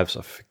of the devs.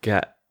 I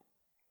forget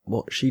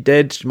what she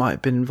did. She might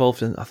have been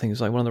involved in, I think it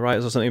was like one of the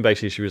writers or something.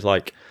 Basically, she was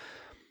like,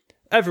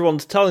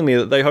 everyone's telling me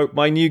that they hope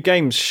my new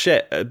game's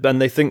shit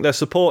and they think they're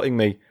supporting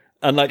me.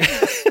 And like,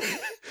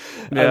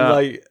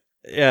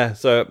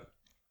 so.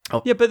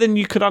 Yeah, but then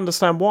you could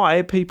understand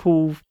why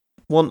people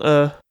want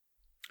a...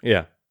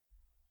 Yeah.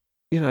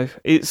 You know,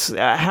 it's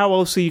how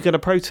else are you going to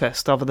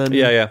protest other than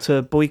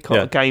to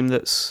boycott a game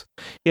that's...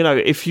 You know,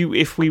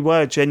 if we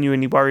were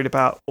genuinely worried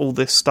about all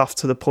this stuff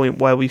to the point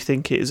where we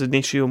think it is an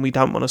issue and we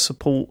don't want to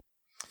support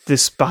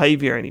this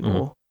behaviour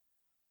anymore,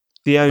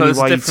 the only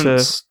way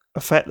to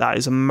affect that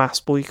is a mass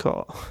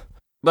boycott.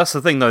 That's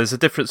the thing, though. There's a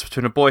difference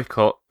between a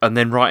boycott and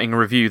then writing a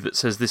review that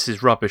says this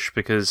is rubbish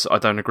because I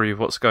don't agree with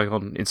what's going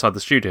on inside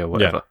the studio or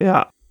whatever.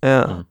 Yeah.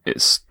 There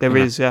is.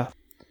 Yeah,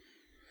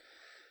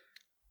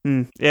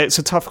 it's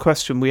a tough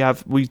question.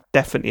 We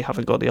definitely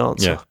haven't got the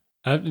answer.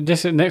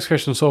 This next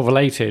question is sort of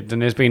related,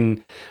 and there's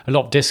been a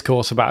lot of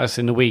discourse about this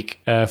in the week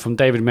from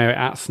David Merritt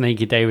at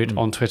Snaky David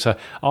on Twitter.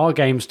 Are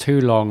games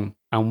too long,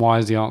 and why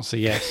is the answer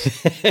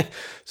yes?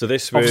 So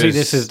obviously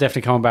this has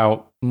definitely come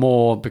about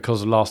more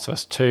because of Last of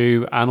Us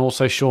 2, and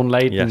also Sean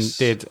Layden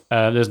did.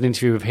 There's an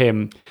interview with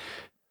him,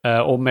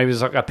 or maybe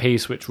there's like a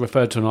piece which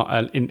referred to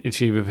an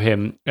interview with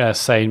him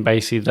saying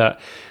basically that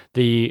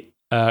the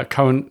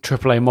current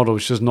AAA model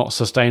is just not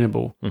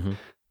sustainable.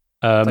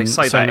 They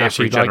say that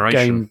every generation.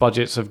 Game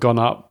budgets have gone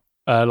up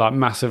like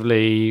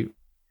massively,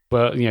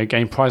 but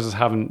game prices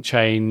haven't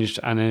changed,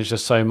 and there's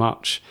just so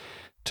much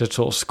to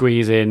sort of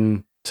squeeze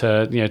in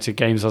to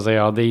games as they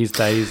are these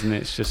days, and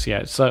it's just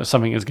so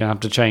something is going to have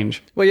to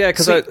change. Well, yeah,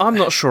 because I'm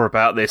not sure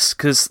about this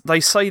because they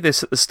say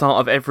this at the start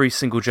of every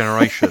single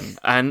generation,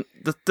 and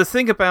the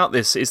thing about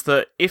this is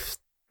that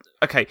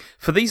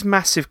for these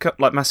massive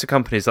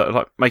companies that are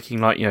like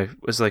making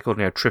as they call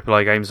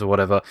AAA games or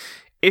whatever.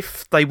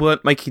 If they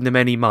weren't making them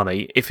any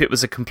money, if it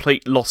was a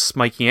complete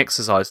loss-making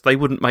exercise, they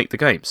wouldn't make the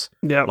games.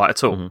 Yeah.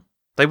 At all.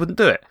 They wouldn't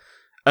do it.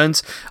 And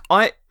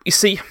you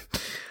see,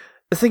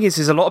 the thing is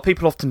a lot of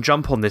people often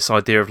jump on this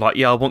idea of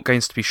I want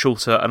games to be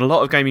shorter, and a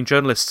lot of gaming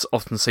journalists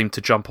often seem to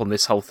jump on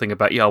this whole thing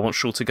about, I want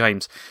shorter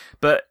games.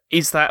 But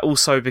is that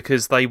also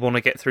because they want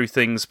to get through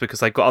things because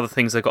they've got other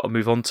things they've got to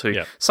move on to?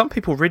 Yeah. Some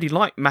people really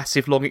like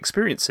massive, long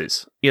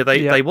experiences.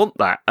 They want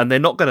that, and they're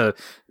not going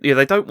to,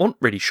 they don't want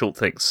really short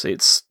things.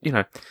 It's,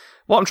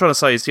 what I'm trying to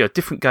say is,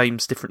 different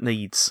games, different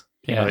needs.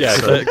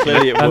 So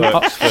clearly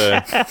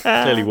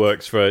it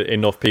works for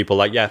enough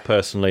people.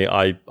 Personally,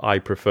 I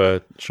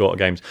prefer shorter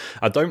games.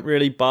 I don't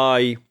really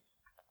buy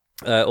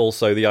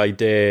also the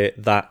idea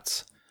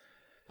that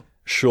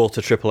shorter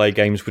AAA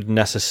games would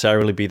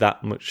necessarily be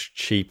that much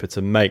cheaper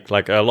to make.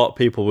 Like a lot of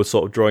people were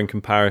sort of drawing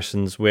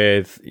comparisons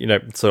with,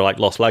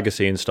 Lost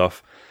Legacy and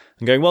stuff,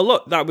 and going, well,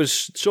 look, that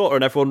was shorter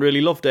and everyone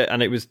really loved it,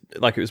 and it was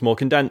more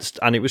condensed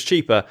and it was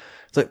cheaper.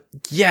 It's like,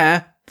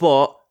 yeah,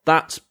 but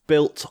that's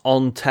built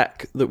on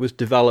tech that was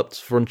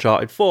developed for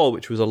Uncharted 4,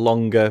 which was a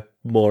longer,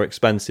 more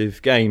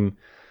expensive game.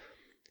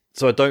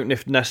 So I don't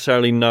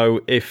necessarily know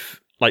if,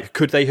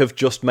 could they have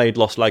just made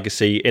Lost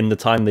Legacy in the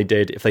time they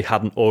did if they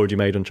hadn't already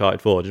made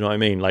Uncharted 4? Do you know what I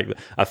mean?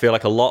 I feel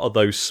like a lot of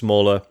those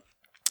smaller,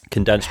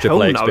 condensed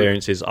AAA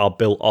experiences are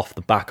built off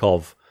the back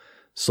of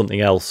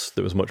something else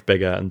that was much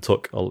bigger and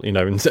took,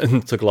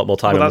 and took a lot more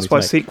time. Well, that's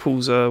why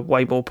sequels are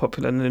way more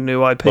popular than a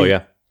new IP. Oh,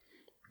 yeah.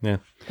 Yeah.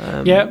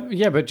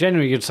 But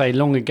generally you'd say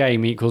longer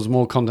game equals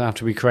more content have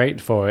to be created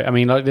for it. I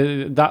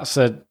mean, that's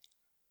a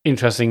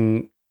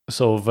interesting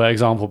sort of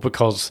example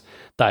because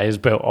that is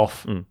built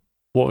off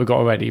what we've got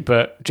already.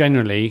 But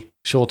generally,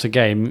 shorter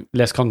game,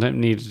 less content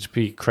needed to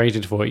be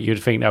created for it.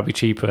 You'd think that would be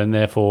cheaper, and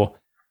therefore,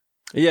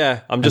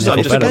 if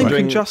the game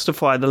can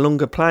justify the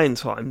longer playing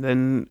time,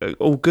 then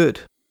all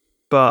good.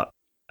 But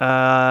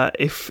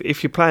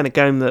if you're playing a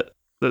game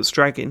that's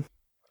dragging,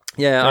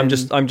 I'm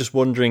just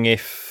wondering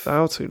if they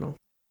are too long.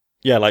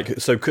 Yeah,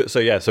 so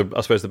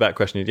I suppose the better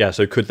question is,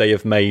 so could they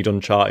have made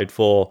Uncharted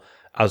 4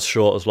 as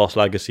short as Lost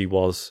Legacy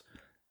was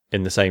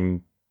in the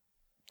same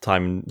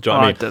time? Do you know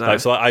what I mean? Don't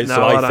know.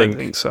 I don't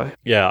think so.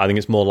 Yeah, I think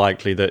it's more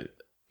likely that,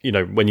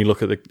 when you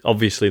look at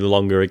obviously the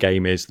longer a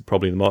game is,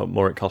 probably the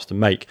more it costs to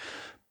make,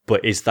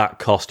 but is that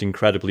cost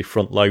incredibly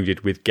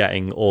front-loaded with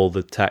getting all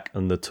the tech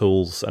and the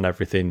tools and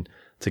everything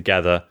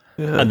together,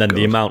 and then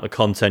the amount of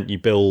content you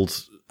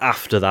build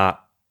after that,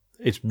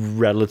 it's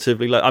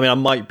relatively low. I mean, I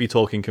might be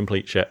talking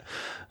complete shit.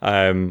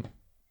 I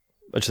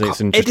just think it's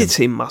interesting.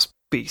 Editing must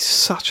be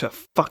such a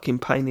fucking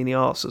pain in the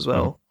arse as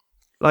well.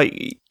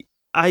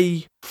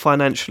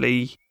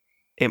 Financially,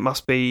 it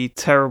must be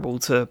terrible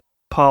to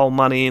pile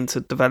money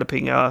into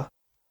developing a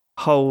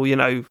whole,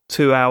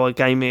 2-hour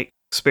game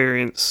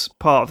experience,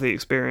 part of the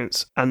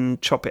experience, and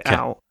chop it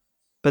out.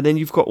 But then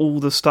you've got all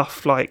the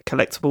stuff like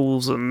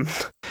collectibles and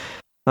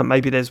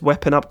maybe there's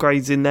weapon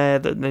upgrades in there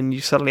that then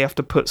you suddenly have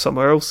to put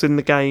somewhere else in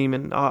the game.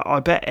 And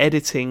I bet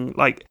editing,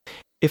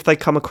 if they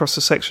come across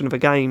a section of a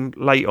game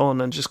late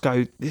on and just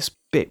go, this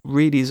bit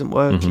really isn't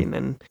working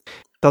and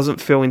doesn't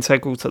feel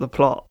integral to the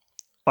plot,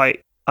 I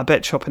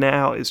bet chopping it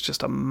out is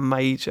just a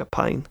major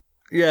pain.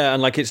 Yeah,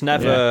 and like it's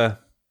never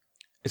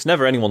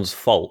anyone's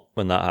fault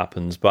when that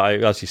happens.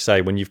 But as you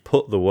say, when you've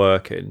put the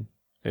work in,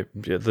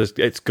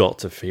 it's got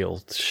to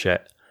feel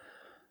shit.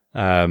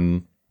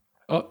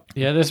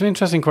 There's some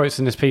interesting quotes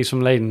in this piece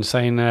from Layden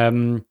saying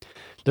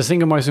the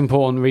single most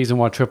important reason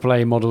why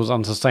AAA models are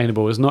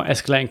unsustainable is not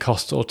escalating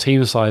costs or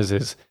team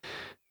sizes.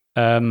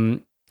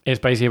 It's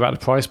basically about the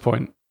price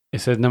point. It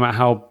says no matter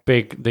how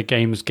big the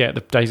games get,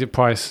 the basic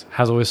price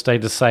has always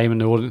stayed the same, and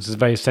the audience is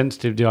very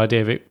sensitive to the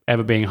idea of it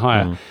ever being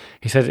higher.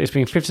 He says it's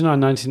been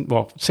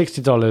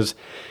 $60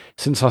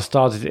 since I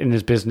started in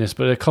this business,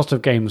 but the cost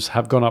of games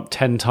have gone up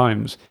 10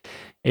 times.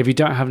 If you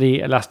don't have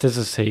the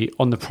elasticity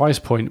on the price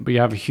point, but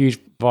you have a huge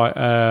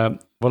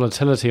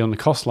volatility on the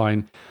cost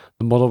line,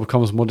 the model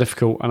becomes more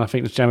difficult, and I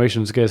think this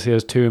generation is going to see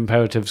those two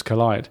imperatives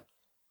collide.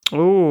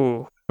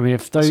 Oh, I mean,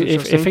 if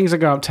things are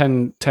going up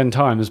 10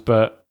 times,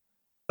 but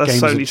that's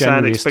games Sony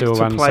fan expected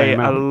to play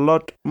a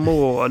lot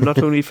more, not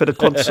only for the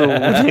console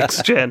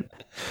next gen.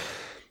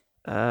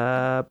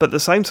 But at the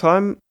same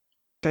time,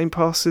 Game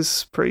Pass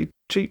is pretty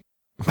cheap.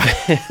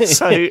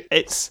 So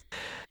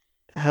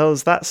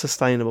how's that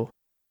sustainable?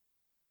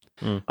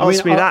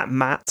 Ask me that,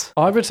 Matt.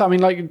 I would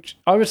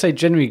say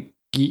generally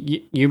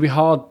you'd be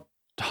hard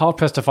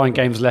pressed to find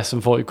games less than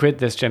 40 quid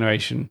this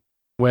generation.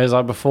 Whereas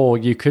before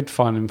you could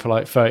find them for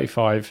like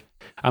 35,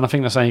 and I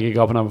think that's only going to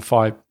go up another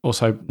 5 or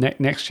so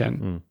next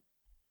gen.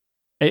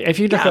 If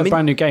you look at a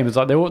brand new game, it's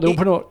like they'll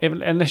put up,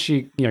 unless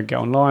you get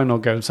online or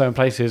go in certain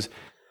places.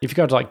 If you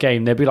go to like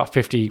Game, they'd be like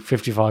 50,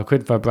 55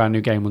 quid for a brand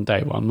new game on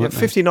day one. Yeah,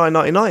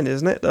 $59.99,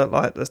 isn't it?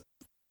 Like the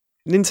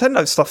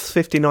Nintendo stuff's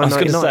 $59.99. I was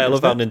going to say, I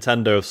love how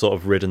Nintendo have sort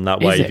of ridden that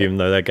wave, even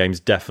though their games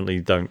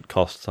definitely don't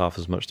cost half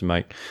as much to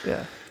make.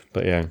 Yeah,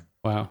 but yeah,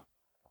 wow.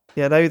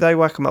 Yeah, they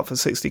whack them up for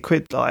 60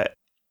 quid like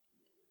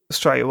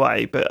straight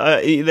away. But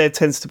there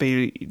tends to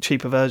be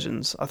cheaper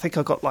versions. I think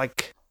I got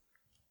like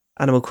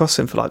Animal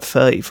Crossing for like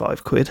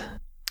 35 quid.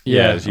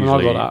 Yeah, I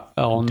got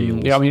that on.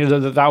 Deals. Yeah, I mean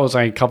that was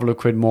a couple of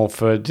quid more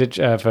for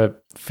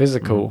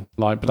physical,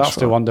 but that's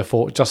still under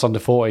 40, just under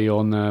 40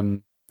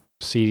 on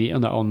CD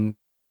on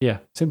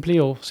Simply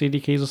or CD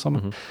keys or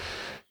something.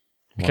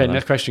 Okay,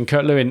 next question,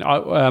 Kurt Lewin.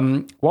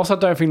 Whilst I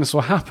don't think this will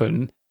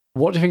happen,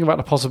 what do you think about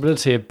the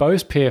possibility of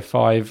both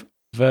PS5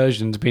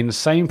 versions being the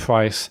same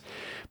price,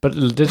 but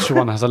the digital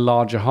one has a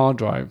larger hard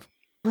drive?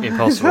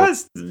 Impossible.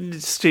 That's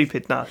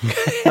stupid. No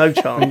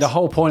chance. I mean, the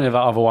whole point of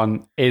that other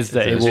one is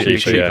that it will be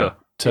cheaper.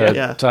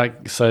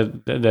 So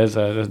there's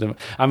and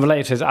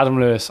related to Adam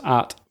Lewis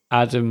at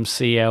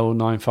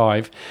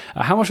AdamCL95.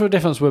 How much of a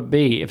difference would it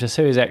be if the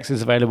Series X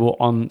is available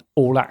on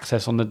All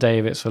Access on the day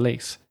of its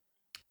release?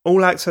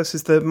 All Access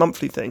is the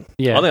monthly thing.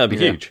 Yeah, I think that'd be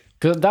huge.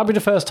 Because that'd be the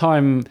first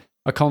time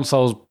a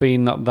console's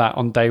been like that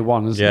on day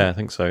one, isn't it? Yeah, I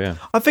think so. Yeah,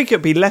 I think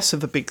it'd be less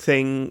of a big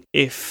thing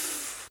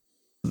if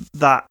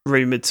that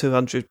rumoured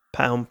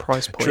 £200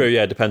 price point. True.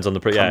 Yeah, it depends on the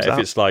if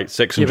it's like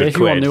 600 but if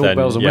quid, you want the all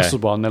bells and whistles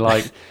whistles one, they're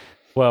like,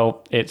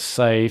 well, it's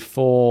say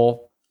 $499,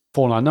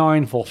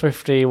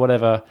 $450,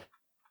 whatever,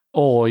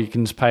 or you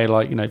can just pay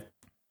like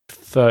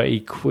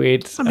 30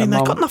 quid. I mean,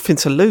 they've got nothing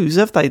to lose,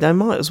 have they? They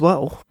might as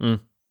well,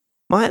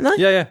 mightn't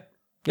they?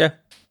 Yeah.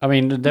 I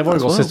mean, they've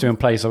already got a system in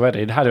place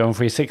already. They had it on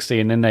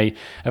 360, and then they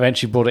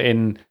eventually brought it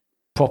in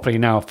properly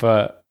now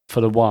for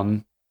the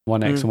One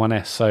X and One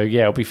S. So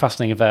yeah, it'll be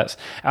fascinating if that's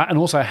and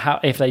also how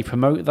if they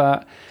promote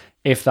that,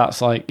 if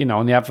that's like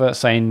on the advert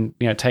saying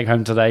take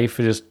home today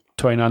for just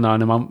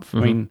 $29.99 a month. I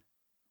mean,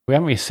 we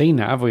haven't really seen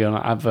that, have we, on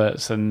our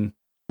adverts? And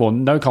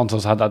no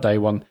consoles had that day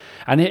one.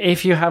 And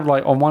if you have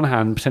like on one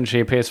hand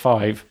potentially a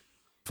PS5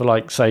 for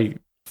like say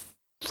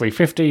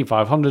 350,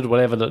 500,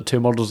 whatever the two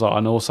models are,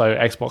 and also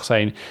Xbox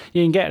saying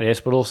you can get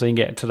this, but also you can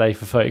get it today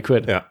for 30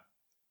 quid. Yeah,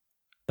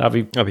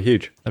 that'd be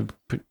huge. That'd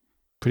be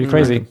pretty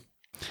crazy.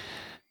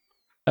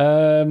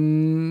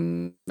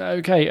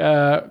 Okay,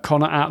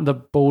 Connor at the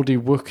Baldy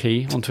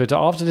Wookie on Twitter.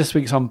 After this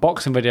week's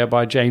unboxing video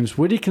by James,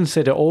 would he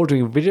consider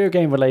ordering video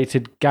game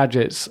related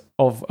gadgets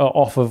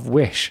off of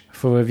Wish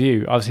for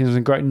review? I've seen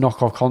some great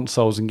knockoff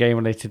consoles and game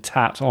related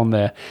tat on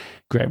there.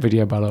 Great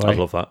video, by the way. I'd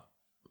love that.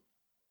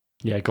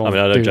 Yeah, go on. I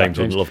mean, I know James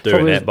wouldn't love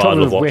doing it, but I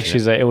love watching Wish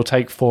is that it will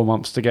take 4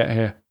 months to get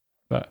here,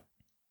 but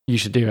you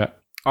should do it.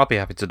 I'd be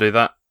happy to do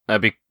that.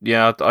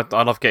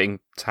 I love getting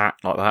tat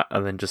like that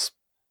and then just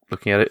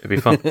looking at it. It'd be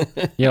fun.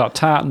 Yeah, like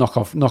tat,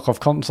 knockoff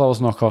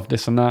consoles, knockoff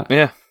this and that.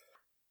 Yeah.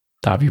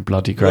 That'd be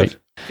bloody great.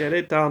 Get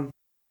it done.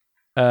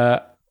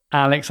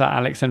 Alex at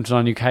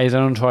Alex79UK has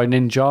only tried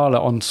Ninjala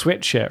on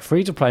Switch yet.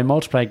 Free-to-play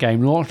multiplayer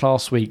game launched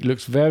last week.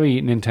 Looks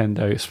very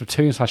Nintendo.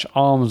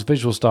 Splatoon/ARMS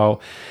visual style.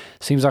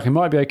 Seems like it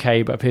might be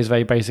okay, but appears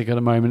very basic at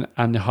the moment,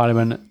 and the high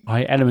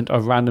element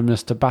of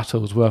randomness to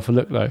battles worth a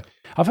look, though.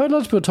 I've heard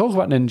lots of people talk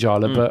about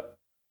Ninjala, but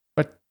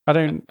I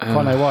don't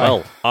quite know why.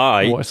 Well,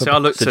 I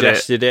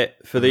suggested it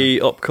for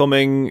the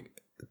upcoming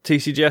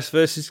TCGS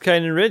versus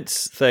Kane and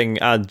Rince thing,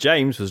 and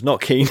James was not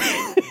keen.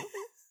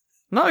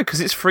 No,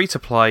 because it's free to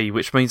play,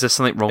 which means there's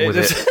something wrong with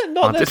it.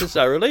 Not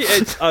necessarily.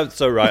 It's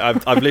so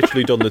right. I've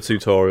literally done the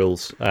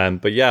tutorials,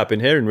 but yeah, I've been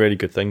hearing really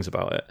good things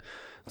about it.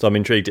 So I'm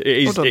intrigued.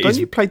 Don't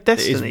you play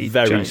Destiny? It is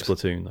very James?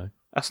 Splatoon though.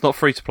 That's not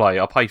free to play.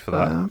 I paid for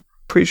that.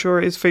 Pretty sure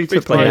it is free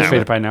to play. It's free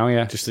to play now,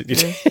 yeah.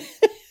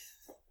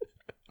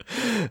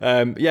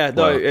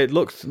 It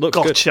looks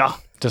gotcha.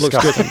 good. Looks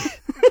good.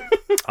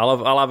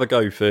 I'll have a go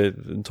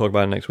and talk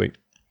about it next week.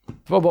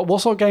 Well,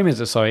 what sort of game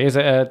is it? Sorry, is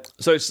it a?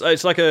 So it's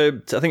like I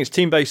think it's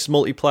team-based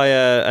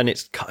multiplayer, and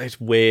it's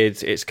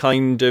weird. It's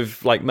kind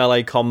of like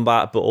melee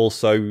combat, but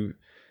also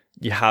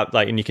you have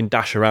and you can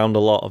dash around a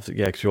lot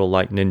because you're all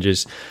like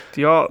ninjas.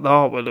 The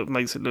artwork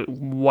makes it look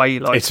way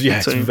like Splatoon.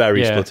 It's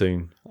very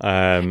Splatoon.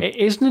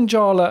 Is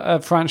Ninjala a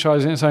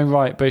franchise in its own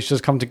right, but it's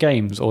just come to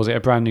games, or is it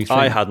a brand new thing?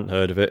 I hadn't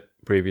heard of it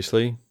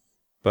previously,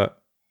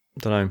 but I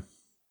don't know.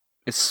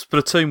 It's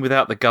Splatoon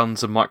without the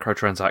guns and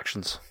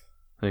microtransactions.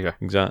 There you go.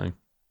 Exactly.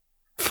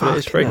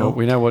 It's free. Well,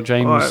 we know what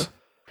James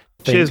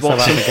thinks about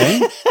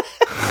the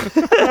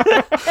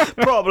game.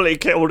 Probably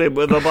killed him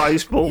with a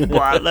baseball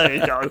bat. There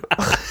you go.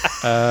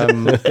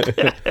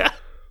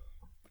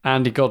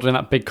 Andy Godwin,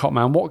 that big cop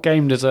man. What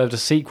game deserved a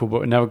sequel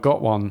but never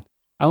got one?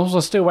 And also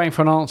still waiting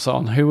for an answer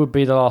on who would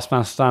be the last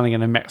man standing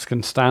in a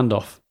Mexican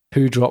standoff.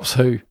 Who drops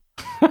who?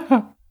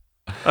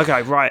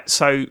 Okay, right.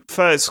 So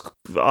first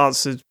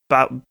answer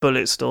about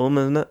Bulletstorm,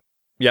 isn't it?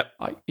 Yep.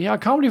 I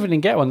can't believe we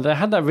didn't get one. They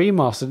had that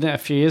remaster, didn't it, a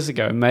few years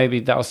ago? And maybe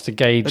that was to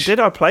gauge.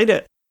 I played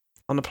it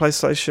on the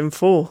PlayStation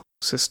 4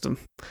 system.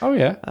 Oh,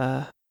 yeah?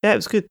 Yeah, it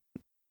was good.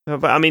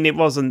 But, I mean, it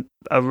wasn't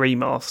a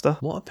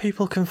remaster. What are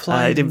people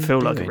complaining? It didn't feel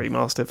like a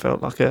remaster. It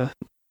felt like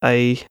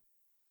a...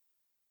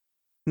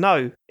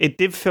 No, it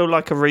did feel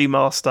like a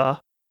remaster.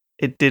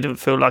 It didn't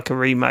feel like a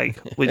remake,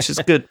 which is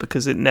good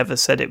because it never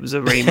said it was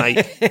a remake.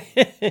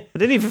 It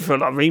didn't even feel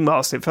like a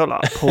remaster. It felt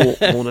like a port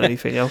more than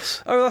anything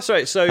else. Oh, that's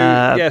right. So,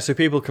 so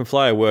People Can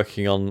Fly are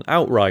working on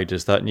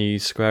Outriders, that new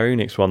Square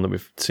Enix one that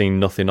we've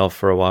seen nothing of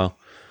for a while.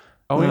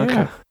 Oh, yeah.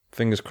 Okay.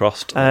 Fingers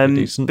crossed.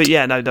 Decent. But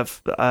yeah, no,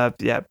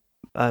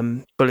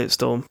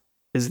 Bulletstorm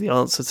is the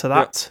answer to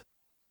that. Yep.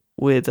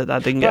 Weird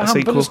that didn't get a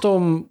sequel.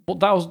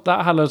 Bulletstorm,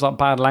 that had loads of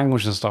bad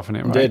language and stuff in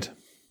it, right? It did.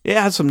 Yeah,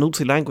 it had some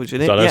naughty language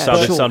in it. It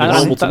sounded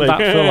normal to me. That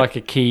feel like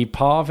a key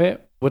part of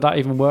it. Would that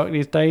even work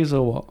these days,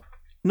 or what?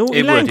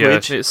 Naughty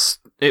language? Would,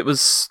 yeah. It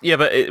was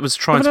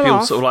trying to be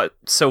all sort of like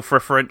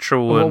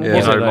self-referential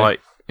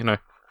and,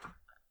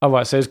 Oh,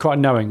 right, so it was quite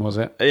knowing, was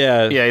it?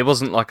 Yeah. Yeah, it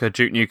wasn't like a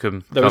Duke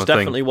Nukem There was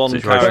definitely one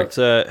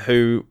character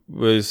who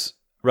was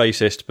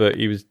racist, but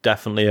he was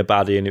definitely a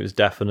baddie, and it was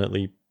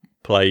definitely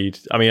played...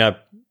 I mean,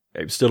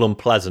 it was still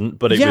unpleasant,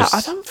 but it was...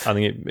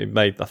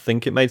 I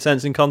think it made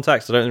sense in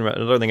context. I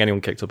don't think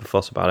anyone kicked up a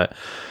fuss about it.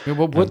 Yeah,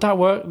 well, would that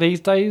work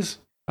these days?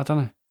 I don't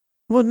know.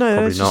 Well,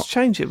 no, they'd just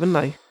change it, wouldn't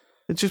they?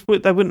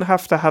 They wouldn't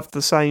have to have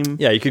the same...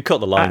 Yeah, you could cut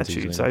the lines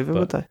attitudes over,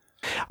 would they?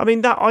 I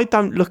mean, I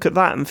don't look at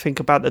that and think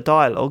about the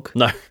dialogue.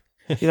 No.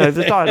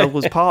 The dialogue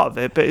was part of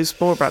it, but it's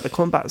more about the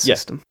combat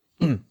system.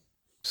 Yeah.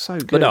 So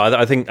good. But no,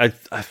 I think, as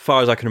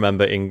far as I can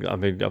remember,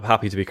 I'm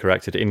happy to be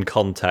corrected. In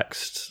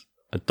context,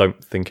 I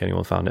don't think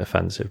anyone found it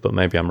offensive, but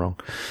maybe I'm wrong.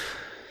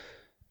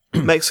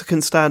 Mexican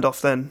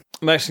standoff, then.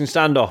 Mexican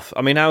standoff.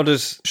 I mean, how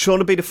does... Sean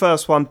would be the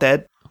first one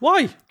dead.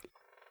 Why?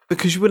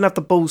 Because you wouldn't have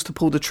the balls to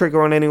pull the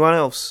trigger on anyone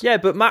else. Yeah,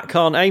 but Matt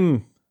can't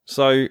aim,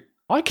 so...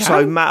 I can.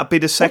 So Matt would be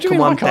the second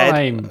one dead.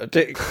 Aim?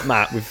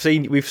 Matt, we've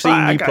seen you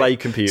play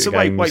computer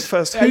games. Wait,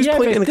 first, who's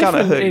pointing the gun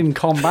at who? In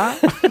combat.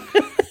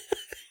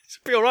 It's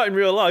be all right in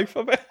real life,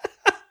 I bet.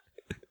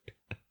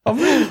 I'm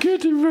really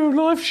good in real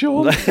life,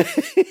 Sean.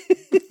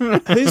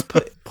 Who's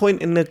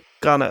pointing the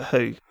gun at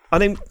who? I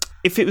mean,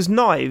 if it was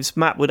knives,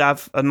 Matt would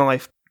have a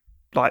knife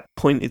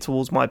pointed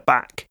towards my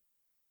back.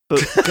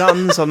 But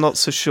guns, I'm not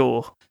so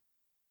sure.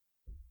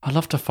 I'd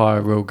love to fire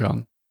a real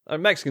gun. A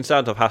Mexican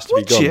standoff has to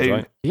be guns,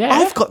 right? Yeah.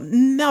 I've got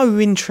no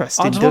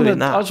interest in doing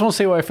that. I just want to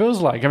see what it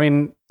feels like. I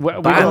mean,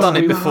 I've done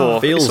it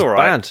before. Feels all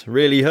right. bad.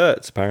 Really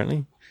hurts,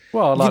 apparently.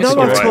 Well, I've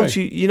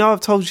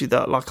told you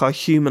that I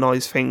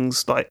humanise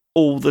things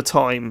all the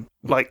time,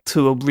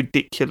 to a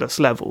ridiculous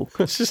level.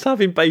 It's just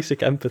having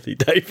basic empathy,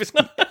 Dave. It's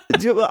not.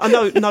 I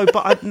know,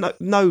 I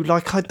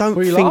don't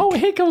think. Oh,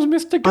 here comes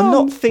Mr. Gun. I'm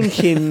not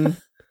thinking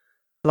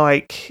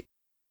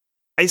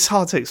it's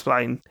hard to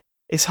explain.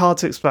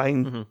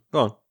 Mm-hmm. Go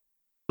on.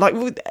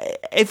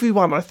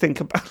 Everyone I think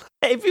about,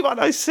 everyone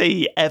I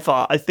see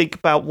ever, I think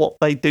about what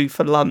they do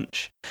for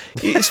lunch.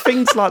 It's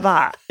things like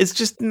that. It's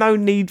just no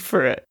need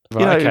for it.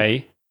 Right,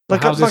 okay.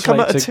 I'm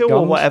at a till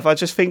or whatever. I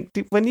just think,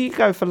 when you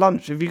go for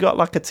lunch, have you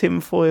got a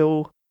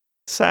tinfoil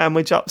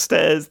sandwich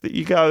upstairs that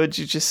you go and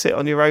you just sit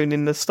on your own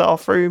in the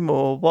staff room,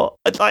 or what?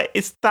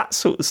 It's that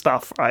sort of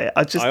stuff, right?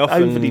 I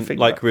often overly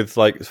think with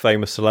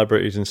famous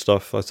celebrities and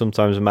stuff, I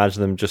sometimes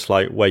imagine them just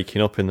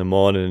waking up in the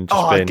morning and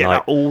just being I get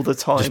that all the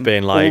time, just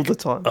being all the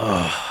time.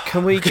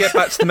 Can we get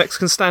back to the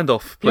Mexican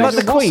standoff, please?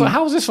 The Queen.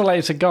 How is this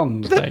related to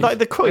guns?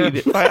 The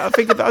Queen.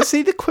 I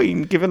see the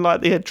Queen giving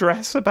the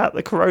address about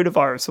the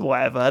coronavirus or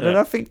whatever, and then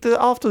I think that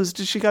afterwards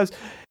she goes,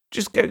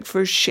 just going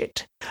for a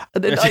shit,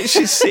 and then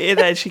she's sitting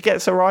there and she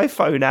gets her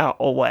iPhone out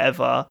or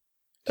whatever,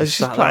 and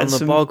she's playing on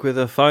the bog with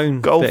her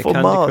phone, Golf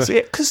on Mars.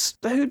 Yeah, because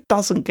who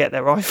doesn't get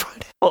their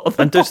iPhone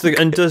out?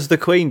 Does the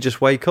Queen just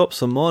wake up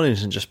some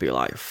mornings and just be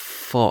like,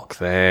 "Fuck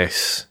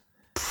this"?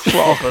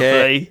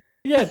 Probably.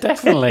 Yeah,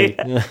 definitely.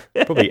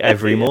 Probably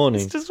every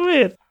morning. It's just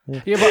weird.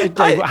 Yeah, but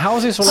Dave, how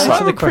is this related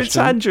to the Prince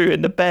question? Andrew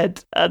in the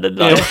bed, and then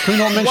Can we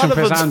not mention one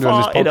Prince of Andrew in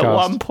this farted podcast? at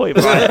one point,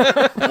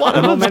 right? One I'm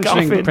of not them's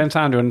mentioning guffing. Prince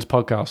Andrew in this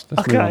podcast.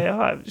 Let's move Okay, on. all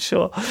right,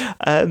 sure.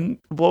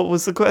 What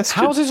was the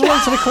question? How's this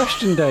related to the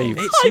question, Dave?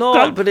 It's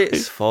not, but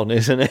it's fun,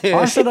 isn't it?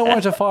 I said I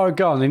wanted to fire a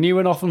gun, and you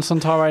went off on some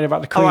tirade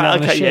about the All Queen right,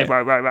 and the okay, shit. yeah,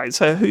 right.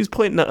 So who's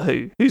pointing at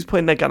who? Who's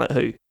pointing their gun at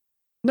who?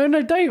 No,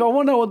 Dave, I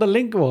want to know what the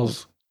link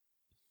was.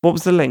 What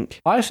was the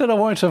link? I said I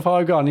wanted to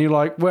fire a gun, and you're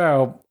like,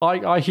 well,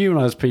 I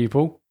humanise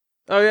people.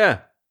 Oh, yeah.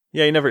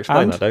 Yeah, you never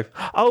explained And? that, Dave.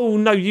 Oh,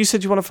 no, you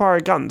said you want to fire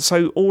a gun.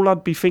 So all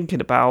I'd be thinking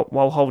about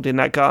while holding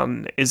that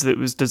gun is that it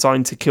was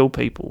designed to kill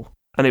people,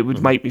 and it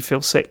would make me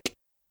feel sick.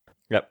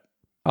 Yep.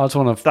 I just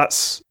want to...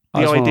 That's the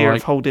I just wanna, idea like-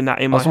 of holding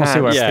that in I my just wanna see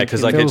hand. where Yeah,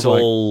 because like feels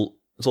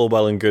it's all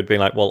well and good being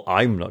like, well,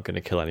 I'm not going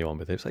to kill anyone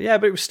with it. It's like, yeah,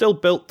 but it was still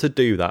built to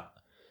do that.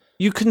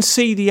 You can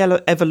see the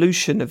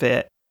evolution of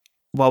it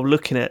while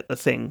looking at the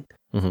thing,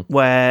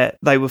 where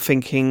they were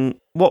thinking,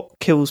 what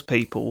kills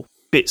people?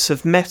 Bits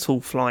of metal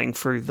flying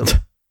through them.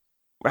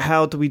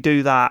 How do we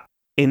do that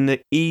in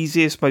the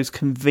easiest, most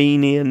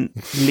convenient,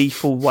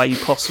 lethal way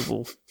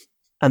possible?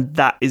 And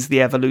that is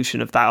the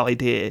evolution of that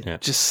idea. Yeah.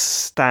 Just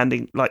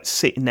standing, like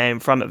sitting there in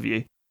front of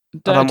you. I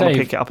don't want to Dave,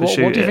 pick it up and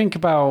shoot what do you it. think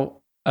about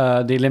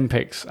the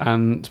Olympics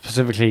and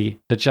specifically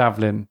the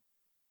javelin?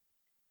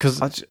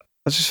 Because I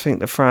just think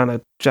they're throwing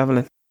a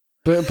javelin.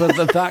 but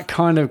that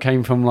kind of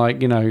came from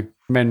like, you know,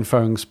 men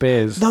throwing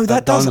spears. No,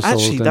 that does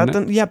dinosaurs, actually.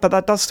 didn't it? Yeah, but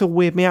that does still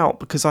weird me out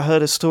because I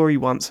heard a story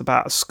once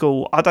about a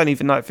school. I don't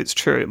even know if it's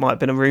true. It might have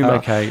been a rumor.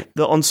 Okay.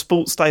 That on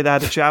sports day they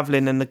had a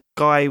javelin and the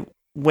guy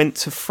went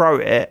to throw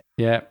it,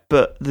 Yeah.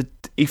 but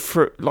he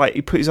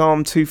put his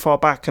arm too far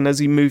back, and as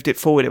he moved it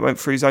forward, it went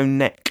through his own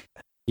neck.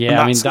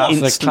 Yeah, I mean, that's that's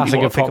the instantly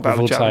classic what I think about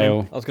apocryphal the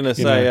javelin. tale. I was going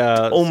to You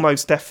say...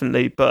 Almost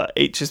definitely, but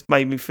it just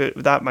made me feel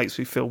that makes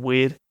me feel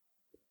weird.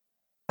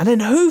 And then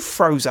who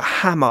throws a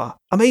hammer?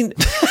 I mean,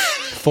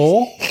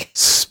 4?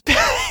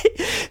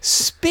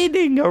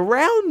 spinning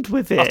around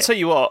with it. I'll tell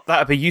you what,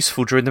 that'd be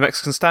useful during the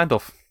Mexican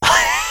standoff.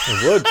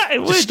 it would. It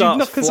would, Just you'd start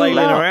knock us all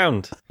flailing out.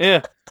 around.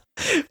 Yeah.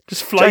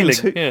 Just flailing. James,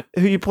 who Yeah.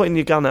 are you pointing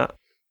your gun at?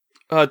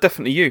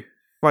 Definitely you.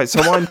 Right,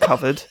 so I'm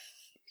covered.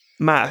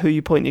 Matt, who are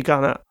you pointing your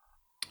gun at?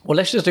 Well,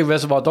 let's just do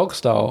Reservoir Dog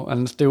style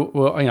and let's do,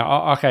 well, you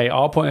know, okay,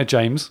 I'll point at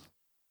James.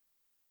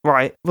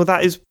 Right, well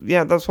that's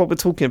what we're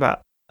talking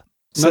about.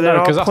 No, then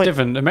because I'll that's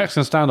different. The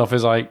Mexican standoff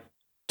is like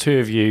 2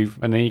 of you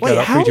and then you Wait, go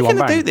like how are 3, we 2, 1,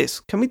 going to bang. do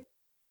this?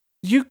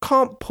 You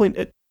can't point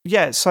at...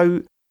 Yeah,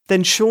 so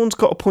then Sean's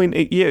got to point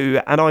at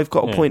you and I've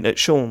got to point at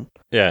Sean.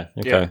 Yeah,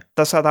 okay. Yeah.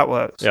 That's how that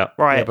works. Yeah.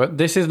 Right, Yeah, but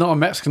this is not a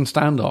Mexican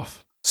standoff.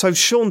 so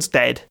Sean's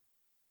dead.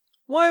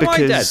 Why am I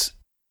dead? Because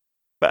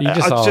You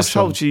just I are, just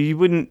Sean. told you you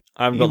wouldn't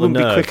I haven't you got the wouldn't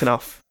be nerve. quick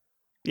enough.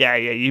 Yeah,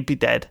 you'd be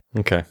dead.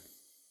 Okay.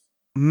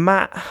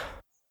 Matt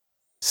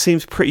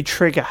seems pretty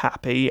trigger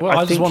happy. Well, I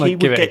just think want he to would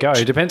give it a get go.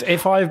 It depends.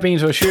 If I've been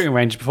to a shooting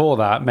range before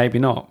that, maybe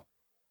not.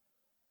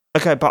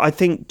 Okay, but I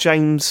think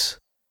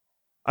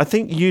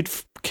you'd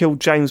kill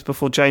James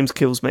before James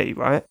kills me,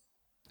 right?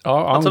 I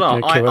don't know.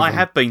 gonna kill I everyone.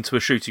 have been to a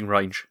shooting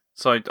range,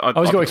 so I'd he's got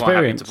be quite happy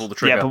experience. to pull the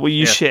trigger. Yeah, but were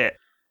you shit?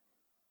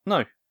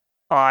 No.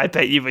 Oh, I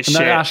bet you were No,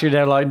 shit. actually,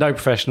 they're like, no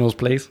professionals,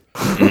 please.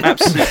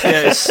 Absolutely.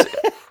 Yes.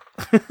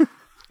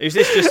 Is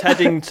this just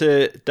heading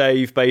to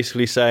Dave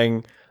basically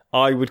saying,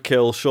 I would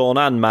kill Sean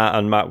and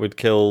Matt would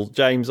kill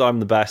James, I'm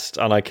the best,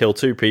 and I kill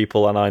 2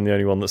 people, and I'm the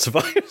only one that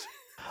survives?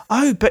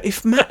 Oh, but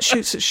if Matt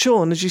shoots at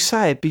Sean, as you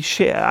say, it'd be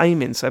shit at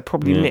aiming, so I'd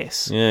probably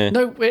miss. Yeah.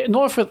 No,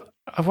 not if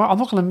I'm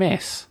not going to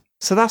miss.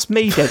 So that's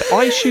me dead.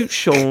 I shoot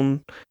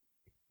Sean,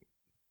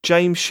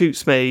 James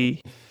shoots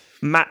me,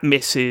 Matt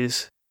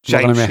misses,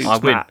 Not gonna James miss. shoots I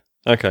win. Matt.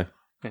 Okay.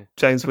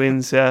 James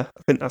wins, yeah.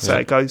 I think that's how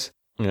it goes.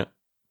 Yeah.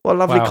 What a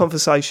lovely Wow.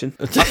 conversation.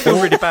 I feel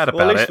really bad about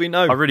Well, at least it. we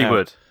know I really now.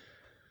 would.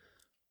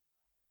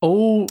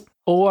 All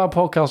our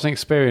podcasting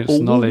experience,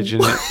 Ooh. knowledge,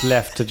 and it's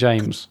left to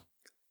James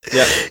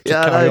Yeah. to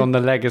Yeah, I carry know. on the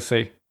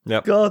legacy.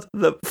 Yep. God,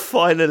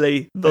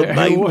 finally, the Who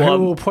main who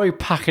one. will probably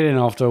pack it in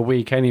after a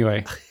week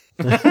anyway.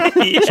 Yeah.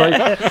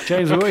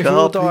 James, if we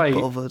all Can't be die,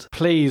 bothered.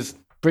 please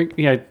bring.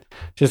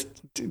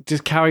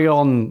 just carry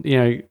on.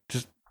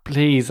 Just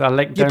please. Yeah, don't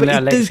but let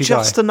our it'd do legacy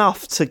just die.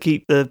 enough to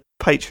keep the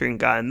Patreon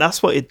going.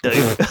 That's what it'd do.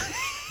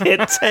 A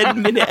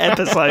 10-minute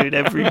episode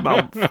every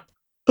month.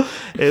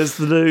 Here's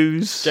the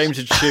news. James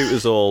would shoot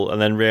us all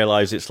and then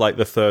realise it's like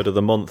the 3rd of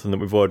the month and that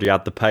we've already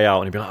had the payout,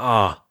 and he'd be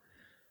like,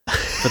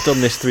 I've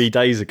done this 3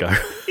 days ago.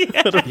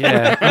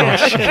 Yeah.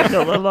 Oh, shit.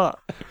 Not a lot.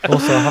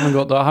 Also, I haven't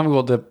got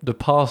the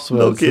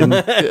passwords.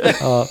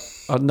 Login.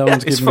 And, no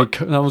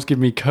one's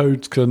given me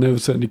codes because I never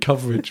sent any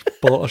coverage.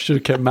 But I should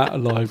have kept Matt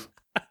alive.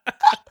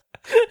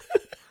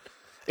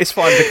 It's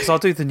fine because I'll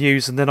do the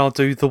news and then I'll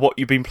do the what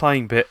you've been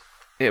playing bit.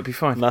 It'll be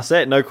fine. And that's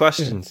it. No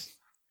questions.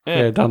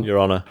 Yeah, done. Your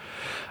Honour.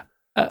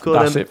 Go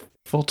on That's then. it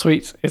for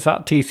tweets. Is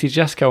that TC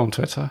Jesco on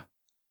Twitter?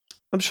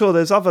 I'm sure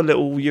there's other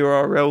little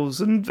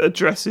URLs and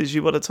addresses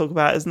you want to talk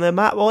about, isn't there,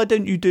 Matt? Why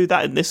don't you do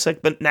that in this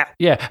segment now?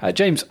 Yeah,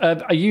 James,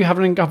 are you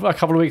having a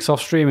couple of weeks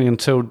off streaming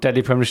until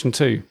Deadly Premonition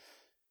 2?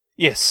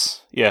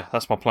 Yes, yeah,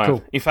 that's my plan.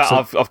 Cool. In fact,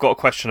 So- I've got a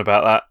question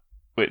about that,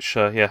 which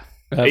You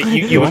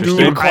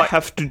interested? I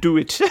have to do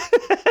it.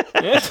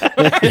 Yes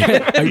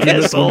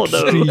Yes or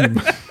no.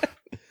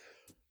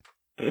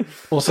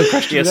 Also,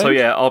 question. Yeah, so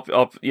James?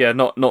 I'll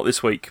not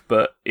this week,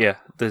 but yeah,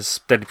 there's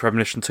Deadly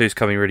Premonition 2 is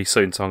coming really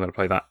soon, so I'm going to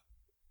play that.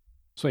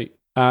 Sweet.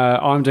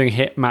 I'm doing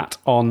Hit Matt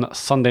on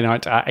Sunday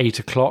night at 8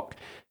 o'clock.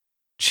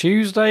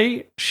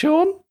 Tuesday,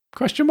 Sean?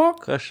 Question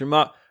mark. So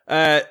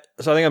I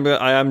think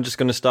I am just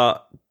going to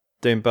start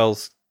doing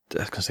Bell's. I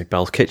was going to say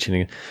Bell's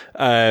Kitchen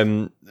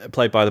again.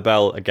 Played by the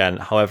Bell again.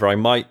 However, I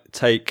might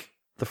take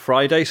the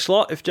Friday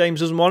slot if James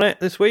doesn't want it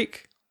this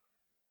week.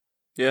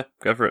 Yeah,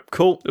 go for it.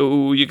 Cool.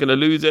 Oh, you're going to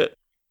lose it.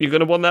 You're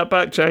going to want that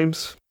back,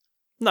 James.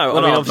 No,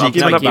 Well, I mean, obviously, I'm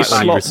you can making make it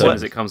that when you slot return.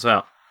 as it comes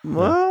out.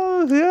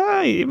 Well,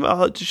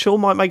 yeah,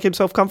 Sean might make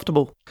himself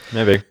comfortable.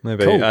 Maybe.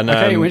 Cool. And,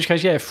 okay, in which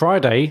case, yeah,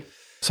 Friday.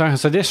 So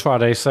this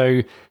Friday. So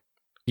you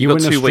You've got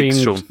wouldn't have 2 weeks,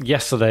 streamed Sean.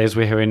 yesterday as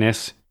we're hearing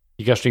this.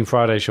 You go stream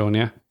Friday, Sean,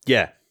 yeah?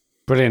 yeah,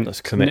 Brilliant.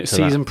 Let's commit to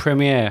Season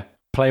premiere.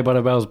 Play by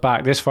the Bell's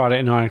back this Friday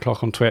at 9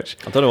 o'clock on Twitch.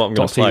 I don't know what I'm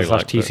going to play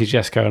like. TC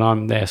Jesco, and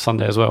I'm there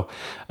Sunday as well.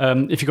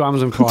 If you've got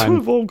Amazon Prime,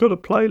 We've all got to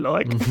play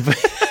like.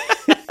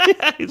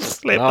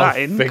 Slip I'll that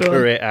in.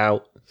 figure it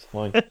out. It's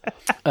fine. if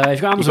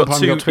you've got Amazon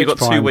Prime, you've got Twitch You've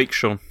got Prime. 2 weeks,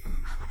 Sean.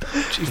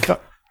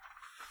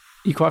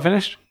 You quite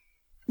finished?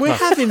 We're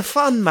having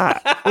fun,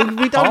 Matt.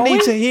 We don't Are need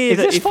we? to hear Is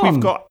that this if fun? we've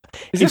got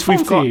Is this if we've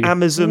fun for got you?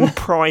 Amazon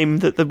Prime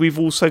that we've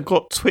also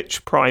got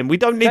Twitch Prime. We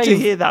don't need to Dave,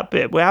 hear that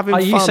bit. We're having Are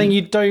fun. you saying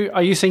you don't?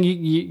 Are you saying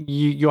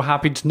you're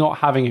happy to not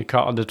having a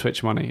cut of the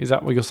Twitch money? Is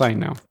that what you're saying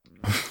now?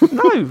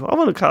 No, I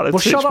want to cut the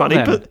Well, Twitch shut up money,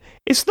 then. but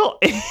it's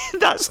not.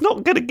 That's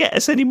not going to get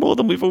us any more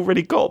than we've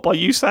already got by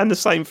you saying the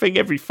same thing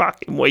every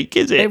fucking week,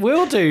 is it? It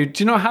will do.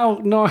 Do you know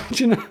how? No,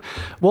 do you know?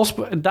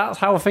 That's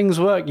how things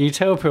work. You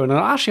tell people, and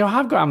actually, I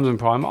have got Amazon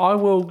Prime. I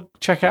will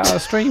check out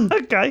a stream.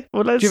 Okay,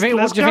 well let's. Do you think?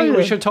 let's Do you go think we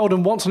then. should have told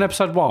them once on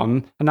episode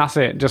 1, and that's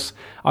it? Just,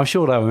 I'm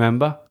sure they'll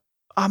remember.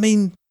 I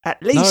mean,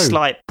 at least No.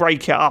 like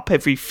break it up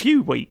every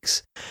few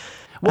weeks.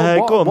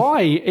 Go on.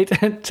 Why?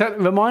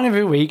 Remind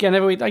every week and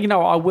every week.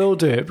 I will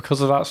do it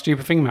because of that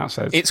stupid thing Matt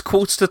says. It's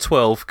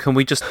 11:45. Can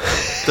we just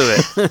do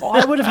it?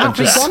 I would have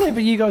happily done it,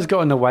 but you guys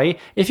got in the way.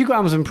 If you've got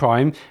Amazon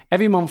Prime,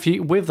 every month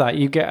with that,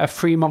 you get a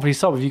free monthly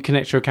sub if you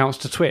connect your accounts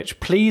to Twitch.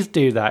 Please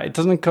do that. It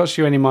doesn't cost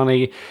you any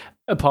money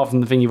apart from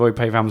the thing you've already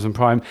paid for Amazon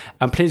Prime.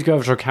 And please go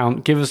over to our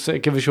account, give us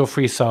your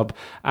free sub.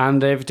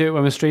 And if you do it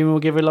when we're streaming,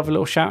 we'll give you a lovely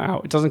little shout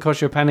out. It doesn't cost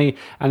you a penny,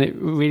 and it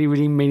really,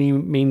 really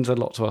means a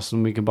lot to us,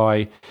 and we can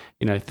buy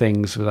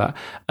things with that.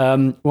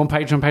 One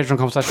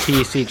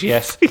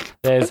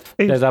patreon.com/TCGS.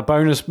 There's our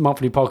bonus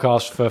monthly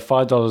podcast for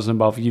 $5 and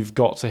above. You've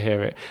got to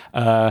hear it.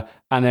 And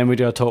then we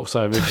do a talk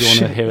over if you want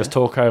to hear us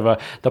talk over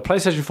the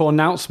PlayStation 4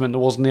 announcement that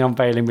wasn't the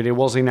unveiling video,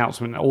 was the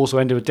announcement that also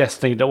ended with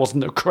Destiny that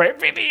wasn't the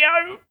correct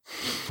video.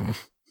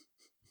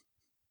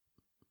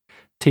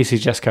 TC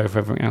Jesco for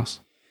everything else.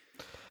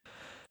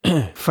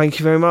 Thank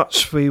you very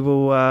much. We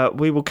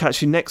will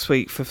catch you next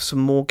week for some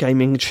more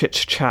gaming chit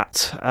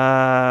chat.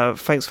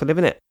 Thanks for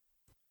living it.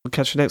 We'll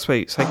catch you next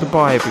week. Say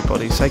goodbye,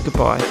 everybody. Say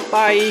goodbye.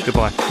 Bye.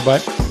 Goodbye.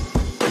 Goodbye.